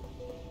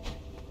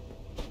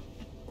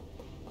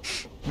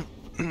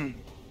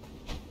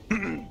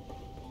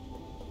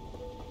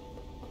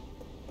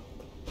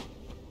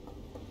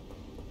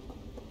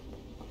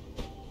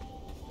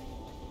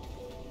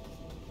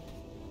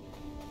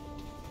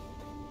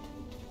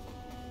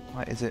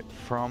 Right, is it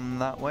from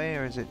that way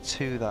or is it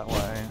to that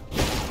way?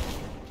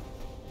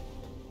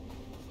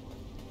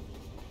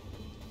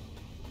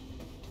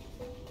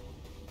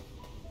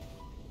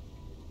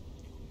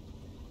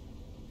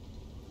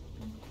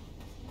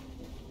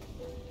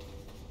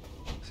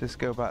 Let's just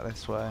go back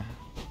this way.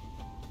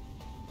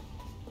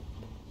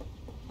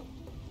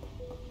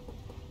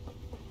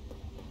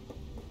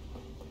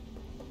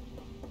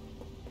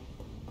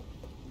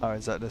 Oh,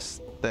 is that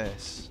just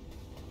this?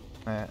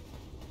 Yeah.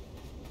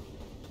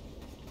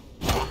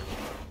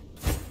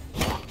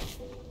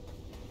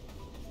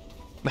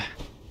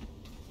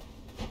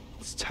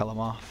 Let's tell him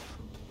off.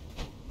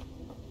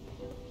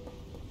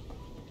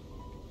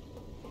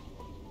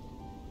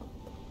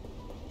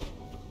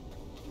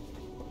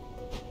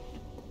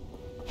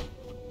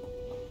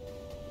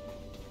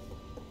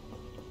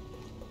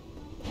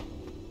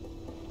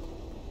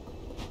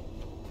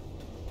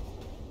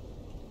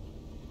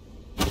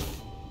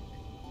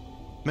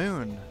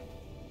 Moon.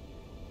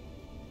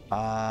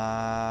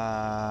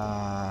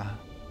 Ah.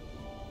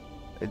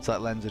 It's like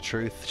Lens of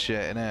Truth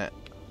shit, innit?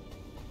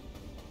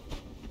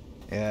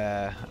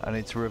 Yeah, I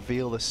need to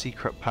reveal the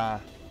secret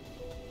path.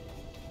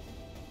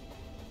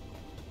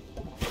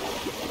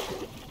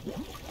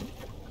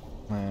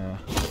 Yeah.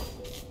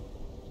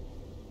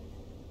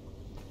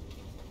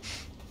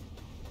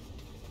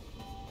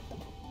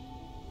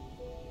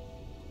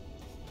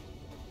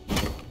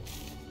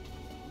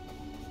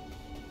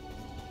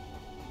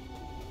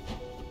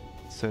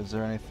 So is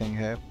there anything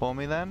here for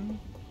me then?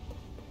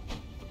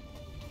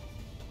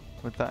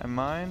 With that in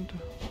mind?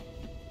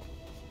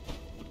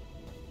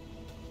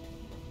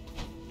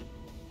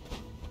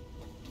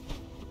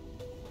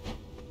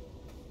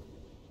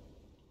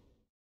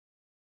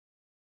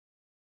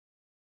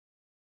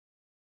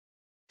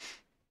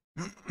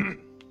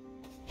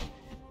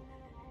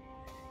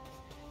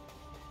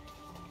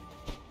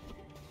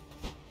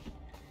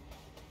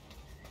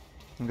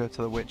 And go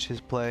to the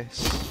witch's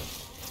place.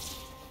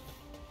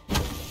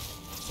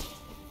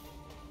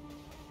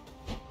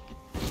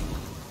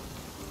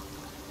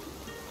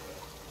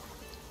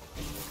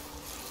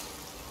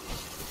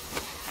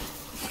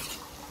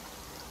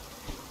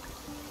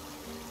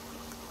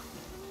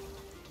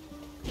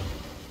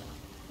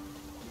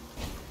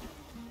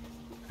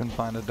 Can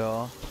find a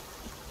door.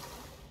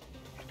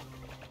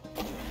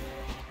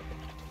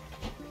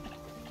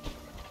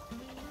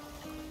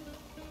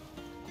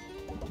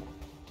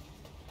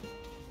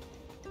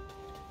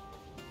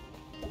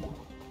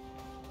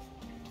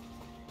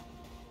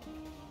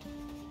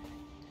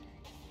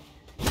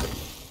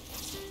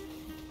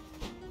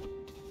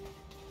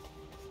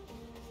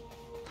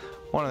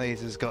 One of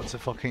these has got to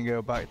fucking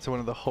go back to one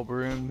of the hub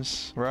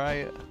rooms,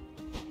 right?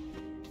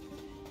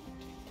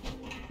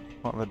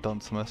 What have I done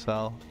to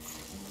myself?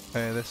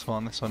 Hey, this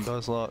one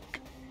does look.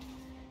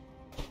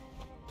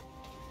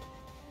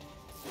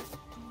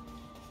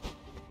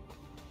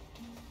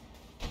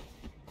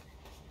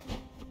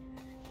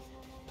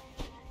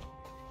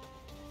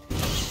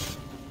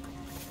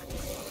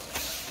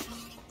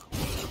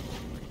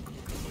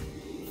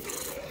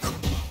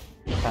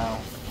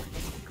 Ow.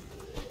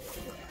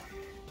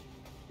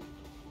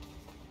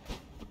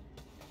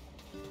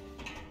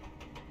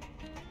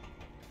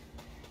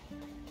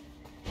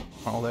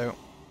 Although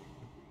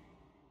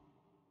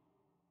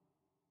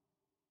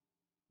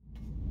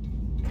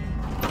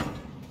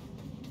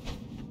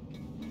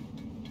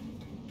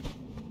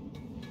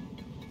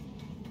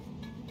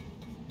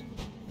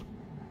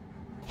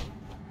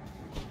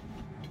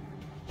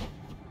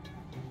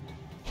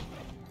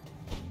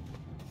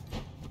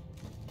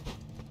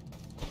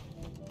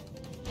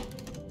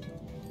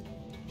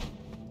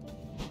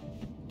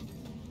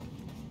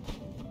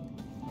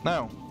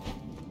no.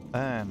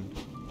 Earn.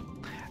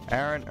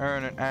 Earn.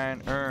 Earn.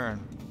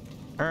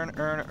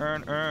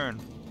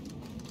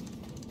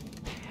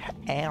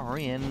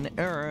 Aaron,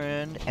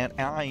 earn, and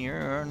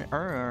iron,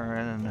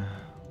 earn.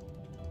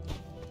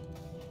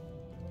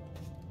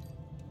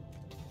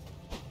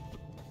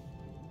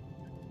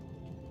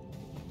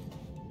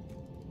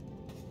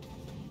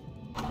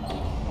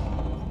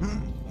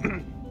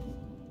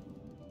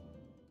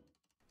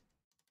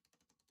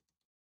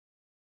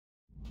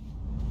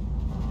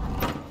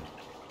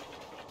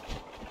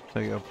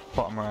 There you go,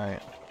 bottom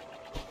right.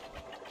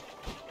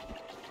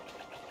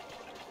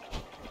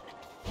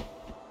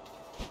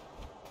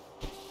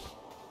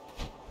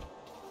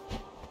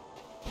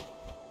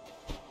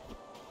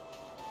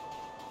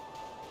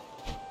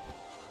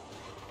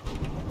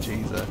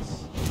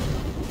 Jesus.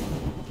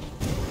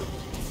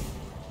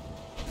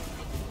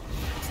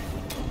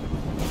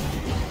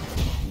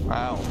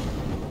 Wow.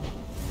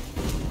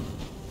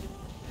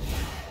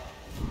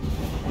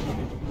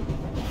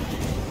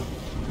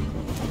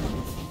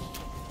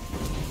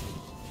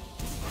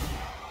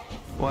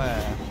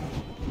 Where?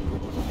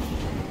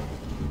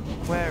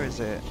 Where is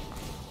it?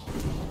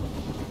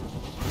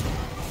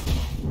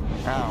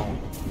 Ow.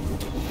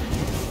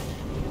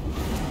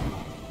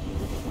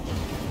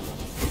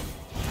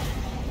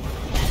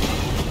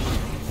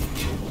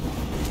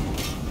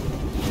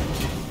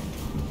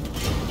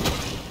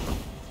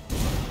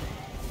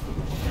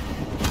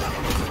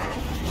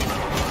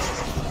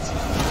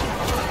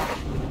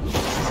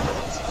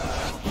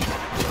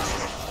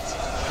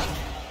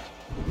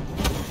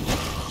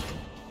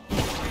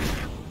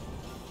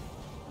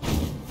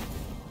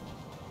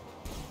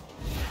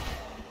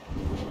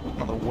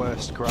 Not the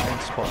worst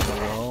grind spot in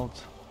the world.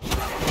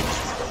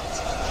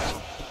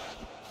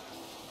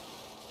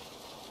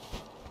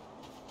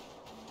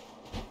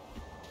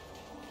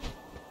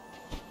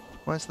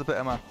 Where's the bit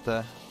I'm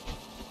after?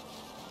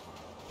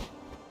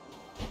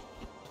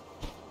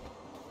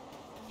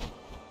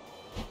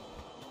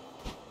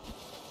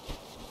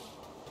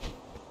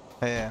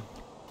 Here.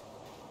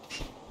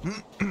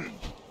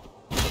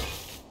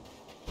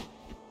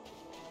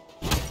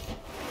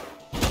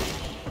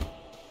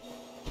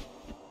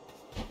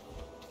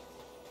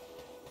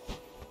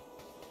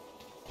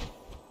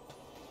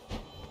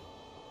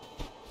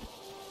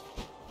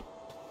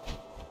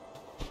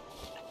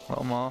 A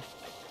little more.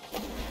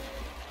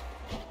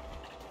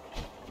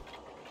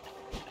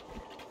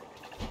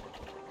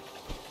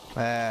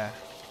 There.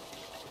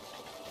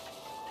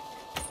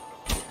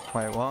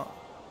 Wait, what?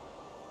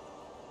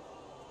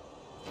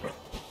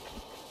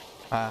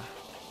 Ah.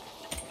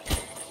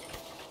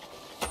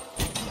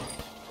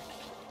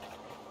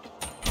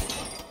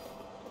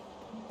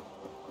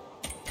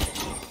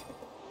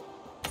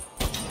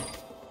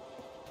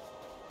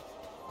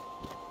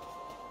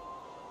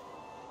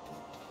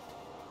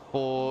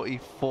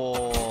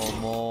 $44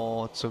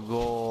 more to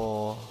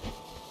go.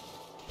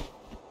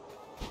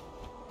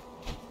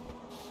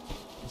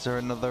 Is there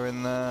another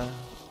in there?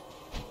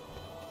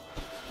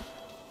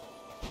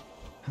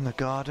 In the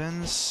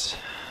gardens?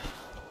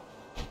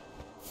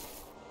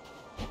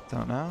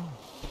 Don't know.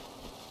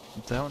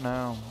 Don't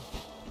know.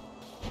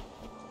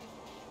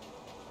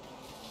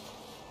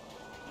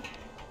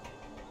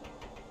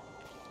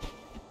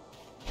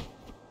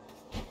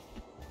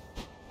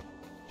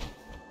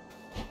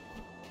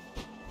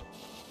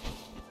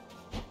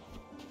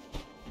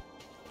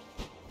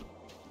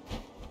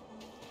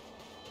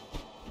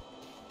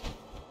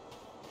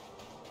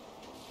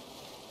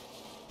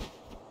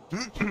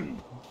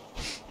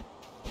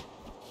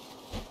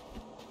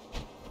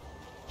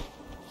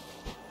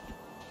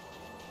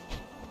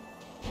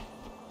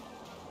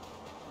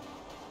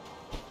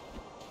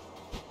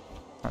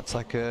 That's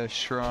like a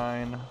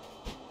shrine.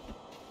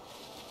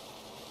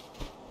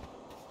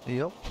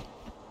 Yep.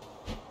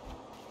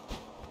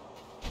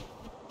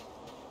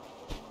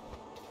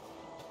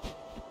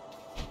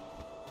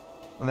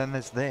 And then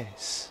there's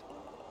this.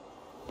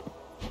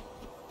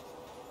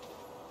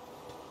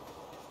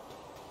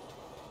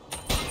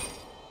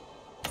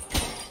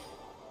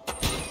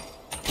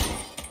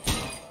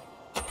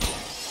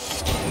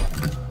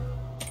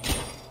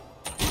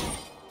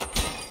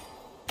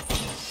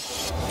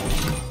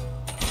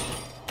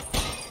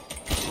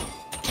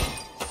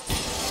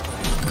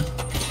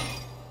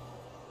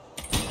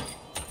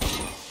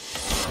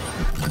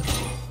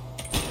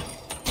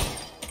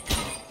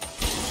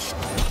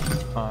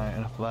 Alright,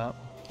 enough of that.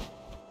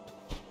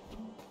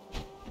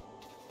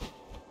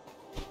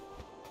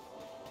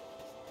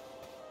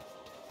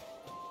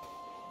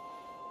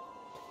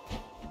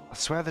 I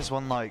swear there's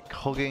one like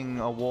hugging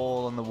a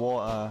wall in the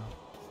water.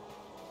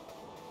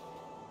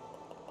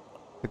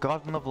 The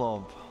Garden of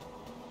Love.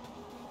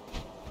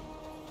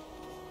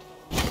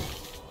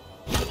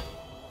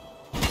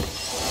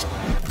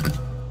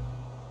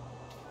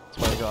 That's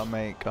why you gotta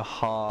make a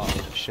heart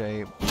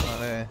shape like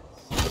this.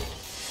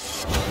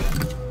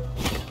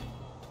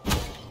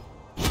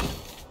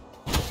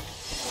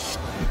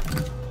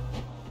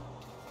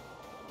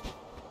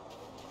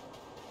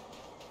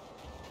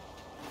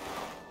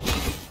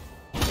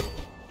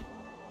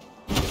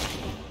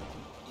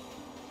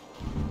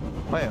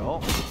 Wait,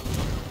 oh.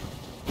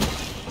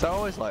 It's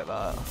always like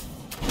that.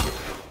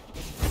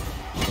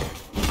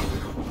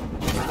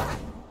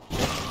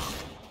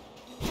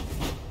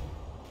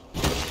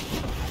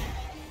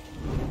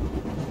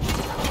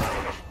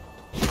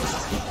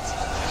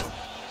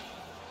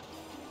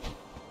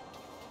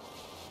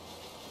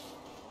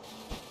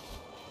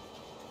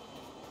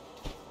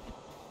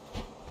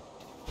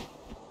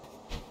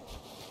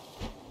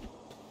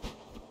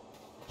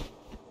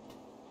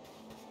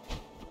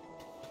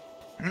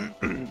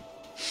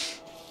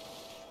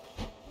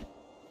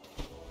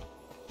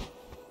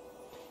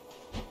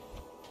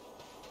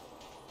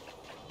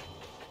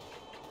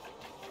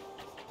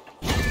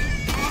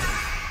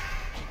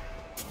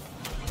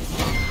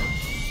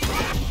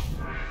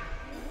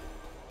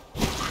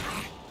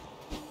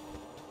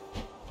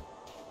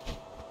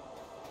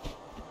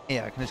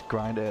 Yeah, I can just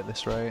grind it at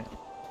this rate.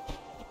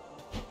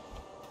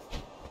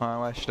 Alright,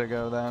 where should I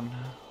go then?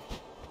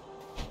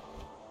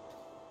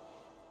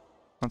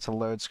 That's a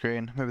load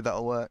screen. Maybe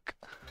that'll work.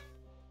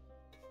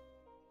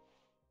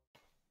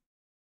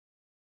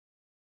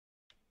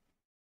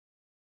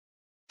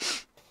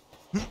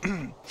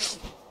 Being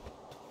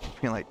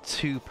like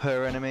 2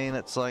 per enemy,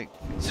 that's like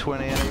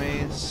 20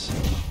 enemies.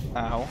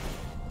 Ow.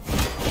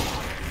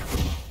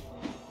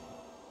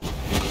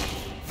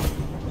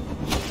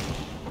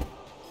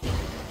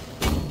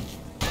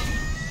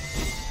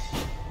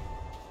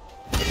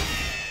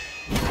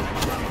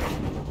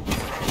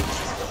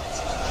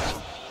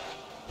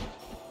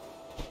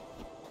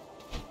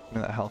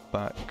 Give me that health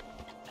back.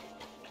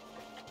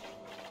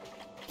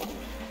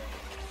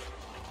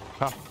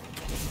 Ah.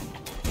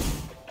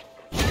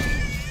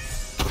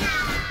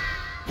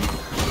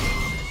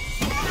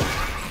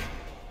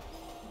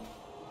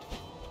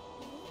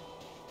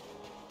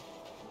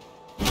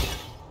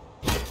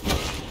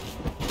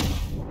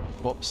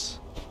 Whoops.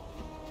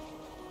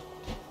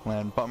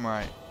 Land bottom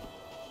right.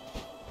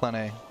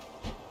 Plenty.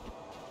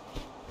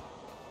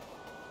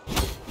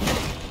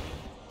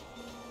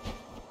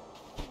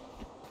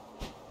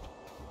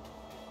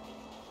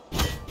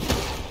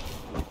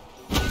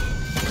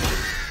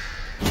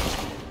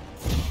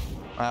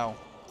 Ow.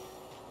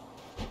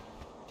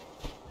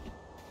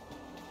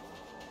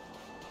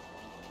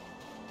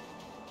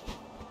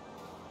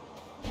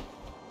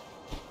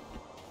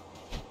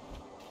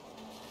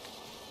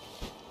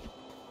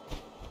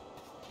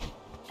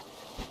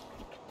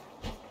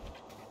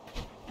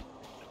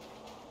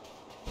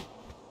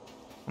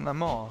 Isn't there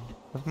more?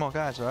 There's more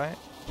guys, right?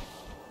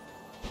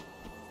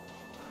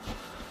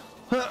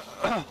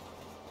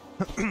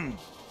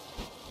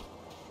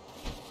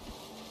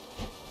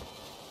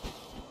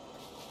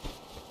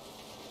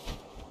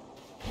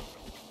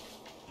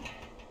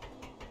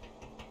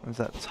 There's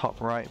that top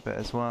right bit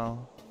as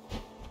well.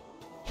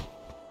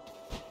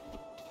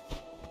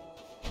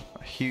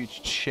 A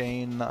huge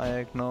chain that I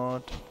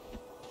ignored.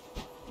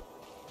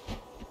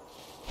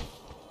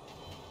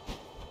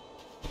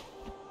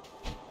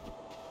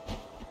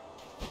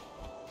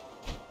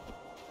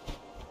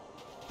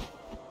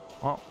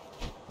 Oh,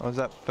 or was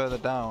that further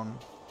down?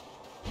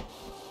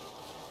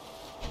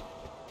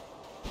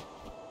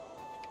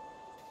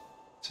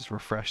 Just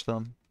refresh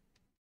them.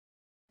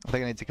 I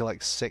think I need to kill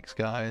like 6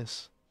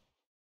 guys.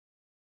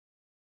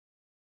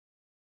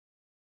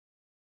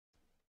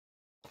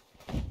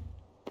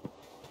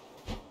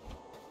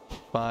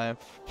 Five.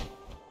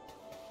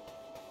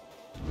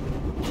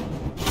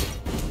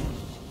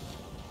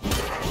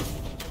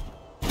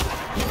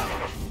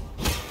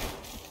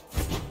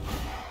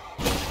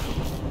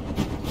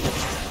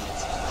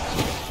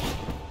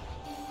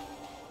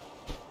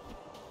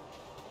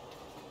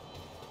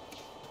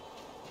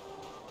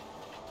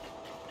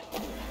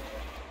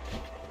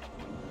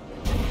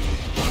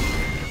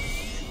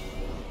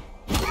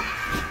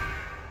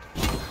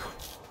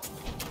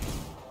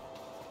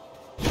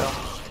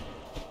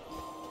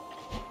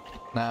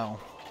 Now,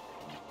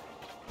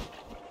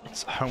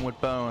 it's Homeward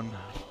Bone.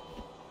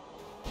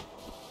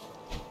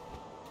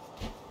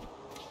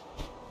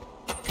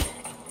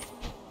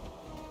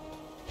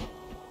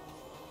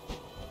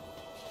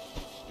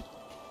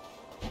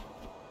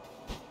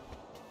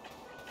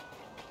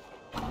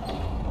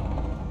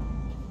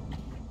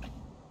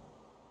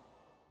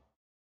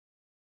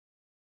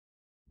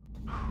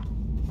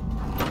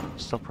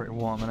 Still pretty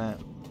warm,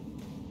 innit?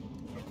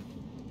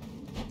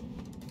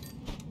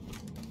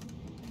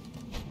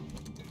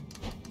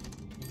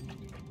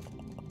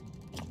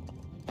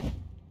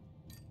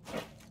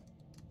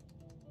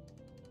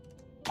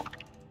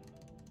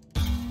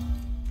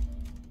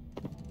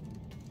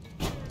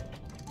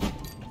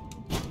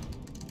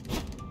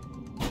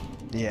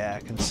 Yeah,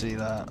 I can see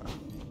that.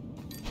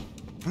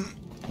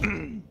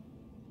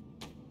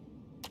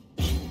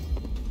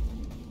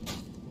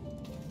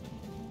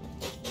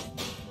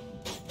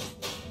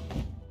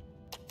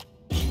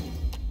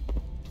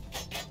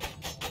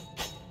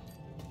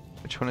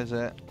 Which one is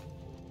it?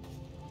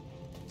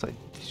 It's like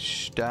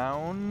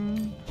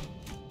down,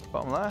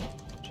 bottom left.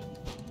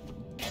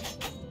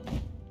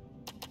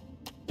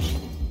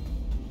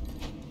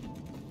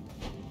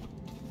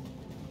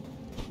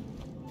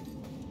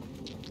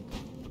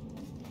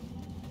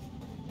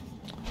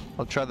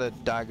 I'll try the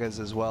daggers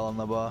as well on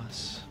the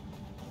boss.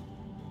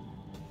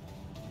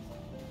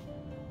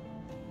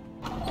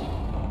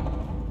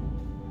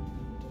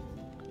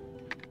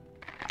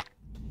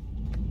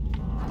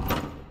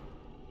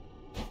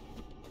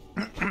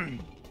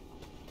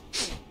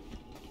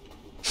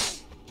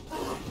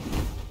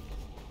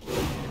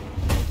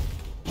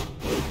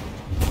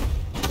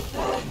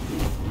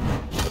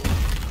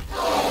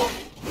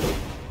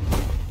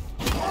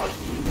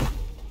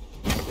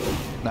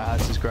 Nah,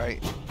 this is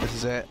great. This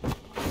is it.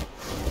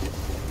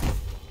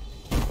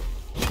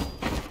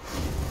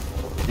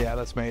 Yeah,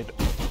 that's made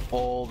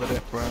all the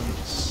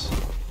difference.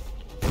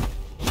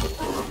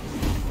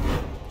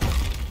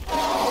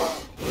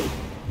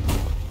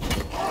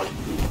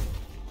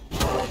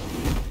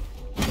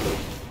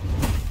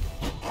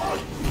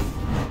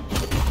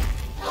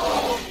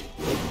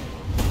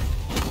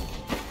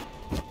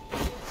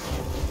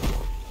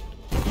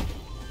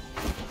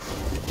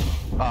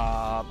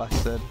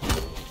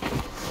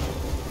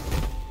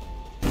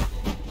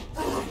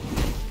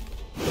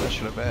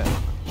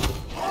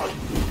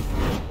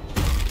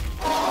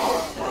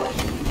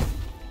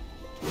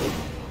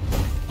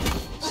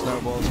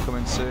 Pokeballs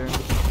coming soon.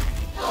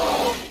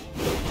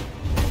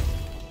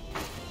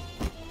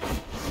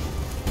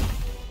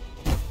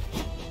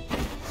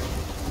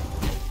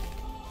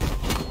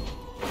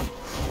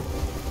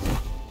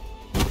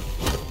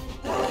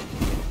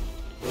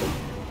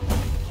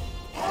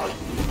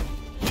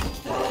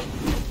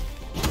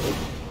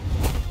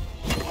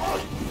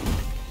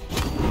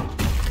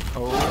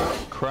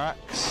 Oh,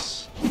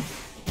 cracks.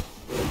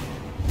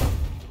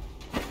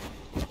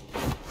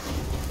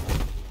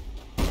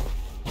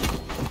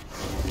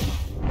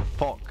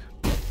 Fuck.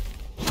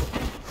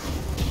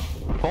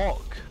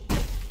 Fuck.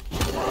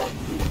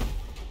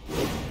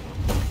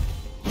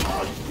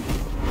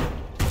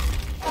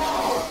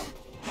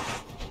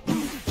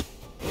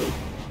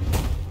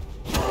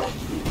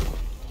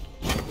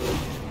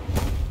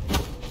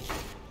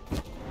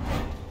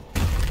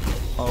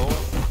 Oh.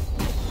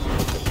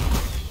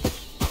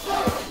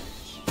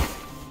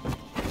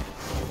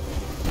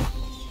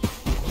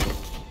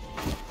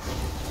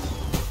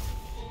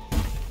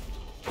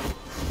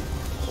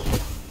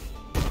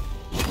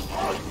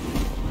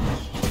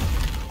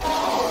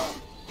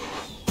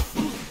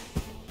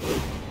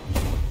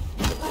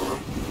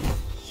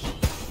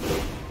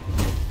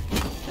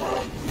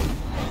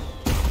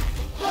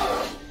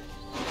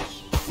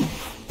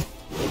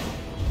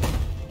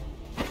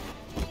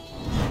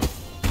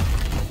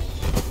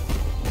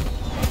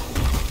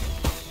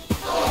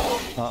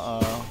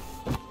 Uh-oh.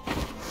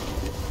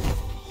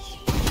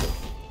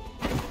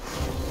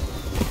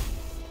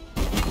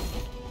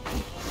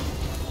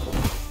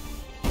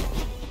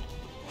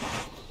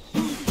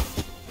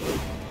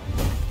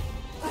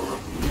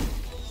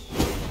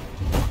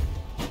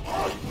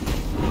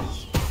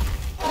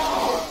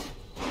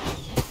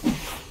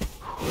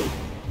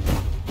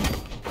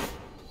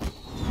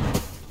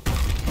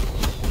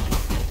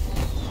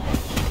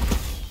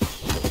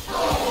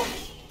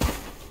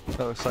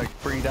 That looks like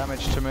 3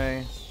 damage to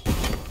me.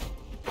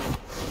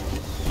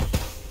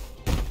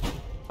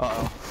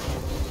 Uh-oh.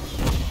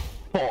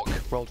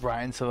 Fuck! Rolled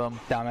right into them,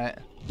 damn it.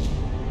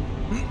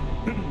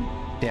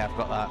 Yeah, I've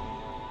got that.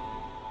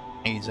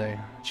 Easy.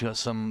 She got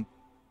some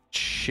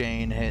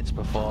chain hits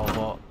before,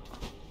 but...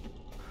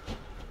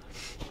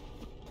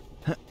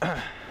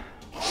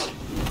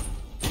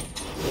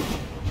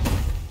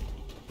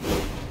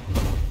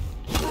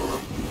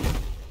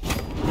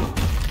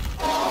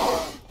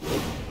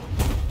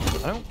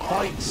 I don't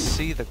quite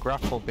see the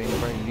grapple being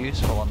very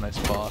useful on this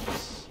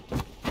boss.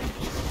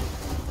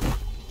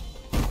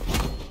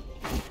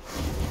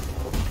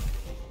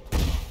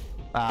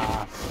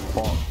 Ah,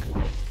 fuck.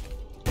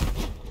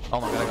 Oh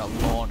my god, I got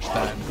launched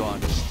then. Go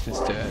on, just do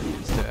it,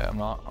 just do it. I'm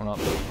not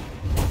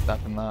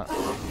stepping that.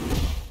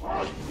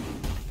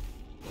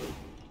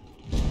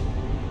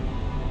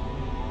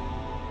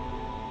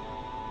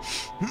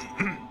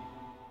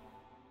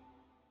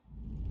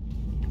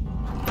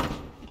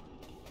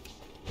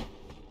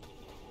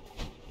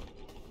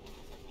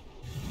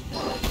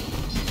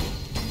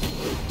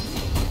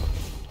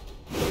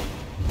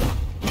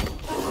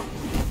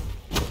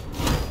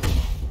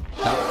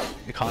 No,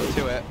 you can't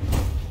do it.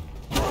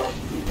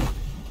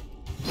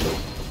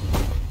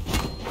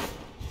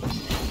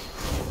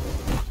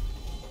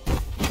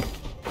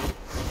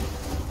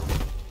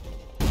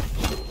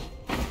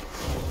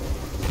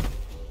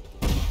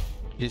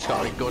 You just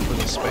gotta be good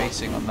with the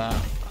spacing on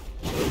that.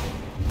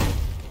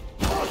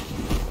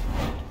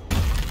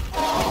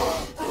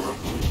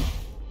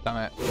 Damn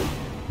it.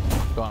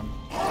 Go on.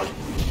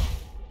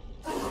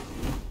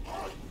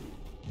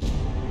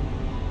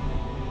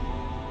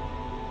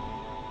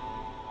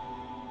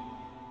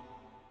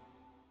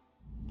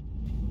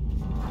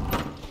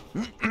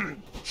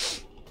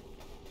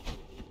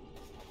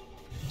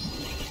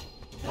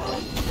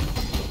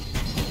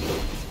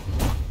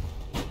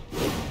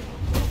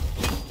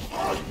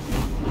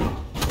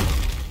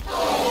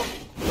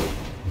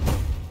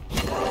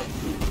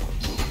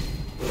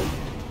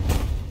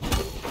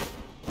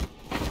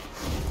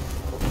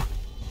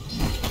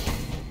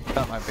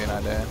 That might be an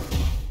idea.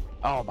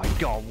 Oh my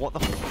god, what the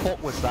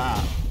fuck was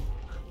that?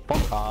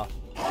 Fuck off.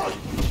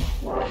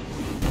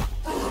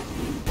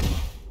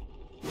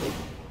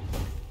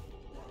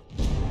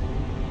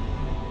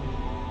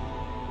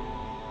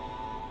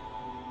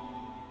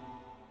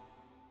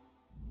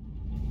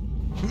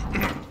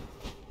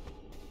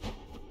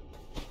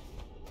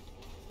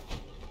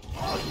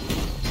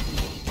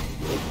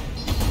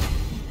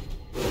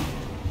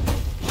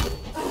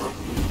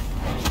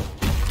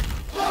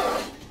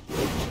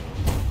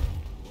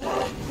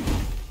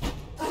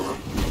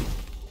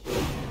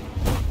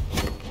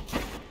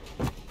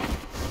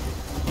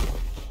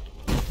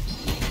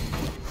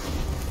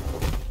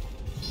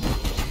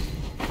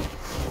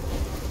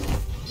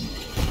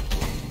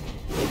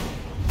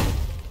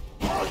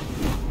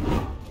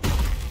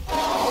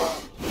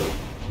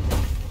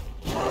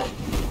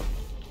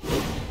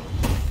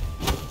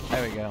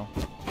 There we go.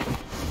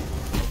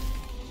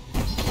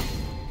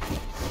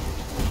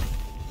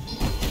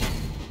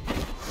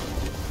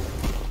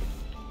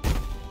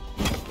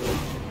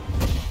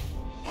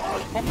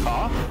 Fuck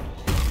off.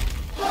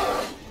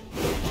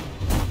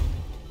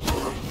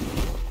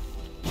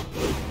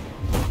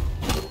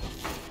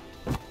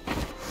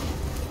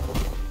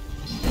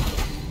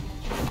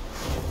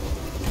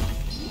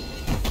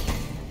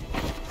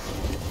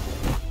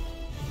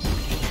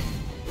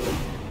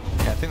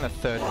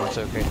 third one's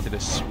okay to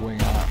just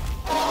swing at.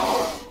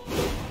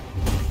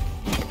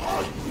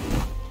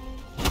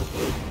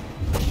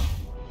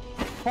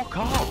 Fuck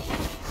off!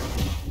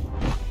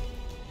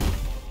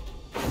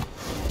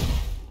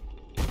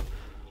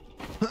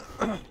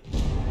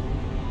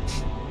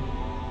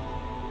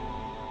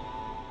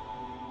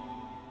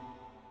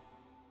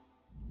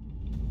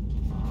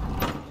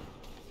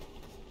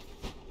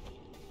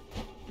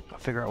 Gotta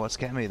figure out what's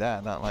getting me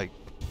there, that like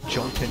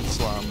jumping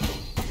slam.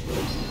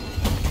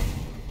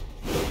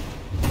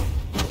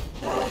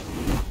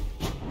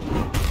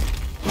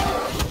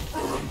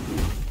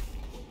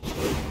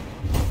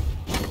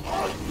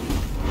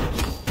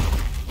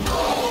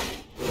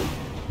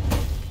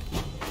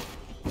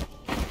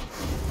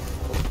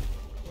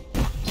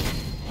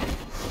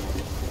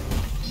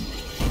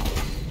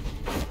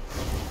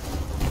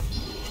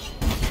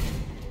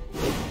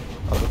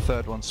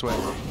 Third one swing.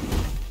 I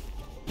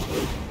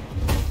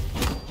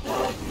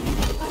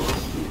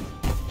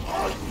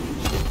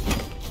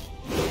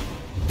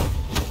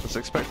was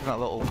expecting that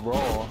little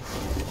roar.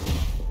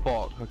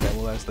 Fuck. Okay,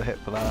 well there's the hit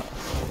for that.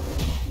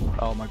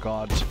 Oh my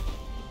god.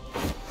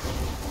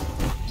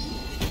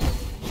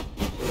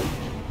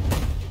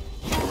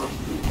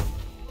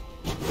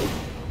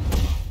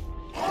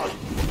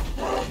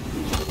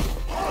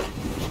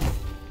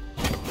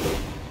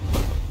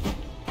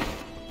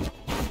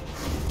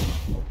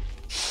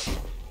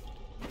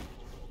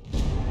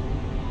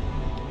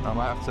 I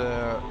might have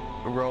to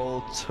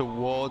roll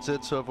towards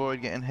it to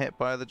avoid getting hit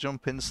by the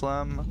jumping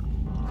slam,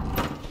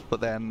 but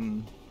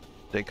then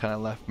they kind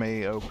of left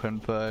me open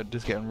for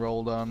just getting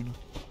rolled on.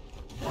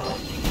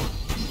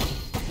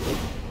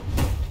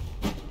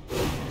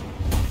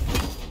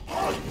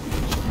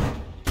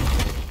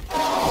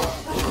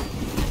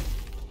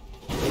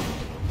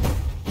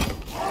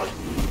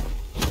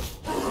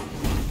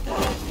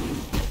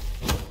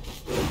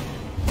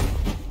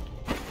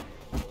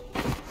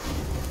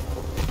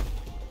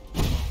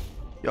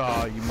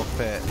 Oh, you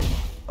muppet.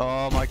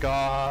 Oh my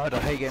god, I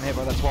hate getting hit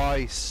by that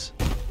twice.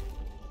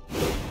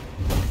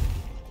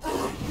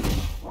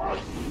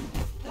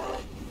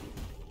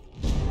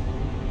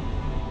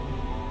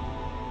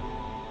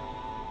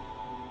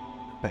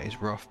 Bet he's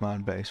rough,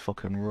 man. Bet he's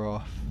fucking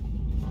rough.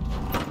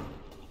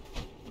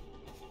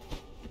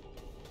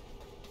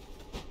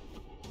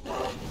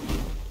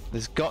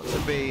 There's got to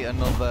be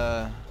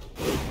another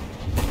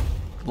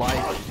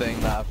life thing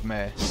that I've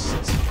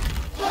missed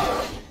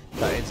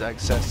that is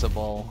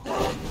accessible.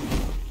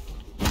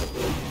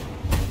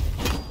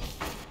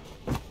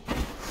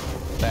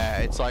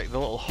 There, it's like the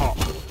little hop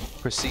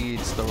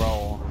precedes the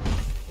roll.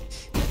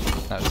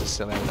 That's just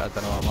silly. I don't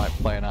know what I'm like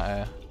playing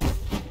at here.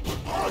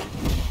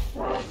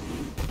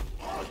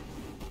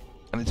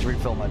 I need to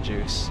refill my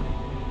juice.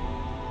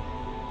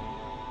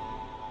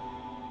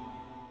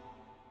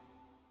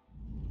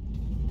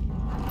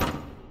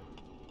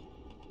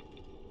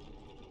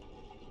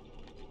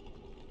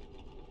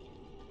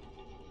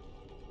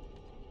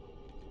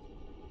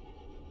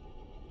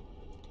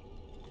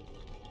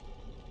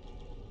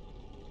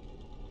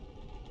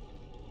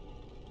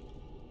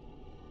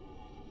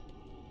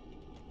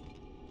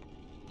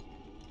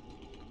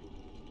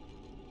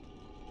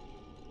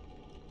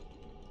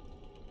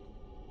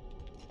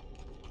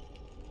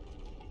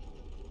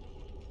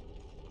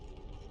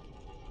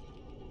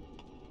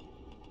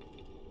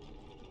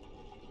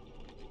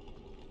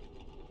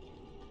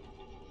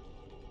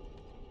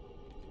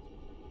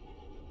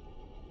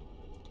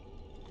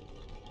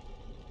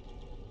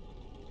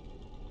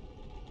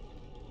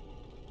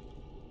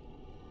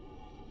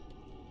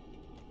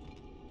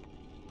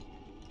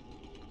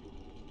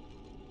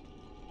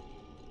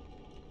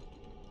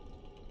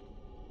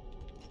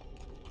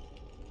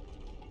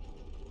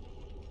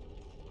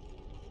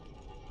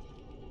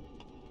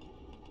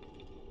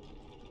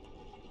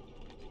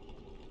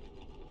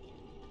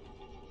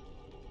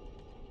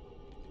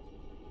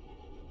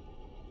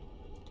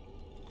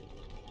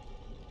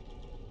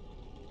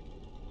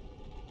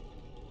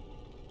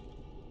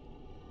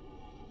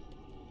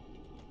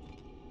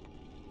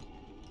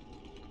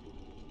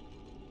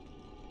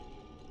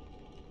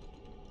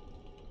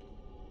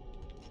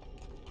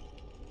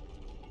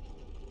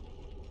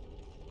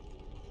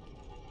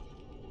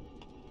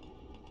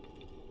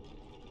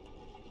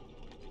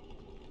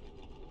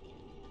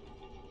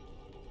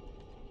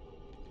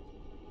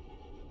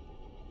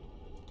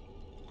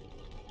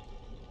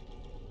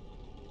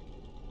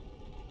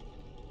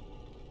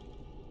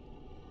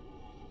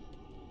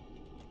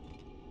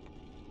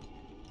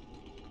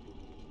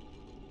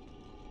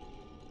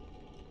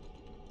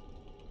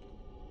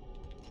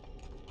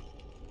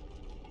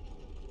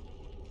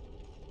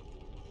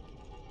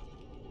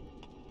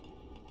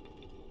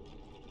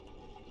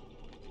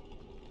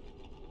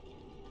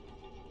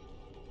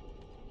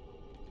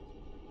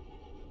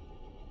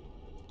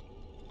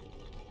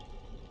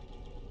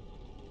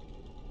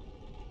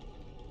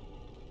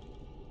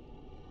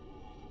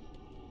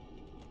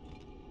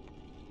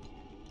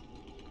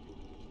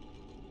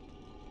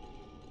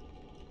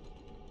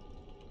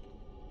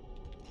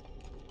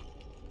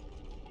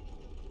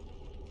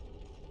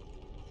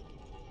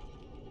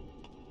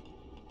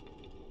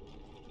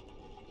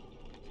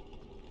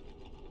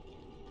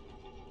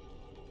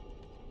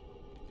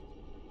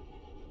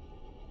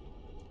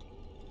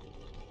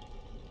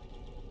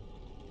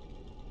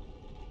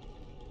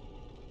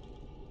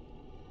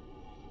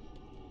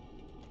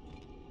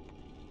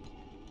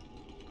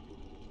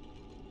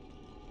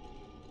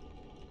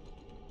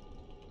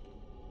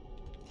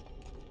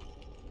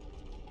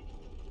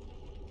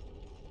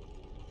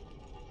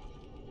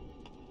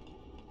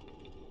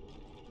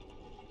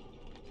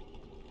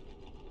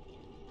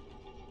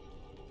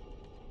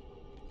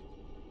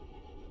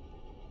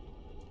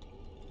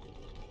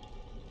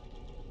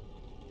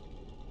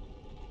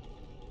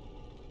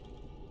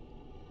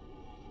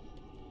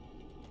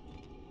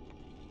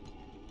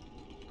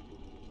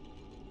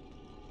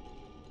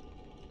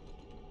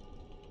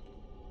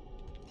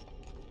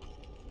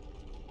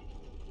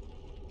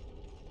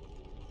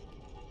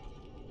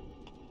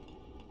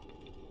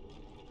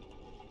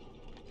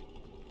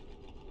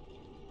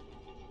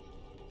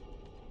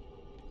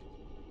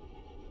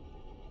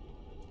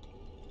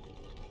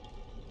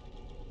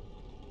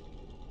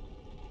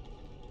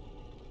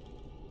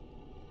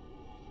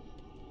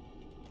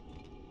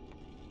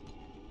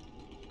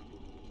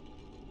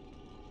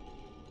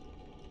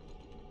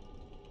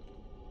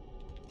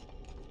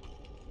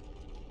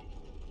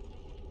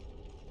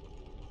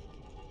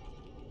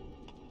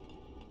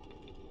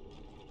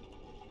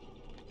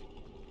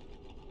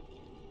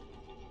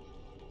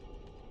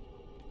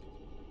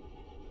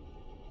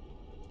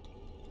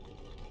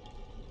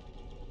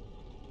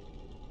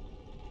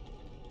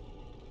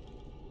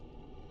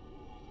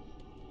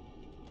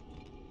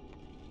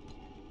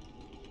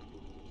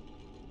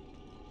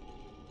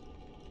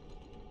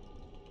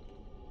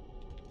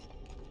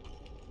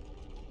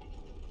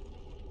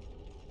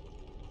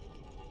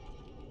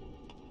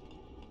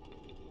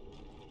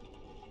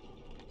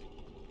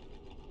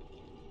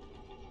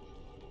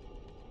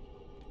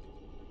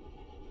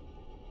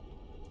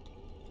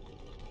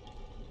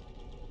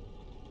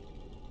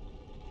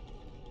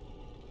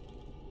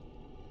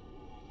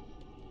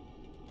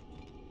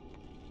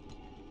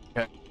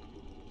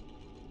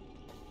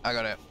 I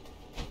got it.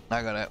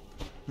 I got it.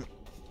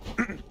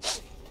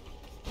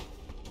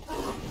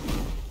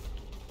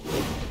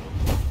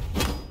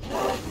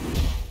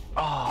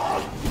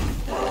 Oh.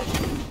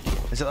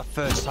 Is it the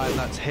first time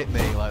that's hit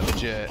me, like,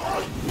 legit?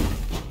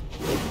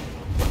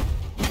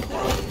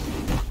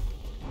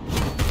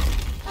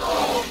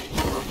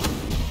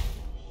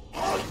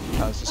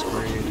 That's just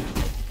greed.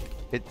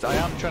 I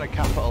am trying to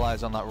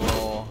capitalize on that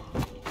roar.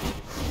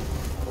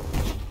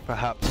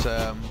 Perhaps,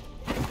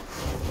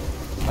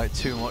 like,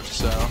 too much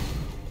so.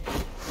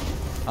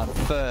 And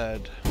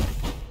third.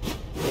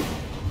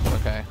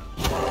 Okay.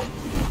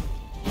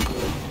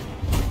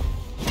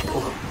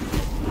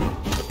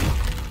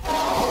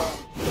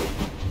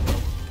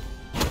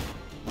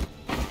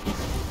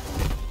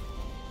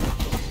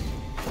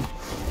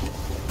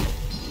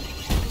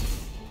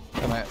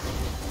 Come here.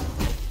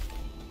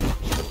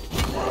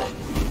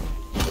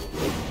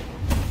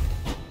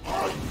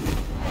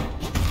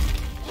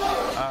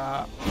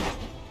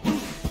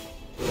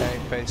 Okay,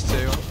 phase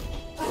 2.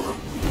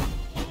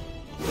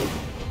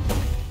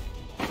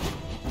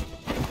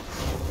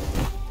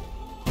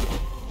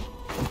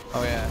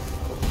 Oh yeah.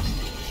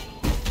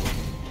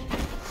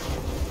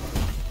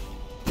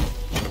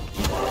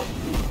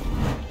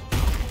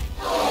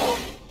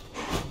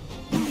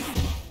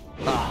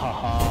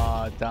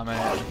 Ah, damn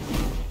it.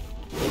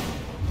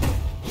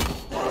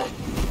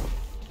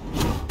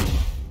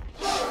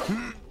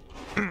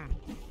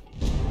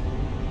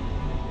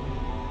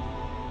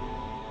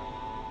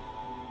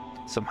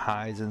 Some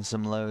highs and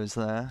some lows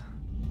there.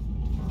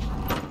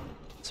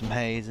 Some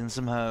haze and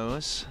some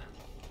hoes.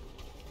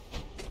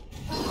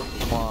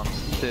 1,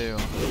 2.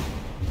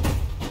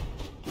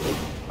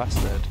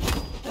 Bastard.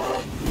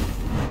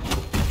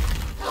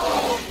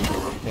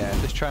 Yeah,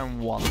 just try and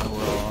want the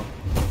roar.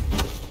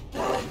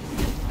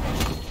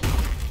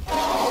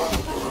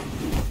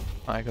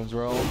 Here comes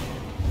roll.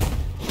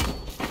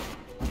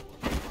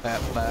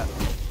 That.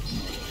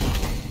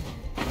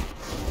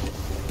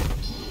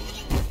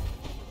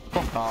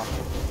 Fuck off.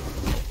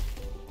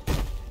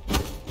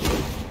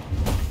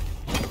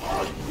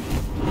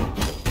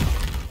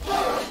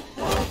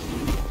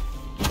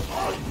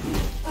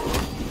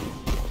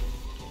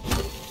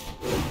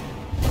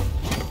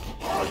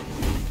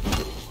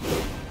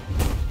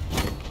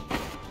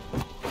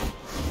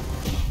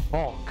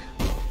 Fuck.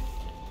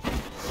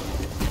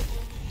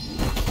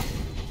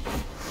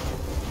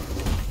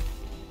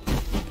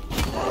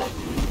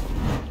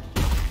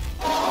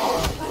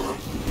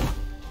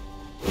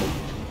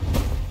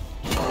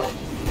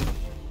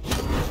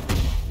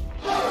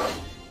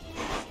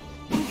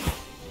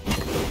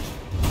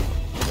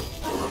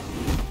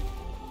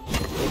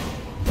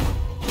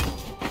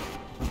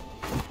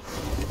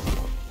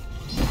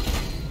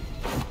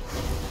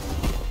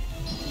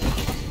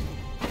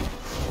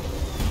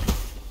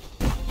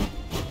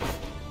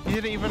 You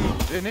didn't even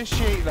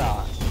initiate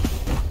that.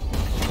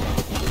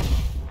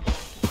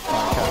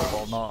 Right,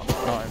 careful, not in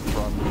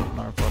front,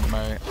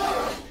 mate.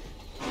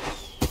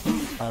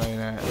 I mean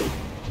it.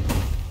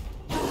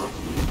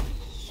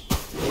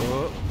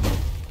 Oh.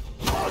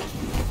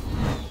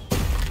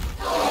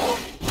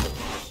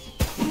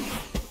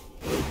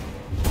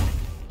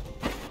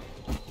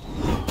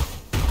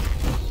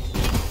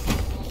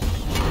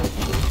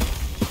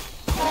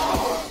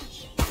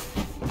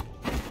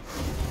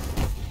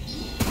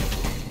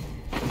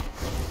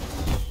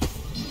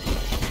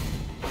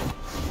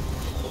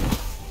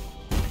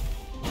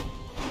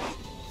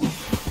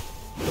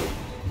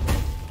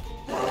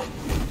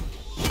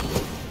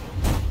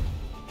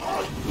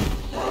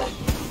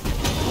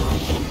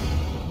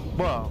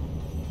 Whoa.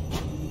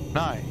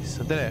 Nice,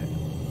 I did it.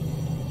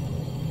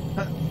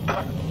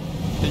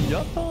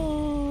 Yeah.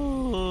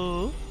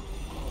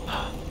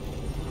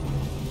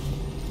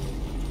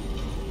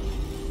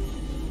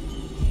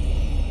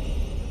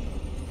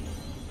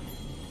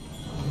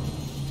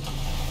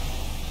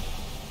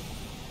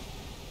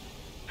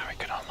 Now we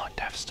can unlock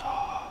Death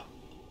Star.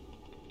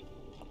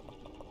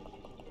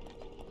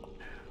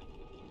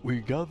 We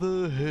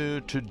gather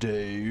here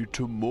today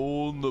to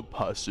mourn the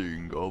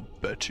passing of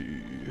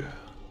Betty.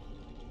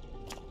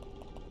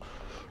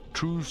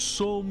 To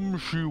some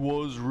she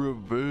was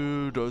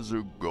revered as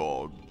a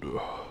god.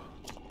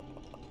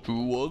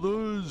 To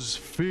others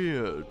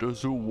feared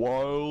as a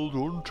wild,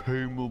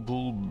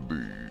 untamable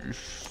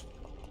beast.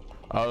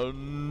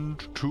 And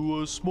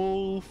to a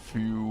small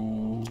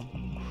few,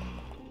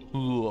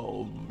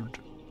 loved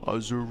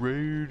as a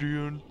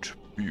radiant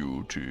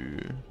beauty.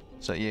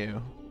 Is that you?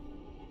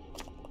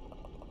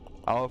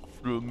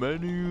 After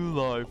many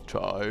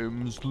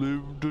lifetimes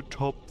lived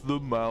atop the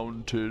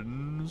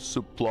mountains,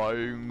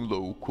 supplying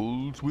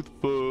locals with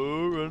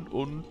fur and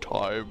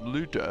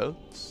untimely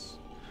deaths,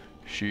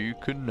 she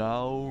can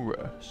now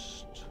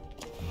rest.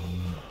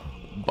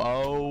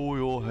 Bow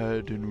your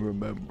head in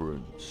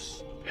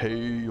remembrance, pay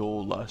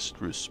your last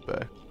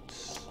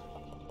respects.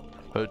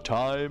 Her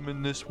time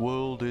in this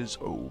world is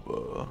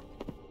over.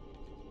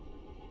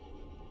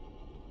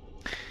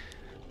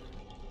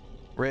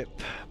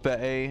 Rip,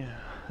 Betty.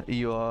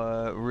 You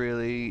are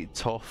really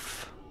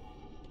tough.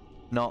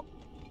 Not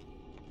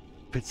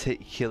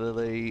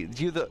particularly...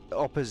 You the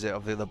opposite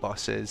of the other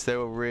bosses. They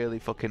were really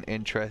fucking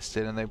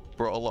interesting and they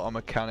brought a lot of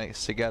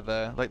mechanics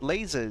together. Like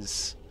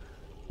lasers.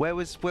 Where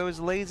was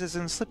lasers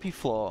in Slippy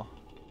Floor?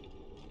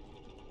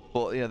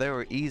 But yeah, they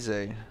were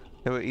easy.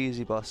 They were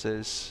easy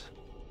bosses.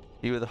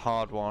 You were the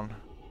hard one.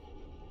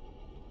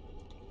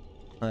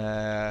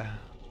 I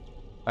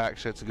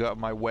actually had to go out of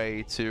my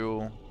way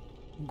to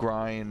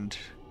grind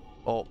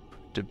up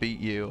to beat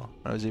you.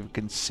 I was even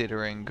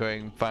considering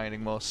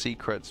finding more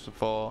secrets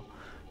before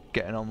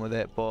getting on with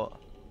it, but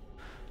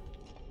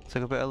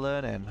took a bit of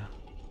learning.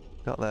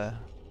 Got there.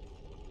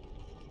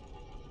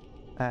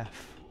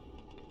 F.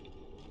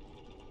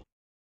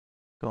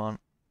 Go on.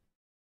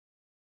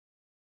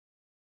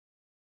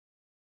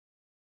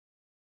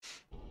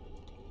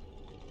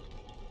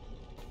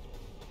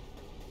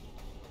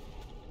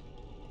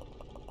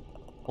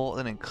 What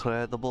an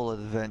incredible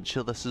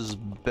adventure this has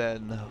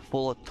been,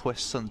 full of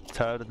twists and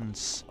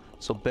turns.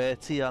 So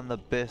Bertie and the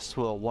Beast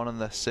were one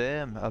and the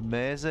same.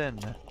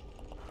 Amazing.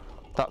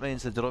 That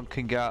means the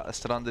drunken guy, a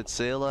stranded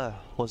sailor.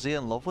 Was he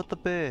in love with the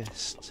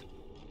Beast?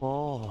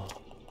 Oh,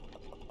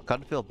 I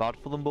kind of feel bad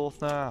for them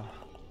both now.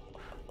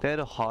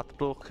 They're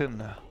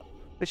heartbroken.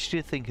 Which do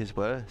you think is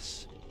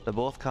worse? They're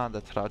both kind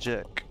of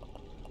tragic.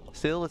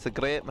 Still, it's a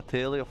great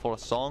material for a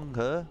song,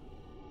 huh?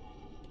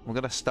 I'm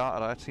gonna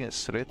start writing it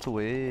straight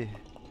away.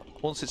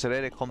 Once it's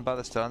ready, come by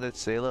the stranded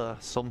sailor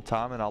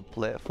sometime and I'll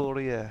play it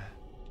for you.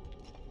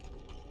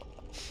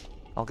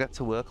 I'll get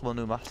to work on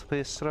a new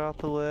masterpiece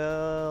straight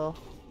away.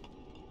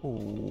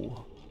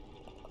 Ooh.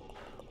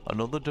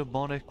 Another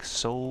demonic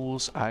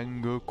soul's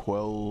anger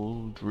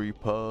quelled,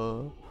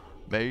 Reaper.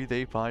 May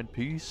they find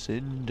peace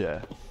in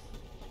death.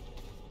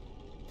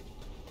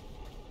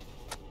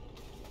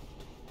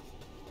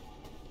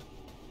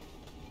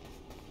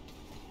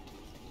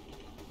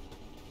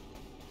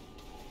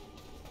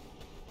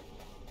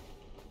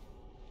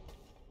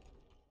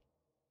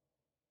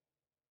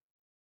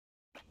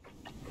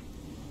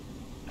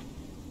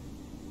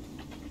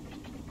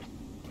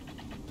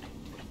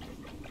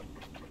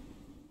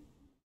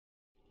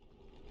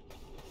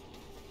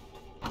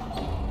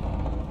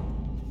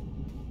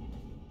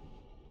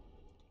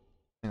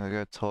 I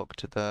go talk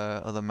to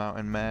the other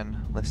mountain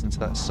men, listen to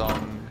that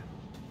song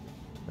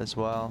as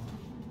well.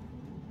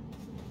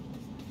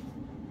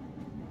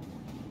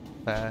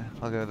 There,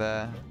 I'll go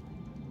there.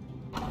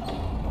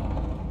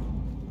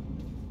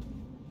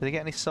 Did he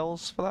get any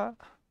souls for that?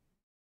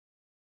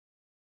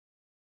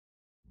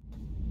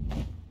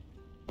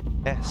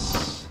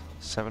 Yes,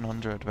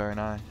 700, very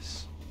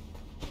nice.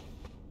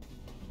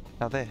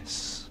 Now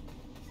this.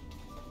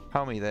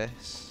 How me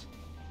this?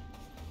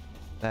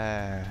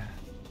 There.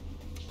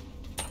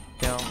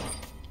 Down.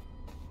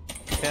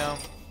 Down.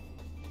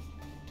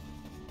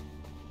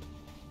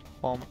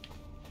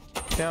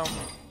 Down.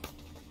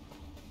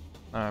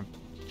 I'm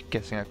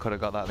guessing I could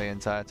have got that the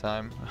entire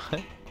time.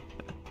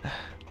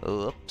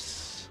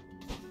 Oops.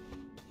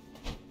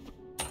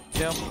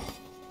 Down.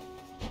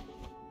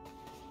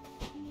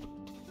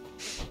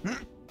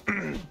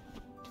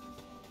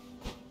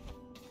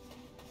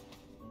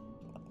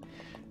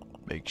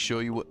 Make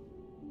sure you...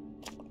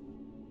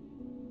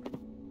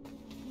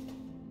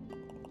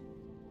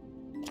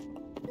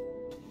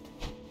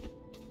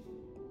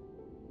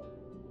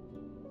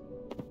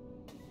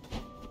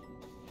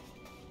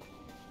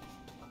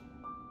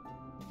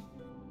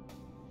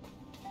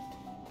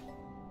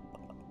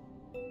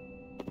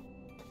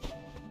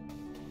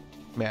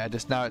 Yeah,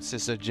 just now it's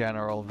just a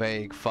general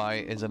vague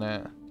fight, isn't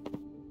it?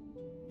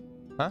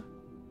 Huh?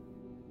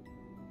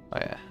 Oh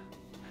yeah.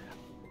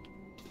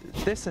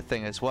 This is a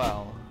thing as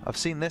well. I've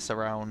seen this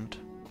around.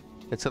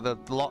 It's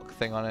got the lock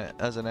thing on it,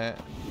 hasn't it?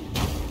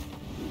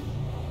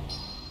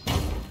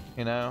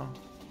 You know?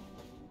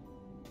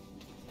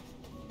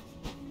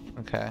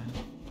 Okay.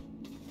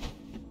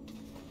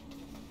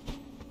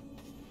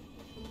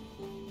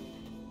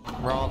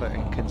 Rather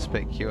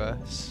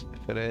inconspicuous,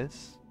 if it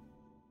is.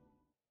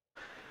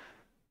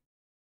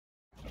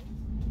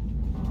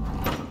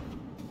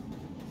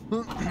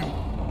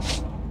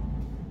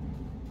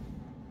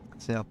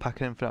 See, I'll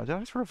pack it in for now. Did I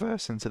just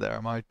reverse into there?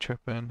 Am I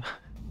tripping?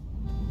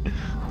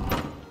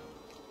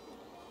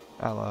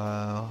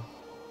 Hello.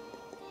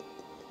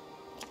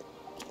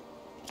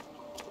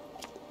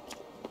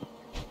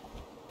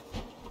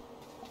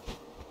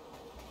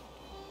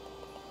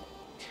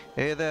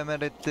 Hey there,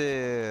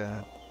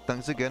 Merite.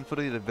 Thanks again for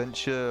the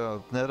adventure.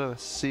 I've never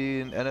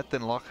seen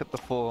anything like it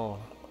before.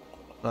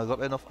 I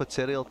got enough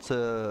material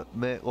to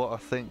make what I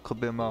think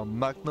could be my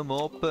magnum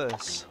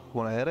opus.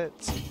 Wanna hear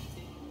it?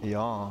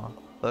 Yeah.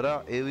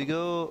 Alright, here we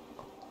go.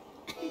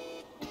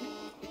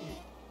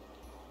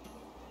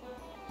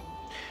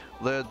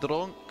 The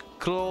drunk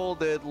crow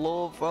did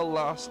love a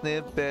lass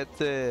named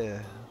Betty.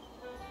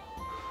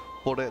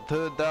 But it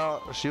turned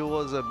out she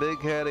was a big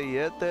hairy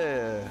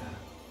yeti.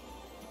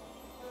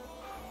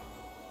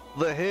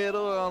 The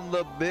hero and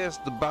the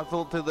beast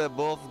battled till they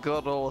both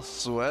got all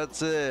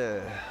sweaty.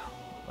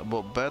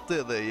 But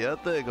Betty the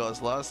Yeti got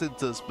sliced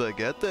into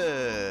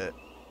spaghetti.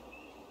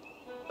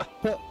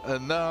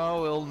 And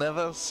now we'll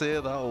never see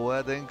that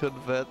wedding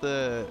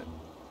confetti.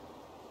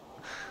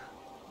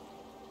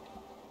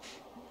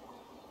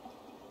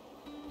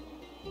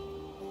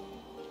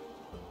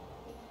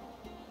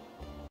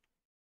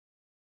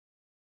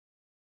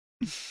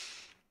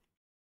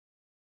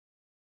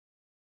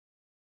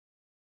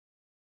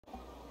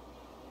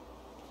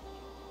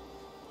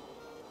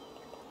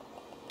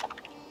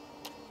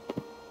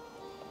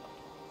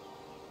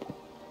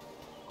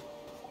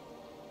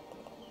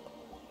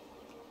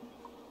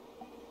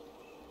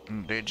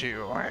 Did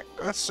you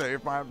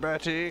save my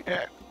Betty?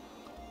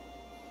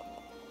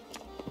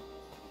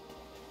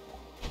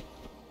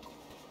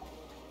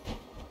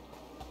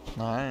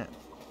 Alright.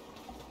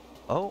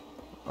 Oh,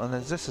 and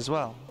there's this as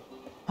well.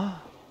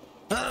 Oh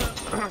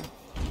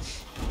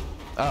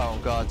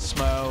god,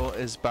 Smo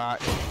is back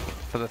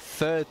for the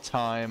third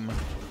time.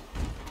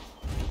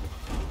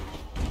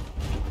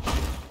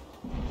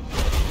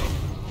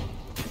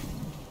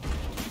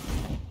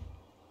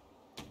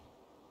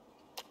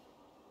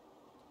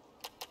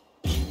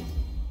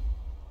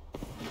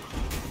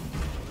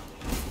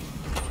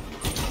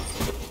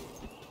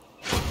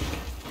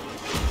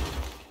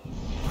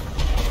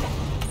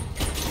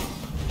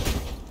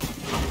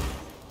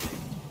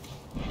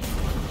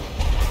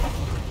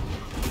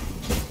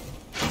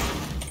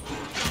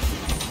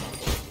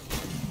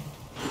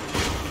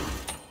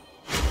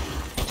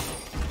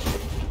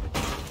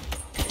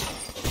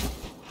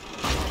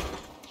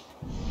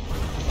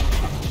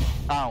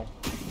 Ow.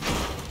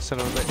 Son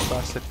of a bitch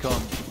bastard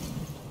gun.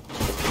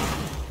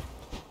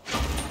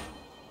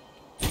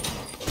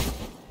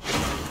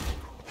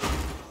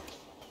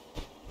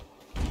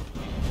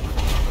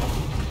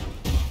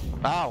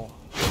 Ow.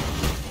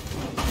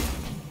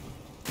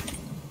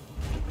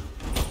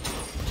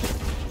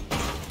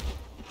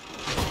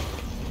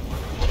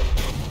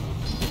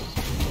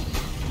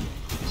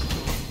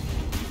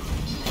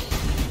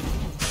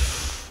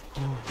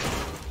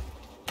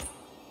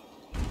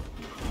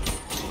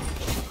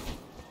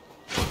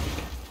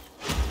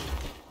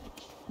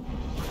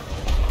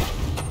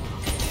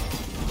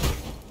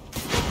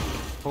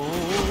 Ooh.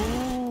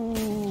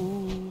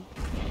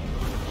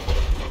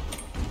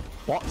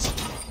 What?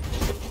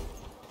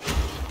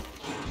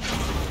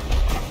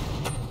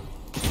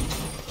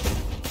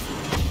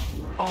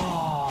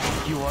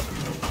 Oh, you are.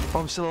 Oh,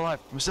 I'm still alive.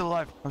 I'm still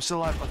alive. I'm still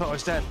alive. I thought I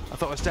was dead. I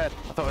thought I was dead.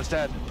 I thought I was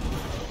dead.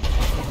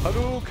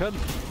 Hadouken!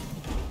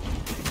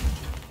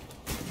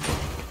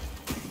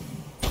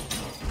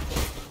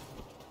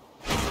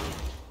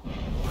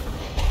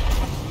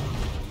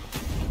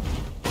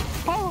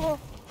 Oh.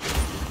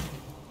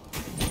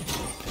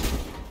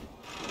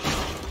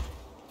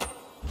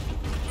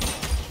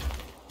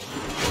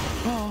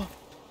 Oh.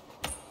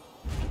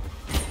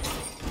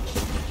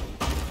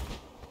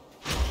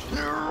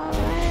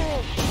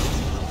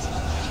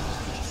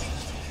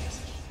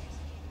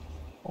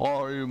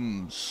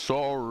 I'm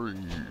sorry.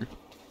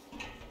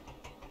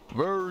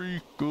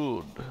 Very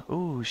good.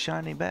 Ooh,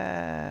 shiny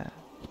bear.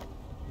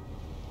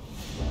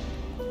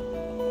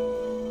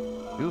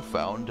 You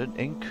found an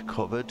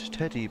ink-covered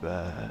teddy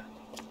bear.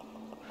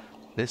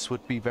 This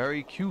would be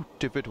very cute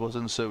if it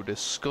wasn't so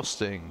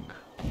disgusting.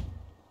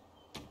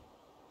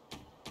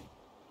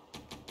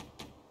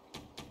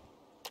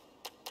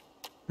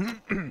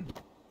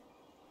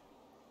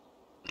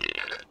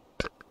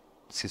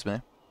 Excuse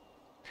me.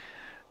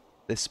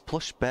 This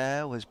plush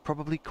bear was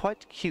probably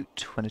quite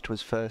cute when it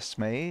was first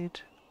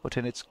made, but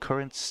in its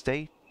current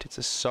state it's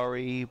a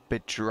sorry,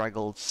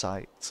 bedraggled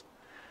sight.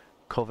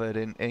 Covered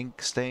in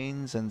ink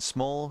stains and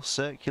small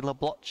circular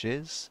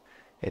blotches,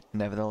 it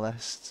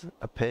nevertheless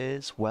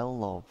appears well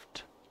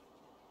loved.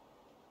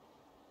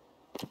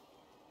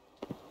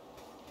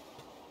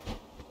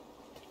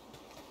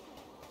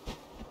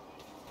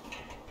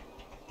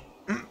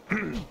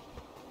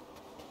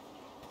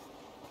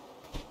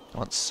 I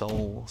want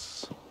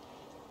souls.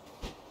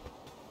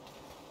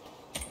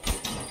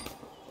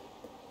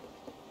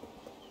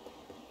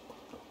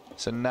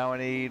 So now I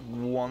need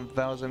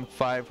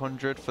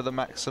 1,500 for the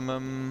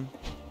maximum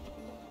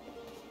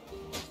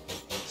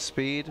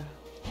speed.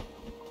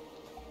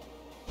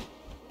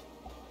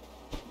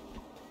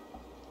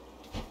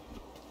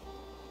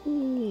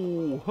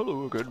 Ooh,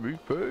 hello again,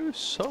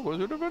 Meatface. How was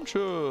your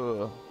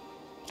adventure?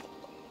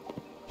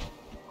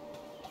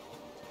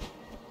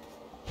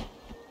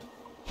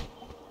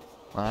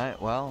 Alright,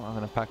 well, I'm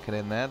gonna pack it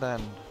in there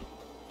then.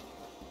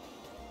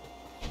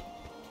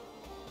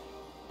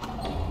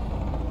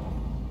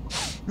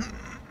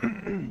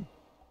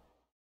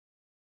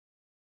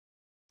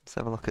 Let's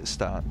have a look at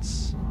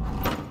stats.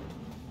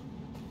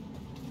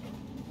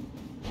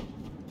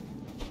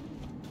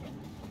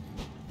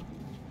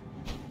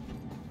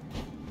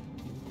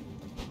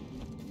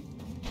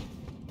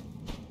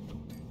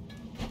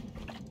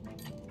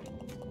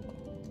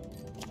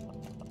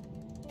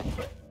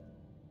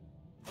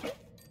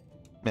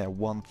 Yeah,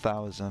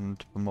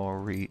 1,000 for more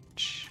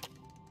reach.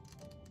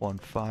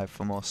 1,500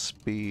 for more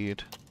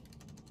speed.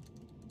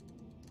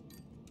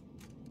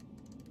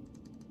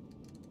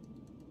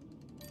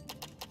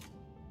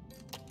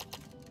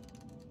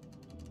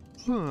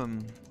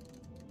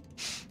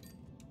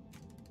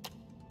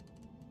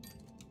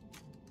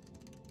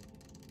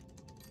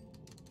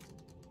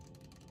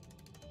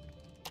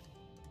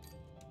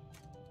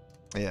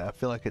 Yeah, I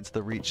feel like it's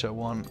the Reacher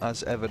one,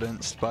 as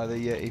evidenced by the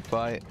Yeti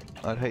fight.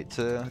 I'd hate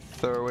to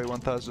throw away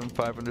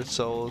 1,500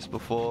 souls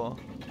before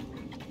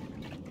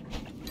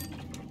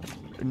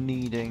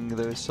needing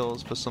those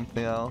souls for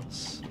something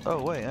else.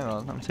 Oh wait, hang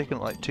on, I'm taking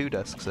like 2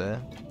 desks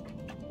here.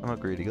 I'm a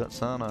greedy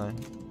guts, aren't I?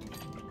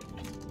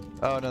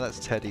 Oh no, that's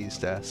Teddy's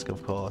desk,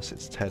 of course,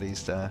 it's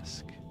Teddy's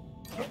desk.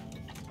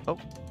 Oh.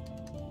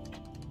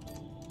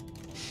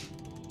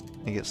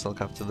 He gets to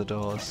look after the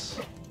doors.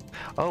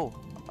 Oh!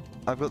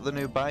 I've got the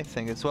new buy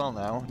thing as well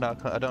now. Now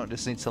I don't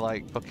just need to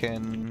like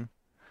fucking...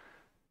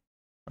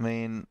 I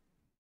mean...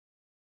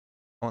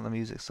 I want the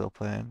music still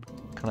playing.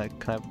 Can I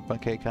have my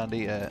cake and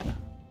eat it?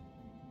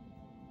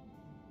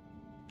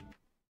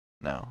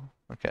 No.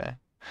 Okay.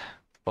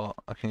 But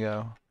I can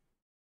go.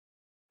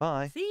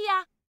 Bye. See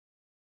ya!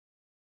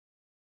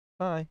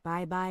 Bye.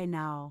 Bye-bye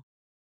now.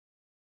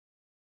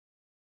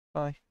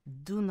 Bye.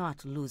 Do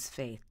not lose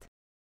faith.